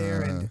to be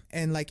there.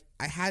 And like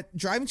I had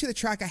driving to the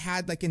track, I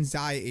had like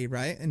anxiety,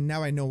 right? And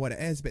now I know what it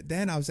is. But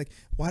then I was like,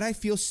 why do I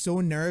feel so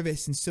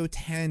nervous and so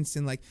tense,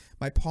 and like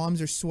my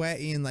palms are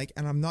sweaty, and like,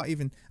 and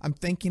I'm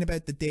thinking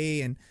about the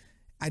day, and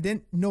I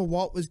didn't know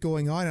what was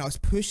going on. And I was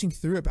pushing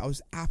through it, but I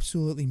was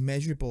absolutely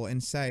miserable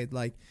inside.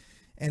 Like,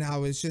 and I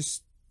was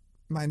just,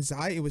 my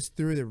anxiety was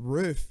through the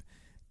roof.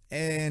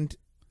 And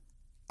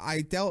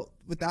I dealt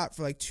with that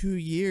for like 2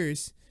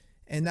 years,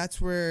 and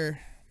that's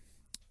where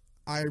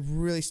I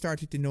really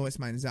started to notice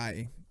my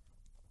anxiety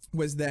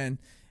was then.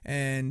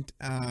 And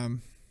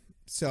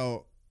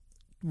so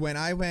when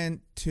I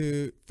went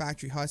to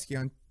Factory Husky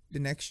on the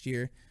next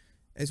year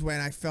is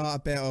when I felt a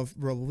bit of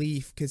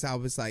relief, because I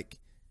was like,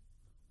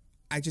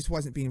 I just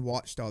wasn't being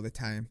watched all the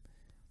time,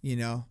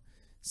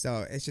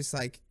 So it's just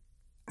like,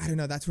 I don't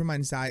know, that's where my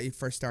anxiety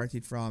first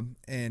started from.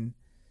 And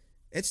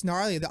it's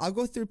gnarly. I'll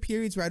go through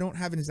periods where I don't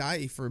have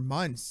anxiety for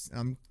months.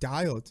 I'm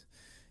dialed,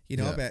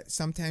 but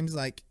sometimes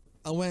like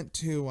I went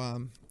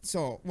to,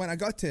 so when I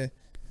got to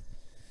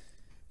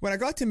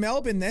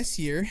Melbourne this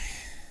year,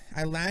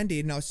 I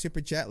landed and I was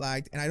super jet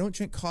lagged, and I don't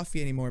drink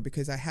coffee anymore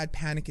because I had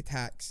panic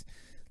attacks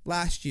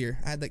last year.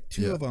 I had like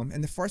two of them.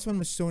 And the first one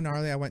was so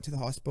gnarly. I went to the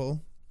hospital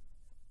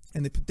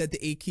and they did the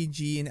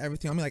EKG and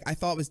everything on me. Like, I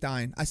thought I was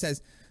dying. I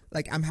says,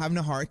 like, I'm having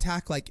a heart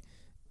attack. Like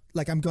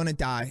I'm going to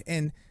die.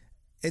 And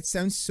it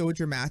sounds so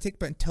dramatic,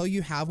 but until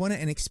you have one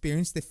and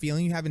experience the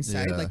feeling you have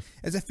inside, like,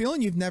 it's a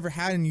feeling you've never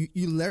had, and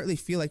you literally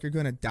feel like you're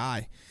going to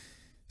die.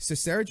 So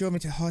Sarah drove me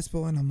to the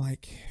hospital, and I'm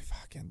like,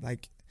 fucking,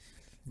 like,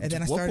 and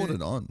then I started. What put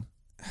it on?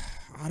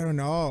 I don't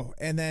know.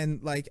 And then,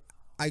 like,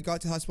 I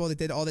got to the hospital, they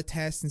did all the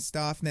tests and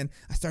stuff, and then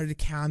I started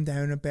to calm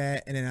down a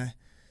bit, and then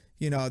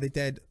they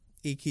did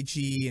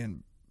EKG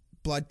and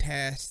blood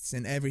tests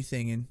and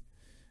everything, and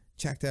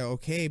checked out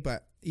okay.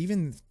 But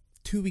even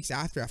 2 weeks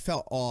after, I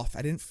felt off.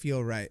 I didn't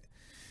feel right.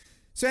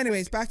 So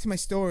anyways, back to my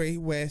story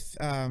with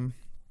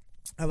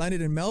I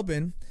landed in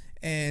Melbourne,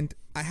 and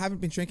I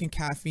haven't been drinking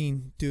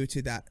caffeine due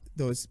to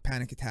those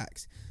panic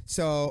attacks.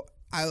 So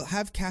I'll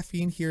have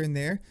caffeine here and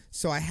there.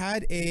 So I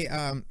had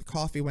a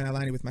coffee when I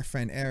landed with my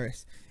friend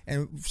Eris.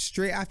 And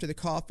straight after the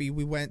coffee,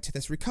 we went to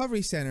this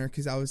recovery center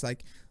because I was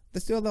like,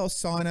 let's do a little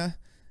sauna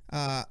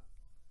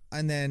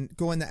and then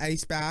go in the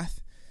ice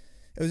bath.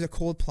 It was a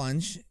cold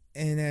plunge.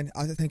 And then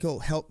I think it'll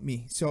help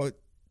me. So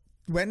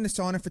went in the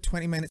sauna for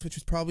 20 minutes, which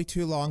was probably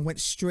too long. Went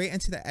straight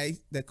into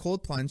the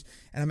cold plunge,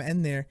 and I'm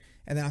in there,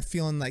 and then I'm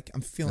feeling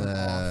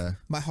off.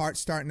 My heart's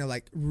starting to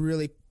like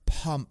really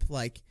pump,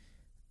 like,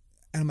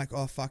 and I'm like,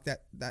 oh fuck,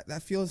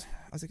 that feels.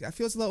 I was like, that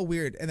feels a little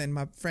weird. And then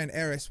my friend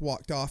Eris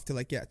walked off to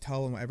like get a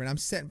towel and whatever, and I'm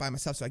sitting by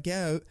myself. So I get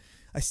out,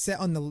 I sit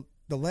on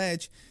the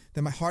ledge.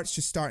 Then my heart's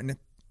just starting to.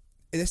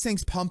 This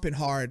thing's pumping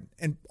hard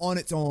and on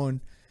its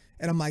own,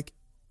 and I'm like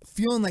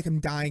feeling like I'm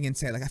dying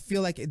inside. Like I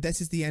feel like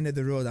this is the end of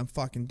the road. I'm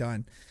fucking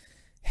done.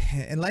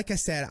 And like I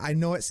said, I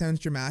know it sounds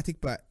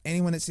dramatic, but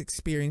anyone that's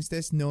experienced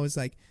this knows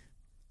like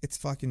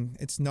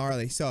it's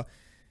gnarly. So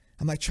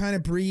I'm like trying to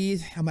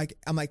breathe. I'm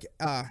about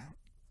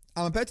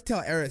to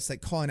tell Eris,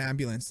 like, call an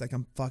ambulance, like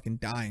I'm fucking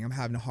dying. I'm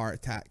having a heart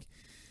attack.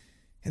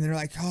 And they're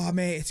like, oh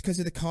mate, it's because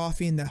of the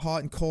coffee and the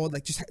hot and cold.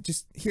 Like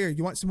just here,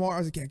 you want some water? I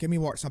was like, yeah, give me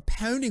water. So I'm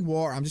pounding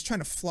water. I'm just trying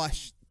to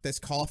flush this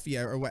coffee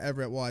out or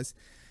whatever it was.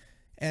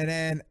 And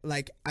then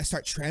like I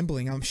start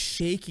trembling. I'm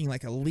shaking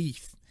like a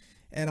leaf.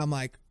 And I'm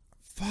like,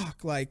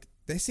 fuck, like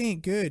this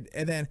ain't good.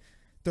 And then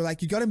they're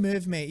like, you gotta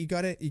move, mate. You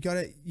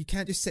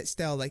can't just sit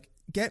still. Like,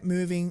 get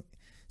moving.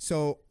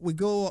 So we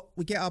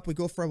get up, we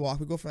go for a walk.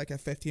 We go for like a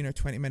 15 or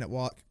 20 minute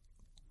walk.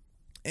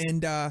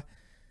 And I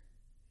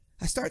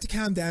start to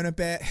calm down a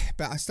bit,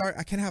 but I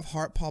kind of have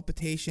heart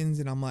palpitations,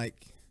 and I'm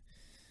like,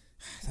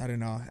 I don't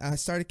know. I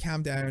started to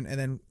calm down, and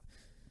then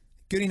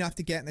good enough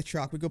to get in the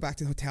truck. We go back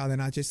to the hotel,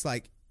 then I just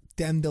like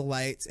dimmed the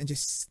lights and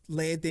just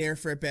laid there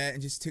for a bit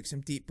and just took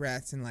some deep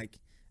breaths, and like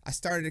I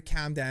started to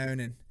calm down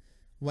and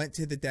went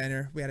to the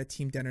dinner. We had a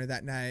team dinner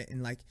that night,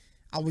 and like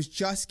I was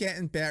just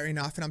getting better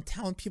enough, and I'm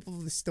telling people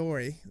the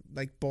story,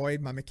 like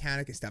Boyd, my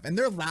mechanic and stuff, and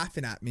they're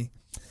laughing at me.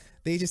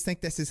 They just think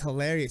this is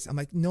hilarious. I'm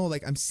like, no,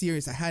 like I'm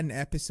serious. I had an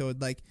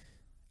episode, like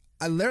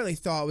I literally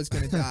thought I was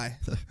gonna die.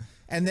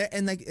 and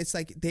like it's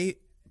like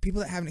people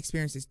that haven't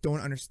experienced this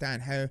don't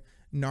understand how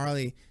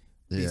gnarly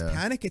these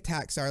panic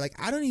attacks are. Like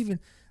I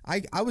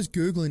was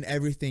Googling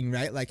everything,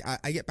 right? Like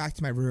I get back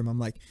to my room, I'm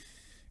like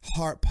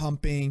heart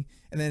pumping,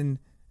 and then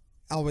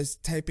I was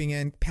typing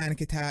in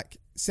panic attack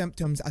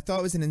symptoms. I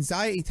thought it was an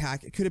anxiety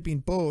attack. It could have been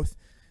both,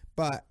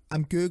 but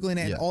I'm Googling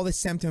it, and all the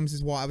symptoms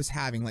is what I was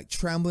having, like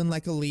trembling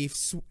like a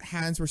leaf,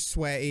 hands were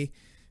sweaty,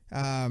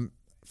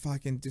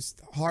 fucking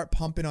just heart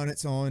pumping on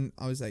its own.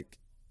 I was like,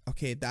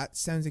 okay, that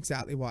sounds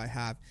exactly what I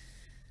have.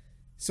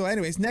 So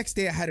anyways, next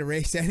day I had a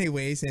race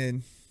anyways,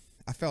 and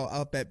I felt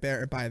a bit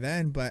better by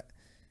then, but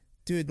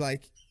dude,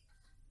 like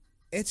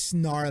it's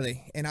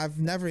gnarly, and I've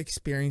never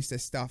experienced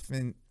this stuff,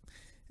 and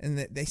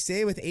they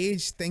say with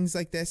age things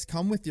like this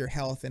come with your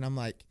health, and I'm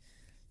like,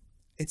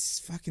 it's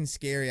fucking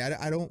scary.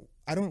 I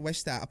don't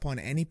wish that upon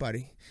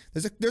anybody.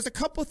 There's a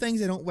couple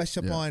things I don't wish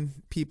upon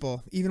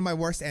people, even my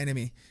worst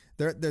enemy.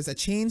 There's a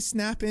chain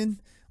snapping,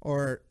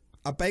 or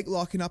a bike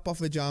locking up off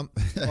a jump,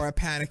 or a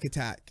panic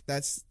attack.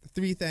 That's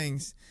 3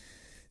 things.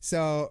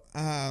 So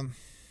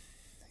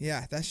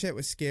yeah, that shit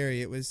was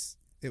scary. It was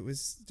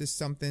just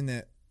something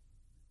that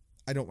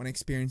I don't want to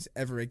experience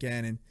ever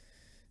again. And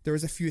there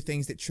was a few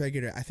things that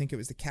triggered it. I think it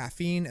was the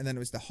caffeine, and then it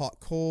was the hot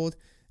cold,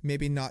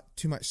 maybe not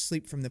too much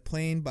sleep from the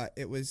plane, but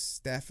it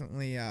was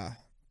definitely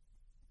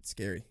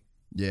scary.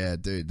 Yeah,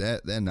 dude,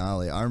 they're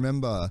gnarly. I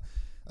remember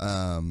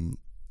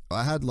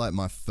I had like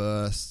my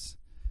first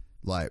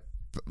like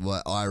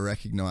what I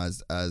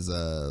recognized as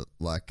a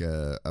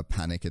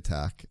panic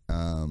attack.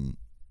 Oh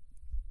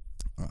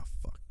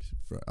fuck.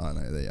 Oh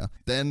no, there you are.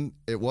 Then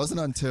it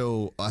wasn't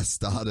until I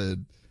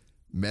started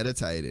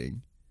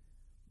meditating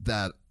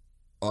that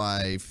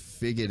I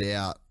figured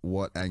out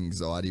what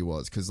anxiety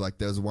was. Because like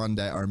there was one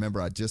day I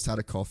remember I just had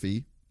a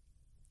coffee,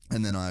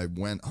 and then I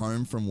went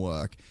home from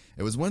work.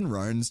 It was when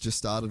Rones just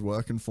started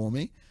working for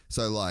me.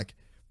 So like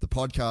the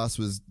podcast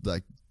was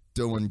like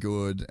doing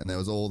good, and there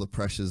was all the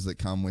pressures that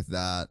come with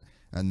that.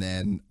 And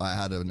then I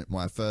had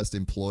my first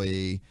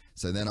employee.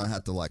 So then I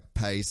had to like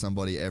pay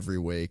somebody every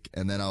week.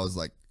 And then I was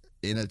like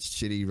in a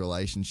shitty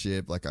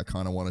relationship. Like I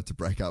kind of wanted to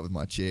break up with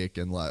my chick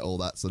and like all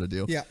that sort of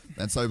deal. Yeah.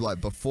 And so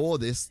like before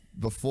this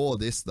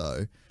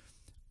though,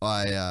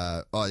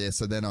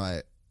 so then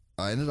I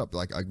ended up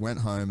like, I went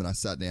home and I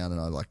sat down and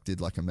I like did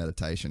like a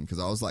meditation, because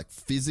I was like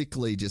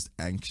physically just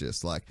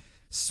anxious, like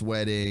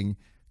sweating,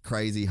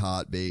 crazy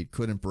heartbeat,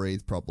 couldn't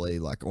breathe properly,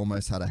 like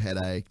almost had a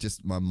headache,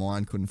 just my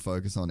mind couldn't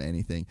focus on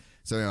anything.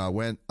 So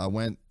anyway, I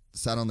went,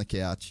 sat on the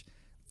couch,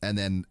 and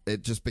then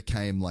it just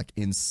became like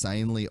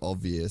insanely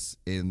obvious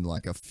in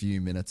like a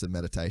few minutes of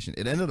meditation.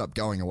 It ended up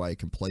going away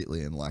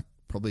completely in like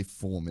probably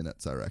 4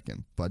 minutes, I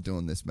reckon, by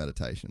doing this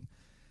meditation.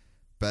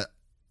 But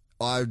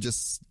I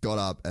just got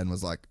up and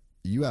was like,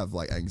 you have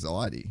like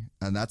anxiety.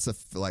 And that's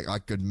like, I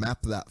could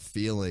map that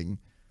feeling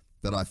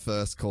that I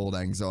first called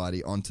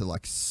anxiety onto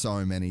like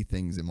so many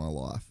things in my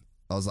life.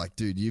 I was like,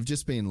 dude, you've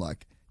just been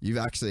like, you've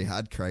actually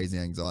had crazy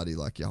anxiety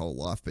like your whole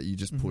life, but you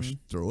just pushed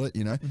through it,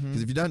 you know?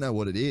 Because if you don't know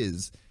what it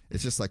is,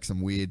 it's just like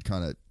some weird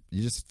kind of,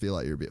 you just feel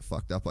like you're a bit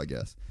fucked up, I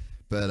guess.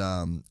 But,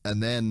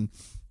 and then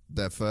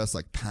the first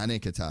like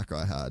panic attack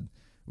I had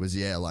was,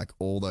 yeah, like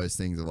all those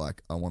things of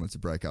like, I wanted to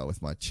break up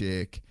with my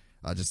chick.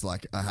 I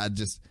had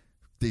just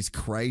these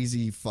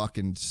crazy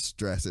fucking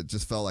stress. It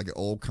just felt like it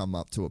all come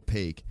up to a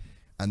peak.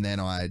 And then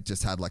I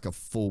just had like a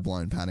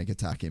full-blown panic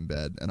attack in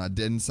bed. And I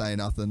didn't say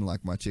nothing.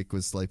 Like my chick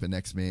was sleeping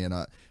next to me. And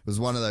it was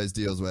one of those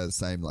deals where the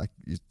same, like,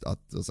 I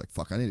was like,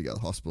 fuck, I need to go to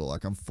the hospital.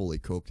 Like I'm fully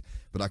cooked.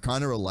 But I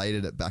kind of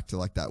related it back to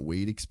like that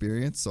weed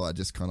experience. So I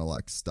just kind of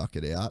like stuck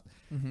it out.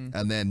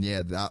 And then,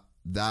 yeah,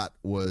 that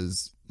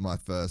was my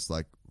first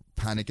like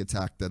panic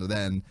attack that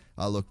then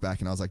I look back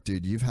and I was like,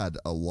 dude, you've had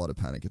a lot of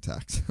panic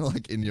attacks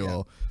like in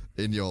your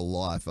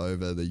life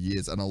over the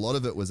years. And a lot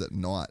of it was at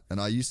night. And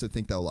I used to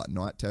think they were like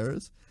night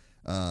terrors.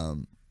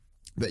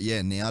 But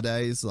yeah,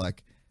 nowadays,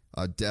 like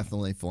I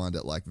definitely find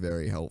it like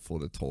very helpful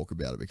to talk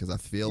about it because I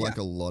feel like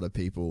a lot of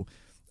people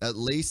at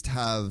least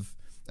have,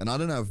 and I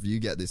don't know if you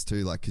get this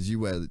too, like, cause you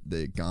wear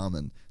the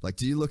Garmin, like,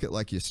 do you look at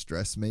like your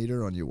stress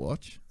meter on your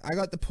watch? I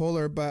got the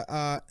Polar, but,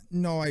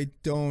 no, I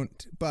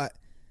don't, but,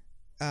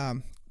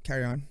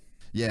 carry on.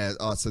 Yeah.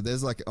 Oh, so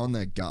there's like I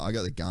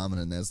got the Garmin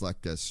and there's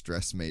like a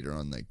stress meter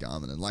on the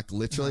Garmin and like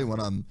literally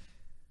when I'm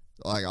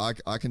like,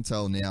 I can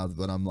tell now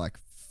that I'm like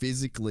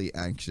physically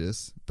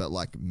anxious, but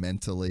like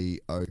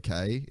mentally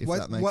okay. If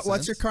that makes sense.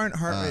 What's your current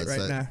heart rate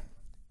right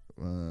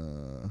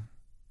now?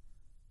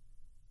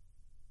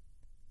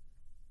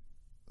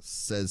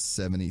 Says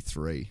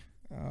 73.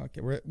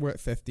 Okay, we're at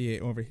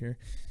 58 over here.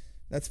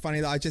 That's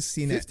funny though. I just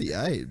seen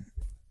 58.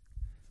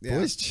 Yeah.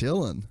 Boys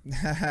chilling.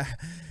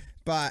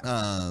 But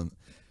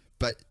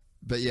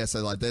But yeah,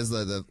 so like there's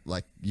the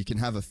like you can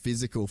have a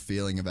physical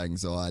feeling of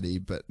anxiety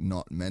but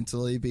not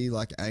mentally be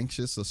like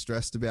anxious or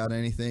stressed about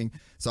anything.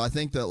 So I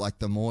think that like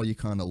the more you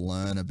kind of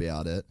learn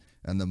about it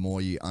and the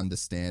more you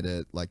understand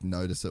it, like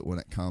notice it when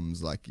it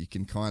comes, like you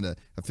can kind of,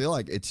 I feel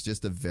like it's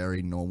just a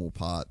very normal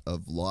part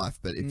of life.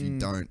 But if you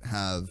don't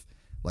have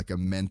like a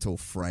mental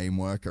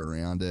framework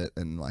around it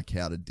and like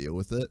how to deal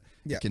with it,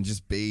 it can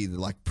just be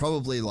like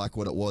probably like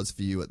what it was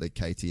for you at the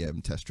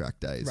KTM test track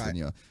days when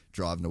you're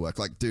driving to work.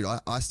 Like, dude,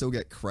 I still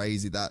get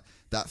crazy that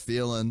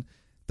feeling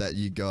that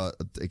you got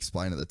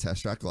explained at the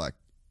test track. Like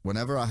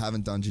whenever I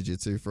haven't done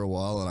jiu-jitsu for a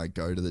while and I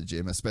go to the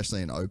gym,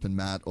 especially an open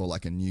mat or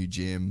like a new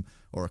gym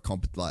or a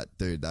comp, like,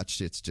 dude, that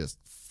shit's just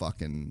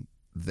fucking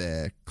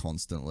there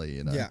constantly,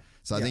 you know? Yeah.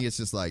 So I think it's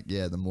just like,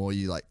 the more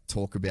you like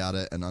talk about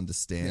it and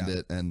understand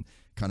it and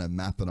kind of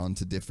map it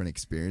onto different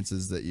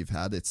experiences that you've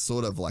had, it's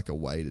sort of like a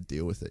way to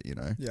deal with it, you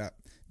know? Yeah.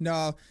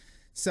 No.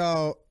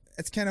 So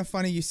it's kind of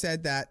funny you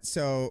said that.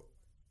 So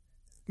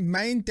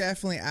mine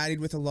definitely added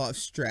with a lot of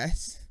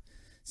stress.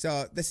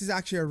 So this is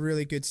actually a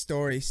really good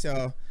story.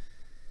 So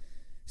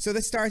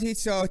this started,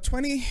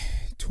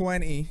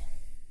 2020,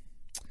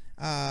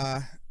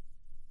 I'll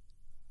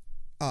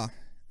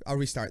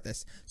restart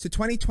this. So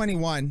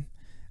 2021,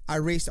 I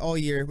raced all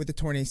year with a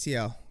torn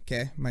ACL.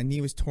 Okay. My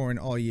knee was torn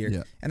all year.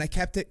 Yeah. And I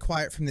kept it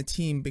quiet from the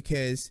team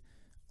because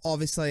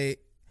obviously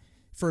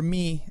for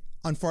me,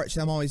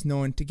 unfortunately, I'm always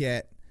known to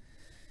get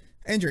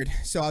injured.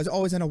 So I was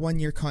always on a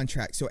 1-year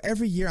contract. So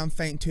every year I'm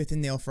fighting tooth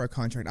and nail for a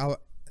contract.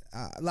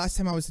 Last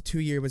time I was 2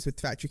 year was with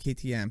Factory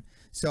KTM.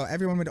 So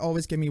everyone would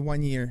always give me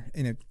 1 year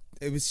and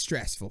it was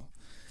stressful.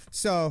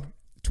 So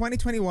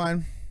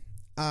 2021,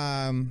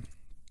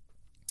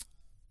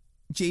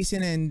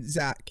 Jason and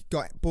Zach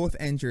got both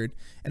injured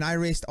and I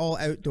raced all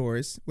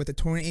outdoors with a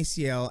torn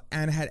ACL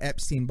and I had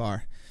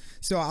Epstein-Barr.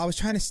 So I was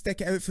trying to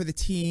stick out for the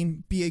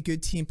team, be a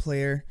good team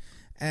player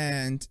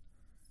and,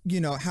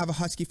 you know, have a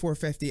Husky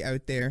 450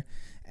 out there.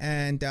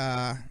 And,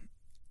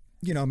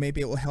 you know,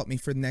 maybe it will help me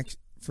for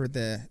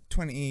the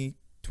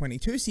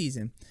 2022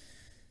 season.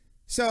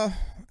 So,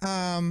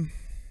 I'm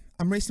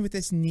racing with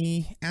this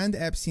knee and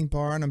the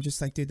Epstein-Barr and I'm just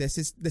like, dude, this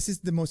is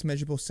the most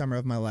miserable summer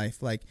of my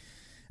life. Like,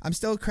 I'm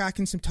still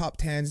cracking some top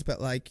 10s, but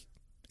like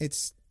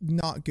it's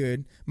not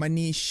good. My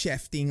knee's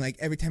shifting. Like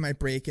every time I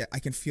break it, I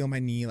can feel my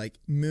knee like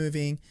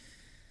moving.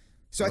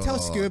 So I tell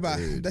Scuba,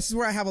 dude. This is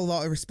where I have a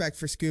lot of respect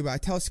for Scuba. I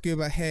tell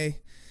Scuba,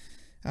 hey,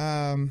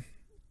 so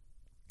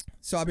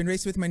I've been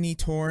racing with my knee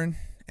torn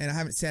and I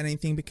haven't said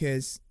anything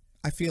because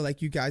I feel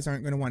like you guys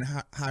aren't going to want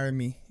to hire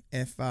me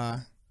if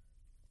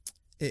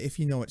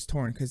you know it's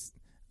torn because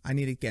I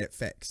need to get it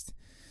fixed.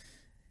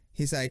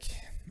 He's like,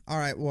 all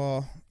right,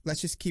 well,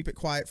 let's just keep it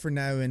quiet for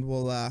now and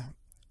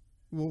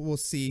we'll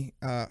see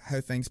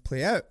how things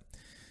play out.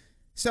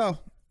 So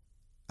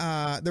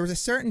there was a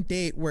certain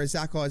date where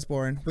Zach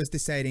Osborne was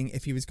deciding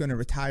if he was going to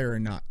retire or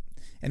not.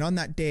 And on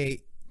that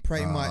date,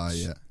 pretty much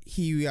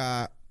he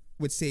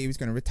would say he was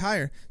going to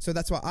retire. So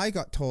that's what I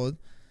got told.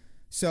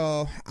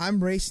 So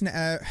I'm racing it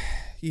out,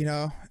 you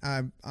know,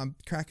 I'm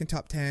cracking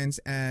top 10s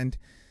and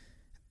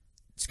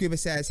Scuba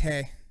says,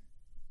 hey,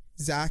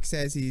 Zach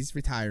says he's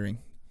retiring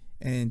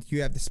and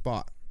you have the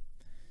spot.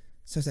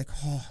 So I was like,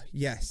 oh,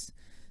 yes.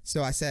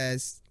 So I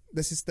says,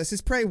 this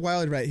is pretty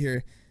wild right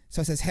here.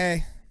 So I says,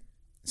 hey,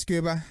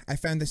 Scuba, I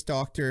found this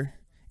doctor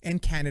in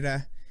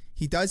Canada.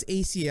 He does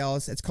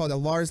ACLs. It's called a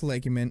Lars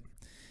ligament.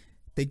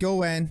 They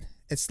go in.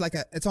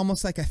 It's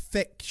almost like a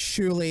thick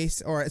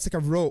shoelace, or it's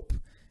like a rope,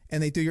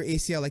 and they do your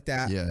ACL like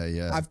that.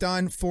 Yeah. I've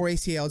done 4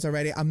 ACLs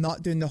already. I'm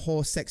not doing the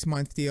whole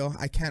 6-month deal.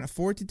 I can't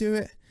afford to do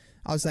it.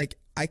 I was like,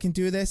 I can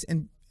do this,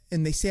 and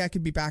they say I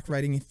could be back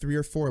riding in 3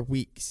 or 4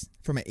 weeks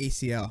from an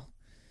ACL.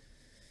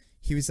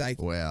 He was like,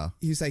 wow.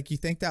 He was like, you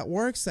think that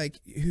works? Like,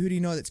 who do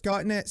you know that's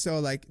gotten it? So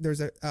like,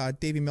 there's a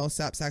Davey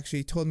Millsaps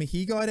actually told me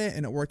he got it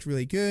and it worked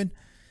really good.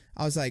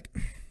 I was like,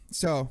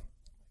 so,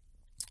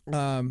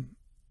 I'm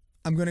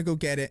gonna go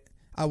get it.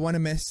 I want to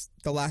miss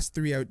the last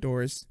 3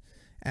 outdoors,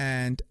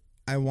 and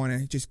I want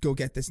to just go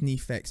get this knee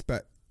fixed,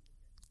 but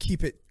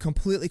keep it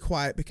completely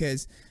quiet,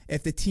 because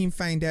if the team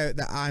find out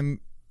that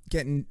I'm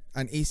getting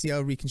an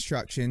ACL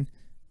reconstruction,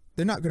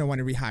 they're not going to want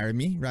to rehire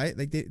me, right?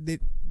 Like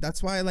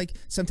that's why, like,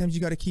 sometimes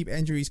you got to keep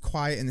injuries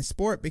quiet in the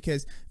sport,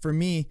 because for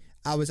me,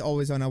 I was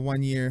always on a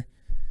 1-year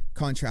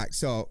contract,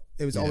 so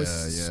it was always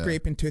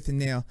scraping tooth and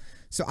nail.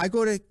 So I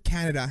go to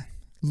Canada,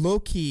 low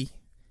key,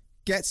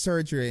 get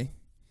surgery,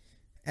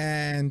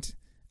 and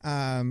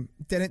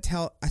didn't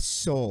tell a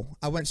soul.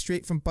 I went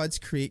straight from Budds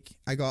Creek.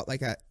 I got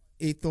like a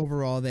 8th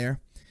overall there,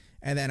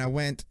 and then I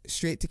went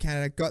straight to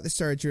Canada, got the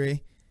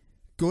surgery,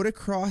 go to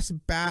cross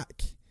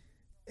back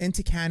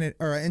into Canada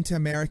or into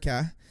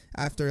America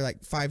after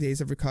like 5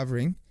 days of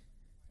recovering.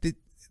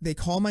 They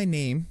call my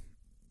name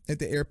at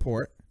the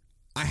airport.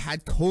 I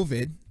had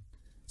COVID,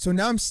 so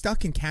now I'm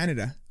stuck in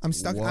Canada. I'm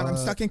stuck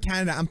in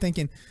Canada. I'm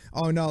thinking,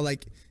 oh no,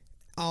 like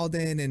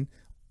Alden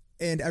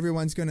and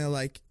everyone's gonna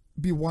like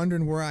be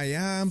wondering where I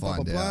am, blah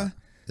blah blah.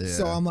 Yeah.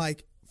 So I'm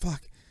like,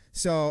 fuck.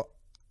 So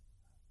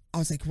I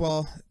was like,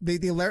 well, they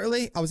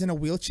literally, I was in a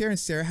wheelchair and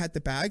Sarah had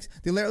the bags.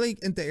 They literally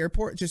at the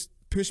airport just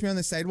pushed me on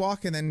the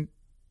sidewalk, and then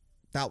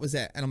that was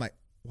it. And I'm like,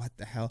 what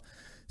the hell?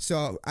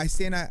 So I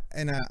stay in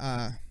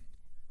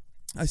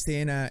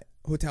a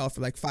hotel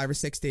for like 5 or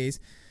 6 days.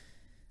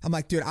 I'm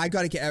like, dude, I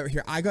got to get out of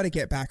here. I got to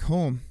get back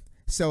home.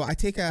 So I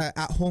take a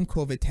at-home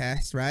COVID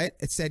test, right?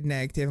 It said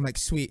negative. I'm like,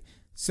 sweet.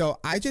 So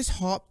I just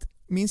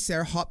me and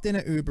Sarah hopped in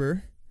an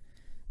Uber,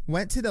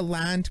 went to the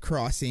land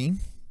crossing.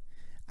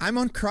 I'm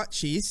on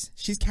crutches.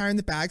 She's carrying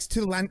the bags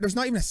to the land. There's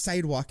not even a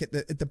sidewalk at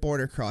the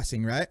border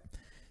crossing, right?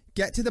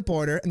 Get to the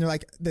border, and they're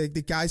like, the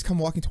guys come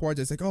walking towards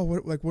us, like, oh,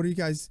 what are you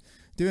guys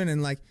doing?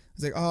 And like, I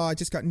was like, oh, I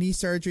just got knee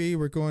surgery.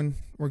 We're going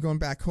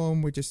back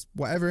home. We're just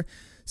whatever.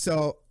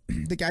 So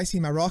the guy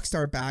seen my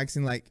Rockstar bags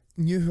and like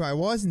knew who I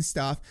was and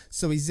stuff.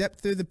 So we zipped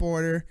through the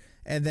border,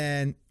 and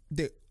then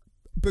they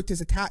booked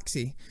us a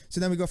taxi. So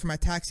then we go from my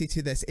taxi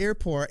to this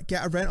airport,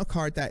 get a rental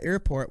car at that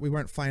airport we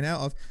weren't flying out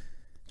of,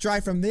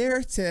 drive from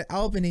there to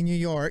Albany, New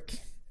York,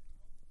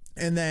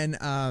 and then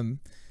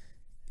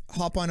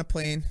hop on a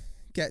plane,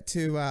 get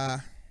to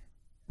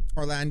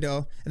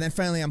Orlando, and then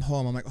finally I'm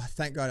home. I'm like, oh,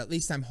 thank God, at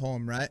least I'm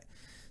home, right?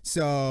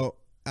 So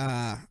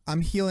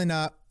I'm healing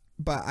up,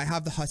 but I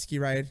have the Husky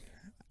ride.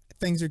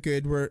 Things are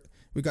good.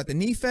 We got the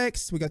knee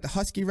fixed, we got the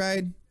Husky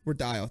ride, we're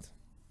dialed.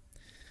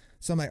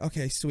 So I'm like,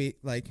 okay, sweet,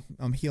 like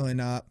I'm healing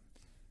up.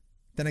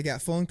 Then I get a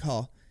phone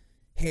call.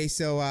 Hey,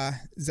 so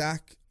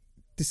Zach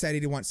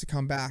decided he wants to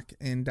come back,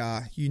 and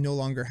you no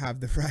longer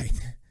have the ride.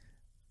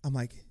 I'm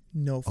like,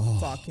 no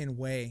fucking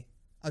way.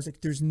 I was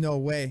like, there's no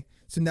way.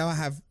 So now I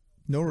have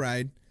no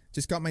ride.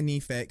 Just got my knee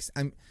fixed.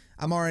 I'm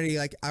already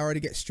like, I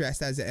already get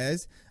stressed as it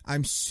is.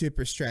 I'm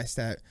super stressed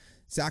out.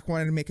 Zach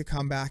wanted to make a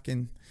comeback,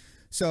 and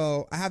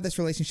so I have this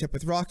relationship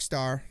with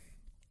Rockstar,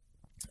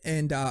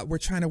 and we're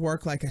trying to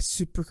work like a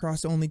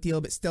Supercross only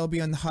deal, but still be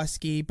on the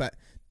Husky. But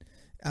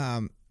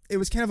it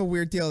was kind of a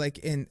weird deal. Like,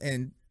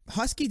 and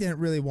Husky didn't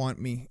really want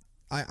me.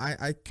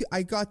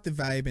 I got the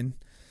vibe and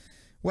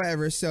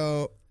whatever.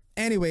 So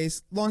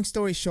anyways, long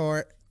story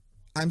short,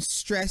 I'm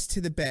stressed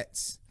to the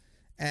bits,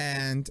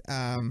 and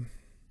I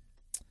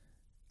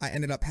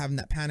ended up having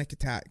that panic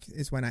attack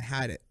is when I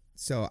had it.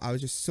 So I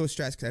was just so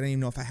stressed because I didn't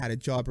even know if I had a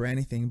job or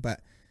anything. But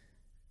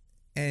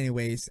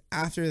anyways,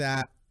 after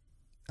that,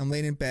 I'm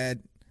laying in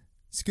bed.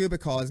 Scuba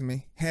calls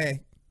me.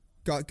 Hey,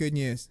 got good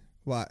news.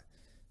 What?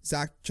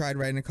 Zach tried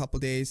riding a couple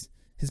days.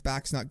 His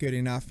back's not good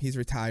enough. He's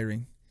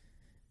retiring.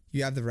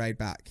 You have the ride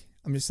back.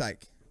 I'm just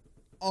like,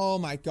 oh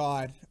my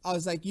God. I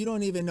was like, you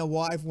don't even know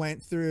what I've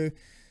went through.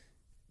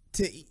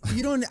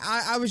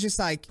 I was just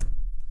like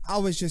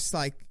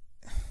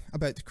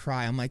about to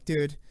cry. I'm like,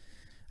 dude,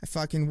 I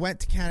fucking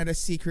went to Canada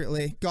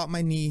secretly, got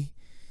my knee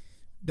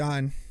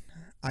done.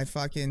 I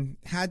fucking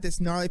had this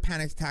gnarly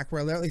panic attack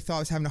where I literally thought I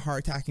was having a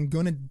heart attack and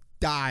gonna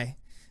die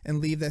and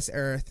leave this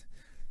earth.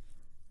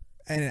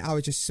 And I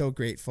was just so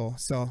grateful.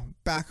 So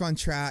back on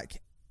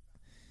track,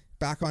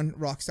 back on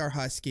Rockstar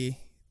Husky.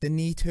 The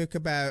knee took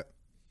about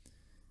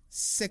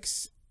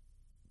 6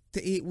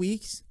 to 8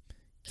 weeks.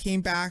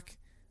 Came back,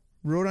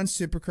 rode on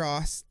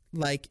Supercross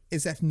like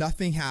as if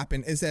nothing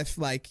happened, as if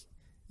like,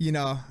 you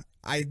know,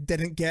 I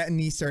didn't get a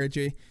knee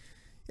surgery.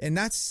 And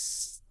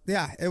that's,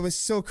 yeah, it was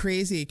so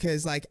crazy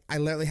because like I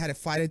literally had to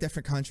fly to a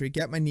different country,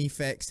 get my knee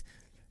fixed,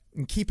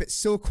 and keep it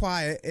so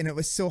quiet. And it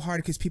was so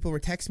hard because people were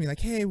texting me like,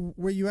 hey,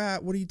 where you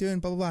at? What are you doing?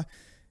 Blah, blah, blah.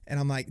 And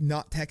I'm like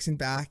not texting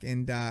back.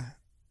 And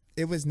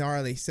it was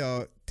gnarly.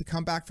 So to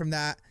come back from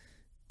that,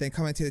 then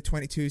come into the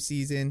 22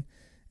 season,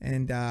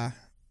 and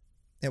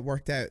it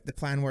worked out. The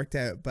plan worked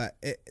out. But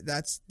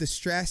that's the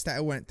stress that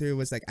I went through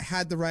was like I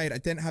had the ride. I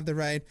didn't have the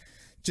ride.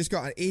 Just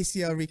got an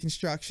ACL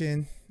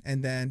reconstruction.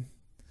 And then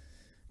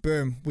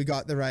boom, we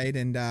got the ride,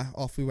 and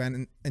off we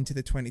went into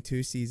the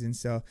 22 season.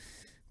 So it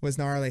was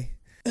gnarly.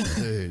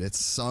 Dude, it's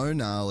so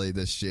gnarly,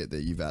 the shit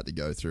that you've had to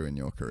go through in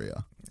your career.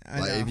 I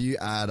Like know. if you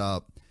add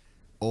up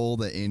all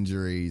the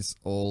injuries,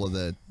 all of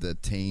the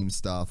team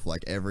stuff,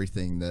 like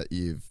everything that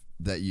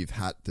you've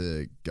had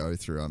to go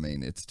through, I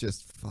mean, it's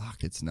just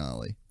it's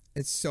gnarly.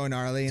 It's so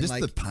gnarly. And Just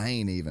like, the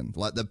pain, even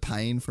like the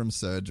pain from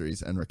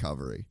surgeries and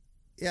recovery.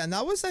 yeah, and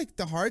that was like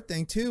the hard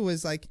thing too,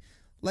 was like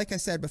I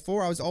said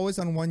before, I was always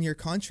on 1-year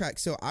contract.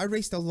 So I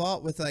raced a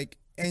lot with like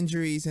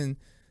injuries and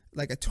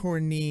like a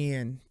torn knee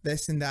and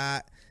this and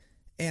that.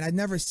 And I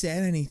never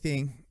said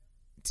anything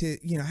to,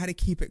 how to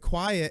keep it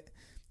quiet.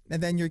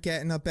 And then you're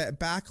getting a bit of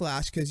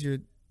backlash because you're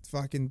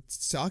fucking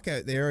suck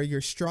out there, or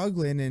you're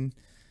struggling,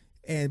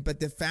 but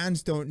the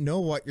fans don't know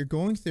what you're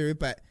going through.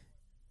 But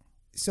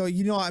so,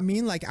 you know what I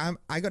mean? Like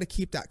I got to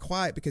keep that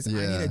quiet because I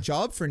need a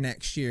job for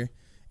next year.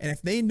 And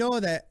if they know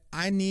that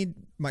I need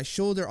my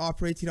shoulder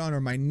operated on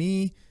or my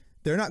knee,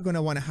 they're not going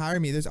to want to hire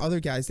me. There's other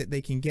guys that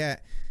they can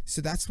get.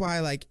 So that's why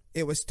like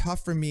it was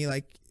tough for me,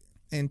 like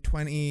in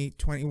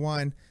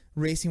 2021,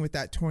 racing with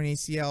that torn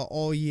ACL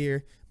all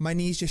year. My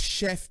knee's just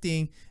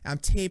shifting. I'm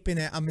taping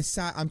it. I'm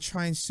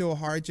trying so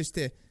hard just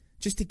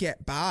to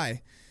get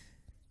by.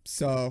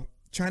 So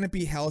trying to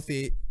be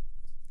healthy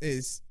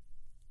is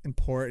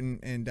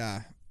important, and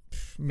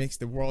makes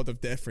the world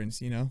of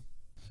difference,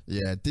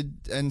 Yeah,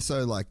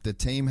 so like the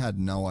team had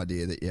no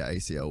idea that your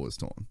ACL was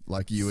torn.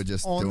 Like you were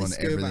just Only doing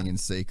Scuba. everything in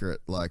secret.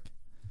 Like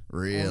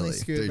really, Only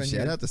Scuba dude.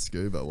 Shout knew. out to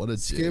Scuba. What a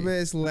G. Scuba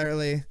is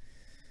literally,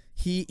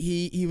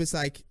 he was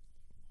like,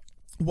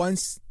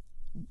 once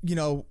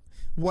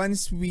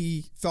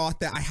we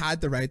thought that I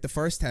had the ride the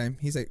first time,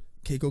 he's like,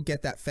 okay, go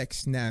get that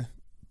fixed now.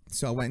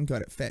 So I went and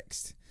got it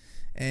fixed,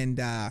 and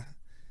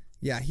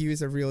he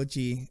was a real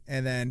G.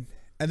 And then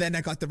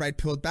I got the ride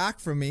pulled back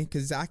from me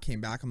because Zach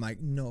came back. I'm like,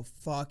 no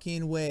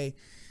fucking way.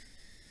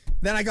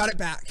 Then I got it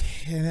back,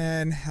 and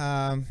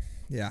then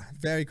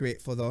very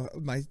grateful though.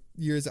 My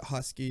years at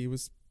Husky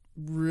was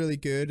really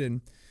good,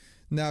 and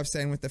now I've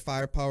signed with the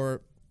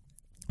Firepower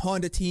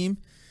Honda team,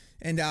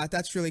 and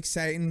that's really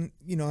exciting.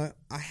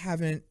 I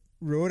haven't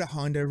rode a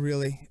Honda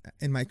really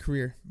in my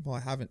career. Well,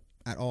 I haven't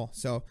at all.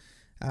 So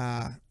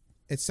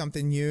it's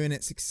something new, and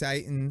it's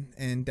exciting,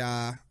 and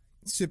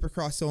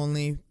Supercross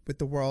only with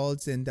the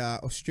Worlds and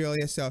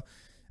Australia. So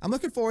I'm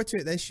looking forward to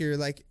it this year.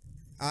 Like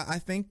I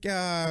think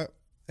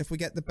if we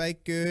get the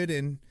bike good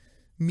and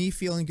me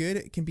feeling good,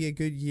 it can be a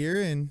good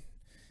year, and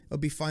it'll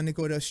be fun to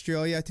go to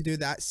Australia to do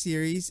that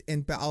series.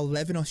 But I'll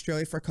live in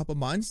Australia for a couple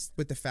months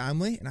with the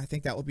family, and I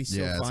think that will be so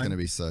fun. Yeah, it's gonna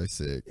be so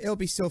sick. It'll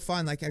be so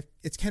fun. Like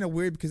it's kind of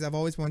weird because I've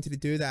always wanted to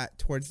do that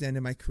towards the end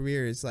of my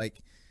career, is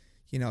like,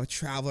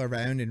 travel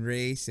around and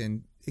race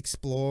and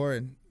explore,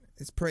 and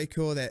it's pretty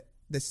cool that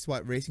this is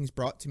what racing's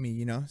brought to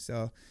me,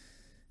 So,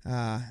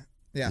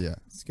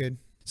 it's good.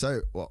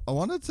 So I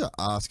wanted to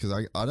ask,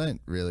 because I don't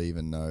really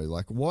even know,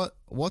 like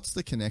what's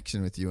the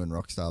connection with you and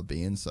Rockstar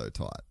being so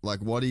tight?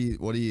 Like what do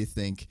you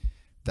think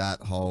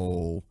that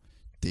whole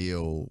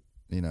deal,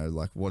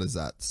 like what does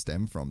that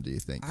stem from, do you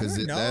think? Because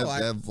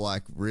they've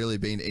like really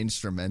been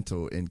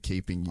instrumental in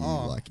keeping you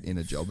like in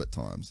a job at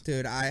times.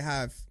 Dude, I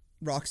have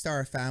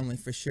Rockstar family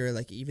for sure.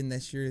 Like even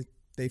this year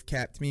they've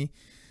kept me.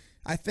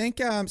 I think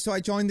so I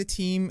joined the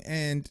team,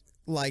 and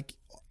like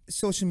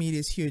social media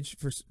is huge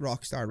for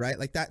Rockstar, right?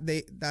 Like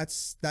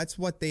that's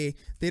what they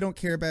don't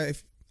care about.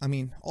 If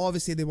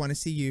obviously they want to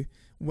see you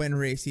win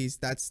races,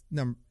 that's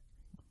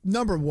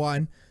number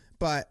one,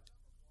 but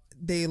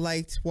they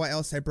liked what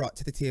else I brought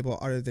to the table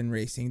other than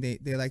racing.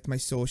 They liked my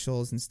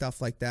socials and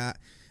stuff like that.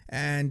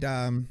 And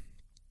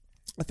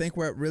I think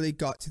where it really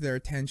got to their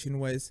attention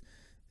was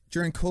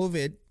during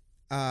COVID.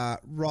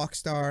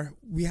 Rockstar,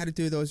 we had to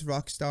do those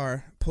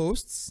Rockstar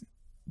posts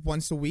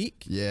once a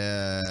week.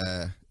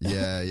 Yeah.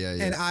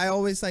 And I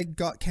always like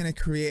got kind of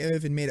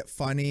creative and made it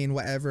funny and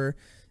whatever.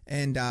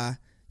 And there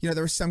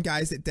were some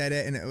guys that did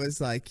it, and it was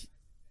like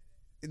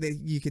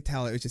you could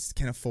tell it was just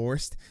kind of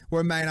forced.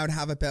 Where mine, I would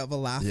have a bit of a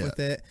laugh with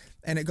it,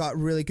 and it got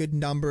really good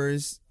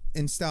numbers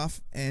and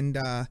stuff. And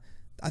I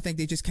think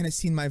they just kind of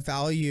seen my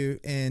value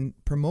in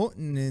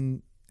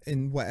promoting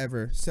and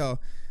whatever. So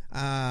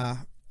I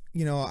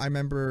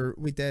remember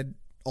we did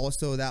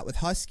also that with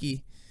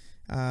Husky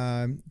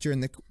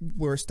during we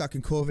were stuck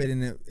in COVID,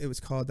 and it was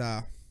called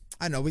I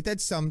don't know, we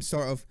did some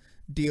sort of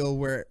deal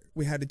where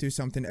we had to do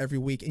something every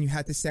week, and you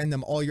had to send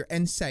them all your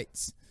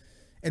insights,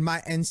 and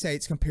my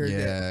insights compared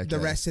to the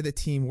rest of the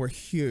team were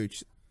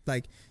huge,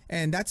 like,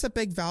 and that's a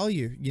big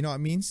value, you know what I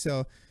mean?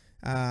 So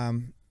I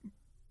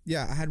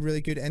had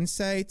really good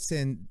insights,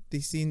 and they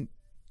seen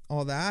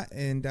all that,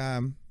 and I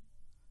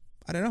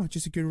don't know,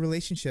 just a good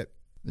relationship.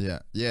 Yeah,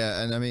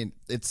 yeah, and I mean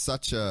it's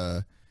such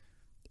a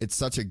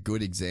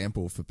good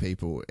example for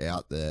people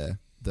out there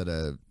that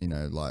are, you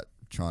know, like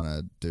trying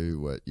to do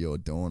what you're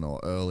doing or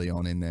early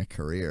on in their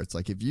career. It's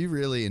like if you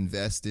really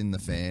invest in the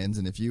fans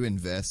and if you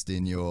invest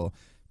in your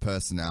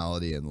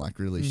personality and like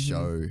really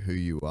show who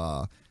you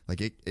are,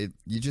 like it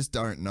you just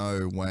don't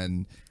know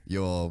when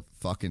you're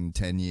fucking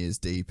 10 years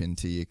deep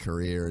into your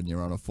career and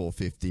you're on a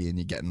 450 and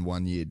you're getting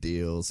 1 year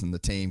deals and the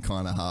team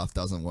kind of half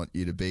doesn't want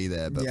you to be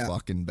there, but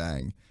fucking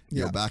bang,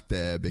 you're back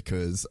there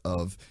because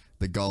of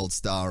the gold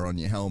star on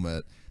your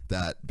helmet,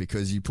 that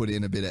because you put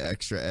in a bit of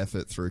extra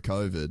effort through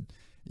COVID,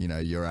 you know,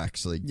 you're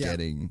actually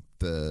getting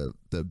the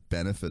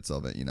benefits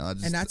of it, you know.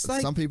 And that's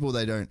like, some people,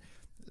 they don't.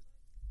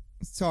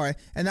 Sorry.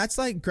 And that's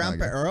like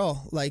Grandpa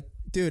Earl. Like,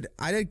 dude,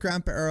 I did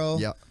Grandpa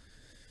Earl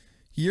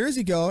years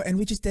ago and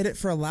we just did it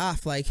for a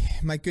laugh. Like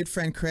my good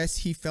friend Chris,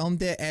 he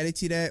filmed it,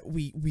 edited it.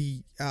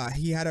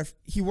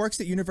 He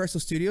works at Universal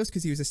Studios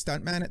because he was a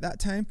stuntman at that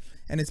time,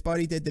 and his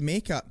buddy did the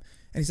makeup.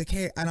 And he's like,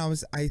 hey, and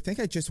I think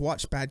I just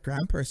watched Bad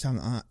Grandpa or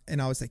something, and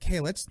I was like,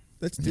 hey, let's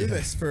do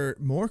this for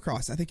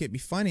Moorcross. I think it'd be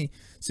funny.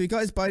 So he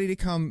got his buddy to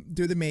come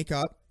do the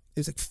makeup.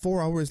 It was like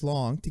 4 hours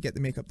long to get the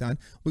makeup done.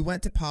 We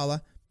went to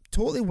Pala,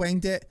 totally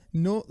winged it.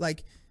 No,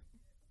 like,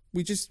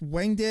 we just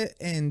winged it,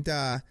 and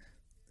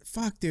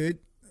fuck, dude,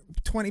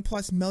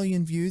 20+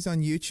 million views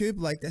on YouTube.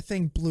 Like, that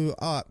thing blew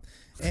up.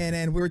 And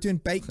then we were doing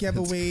bike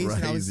giveaways.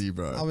 That's crazy, and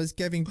bro. I was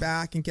giving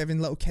back and giving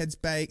little kids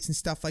bikes and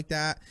stuff like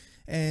that.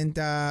 And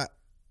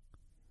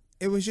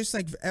it was just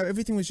like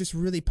everything was just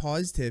really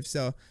positive.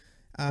 So,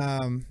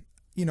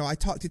 you know, I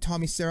talked to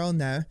Tommy Searle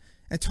now,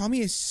 and Tommy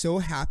is so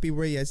happy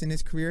where he is in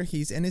his career.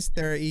 He's in his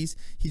 30s.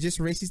 He just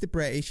races the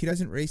British. He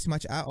doesn't race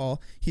much at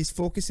all. He's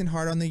focusing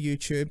hard on the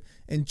YouTube,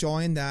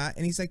 enjoying that.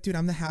 And he's like, dude,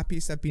 I'm the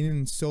happiest I've been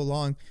in so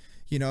long,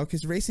 you know,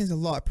 because racing is a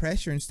lot of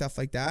pressure and stuff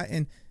like that.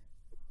 And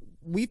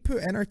we've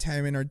put in our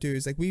time and our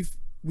dues. Like we've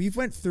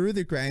went through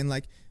the grind.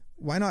 Like,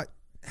 why not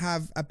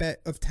have a bit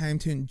of time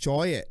to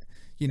enjoy it?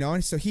 You know,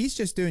 and so he's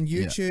just doing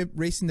YouTube,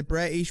 racing the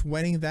British,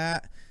 winning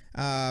that,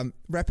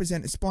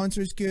 representing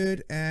sponsors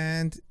good,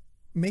 and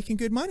making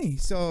good money.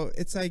 So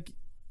it's like,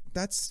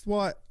 that's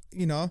what,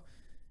 you know,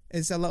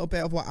 is a little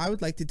bit of what I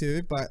would like to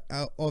do. But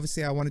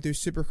obviously I want to do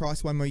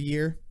Supercross one more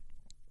year,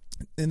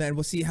 and then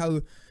we'll see how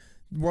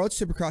World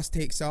Supercross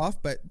takes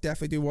off, but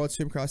definitely do World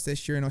Supercross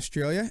this year in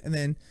Australia. And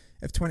then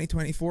if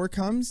 2024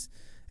 comes,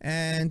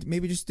 and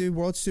maybe just do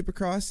World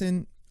Supercross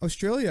in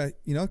Australia,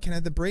 you know, kind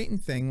of the Brayton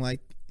thing, like,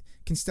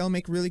 can still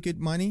make really good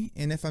money,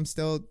 and if I'm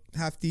still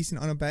half decent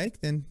on a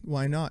bike, then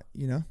why not,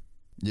 you know?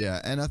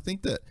 Yeah, and I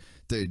think that,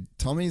 dude,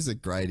 Tommy's a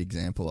great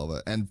example of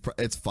it, and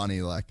it's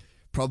funny, like,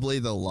 probably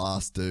the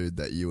last dude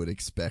that you would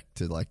expect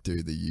to like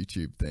do the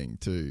YouTube thing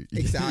too.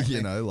 Exactly.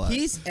 You know, like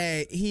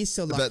he's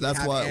so lucky. But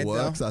that's why it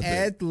works. Though. I think.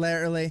 Ed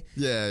literally.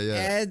 Yeah.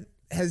 Ed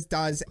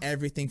does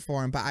everything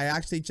for him, but I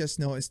actually just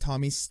noticed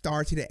Tommy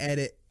started to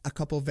edit a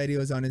couple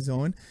videos on his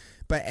own,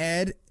 but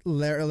Ed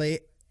literally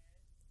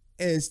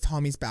is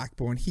Tommy's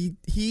backbone.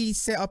 He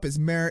set up his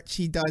merch.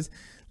 He does,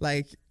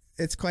 like,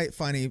 it's quite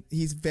funny.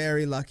 He's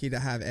very lucky to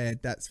have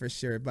Ed, that's for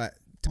sure. But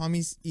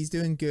he's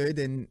doing good,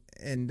 and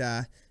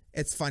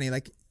it's funny.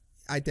 Like,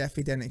 I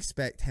definitely didn't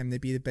expect him to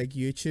be the big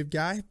YouTube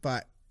guy,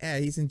 but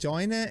he's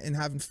enjoying it and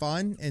having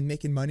fun and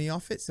making money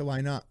off it. So why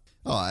not?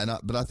 Oh,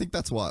 but I think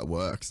that's why it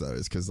works though,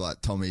 is because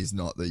like Tommy's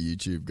not the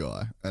YouTube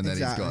guy, and then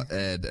he's got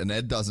Ed, and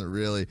Ed doesn't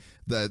really.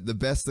 The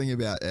best thing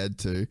about Ed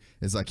too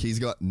is like he's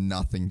got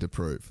nothing to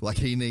prove. Like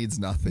he needs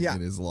nothing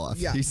in his life.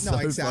 Yeah. He's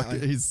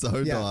he's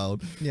so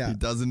dialed. Yeah. He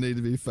doesn't need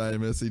to be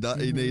famous. He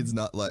needs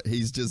not like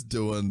he's just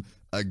doing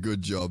a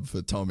good job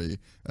for Tommy,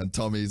 and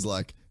Tommy's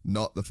like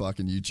not the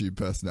fucking YouTube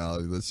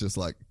personality that's just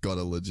like got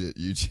a legit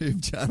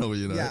YouTube channel,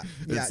 you know.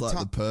 It's like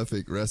the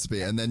perfect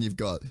recipe. And then you've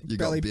got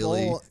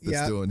Billy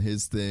that's doing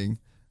his thing.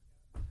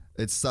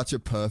 It's such a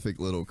perfect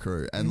little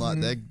crew, and like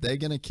they're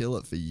gonna kill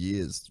it for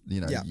years,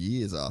 you know,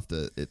 years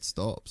after it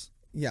stops.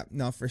 Yeah,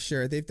 no, for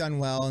sure. They've done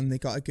well, and they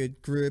got a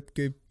good group,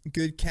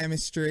 good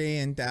chemistry,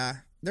 and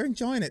they're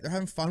enjoying it. They're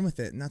having fun with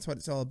it, and that's what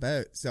it's all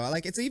about. So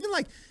like, it's even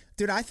like,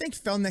 dude, I think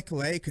Phil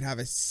Nicolay could have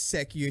a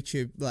sick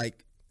YouTube,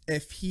 like,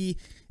 if he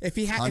had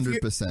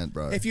 100%,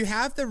 bro. If you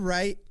have the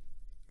right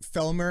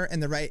filmer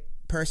and the right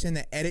person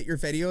to edit your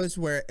videos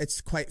where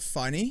it's quite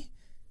funny,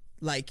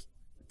 like,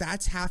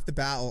 that's half the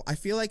battle. I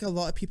feel like a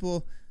lot of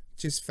people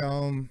just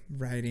film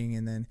writing,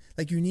 and then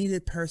like you need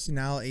a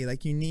personality,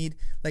 like you need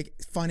like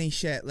funny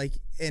shit, like,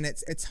 and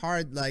it's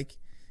hard, like,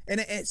 and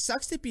it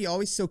sucks to be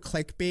always so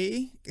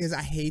clickbaity, because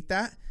I hate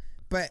that.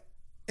 But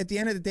at the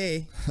end of the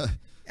day,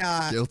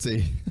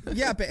 guilty.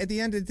 Yeah, but at the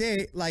end of the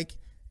day, like,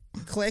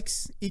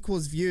 clicks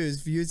equals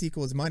views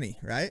equals money,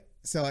 right?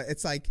 So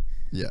it's like,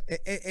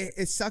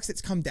 it sucks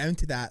it's come down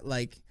to that.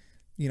 Like,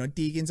 you know,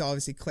 Deegan's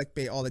obviously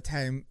clickbait all the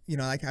time, you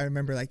know, like I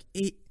remember like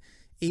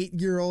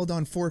 8-year-old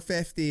on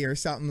 450 or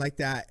something like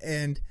that,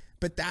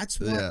 but that's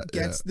what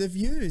gets the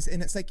views.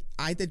 And it's like,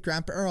 I did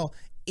Grandpa Earl,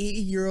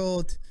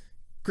 80-year-old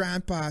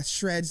grandpa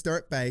shreds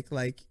dirt bike.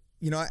 Like,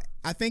 you know,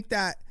 I think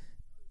that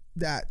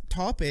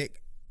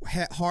topic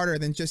hit harder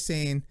than just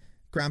saying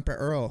Grandpa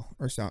Earl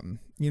or something.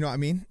 You know what I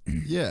mean?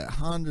 Yeah,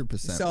 100%.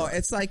 So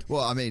it's like,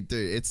 well, I mean,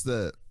 dude, it's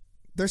the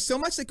there's so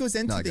much that goes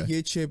into No, the go.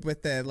 YouTube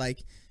with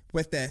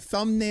the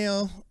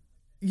thumbnail.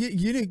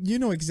 You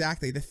know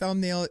exactly the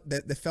thumbnail,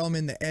 the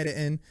filming, the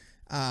editing,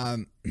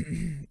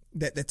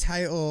 the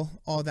title,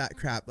 all that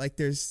crap. Like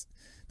there's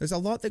a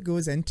lot that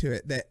goes into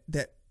it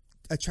that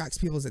attracts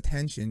people's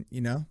attention,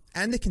 you know,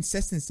 and the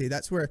consistency.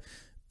 That's where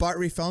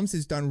Bartley Films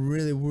has done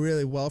really,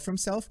 really well for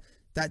himself.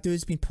 That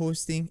dude's been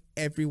posting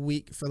every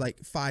week for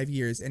like 5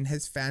 years, and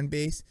his fan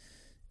base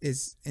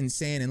is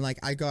insane. And like,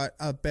 I got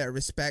a bit of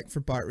respect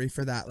for Bartley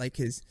for that. Like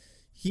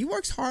he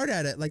works hard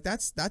at it. Like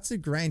that's a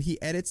grind. He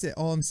edits it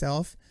all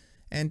himself.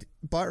 And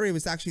Bartley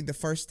was actually the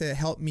first to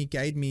help me,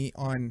 guide me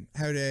on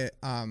how to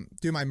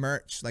do my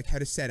merch, like how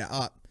to set it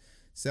up.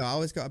 So I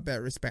always got a bit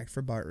of respect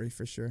for Bartley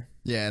for sure.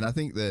 Yeah, and I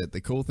think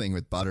the cool thing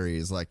with Buttery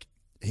is like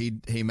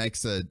he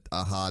makes a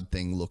hard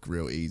thing look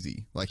real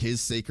easy. Like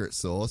his secret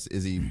sauce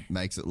is he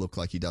makes it look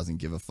like he doesn't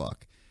give a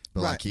fuck,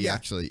 but like he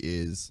actually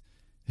is.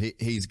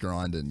 He's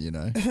grinding, you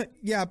know.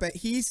 Yeah, but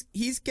he's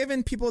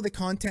giving people the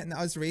content that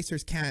us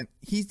racers can't.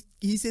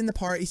 He's in the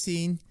party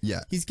scene.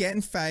 Yeah, he's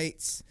getting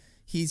fights.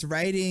 He's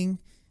writing.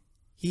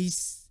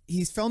 He's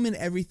filming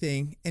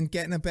everything and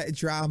getting a bit of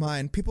drama,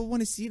 and people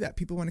want to see that.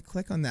 People want to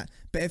click on that.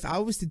 But if I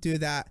was to do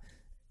that,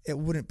 it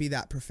wouldn't be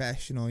that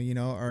professional, you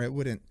know, or it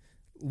wouldn't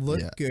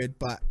look good.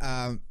 But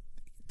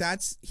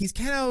he's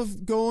kind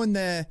of going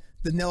the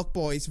Nelk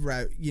Boys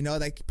route, you know,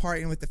 like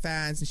partying with the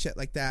fans and shit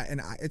like that.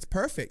 And it's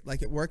perfect.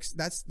 Like it works.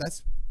 That's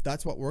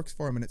what works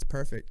for him, and it's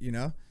perfect, you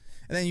know.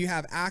 And then you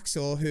have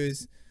Axel,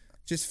 who's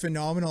just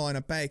phenomenal on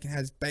a bike and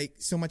has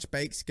so much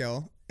bike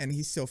skill, and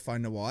he's so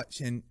fun to watch.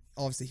 And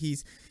obviously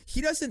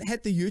he doesn't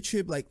hit the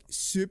YouTube like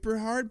super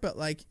hard, but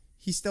like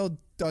he still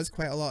does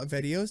quite a lot of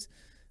videos.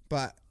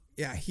 But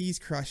yeah, he's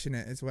crushing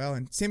it as well.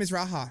 And same as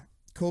Raha.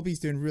 Colby's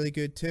doing really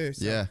good too.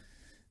 So yeah.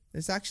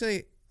 It's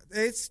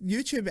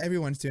YouTube,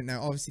 everyone's doing it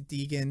now. Obviously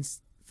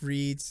Deegan's,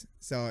 Reed's,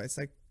 so it's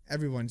like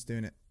everyone's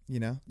doing it, you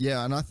know?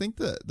 Yeah, and I think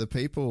that the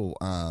people,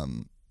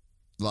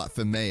 like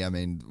for me, I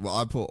mean, well,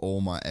 I put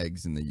all my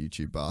eggs in the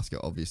YouTube basket,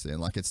 obviously, and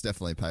like it's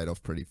definitely paid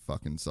off pretty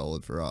fucking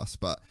solid for us.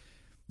 But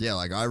yeah,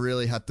 like I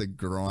really had to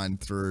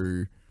grind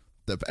through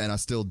and I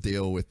still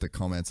deal with the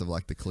comments of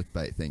like the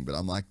clickbait thing, but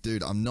I'm like,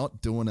 dude, I'm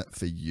not doing it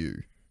for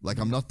you. Like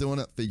I'm not doing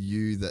it for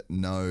you that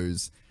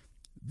knows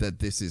that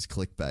this is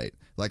clickbait.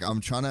 Like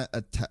I'm trying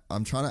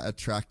to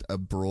attract a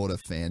broader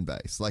fan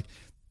base. Like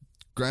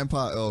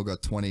Grandpa Earl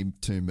got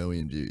 22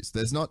 million views.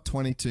 There's not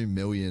 22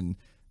 million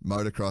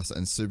motocross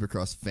and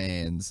supercross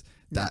fans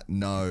that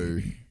know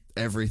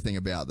everything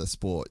about the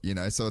sport, you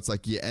know? So it's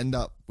like you end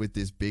up with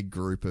this big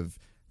group of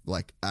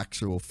like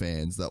actual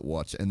fans that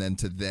watch, and then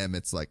to them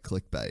it's like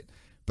clickbait.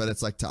 But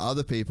it's like to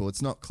other people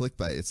it's not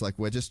clickbait. It's like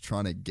we're just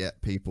trying to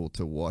get people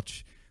to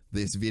watch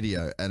this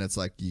video, and it's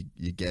like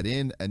you get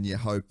in and you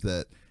hope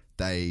that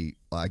they,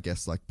 I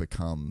guess, like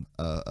become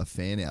a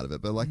fan out of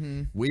it. But like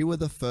we were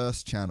the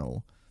first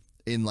channel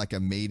in like a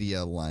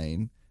media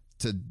lane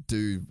to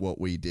do what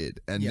we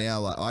did, and now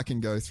like I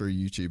can go through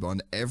YouTube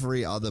on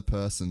every other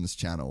person's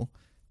channel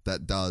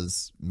that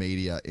does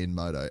media in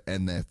moto,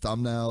 and their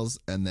thumbnails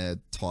and their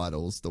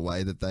titles, the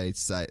way that they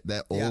say,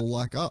 they're all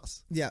like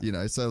us. Yeah, you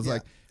know. So it's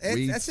like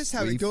that's just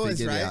how it goes,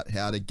 figured right? out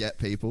how to get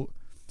people.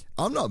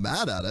 I'm not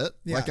mad at it.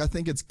 Yeah. Like I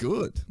think it's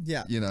good.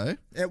 Yeah, you know,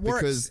 it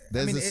works because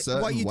there's a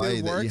certain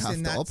way that you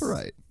have to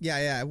operate.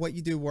 Yeah, what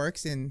you do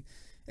works, and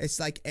it's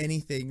like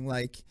anything.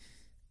 Like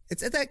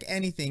it's like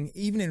anything,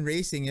 even in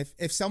racing.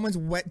 If someone's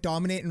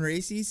dominating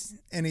races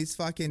and he's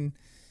fucking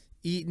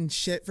eating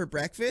shit for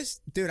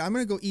breakfast, dude, I'm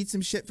gonna go eat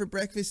some shit for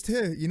breakfast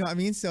too. You know what I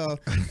mean? So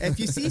if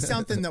you see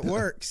something that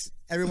works,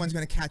 everyone's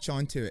gonna catch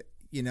on to it.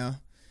 You know,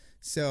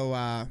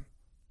 so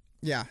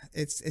yeah,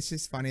 it's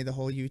just funny, the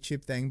whole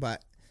YouTube thing,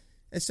 but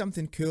it's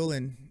something cool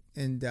and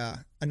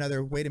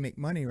another way to make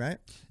money, right?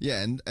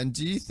 Yeah, and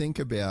do you think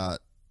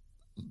about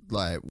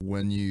like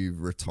when you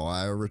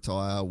retire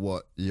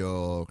what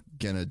you're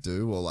gonna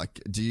do, or like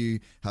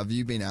have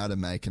you been able to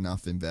make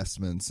enough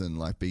investments and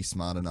like be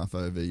smart enough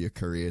over your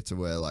career to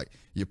where like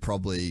you're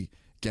probably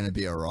gonna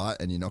be all right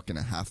and you're not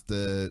gonna have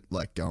to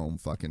like go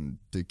and fucking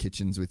do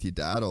kitchens with your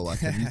dad, or like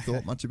have you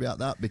thought much about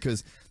that?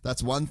 Because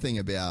that's one thing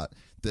about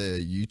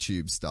the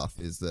YouTube stuff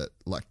is that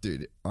like,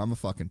 dude, I'm a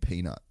fucking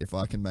peanut. If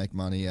I can make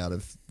money out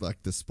of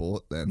like the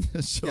sport, then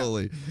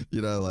surely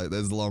you know, like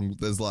there's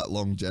like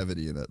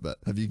longevity in it. But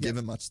have you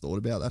given much thought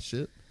about that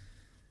shit?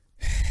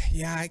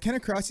 Yeah, it kind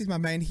of crosses my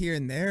mind here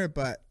and there,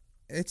 but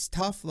it's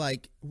tough.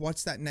 Like,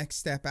 what's that next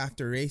step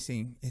after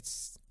racing?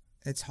 It's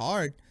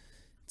hard.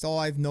 It's all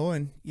I've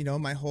known, you know,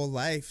 my whole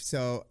life.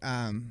 So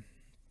I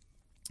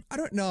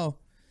don't know.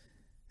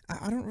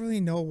 I don't really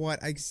know what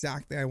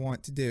exactly I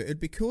want to do. It'd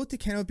be cool to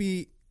kind of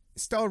be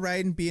still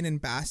riding, be an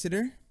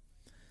ambassador,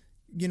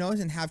 you know,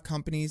 and have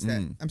companies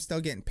that I'm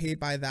still getting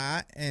paid by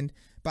that.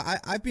 But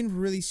I've been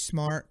really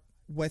smart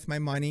with my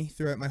money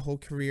throughout my whole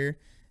career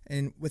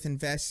and with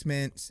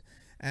investments.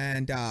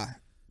 And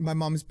my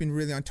mom's been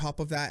really on top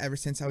of that ever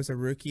since I was a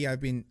rookie. I've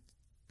been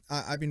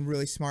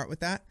really smart with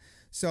that.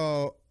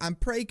 So I'm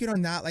pretty good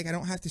on that. Like, I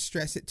don't have to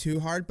stress it too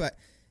hard. But,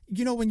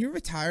 you know, when you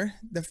retire,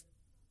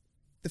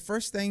 the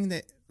first thing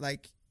that,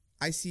 like,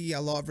 I see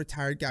a lot of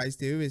retired guys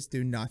do is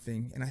do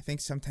nothing. And I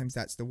think sometimes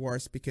that's the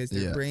worst because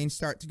their brains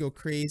start to go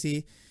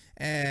crazy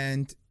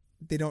and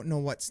they don't know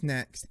what's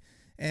next.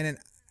 And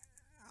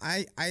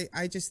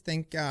I just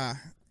think, I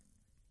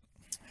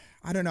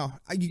don't know.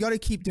 You got to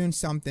keep doing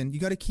something. You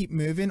got to keep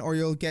moving or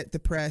you'll get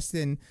depressed.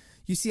 And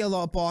you see a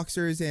lot of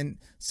boxers and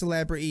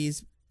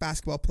celebrities,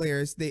 basketball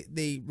players,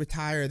 they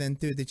retire, then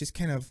they just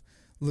kind of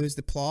lose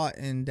the plot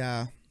and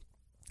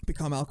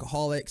become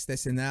alcoholics,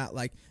 this and that.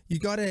 Like, you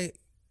got to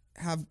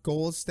have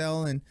goals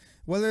still. And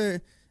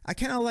whether I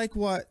kind of like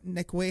what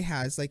Nick Way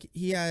has, like,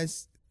 he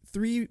has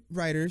 3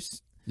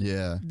 writers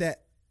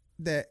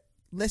that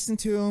listen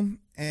to him,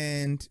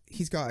 and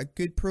he's got a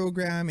good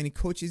program and he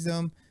coaches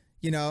them,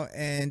 you know,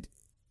 and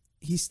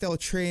he's still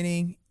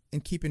training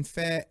and keeping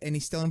fit, and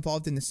he's still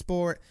involved in the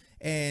sport,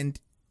 and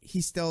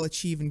he's still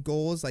achieving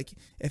goals. Like,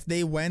 if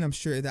they win, I'm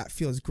sure that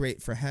feels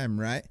great for him,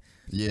 right?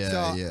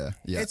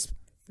 It's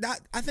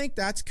that, I think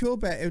that's cool,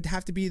 but it would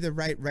have to be the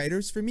right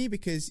writers for me,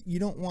 because you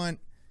don't want,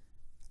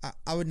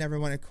 I would never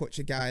want to coach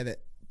a guy that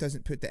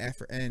doesn't put the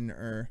effort in,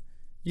 or,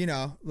 you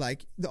know,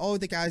 like all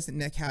the guys that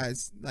Nick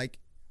has, like,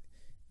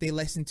 they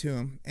listen to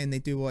him and they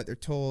do what they're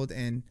told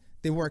and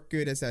they work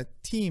good as a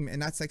team. And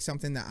that's like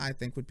something that I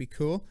think would be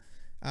cool.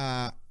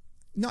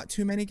 Not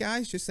too many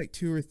guys, just like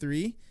 2 or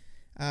 3.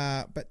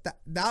 But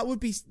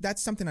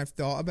that's something I've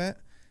thought about.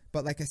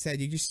 But like I said,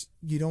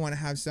 you don't want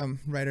to have some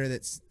writer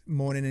that's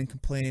moaning and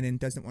complaining and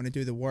doesn't want to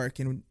do the work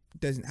and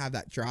doesn't have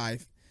that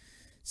drive.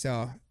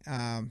 So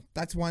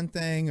that's one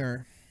thing.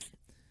 Or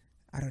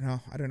I don't know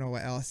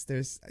what else.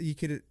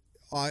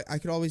 I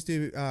could always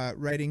do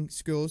writing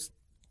schools.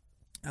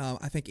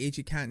 I think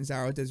AJ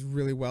Catanzaro does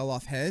really well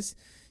off his.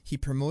 He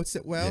promotes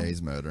it well. Yeah,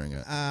 he's murdering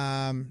it.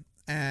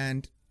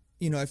 And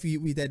you know, if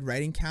we did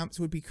writing camps,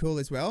 would be cool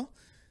as well.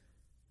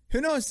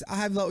 Who knows? I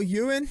have little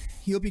Ewan.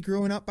 He'll be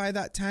growing up by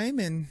that time,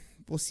 and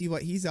we'll see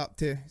what he's up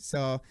to.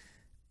 So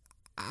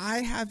I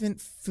haven't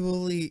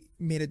fully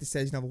made a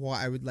decision of what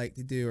I would like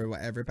to do or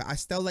whatever, but I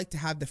still like to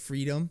have the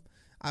freedom.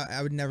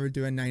 I would never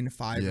do a 9 to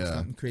 5 or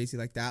something crazy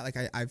like that. Like,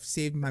 I've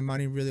saved my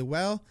money really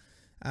well,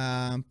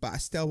 but I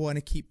still want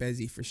to keep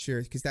busy for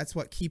sure, because that's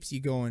what keeps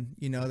you going.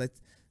 You know, that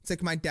it's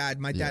like my dad.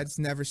 My dad's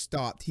never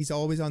stopped. He's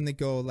always on the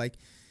go. Like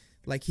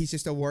he's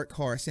just a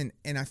workhorse.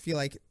 And I feel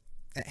like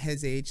at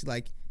his age,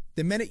 like,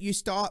 the minute you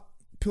stop,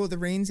 pull the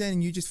reins in,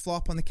 and you just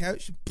flop on the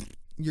couch,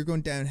 you're going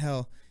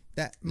downhill.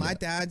 That my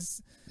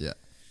dad's. Yeah.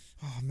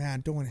 Oh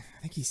man, I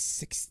think he's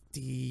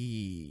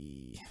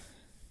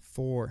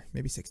 64,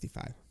 maybe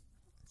 65.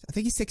 I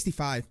think he's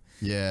 65.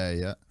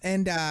 Yeah.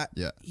 And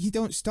he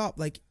don't stop.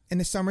 Like, in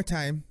the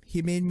summertime,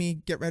 he made me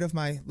get rid of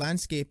my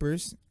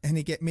landscapers, and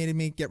he made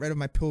me get rid of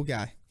my pool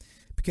guy,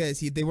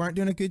 because they weren't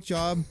doing a good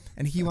job,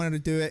 and he wanted to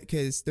do it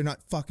because they're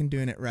not fucking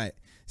doing it right.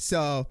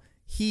 So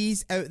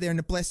he's out there in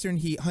the blistering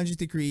heat, 100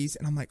 degrees,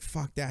 and I'm like,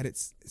 fuck, Dad,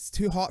 it's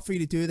too hot for you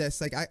to do this.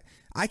 Like,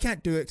 I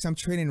can't do it because I'm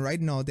training and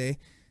riding all day.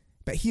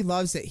 But he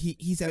loves it.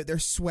 He's out there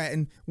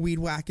sweating, weed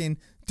whacking,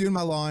 doing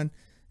my lawn,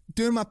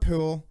 doing my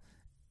pool.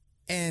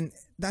 And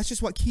that's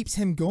just what keeps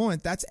him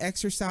going. That's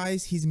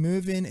exercise. He's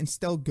moving and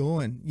still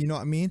going. You know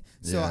what I mean?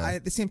 So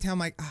at the same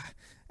time, I'm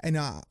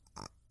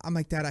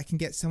like, Dad, I can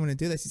get someone to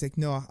do this. He's like,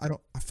 no, I don't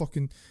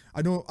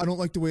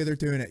like the way they're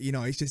doing it. You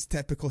know, he's just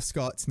typical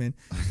Scotsman.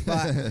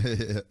 But,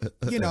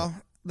 you know,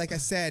 like I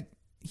said,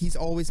 he's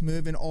always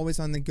moving, always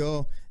on the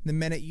go. The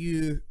minute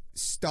you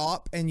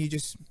stop and you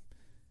just,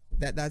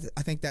 I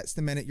think that's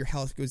the minute your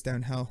health goes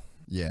downhill.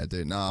 Yeah,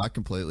 dude. No, I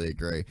completely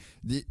agree.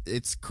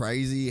 It's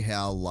crazy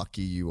how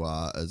lucky you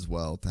are as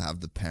well to have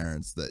the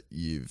parents that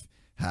you've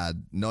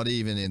had, not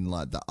even in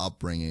like the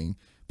upbringing,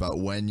 but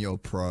when you're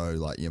pro,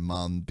 like your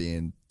mum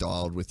being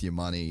dialed with your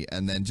money.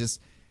 And then just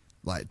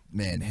like,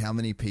 man, how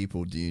many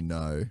people do you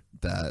know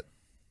that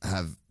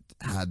have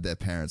had their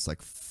parents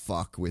like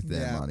fuck with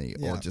their money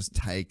or just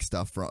take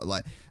stuff from,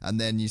 like, and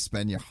then you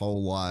spend your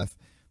whole life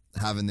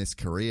having this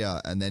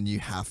career, and then you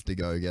have to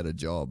go get a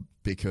job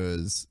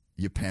because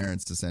your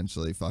parents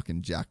essentially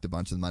fucking jacked a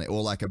bunch of money,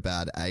 or like a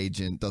bad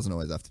agent. Doesn't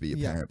always have to be your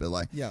parent, but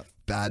like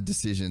bad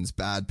decisions,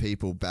 bad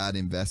people, bad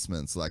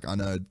investments. Like, I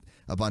know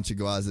a bunch of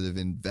guys that have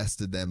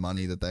invested their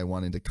money that they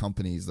won into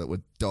companies that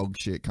were dog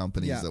shit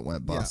companies that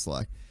went bust.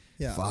 Like,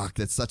 fuck,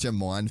 that's such a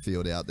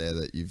minefield out there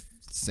that you've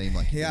seen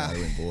like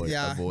avoid.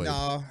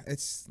 No,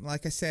 it's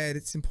like I said,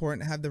 it's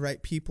important to have the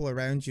right people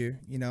around you.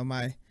 You know,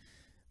 my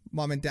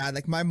mom and dad,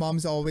 like my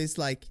mom's always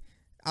like,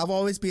 I've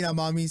always been a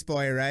mommy's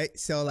boy, right?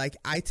 So like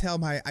I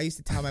used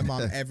to tell my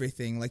mom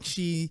everything. Like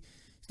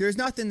there's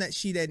nothing that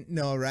she didn't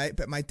know, right?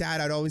 But my dad,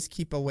 I'd always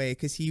keep away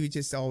because he would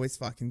just always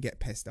fucking get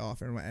pissed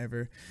off or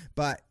whatever.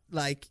 But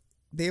like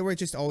they were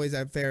just always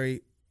a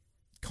very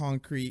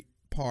concrete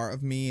part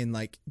of me and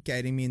like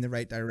guiding me in the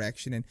right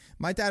direction. And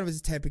my dad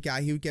was the type of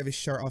guy, he would give his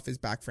shirt off his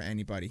back for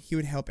anybody. He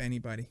would help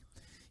anybody.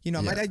 You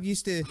know, my dad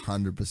used to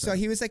 100%. So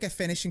he was like a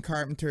finishing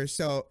carpenter.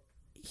 So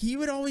he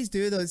would always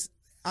do those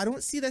I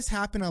don't see this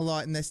happen a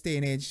lot in this day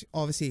and age.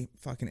 Obviously,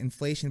 fucking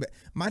inflation. But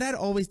my dad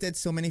always did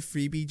so many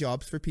freebie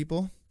jobs for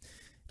people.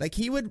 Like,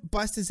 he would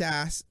bust his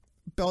ass,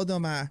 build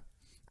them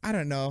I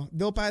don't know.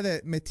 They'll buy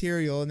the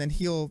material and then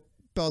he'll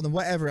build them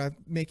whatever,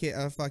 make it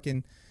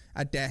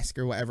a desk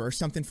or whatever, or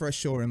something for a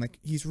showroom. Like,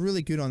 he's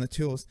really good on the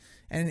tools.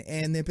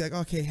 And they'd be like,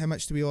 okay, how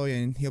much do we owe you?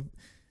 And he'll,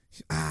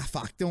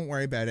 fuck, don't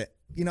worry about it.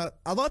 You know,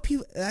 a lot of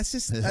people,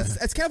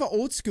 that's kind of an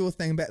old school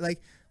thing, but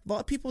like, a lot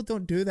of people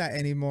don't do that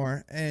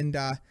anymore. And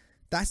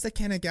that's the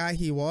kind of guy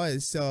he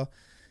was,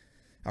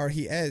 or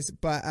he is.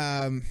 But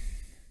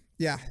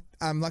yeah,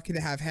 I'm lucky to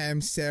have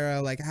him,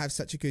 Sarah. Like, I have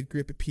such a good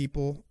group of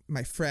people,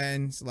 my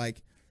friends.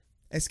 Like,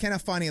 it's kind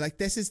of funny. Like,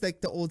 this is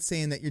like the old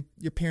saying that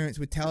your parents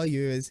would tell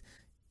you is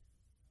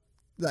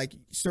like,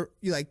 so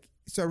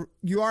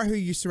you are who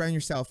you surround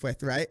yourself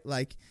with, right?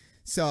 Like,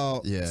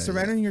 so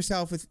surrounding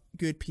yourself with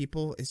good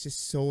people is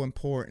just so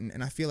important.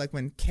 And I feel like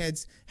when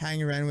kids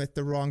hang around with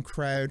the wrong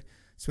crowd,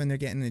 it's when they're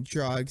getting into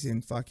drugs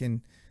and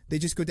fucking, they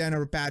just go down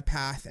a bad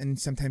path and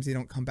sometimes they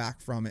don't come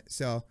back from it.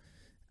 So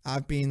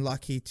I've been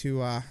lucky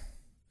to,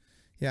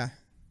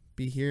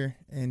 be here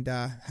and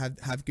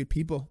have good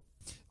people.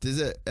 Does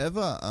it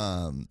ever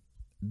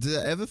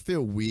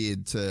feel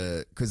weird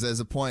because there's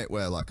a point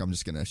where, like, I'm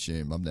just going to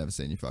assume, I've never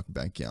seen your fucking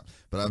bank account,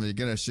 but I'm going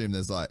to assume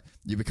there's like,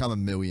 you become a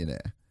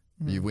millionaire,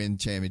 you win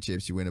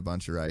championships, you win a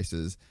bunch of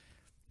races.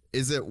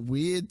 Is it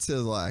weird to,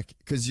 like,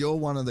 because you're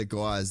one of the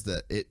guys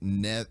that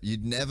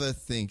you'd never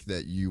think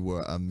that you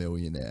were a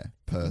millionaire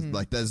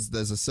like there's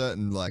a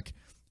certain like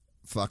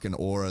fucking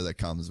aura that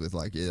comes with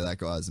like, yeah, that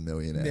guy's a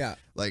millionaire. Yeah.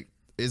 Like,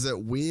 is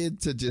it weird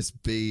to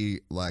just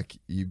be like,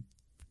 you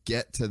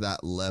get to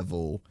that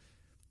level,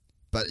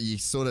 but you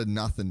sort of,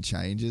 nothing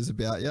changes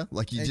about you?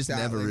 Like, you just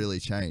never really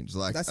change.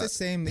 Like, that's the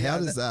same. How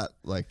does that,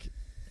 like,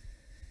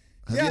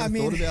 have you ever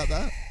thought about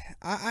that?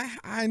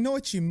 I know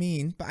what you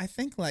mean, but I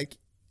think, like,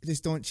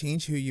 just don't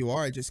change who you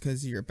are just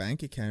because of your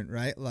bank account,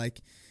 right?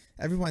 Like,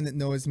 everyone that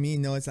knows me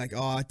knows, like,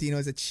 oh,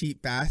 Dino's a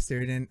cheap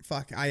bastard, and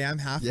fuck, I am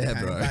half the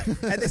time. Bro.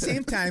 But at the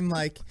same time,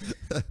 like,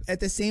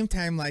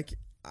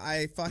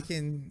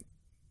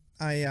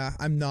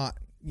 I'm not,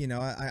 you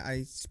know,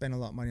 I spend a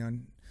lot of money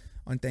on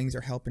things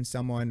or helping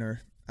someone,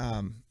 or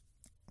I'll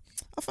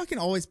fucking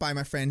always buy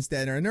my friends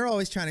dinner, and they're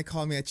always trying to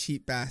call me a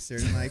cheap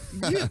bastard. I'm like,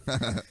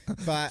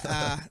 but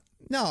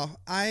no,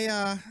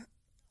 I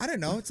don't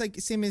know. It's like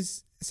same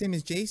as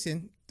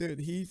Jason,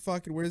 dude. He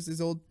fucking wears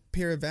his old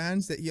pair of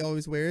Vans that he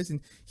always wears,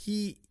 and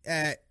he's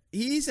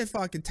a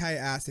fucking tight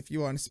ass if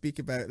you want to speak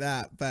about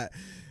that. But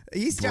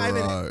he's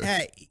driving.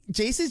 Hey,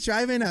 Jason's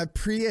driving a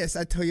Prius,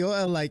 a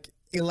Toyota like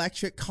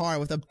electric car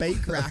with a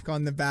bike rack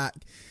on the back.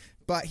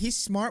 But he's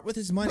smart with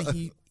his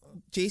money.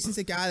 Jason's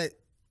a guy that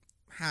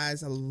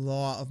has a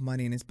lot of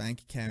money in his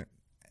bank account.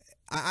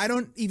 I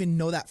don't even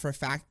know that for a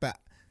fact, but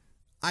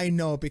I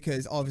know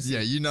because obviously.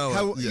 Yeah, you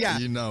know it. Yeah,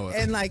 you know it.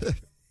 And like,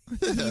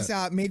 he's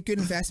made good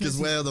investments. Because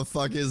where the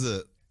fuck is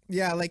it?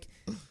 Yeah, like,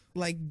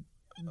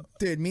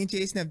 dude, me and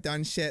Jason have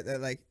done shit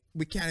that, like,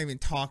 we can't even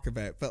talk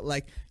about. But,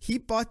 like, he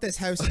bought this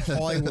house in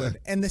Hollywood,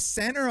 in the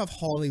center of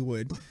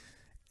Hollywood.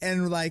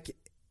 And, like,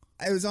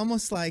 it was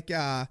almost like,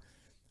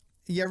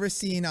 you ever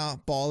seen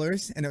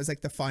Ballers? And it was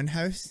like the fun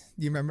house.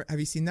 Do you remember? Have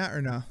you seen that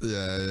or no?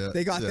 Yeah.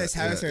 They got this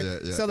house.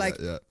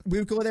 We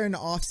would go there in the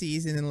off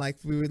season and, like,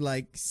 we would,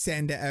 like,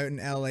 send it out in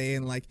LA.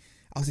 And, like,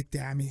 I was like,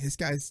 damn, this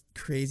guy's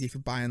crazy for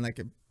buying, like,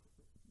 a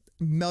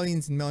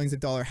millions and millions of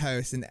dollar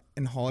house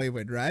in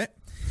Hollywood, right?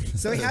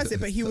 So he has it,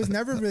 but he was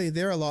never really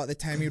there a lot of the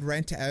time. He'd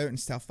rent it out and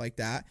stuff like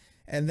that.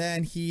 And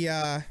then he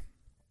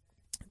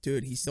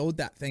sold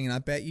that thing, and I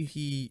bet you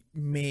he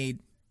made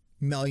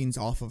millions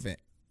off of it,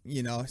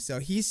 you know? So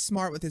he's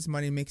smart with his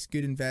money, makes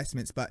good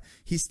investments, but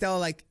he's still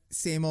like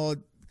same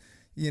old,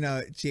 you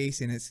know,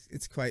 Jason.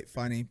 It's quite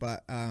funny,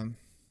 but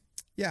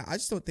yeah, I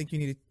just don't think you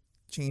need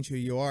to change who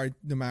you are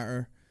no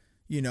matter,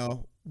 you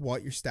know,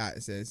 what your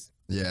status is.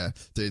 Yeah,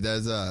 dude,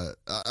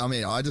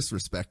 I just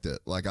respect it.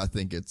 Like, I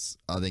think it's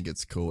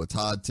cool.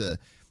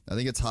 I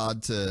think it's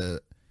hard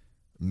to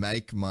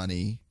make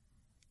money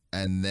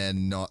and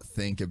then not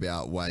think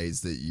about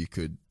ways that you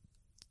could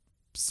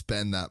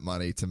spend that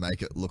money to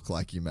make it look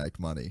like you make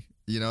money.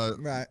 You know,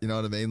 right? You know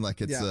what I mean? Like,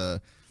 it's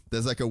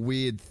there's like a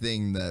weird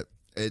thing that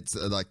it's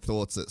like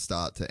thoughts that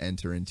start to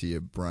enter into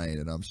your brain,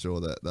 and I'm sure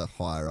that the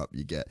higher up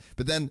you get.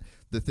 But then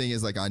the thing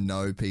is, like, I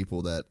know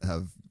people that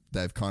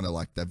they've kind of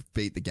like, they've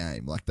beat the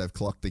game, like they've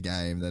clocked the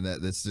game, then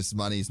there's just,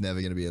 money's never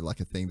going to be like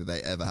a thing that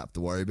they ever have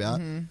to worry about.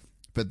 Mm-hmm.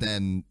 But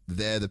then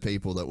they're the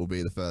people that will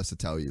be the first to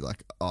tell you,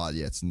 like, oh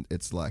yeah,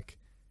 it's like,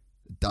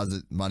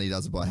 money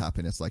doesn't buy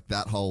happiness. Like,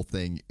 that whole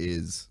thing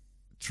is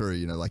true,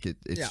 you know, like it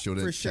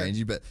shouldn't change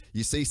you. But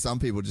you see some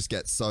people just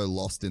get so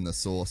lost in the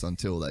sauce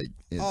until they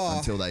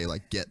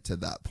like get to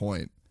that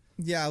point.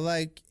 Yeah,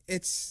 like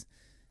it's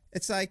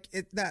like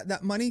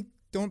that money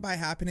don't buy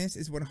happiness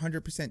is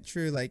 100%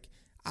 true. Like,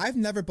 I've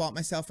never bought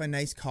myself a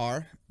nice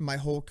car my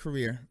whole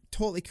career.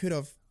 Totally could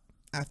have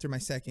after my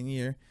second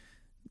year.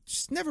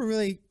 Just never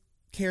really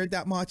cared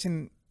that much.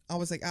 And I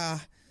was like, I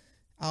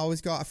I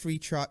always got a free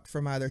truck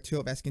from either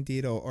Tulip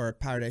Escondido or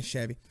Paradise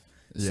Chevy.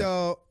 Yeah.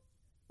 So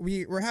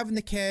we were having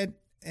the kid,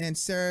 and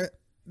Sarah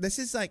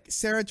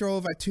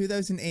drove a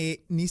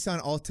 2008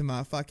 Nissan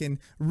Altima. Fucking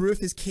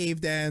roof is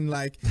caved in.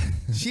 Like,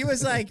 she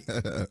was like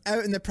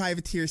out in the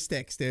privateer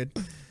sticks, dude.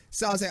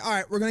 So I was like, all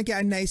right, we're going to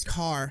get a nice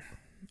car,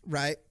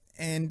 right?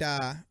 And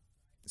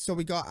so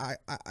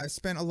I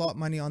spent a lot of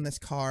money on this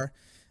car,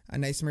 a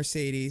nice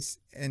Mercedes,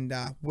 and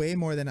way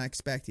more than I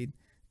expected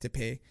to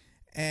pay.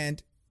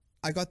 And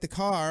I got the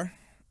car.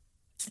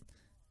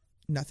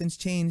 Nothing's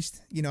changed.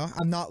 You know,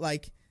 I'm not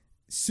like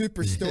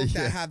super stoked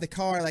that I have the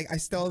car. Like, I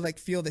still like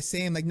feel the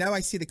same. Like, now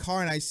I see the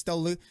car and I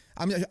still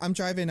I'm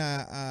driving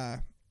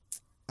a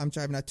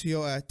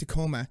Toyota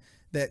Tacoma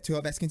that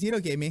Tulip Escondido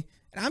gave me,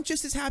 and I'm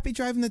just as happy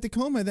driving the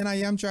Tacoma than I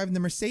am driving the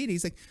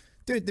Mercedes. Like,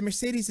 dude, the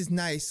Mercedes is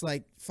nice.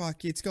 Like,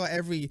 fuck, it's got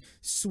every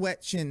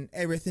switch and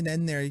everything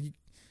in there.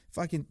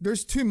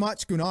 There's too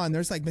much going on.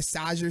 There's like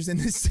massagers in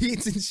the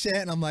seats and shit,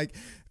 and I'm like,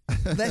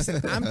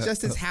 listen, I'm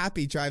just as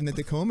happy driving the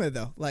Tacoma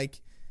though.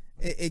 Like,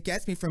 it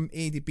gets me from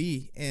A to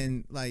B,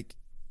 and like,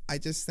 I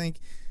just think,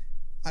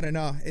 I don't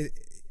know,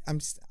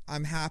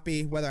 I'm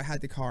happy whether I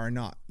had the car or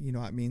not. You know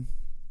what I mean?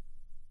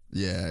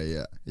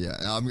 Yeah.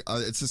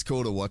 It's just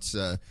cool to watch.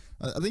 I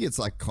think it's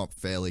like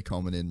fairly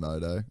common in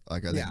moto.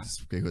 Like, I think it's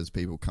because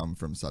people come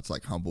from such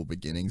like humble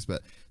beginnings,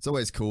 but it's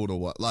always cool to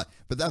watch. Like,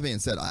 but that being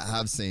said, I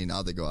have seen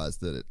other guys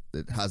that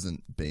it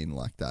hasn't been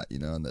like that, you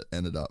know, and that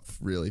ended up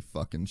really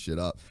fucking shit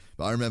up.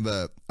 But I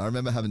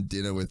remember having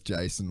dinner with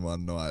Jason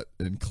one night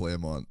in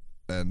Claremont,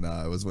 and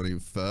it was when he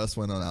first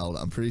went on Alden.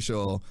 I'm pretty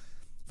sure,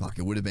 fuck,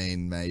 it would have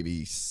been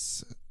maybe.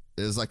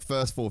 It was like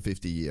first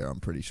 450 year, I'm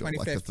pretty sure.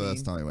 Like the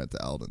first time he went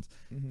to Alden's.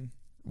 Mm-hmm.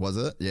 Was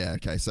it? Yeah,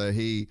 okay. So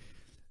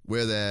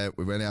we're there,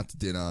 we went out to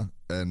dinner,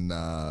 and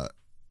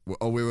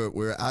we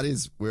were at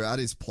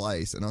his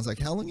place, and I was like,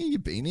 how long have you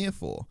been here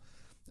for?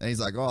 And he's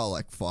like, oh,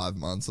 like 5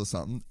 months or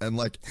something. And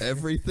like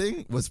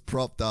everything was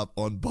propped up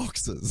on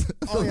boxes.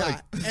 Oh, like,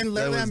 yeah. And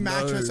literally a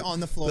mattress on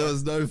the floor. There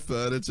was no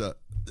furniture.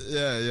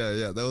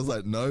 Yeah. There was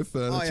like no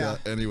furniture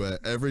anywhere.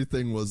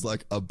 Everything was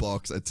like a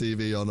box, a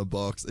TV on a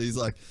box. He's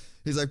like,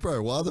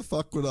 bro, why the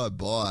fuck would I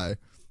buy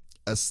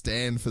a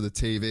stand for the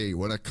TV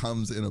when it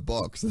comes in a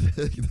box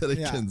that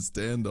it can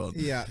stand on?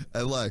 Yeah.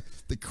 And like,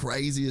 the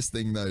craziest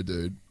thing though,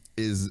 dude,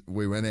 is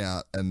we went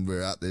out and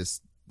we're at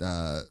this,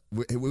 I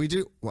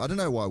don't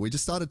know why, we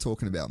just started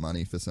talking about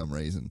money for some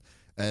reason.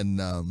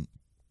 And I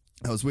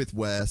was with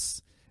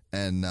Wes,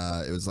 and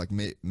it was like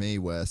me,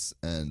 Wes,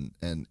 and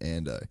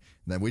Ando. And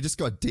then we just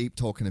got deep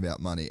talking about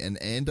money, and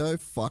Ando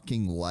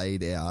fucking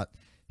laid out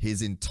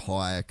his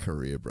entire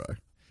career, bro.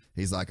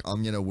 He's like,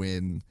 I'm going to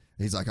win.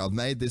 He's like, I've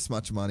made this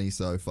much money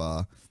so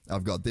far.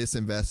 I've got this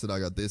invested. I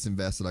got this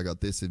invested. I got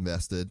this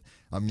invested.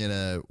 I'm going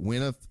to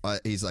win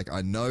he's like,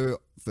 I know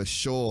for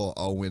sure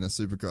I'll win a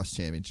Supercross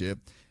championship.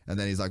 And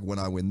then he's like, when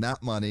I win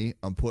that money,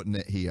 I'm putting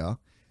it here.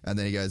 And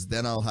then he goes,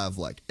 then I'll have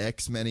like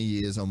X many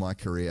years on my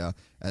career.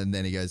 And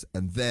then he goes,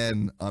 and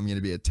then I'm going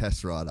to be a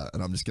test rider,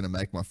 and I'm just going to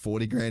make my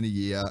 40 grand a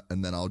year,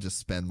 and then I'll just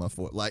spend my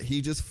 40. Like,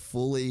 he just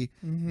fully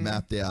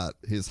mapped out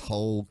his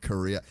whole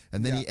career.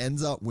 And then he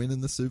ends up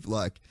winning the Super.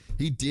 Like,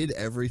 he did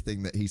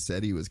everything that he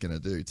said he was going to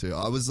do too.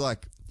 I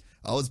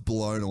was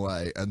blown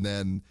away, and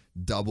then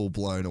double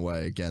blown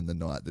away again the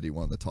night that he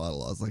won the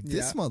title. I was like,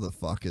 this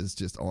motherfucker's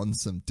just on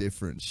some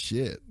different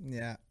shit.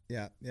 Yeah.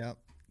 Oh,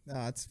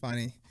 it's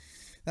funny.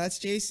 That's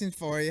Jason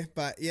for you.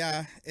 But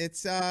yeah,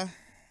 it's I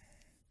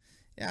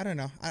don't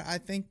know. I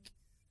think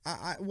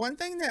one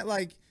thing that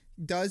like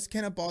does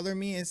kind of bother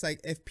me is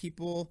like if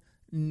people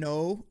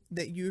know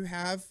that you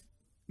have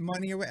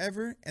money or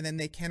whatever, and then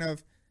they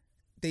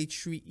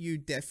treat you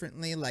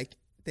differently. Like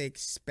they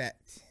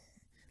expect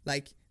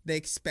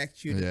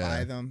you to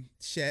buy them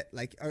shit.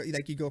 Like, or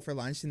like you go for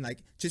lunch, and like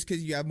just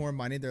because you have more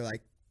money, they're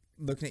like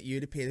looking at you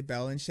to pay the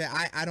bill and shit.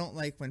 I don't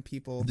like when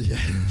people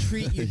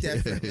treat you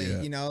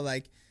differently. You know,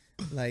 like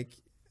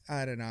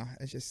I don't know.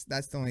 It's just,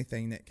 that's the only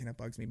thing that kind of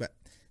bugs me. But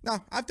no,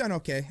 I've done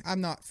okay. I'm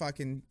not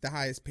fucking the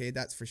highest paid,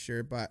 that's for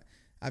sure. But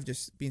I've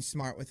just been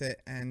smart with it,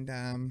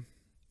 and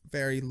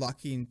very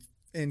lucky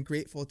and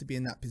grateful to be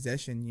in that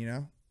position. You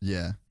know.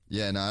 Yeah.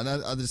 No, and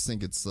I just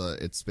think it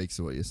speaks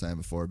to what you're saying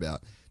before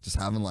about just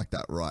having like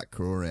that right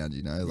crew around.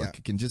 You know, like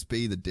it can just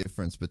be the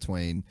difference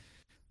between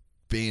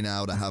being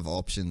able to have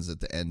options at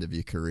the end of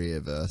your career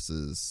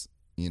versus,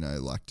 you know,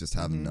 like just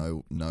having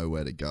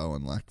nowhere to go.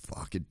 And like,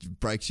 fuck, it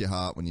breaks your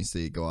heart when you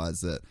see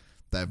guys that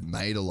they've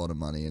made a lot of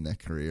money in their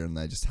career and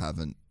they just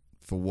haven't,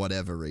 for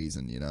whatever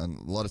reason, you know. And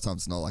a lot of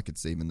times it's not like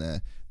it's even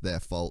their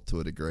fault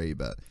to a degree,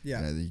 but you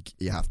know,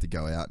 you have to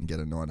go out and get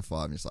a 9 to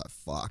 5, and you're just like,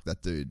 fuck,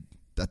 that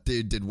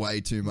dude did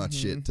way too much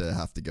shit to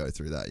have to go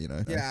through that, you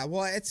know. Yeah,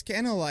 well, it's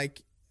kind of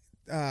like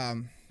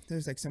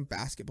there's like some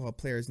basketball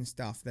players and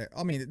stuff that,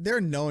 I mean, they're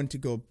known to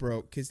go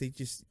broke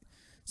because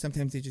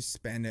sometimes they just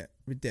spend it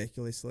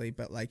ridiculously.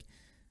 But like,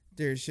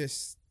 there's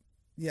just,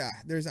 I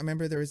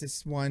remember there was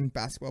this one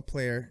basketball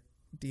player,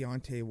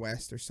 Deontay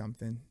West or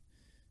something.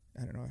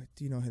 I don't know.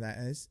 Do you know who that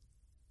is?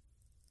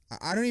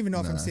 I don't even know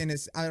if I'm saying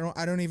his, I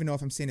don't even know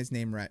if I'm saying his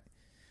name right.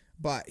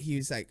 but he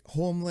was like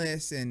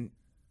homeless and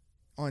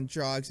on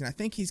drugs, and I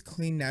think he's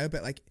clean now,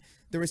 but like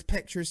there was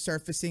pictures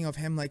surfacing of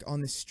him like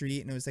on the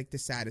street, and it was like the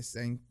saddest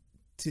thing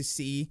to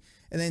see.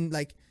 And then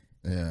like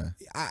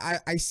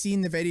I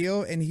seen the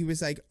video, and he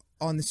was like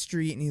on the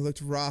street and he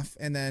looked rough,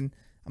 and then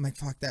I'm like,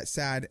 fuck, that's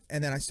sad.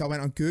 And then I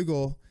went on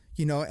Google,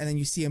 you know, and then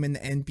you see him in the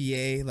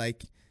NBA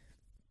like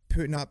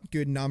putting up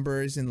good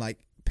numbers and like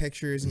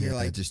pictures, and you're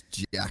like, just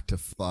jacked to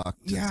fuck.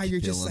 Yeah,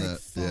 you're just like,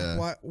 it.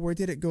 fuck, where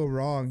did it go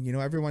wrong? You know,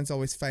 everyone's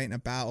always fighting a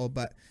battle,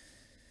 but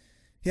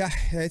yeah,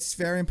 it's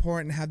very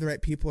important to have the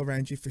right people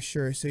around you for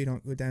sure, so you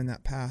don't go down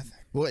that path.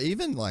 Well,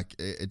 even like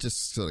it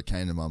just sort of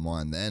came to my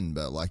mind then,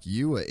 but like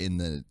you were in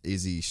the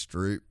Izzy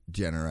Stroop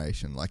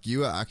generation, like you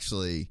were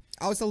actually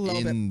I was a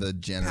little in bit the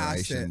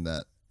generation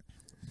that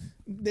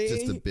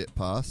just a bit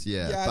past,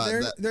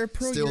 but they're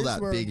pro still years that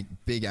were,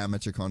 big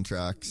amateur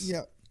contracts.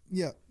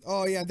 Yeah.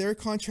 Oh yeah, their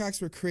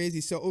contracts were crazy.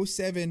 So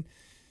 07,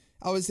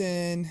 I was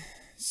in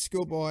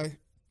schoolboy,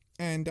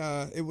 and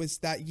it was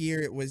that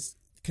year. It was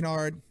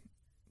Kennard,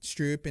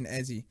 Stroop, and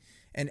Ezzy,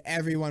 and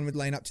everyone would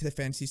line up to the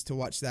fences to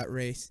watch that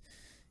race.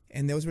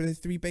 And those were the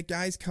three big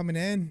guys coming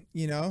in,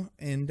 you know,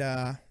 and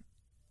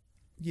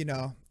you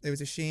know, it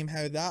was a shame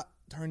how that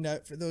turned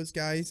out for those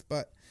guys,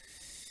 but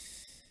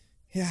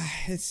yeah,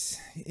 it's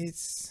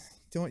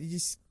you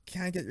just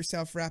can't get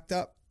yourself wrapped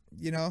up,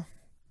 you know,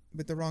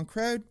 with the wrong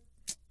crowd.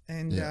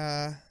 And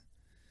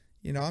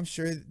you know, I'm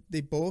sure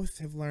they both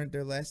have learned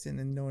their lesson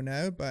and know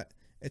now, but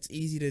it's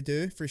easy to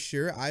do for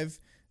sure. I've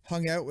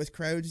hung out with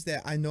crowds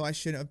that I know I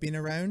shouldn't have been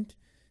around,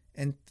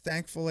 and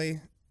thankfully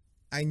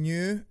I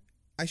knew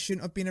I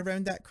shouldn't have been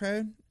around that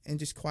crowd and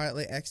just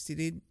quietly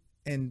exited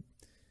and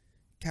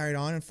carried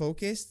on and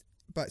focused.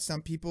 But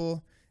some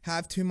people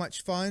have too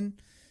much fun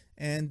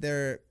and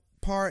they're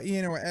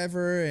partying or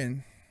whatever,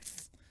 and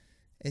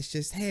it's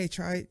just, hey,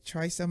 try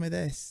some of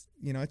this,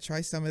 you know,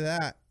 try some of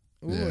that.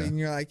 Ooh, and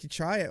you're like, you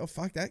try it, oh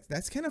fuck,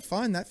 that's kind of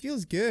fun, that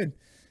feels good.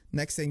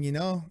 Next thing you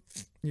know,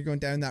 you're going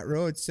down that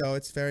road. So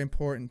it's very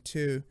important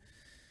to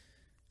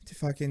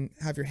fucking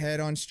have your head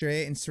on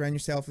straight and surround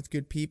yourself with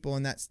good people.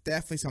 And that's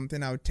definitely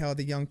something I would tell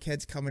the young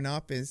kids coming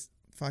up, is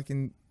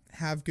fucking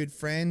have good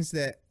friends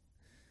that,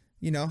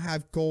 you know,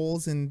 have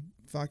goals and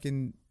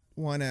fucking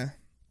want to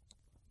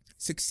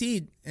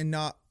succeed and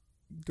not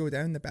go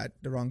down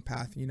the wrong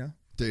path, you know?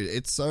 Dude,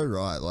 it's so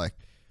right. Like,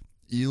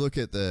 you look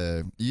at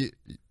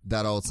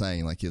that old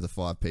saying, like, you're the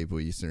 5 people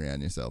you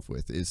surround yourself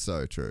with, is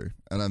so true.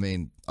 And I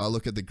mean, I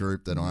look at the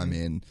group that I'm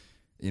in,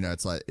 you know,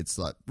 it's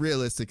like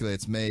realistically,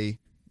 it's me,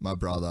 my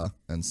brother,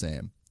 and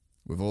Sam.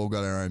 We've all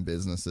got our own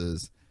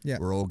businesses. Yeah.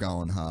 We're all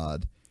going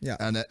hard. Yeah.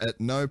 And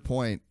at no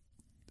point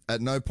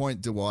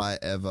do I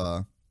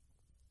ever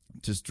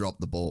just drop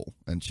the ball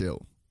and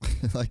chill.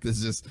 Like,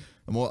 there's just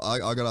I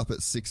got up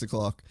at 6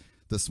 o'clock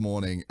this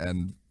morning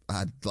and I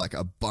had like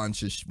a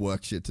bunch of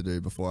work shit to do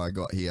before I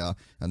got here,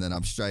 and then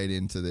I'm straight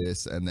into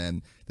this, and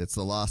then that's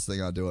the last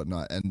thing I do at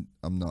night. And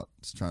I'm not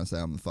just trying to say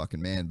I'm the fucking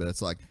man, but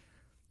it's like,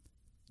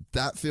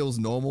 that feels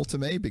normal to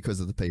me because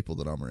of the people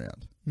that I'm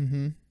around.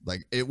 Mm-hmm.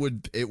 Like, it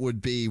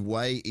would be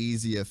way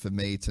easier for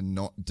me to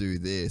not do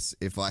this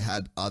if I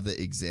had other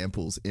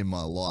examples in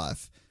my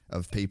life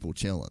of people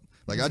chilling.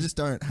 Like, I just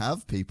don't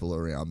have people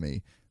around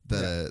me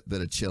that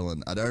are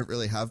chilling. I don't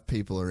really have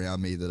people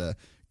around me that are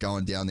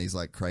going down these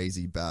like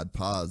crazy bad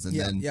paths, and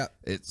then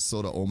it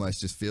sort of almost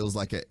just feels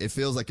like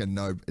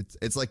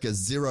it's like a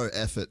zero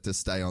effort to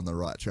stay on the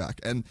right track.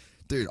 And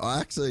dude, I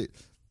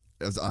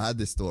had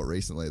this thought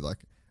recently, like,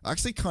 I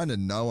actually kind of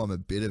know I'm a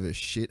bit of a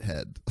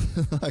shithead.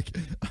 Like,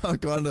 I'm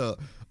kind of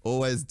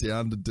always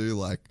down to do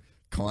like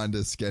kind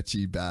of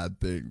sketchy bad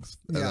things.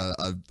 And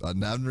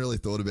I haven't really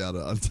thought about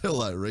it until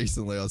like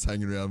recently. I was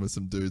hanging around with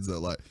some dudes that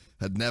like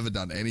had never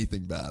done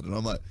anything bad, and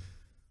I'm like,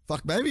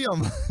 fuck, maybe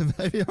I'm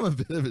a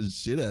bit of a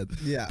shithead.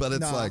 Yeah. But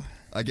it's like,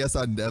 I guess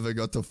I never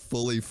got to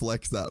fully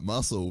flex that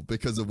muscle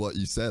because of what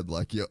you said.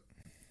 Like,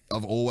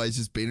 I've always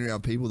just been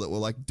around people that were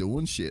like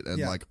doing shit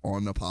and like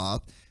on a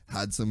path,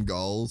 had some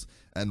goals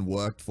and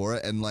worked for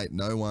it, and like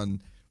no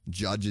one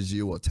judges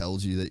you or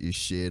tells you that you're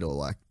shit, or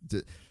like,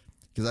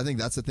 because I think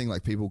that's the thing,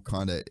 like, people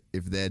kind of,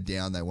 if they're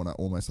down, they want to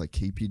almost like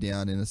keep you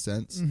down in a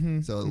sense. Mm-hmm,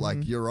 so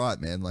like, you're right,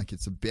 man. Like,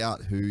 it's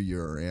about who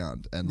you're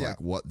around and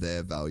like what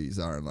their values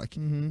are, and like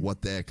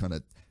what they're kind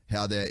of,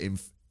 how they're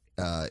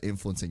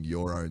influencing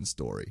your own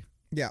story.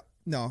 Yeah,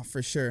 no,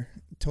 for sure.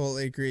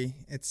 Totally agree.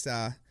 It's,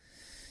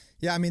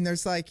 yeah, I mean,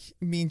 there's like,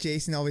 me and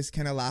Jason always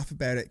kind of laugh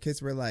about it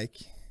because we're like,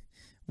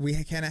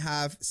 we kind of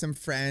have some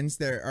friends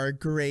that are a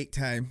great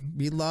time.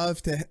 We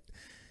love to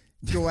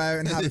go out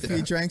and have a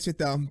few drinks with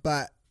them,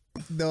 but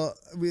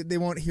they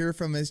won't hear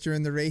from us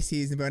during the race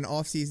season. But when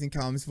off season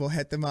comes, we'll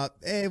hit them up.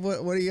 Hey,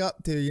 what are you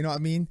up to? You know what I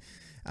mean?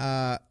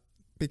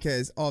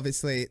 Because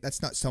obviously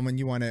that's not someone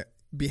you want to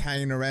be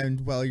hanging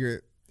around while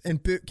you're in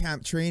boot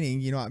camp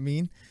training. You know what I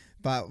mean?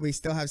 But we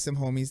still have some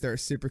homies that are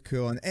super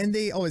cool, and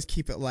they always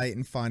keep it light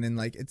and fun, and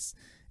like it's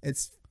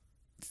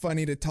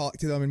funny to talk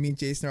to them, and me and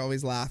Jason are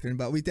always laughing.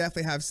 But we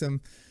definitely have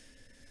some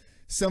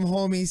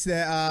homies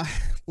that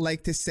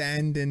like to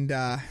send and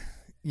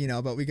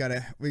but we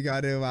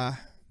gotta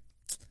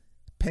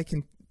pick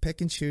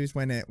and choose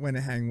when it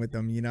hang with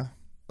them,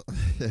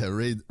 Yeah,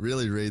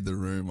 really read the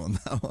room on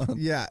that one.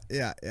 Yeah,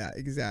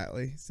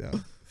 exactly. So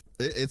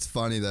it's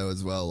funny though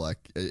as well.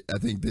 Like I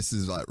think this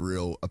is like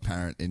real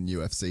apparent in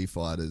UFC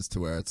fighters to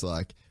where it's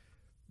like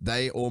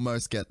they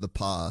almost get the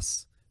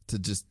pass to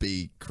just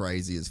be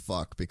crazy as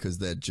fuck because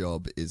their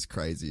job is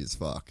crazy as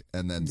fuck.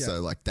 And then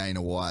so like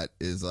Dana White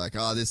is like,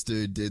 oh, this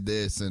dude did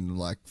this and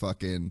like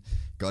fucking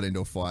got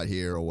into a fight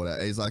here or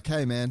whatever. He's like,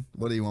 hey man,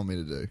 what do you want me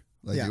to do?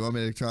 Like, you want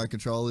me to try and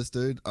control this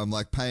dude? I'm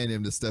like paying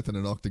him to step in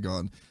an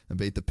octagon and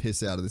beat the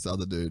piss out of this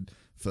other dude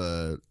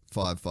for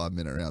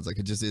 5-minute rounds. Like,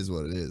 it just is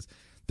what it is.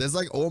 There's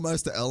like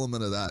almost an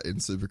element of that in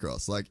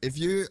Supercross. Like, if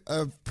you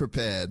are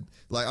prepared,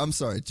 like, I'm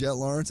sorry, Jet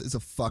Lawrence is a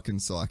fucking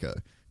psycho.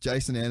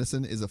 Jason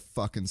Anderson is a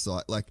fucking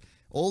psycho. Like,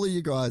 all of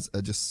you guys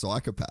are just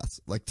psychopaths.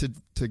 Like,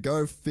 to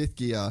go fifth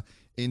gear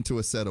into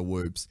a set of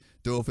whoops,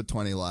 do it for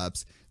 20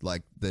 laps,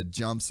 like, the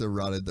jumps are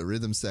rutted, the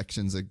rhythm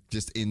sections are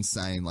just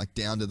insane, like,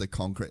 down to the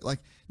concrete. Like,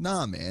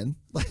 nah, man.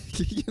 Like,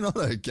 you're not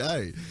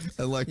okay.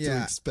 And, like,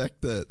 to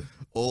expect that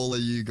all of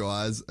you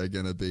guys are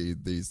going to be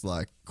these,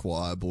 like,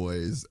 choir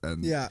boys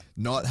and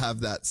not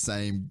have that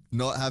same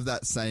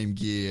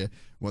gear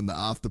when the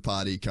after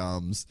party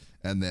comes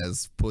and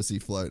there's pussy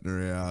floating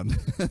around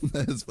and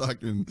there's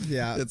fucking,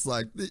 it's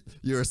like,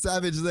 you're a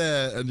savage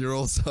there and you're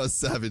also a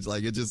savage.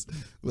 Like, it just,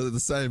 we're the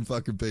same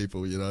fucking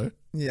people, you know?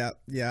 Yeah.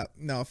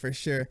 No, for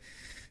sure.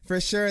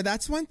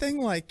 That's one thing,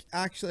 like,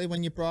 actually,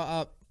 when you brought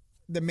up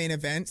the main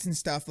events and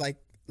stuff, like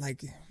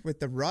with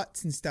the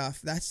ruts and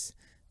stuff, that's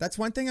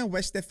one thing I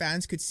wish the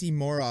fans could see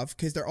more of,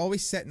 because they're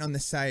always sitting on the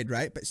side,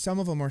 right? But some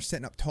of them are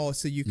sitting up tall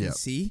so you can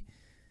see.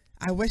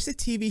 I wish the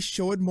TV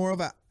showed more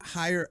of a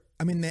higher,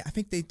 I mean, I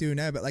think they do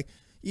now, but like,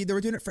 they were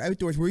doing it for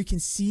outdoors where you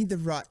can see the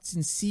ruts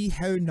and see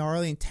how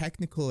gnarly and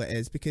technical it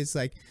is, because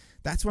like,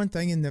 that's one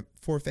thing in the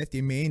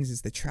 450 mains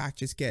is the track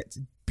just gets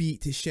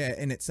beat to shit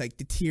and it's like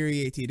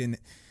deteriorated and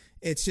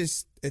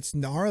it's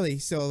gnarly.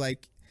 So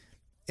like,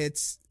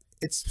 it's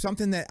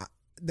something that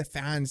the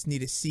fans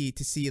need to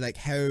see like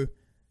how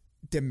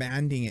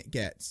demanding it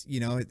gets,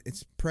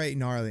 it's pretty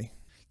gnarly.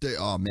 Dude,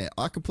 oh man,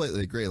 I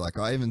completely agree. Like,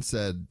 I even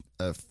said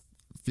a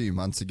few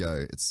months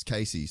ago, it's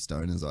Casey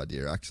Stoner's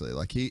idea actually.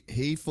 Like,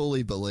 he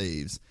fully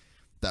believes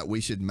that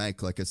we should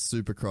make like a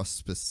Supercross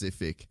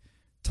specific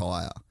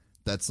tire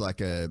that's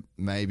like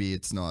maybe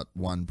it's not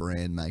one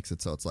brand makes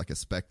it, so it's like a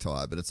spec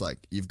tire, but it's like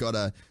you've got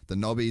the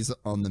knobbies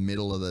on the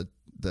middle of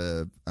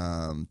the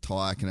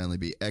tire can only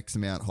be X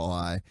amount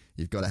high.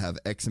 You've got to have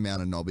X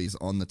amount of knobbies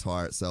on the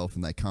tire itself,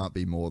 and they can't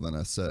be more than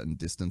a certain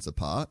distance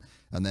apart.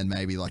 And then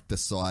maybe like the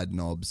side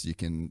knobs, you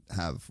can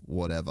have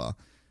whatever.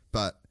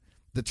 But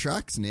the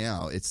tracks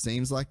now, it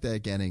seems like they're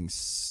getting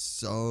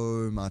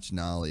so much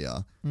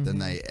gnarlier than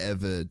they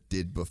ever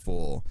did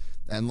before.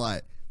 And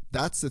like,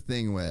 that's the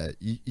thing where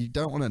you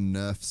don't want to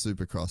nerf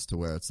Supercross to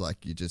where it's like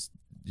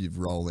you're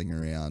rolling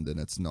around and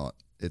it's not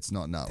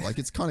gnarly. Like,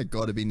 it's kind of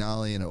got to be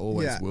gnarly, and it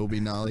always will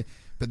be gnarly.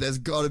 But there's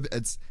got to be,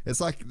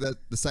 it's like the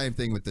same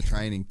thing with the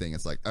training thing.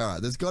 It's like, all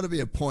right, there's got to be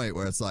a point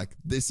where it's like,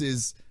 this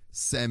is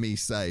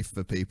semi-safe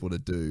for people to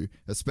do,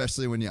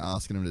 especially when you're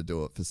asking them to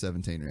do it for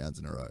 17 rounds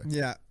in a row.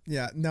 Yeah.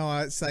 No,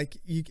 it's like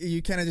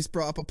you kind of just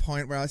brought up a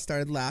point where I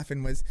started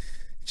laughing, was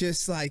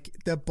just like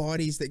the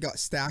bodies that got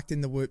stacked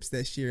in the whoops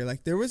this year.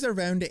 Like, there was a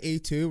round at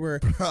A2 where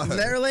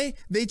literally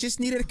they just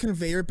needed a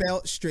conveyor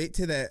belt straight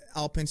to the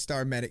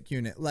Alpine-Star medic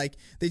unit. Like,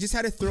 they just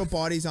had to throw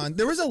bodies on.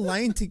 There was a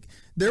line to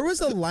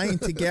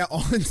get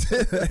on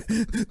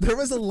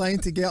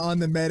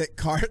the medic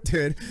cart,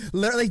 dude.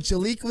 Literally,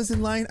 Jalik was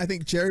in line. I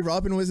think Jerry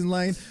Robin was in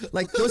line.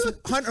 Like, those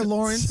Hunter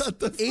Lawrence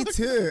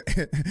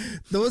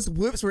A2, those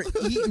whoops were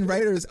eating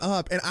riders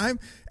up. And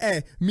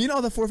me and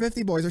all the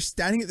 450 boys are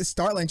standing at the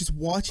start line just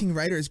watching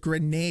riders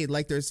grenade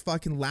like there's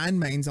fucking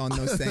landmines on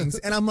those things.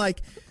 And I'm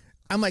like,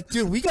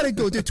 dude, we got to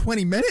go do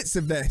 20 minutes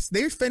of this.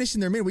 They're finishing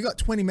their minute. We got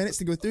 20 minutes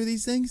to go through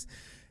these things.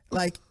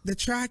 Like, the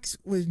tracks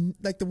was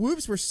like, the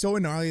whoops were so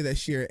gnarly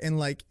this year. And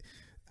like,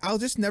 I'll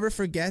just never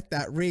forget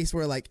that race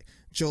where like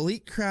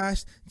Joliet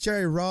crashed,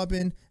 Jerry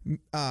Robin,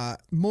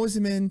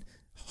 Moseman,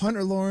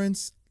 Hunter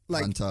Lawrence,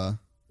 like, Hunter.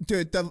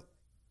 Dude,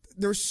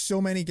 there's so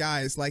many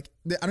guys. Like,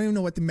 I don't even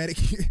know what the medic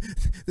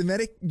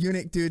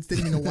unit dudes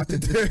didn't even know what to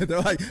do.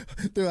 They're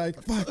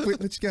like, fuck,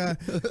 which guy?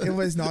 It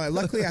was not.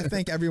 Luckily, I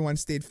think everyone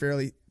stayed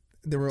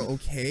they were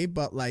okay.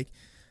 But like,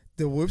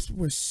 the whoops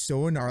were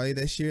so gnarly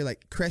this year.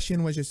 Like,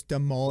 Christian was just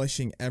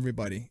demolishing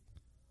everybody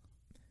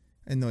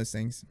in those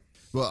things.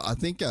 Well, I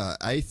think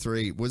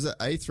A3 was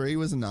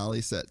a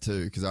gnarly set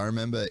too, because I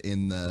remember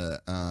in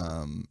the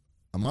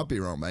I might be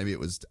wrong. Maybe it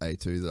was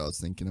A2 that I was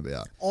thinking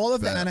about. All of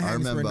the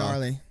Anaheims were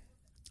gnarly.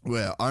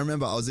 Well, I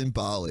remember I was in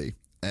Bali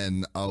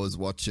and I was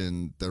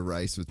watching the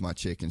race with my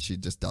chick, and she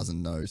just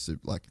doesn't know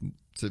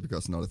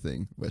Supercross, not a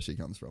thing where she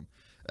comes from,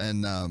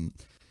 and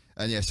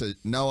yeah, so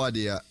no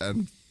idea.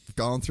 And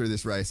going through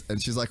this race,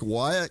 and she's like,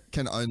 "Why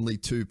can only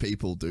two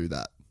people do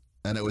that?"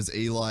 and it was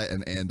Eli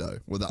and Ando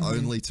were the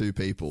only two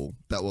people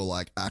that were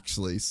like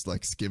actually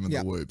like skimming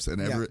the whoops,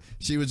 and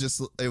she was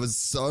just, it was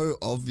so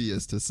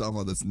obvious to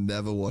someone that's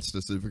never watched a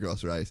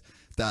Supercross race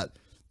that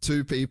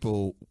two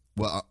people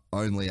were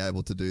only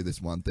able to do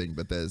this one thing,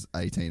 but there's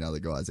 18 other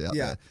guys out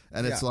there,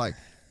 and it's like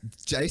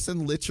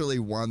Jason literally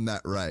won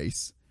that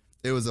race.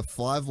 It was a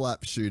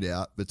 5-lap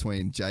shootout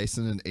between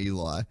Jason and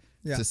Eli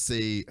to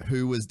see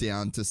who was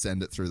down to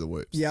send it through the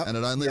whoops. And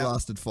it only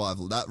lasted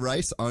 5. That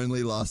race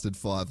only lasted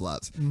 5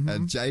 laps.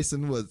 And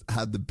Jason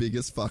had the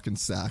biggest fucking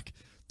sack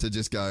to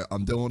just go,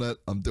 I'm doing it,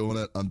 I'm doing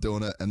it, I'm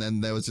doing it. And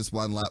then there was just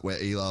one lap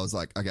where Eli was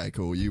like, okay,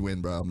 cool, you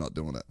win, bro, I'm not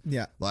doing it.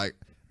 Yeah. Like,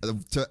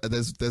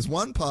 there's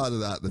one part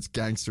of that that's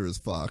gangster as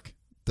fuck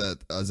that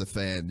as a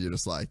fan, you're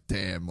just like,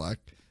 damn, like,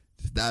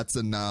 that's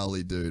a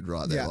gnarly dude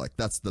right there. Like,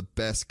 that's the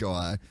best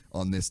guy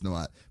on this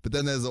night. But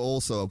then there's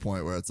also a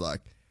point where it's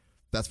like,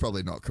 that's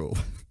probably not cool.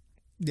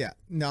 Yeah.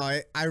 No,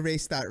 I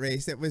raced that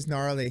race. It was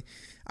gnarly.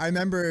 I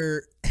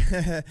remember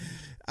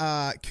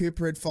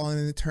Cooper had fallen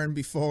in the turn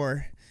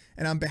before,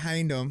 and I'm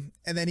behind him.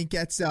 And then he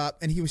gets up,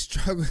 and he was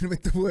struggling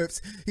with the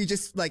whoops. He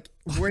just, like,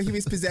 where he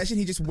was possession,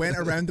 he just went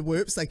around the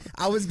whoops. Like,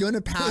 I was going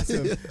to pass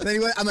him. And then he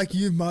went, I'm like,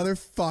 you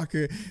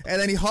motherfucker.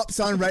 And then he hops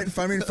on right in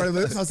front of me in front of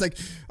the whoops. I was like,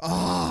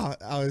 oh,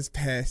 I was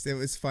pissed. It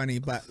was funny.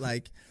 But,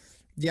 like,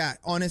 yeah,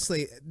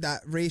 honestly,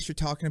 that race you're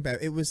talking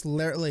about, it was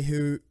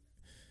literally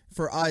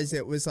for us,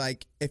 it was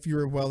like, if you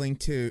were willing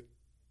to,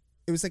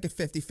 it was like a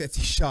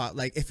 50-50 shot,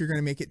 like if you're going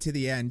to make it to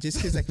the end, just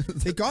because like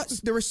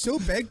they were so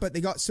big, but they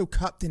got so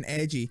cupped and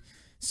edgy.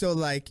 So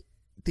like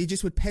they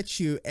just would pitch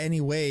you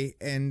anyway.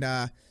 And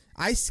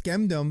I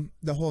skimmed them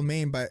the whole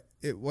main, but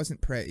it wasn't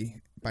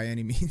pretty by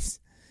any means.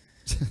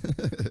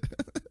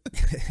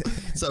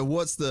 So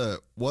what's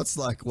the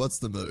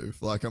move?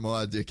 Like, am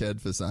I a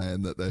dickhead for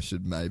saying that there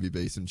should maybe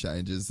be some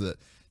changes that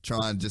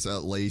try and just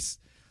at least,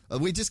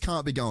 we just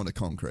can't be going to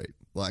concrete.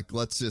 Like,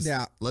 let's just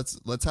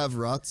let's have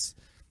ruts,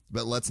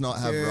 but let's not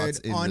have ruts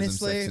in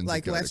honestly, rhythm sections.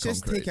 like, let's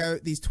just take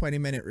out these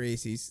 20-minute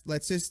races.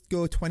 Let's just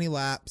go 20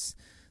 laps.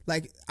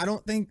 Like, I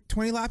don't think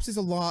 20 laps is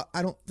a lot.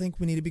 I don't think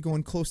we need to be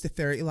going close to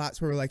 30 laps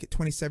where we're like at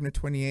 27 or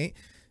 28.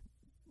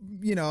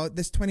 You know,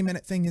 this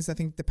 20-minute thing is, I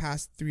think, the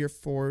past 3 or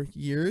 4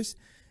 years.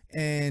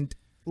 And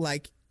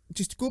like,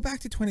 just go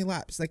back to 20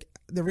 laps. Like,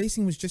 the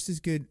racing was just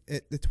as good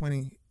at the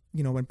 20,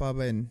 you know, when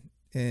Bubba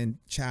and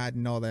Chad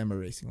and all them are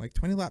racing. Like,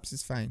 20 laps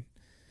is fine.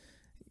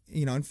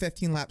 You know, and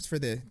 15 laps for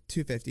the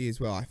 250 as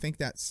well. I think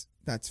that's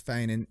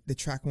fine, and the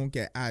track won't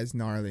get as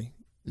gnarly.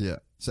 Yeah.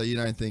 So you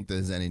don't think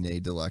there's any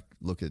need to like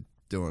look at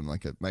doing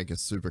like make a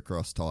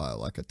Supercross tire,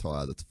 like a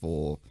tire that's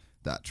for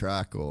that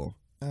track, or?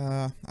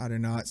 I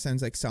don't know. It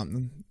sounds like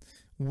something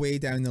way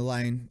down the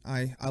line.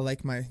 I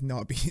like my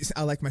knobbies.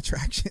 I like my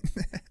traction.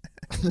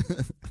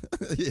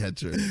 Yeah,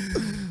 true.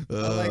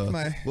 I like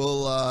my.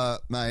 Well,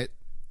 mate,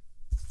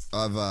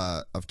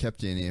 I've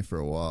kept you in here for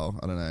a while.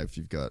 I don't know if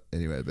you've got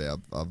anywhere to be.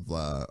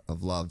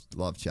 I've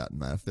loved chatting,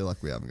 man. I feel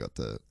like we haven't got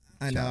to.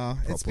 I know,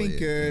 it's been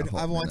good.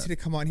 I've wanted to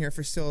come on here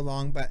for so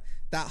long, but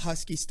that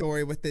Husky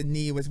story with the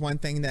knee was one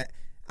thing that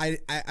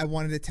I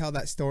wanted to tell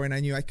that story, and I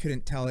knew I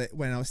couldn't tell it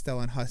when I was still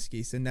on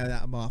Husky. So now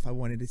that I'm off, I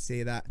wanted to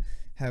say that,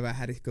 how I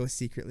had to go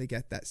secretly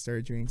get that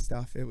surgery and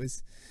stuff. It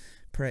was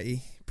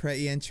pretty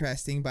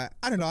interesting, but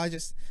I don't know. I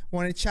just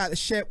wanted to chat the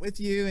shit with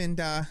you, and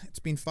it's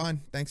been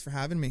fun. Thanks for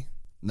having me.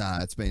 Nah,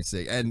 it's been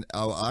sick. And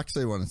I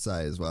actually want to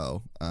say as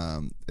well,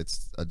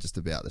 it's just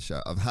about the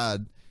show.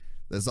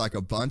 There's like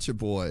a bunch of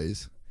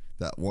boys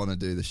that want to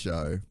do the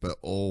show, but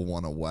all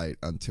want to wait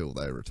until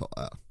they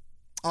retire.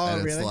 Oh,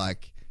 and really? It's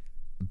like,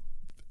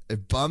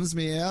 it bums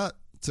me out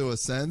to a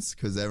sense,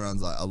 because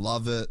everyone's like, I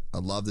love it, I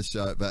love the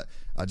show, but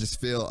I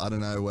just feel, I don't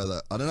know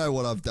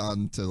what I've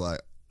done to like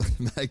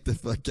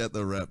get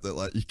the rep that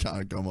like you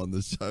can't come on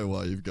the show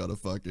while you've got a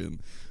fucking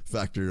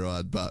factory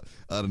ride. But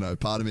I don't know,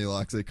 part of me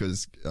likes it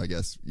because I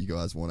guess you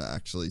guys want to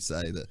actually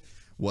say that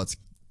what's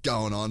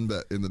going on,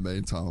 but in the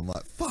meantime I'm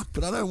like, fuck,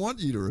 but I don't want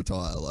you to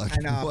retire. Like,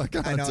 I know, why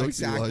can't I talk exactly.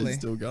 to you while you're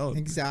still going?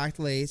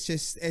 Exactly. It's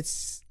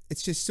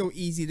just so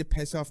easy to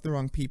piss off the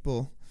wrong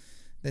people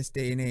this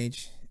day and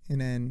age. And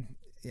then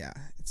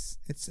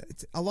it's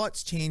a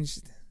lot's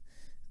changed.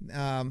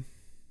 A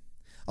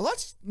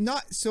lot's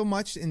not so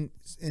much in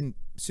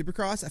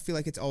Supercross. I feel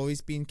like it's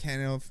always been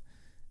kind of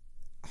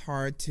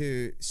hard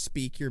to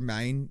speak your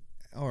mind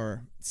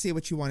or say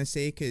what you want to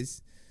say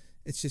because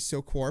it's just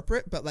so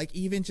corporate. But like,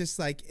 even just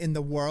like in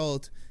the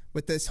world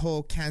with this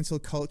whole cancel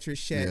culture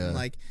shit, and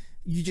like,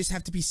 you just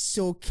have to be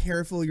so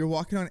careful. You're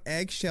walking on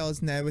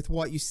eggshells now with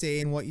what you say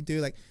and what you do.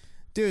 Like,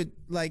 dude,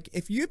 like,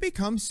 if you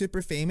become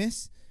super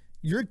famous,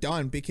 you're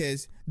done,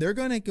 because they're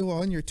gonna go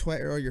on your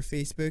Twitter or your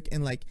Facebook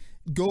and like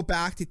go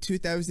back to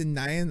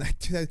 2009.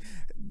 Like,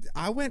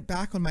 I went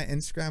back on my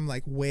Instagram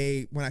like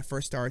way when I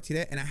first started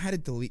it, and I had to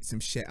delete some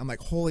shit. I'm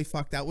like, holy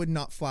fuck, that would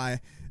not fly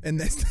in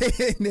this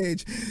day and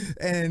age.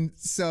 And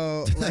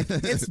so like,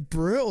 it's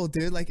brutal,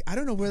 dude. Like, I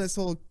don't know where this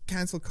whole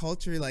cancel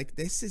culture, like,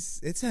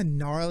 it's a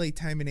gnarly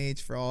time and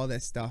age for all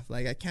this stuff.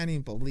 Like, I can't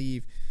even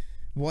believe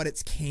what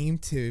it's came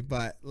to,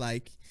 but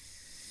like,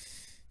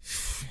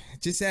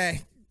 just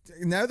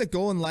now the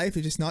goal in life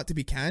is just not to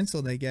be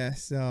cancelled, I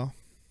guess. So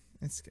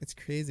it's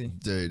crazy,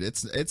 dude.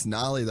 It's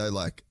gnarly though.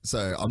 Like,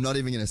 so I'm not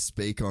even gonna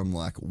speak on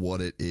like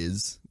what it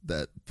is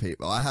that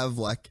people. I have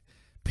like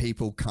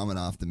people coming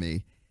after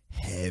me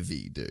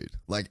heavy, dude.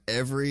 Like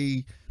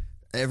every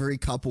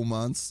couple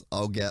months,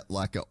 I'll get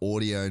like an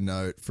audio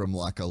note from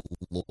like a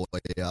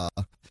lawyer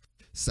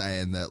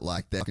saying that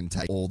like they can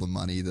take all the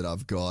money that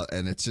I've got,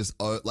 and it's just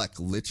like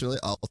literally,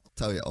 I'll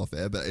tell you off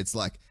air, but it's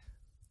like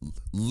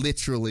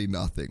literally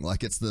nothing.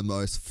 Like it's the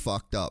most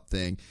fucked up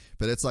thing,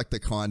 but it's like the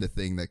kind of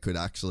thing that could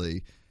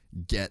actually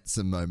get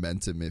some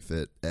momentum if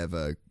it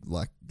ever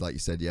like you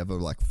said, you ever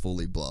like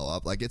fully blow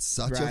up. Like it's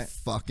such a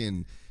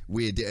fucking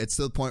weird. It's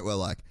to the point where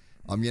like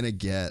I'm gonna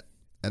get,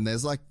 and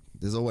there's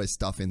always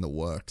stuff in the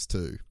works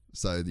too.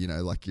 So you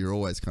know, like you're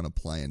always kind of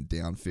playing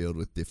downfield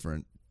with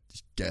different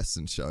guests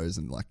and shows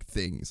and like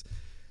things.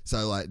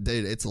 So like,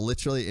 dude, it's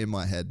literally in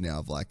my head now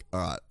of like,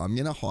 all right, I'm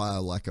gonna hire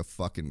like a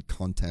fucking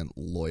content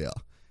lawyer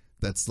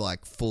that's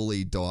like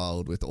fully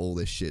dialed with all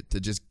this shit to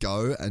just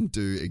go and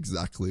do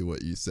exactly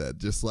what you said.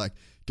 Just like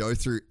go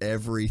through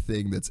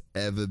everything that's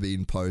ever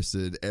been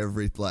posted,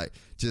 like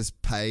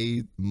just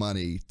pay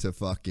money to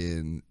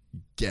fucking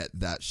get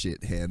that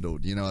shit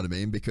handled. You know what I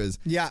mean? Because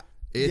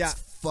it's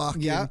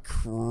fucking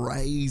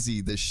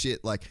crazy. The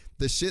shit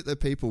that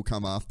people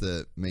come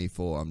after me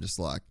for, I'm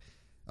like,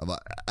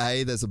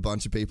 A, there's a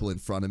bunch of people in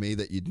front of me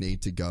that you'd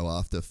need to go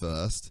after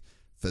first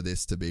for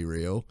this to be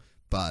real.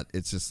 But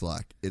it's just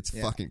like, it's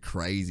fucking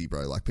crazy,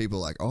 bro. Like people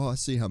are like, oh, I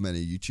see how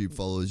many YouTube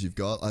followers you've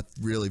got. I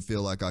really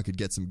feel like I could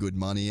get some good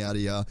money out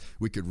of you.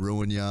 We could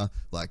ruin you.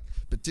 Like,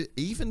 but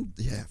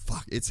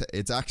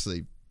it's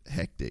actually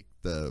hectic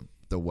the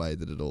way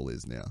that it all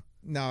is now.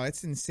 No,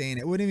 it's insane.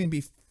 It wouldn't even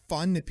be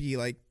fun to be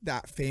like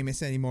that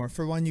famous anymore.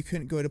 For one, you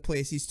couldn't go to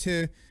places.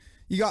 Two,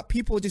 you got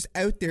people just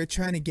out there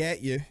trying to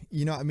get you.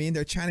 You know what I mean?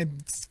 They're trying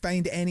to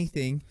find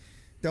anything.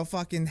 They'll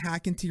fucking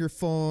hack into your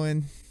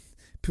phone,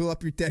 pull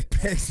up your dick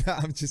pics.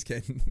 I'm just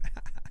kidding.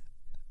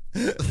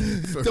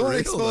 Don't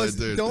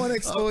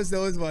expose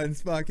those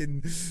ones.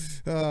 Fucking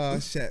oh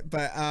shit.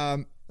 But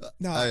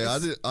no. Hey,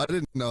 I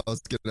didn't know I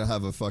was gonna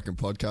have a fucking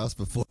podcast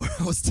before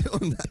I was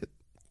doing that.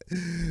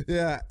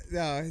 Yeah,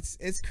 no,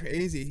 it's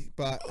crazy.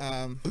 But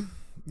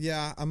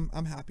yeah,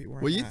 I'm happy where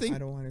I'm at. I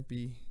don't want to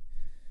be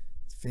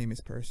a famous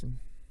person.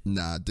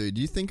 Nah, dude,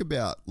 you think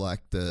about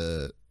like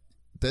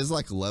there's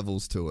like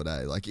levels to it,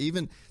 eh? Like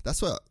even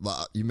that's what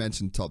like, you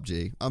mentioned Top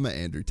G. I'm an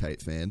Andrew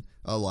Tate fan.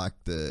 I like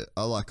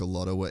a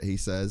lot of what he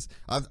says.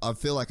 I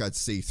feel like I'd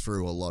see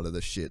through a lot of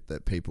the shit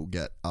that people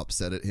get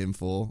upset at him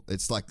for.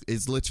 It's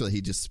literally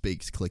he just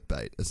speaks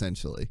clickbait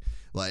essentially.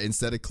 Like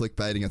instead of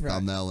clickbaiting a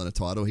thumbnail and a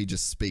title, he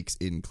just speaks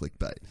in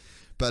clickbait.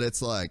 But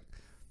it's like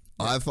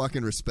I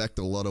fucking respect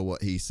a lot of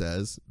what he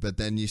says, but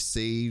then you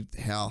see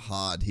how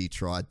hard he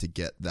tried to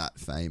get that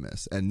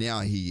famous, and now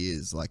he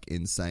is like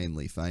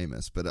insanely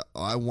famous. But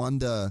I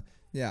wonder,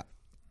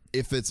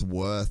 if it's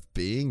worth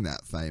being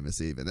that famous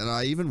even. And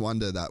I even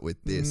wonder that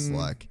with this,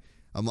 like,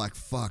 I'm like,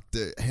 fuck,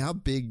 dude, how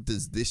big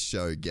does this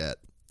show get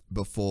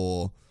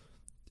before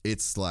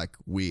it's like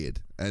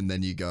weird? And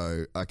then you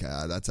go, okay,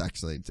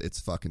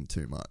 it's fucking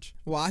too much.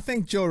 Well, I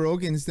think Joe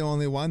Rogan's the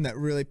only one that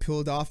really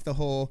pulled off the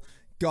whole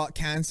got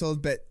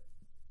cancelled, but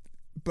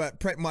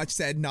pretty much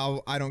said,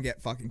 no, I don't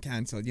get fucking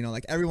cancelled. You know,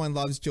 like everyone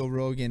loves Joe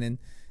Rogan, and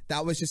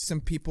that was just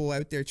some people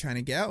out there trying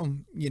to get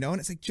him, you know? And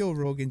it's like, Joe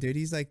Rogan, dude,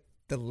 he's like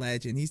the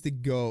legend. He's the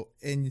GOAT.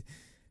 And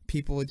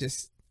people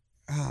just,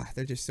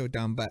 they're just so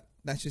dumb. But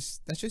that's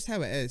just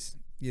how it is,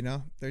 you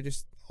know? They're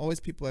just always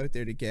people out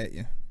there to get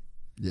you.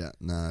 Yeah,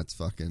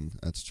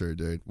 that's true,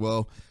 dude.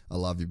 Well, I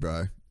love you,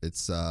 bro.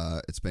 It's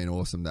been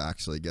awesome to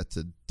actually get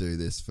to do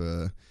this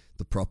for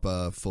the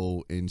proper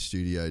full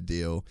in-studio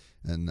deal,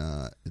 and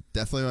it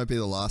definitely won't be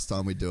the last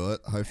time we do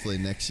it. Hopefully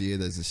next year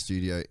there's a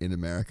studio in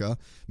America.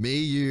 Me,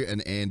 you,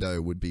 and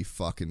Ando would be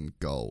fucking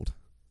gold.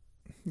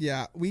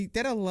 Yeah, we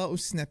did a little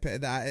snippet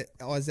of that at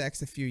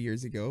OzX a few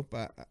years ago,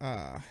 but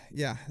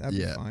yeah, that'd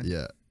be fine.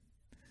 Yeah,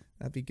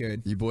 that'd be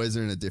good. You boys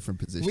are in a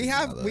different position. We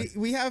have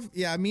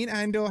me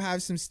and Ando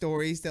have some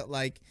stories that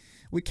like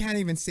we can't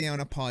even say on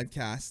a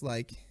podcast,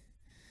 like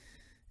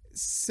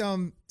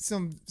some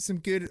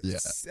good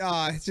just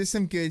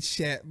some good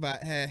shit,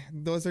 but hey,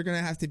 those are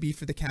gonna have to be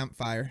for the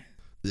campfire.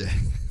 Yeah,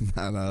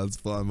 no, it's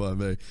fine by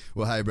me.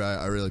 Well, hey bro,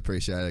 I really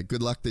appreciate it.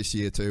 Good luck this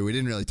year too. We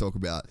didn't really talk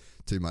about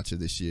too much of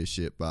this year's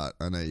shit, but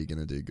I know you're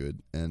gonna do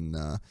good, and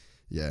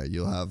yeah,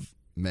 you'll have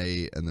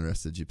me and the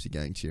rest of the Gypsy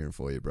Gang cheering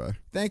for you, bro.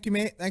 Thank you,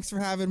 mate. Thanks for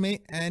having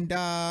me, and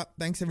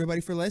thanks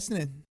everybody for listening.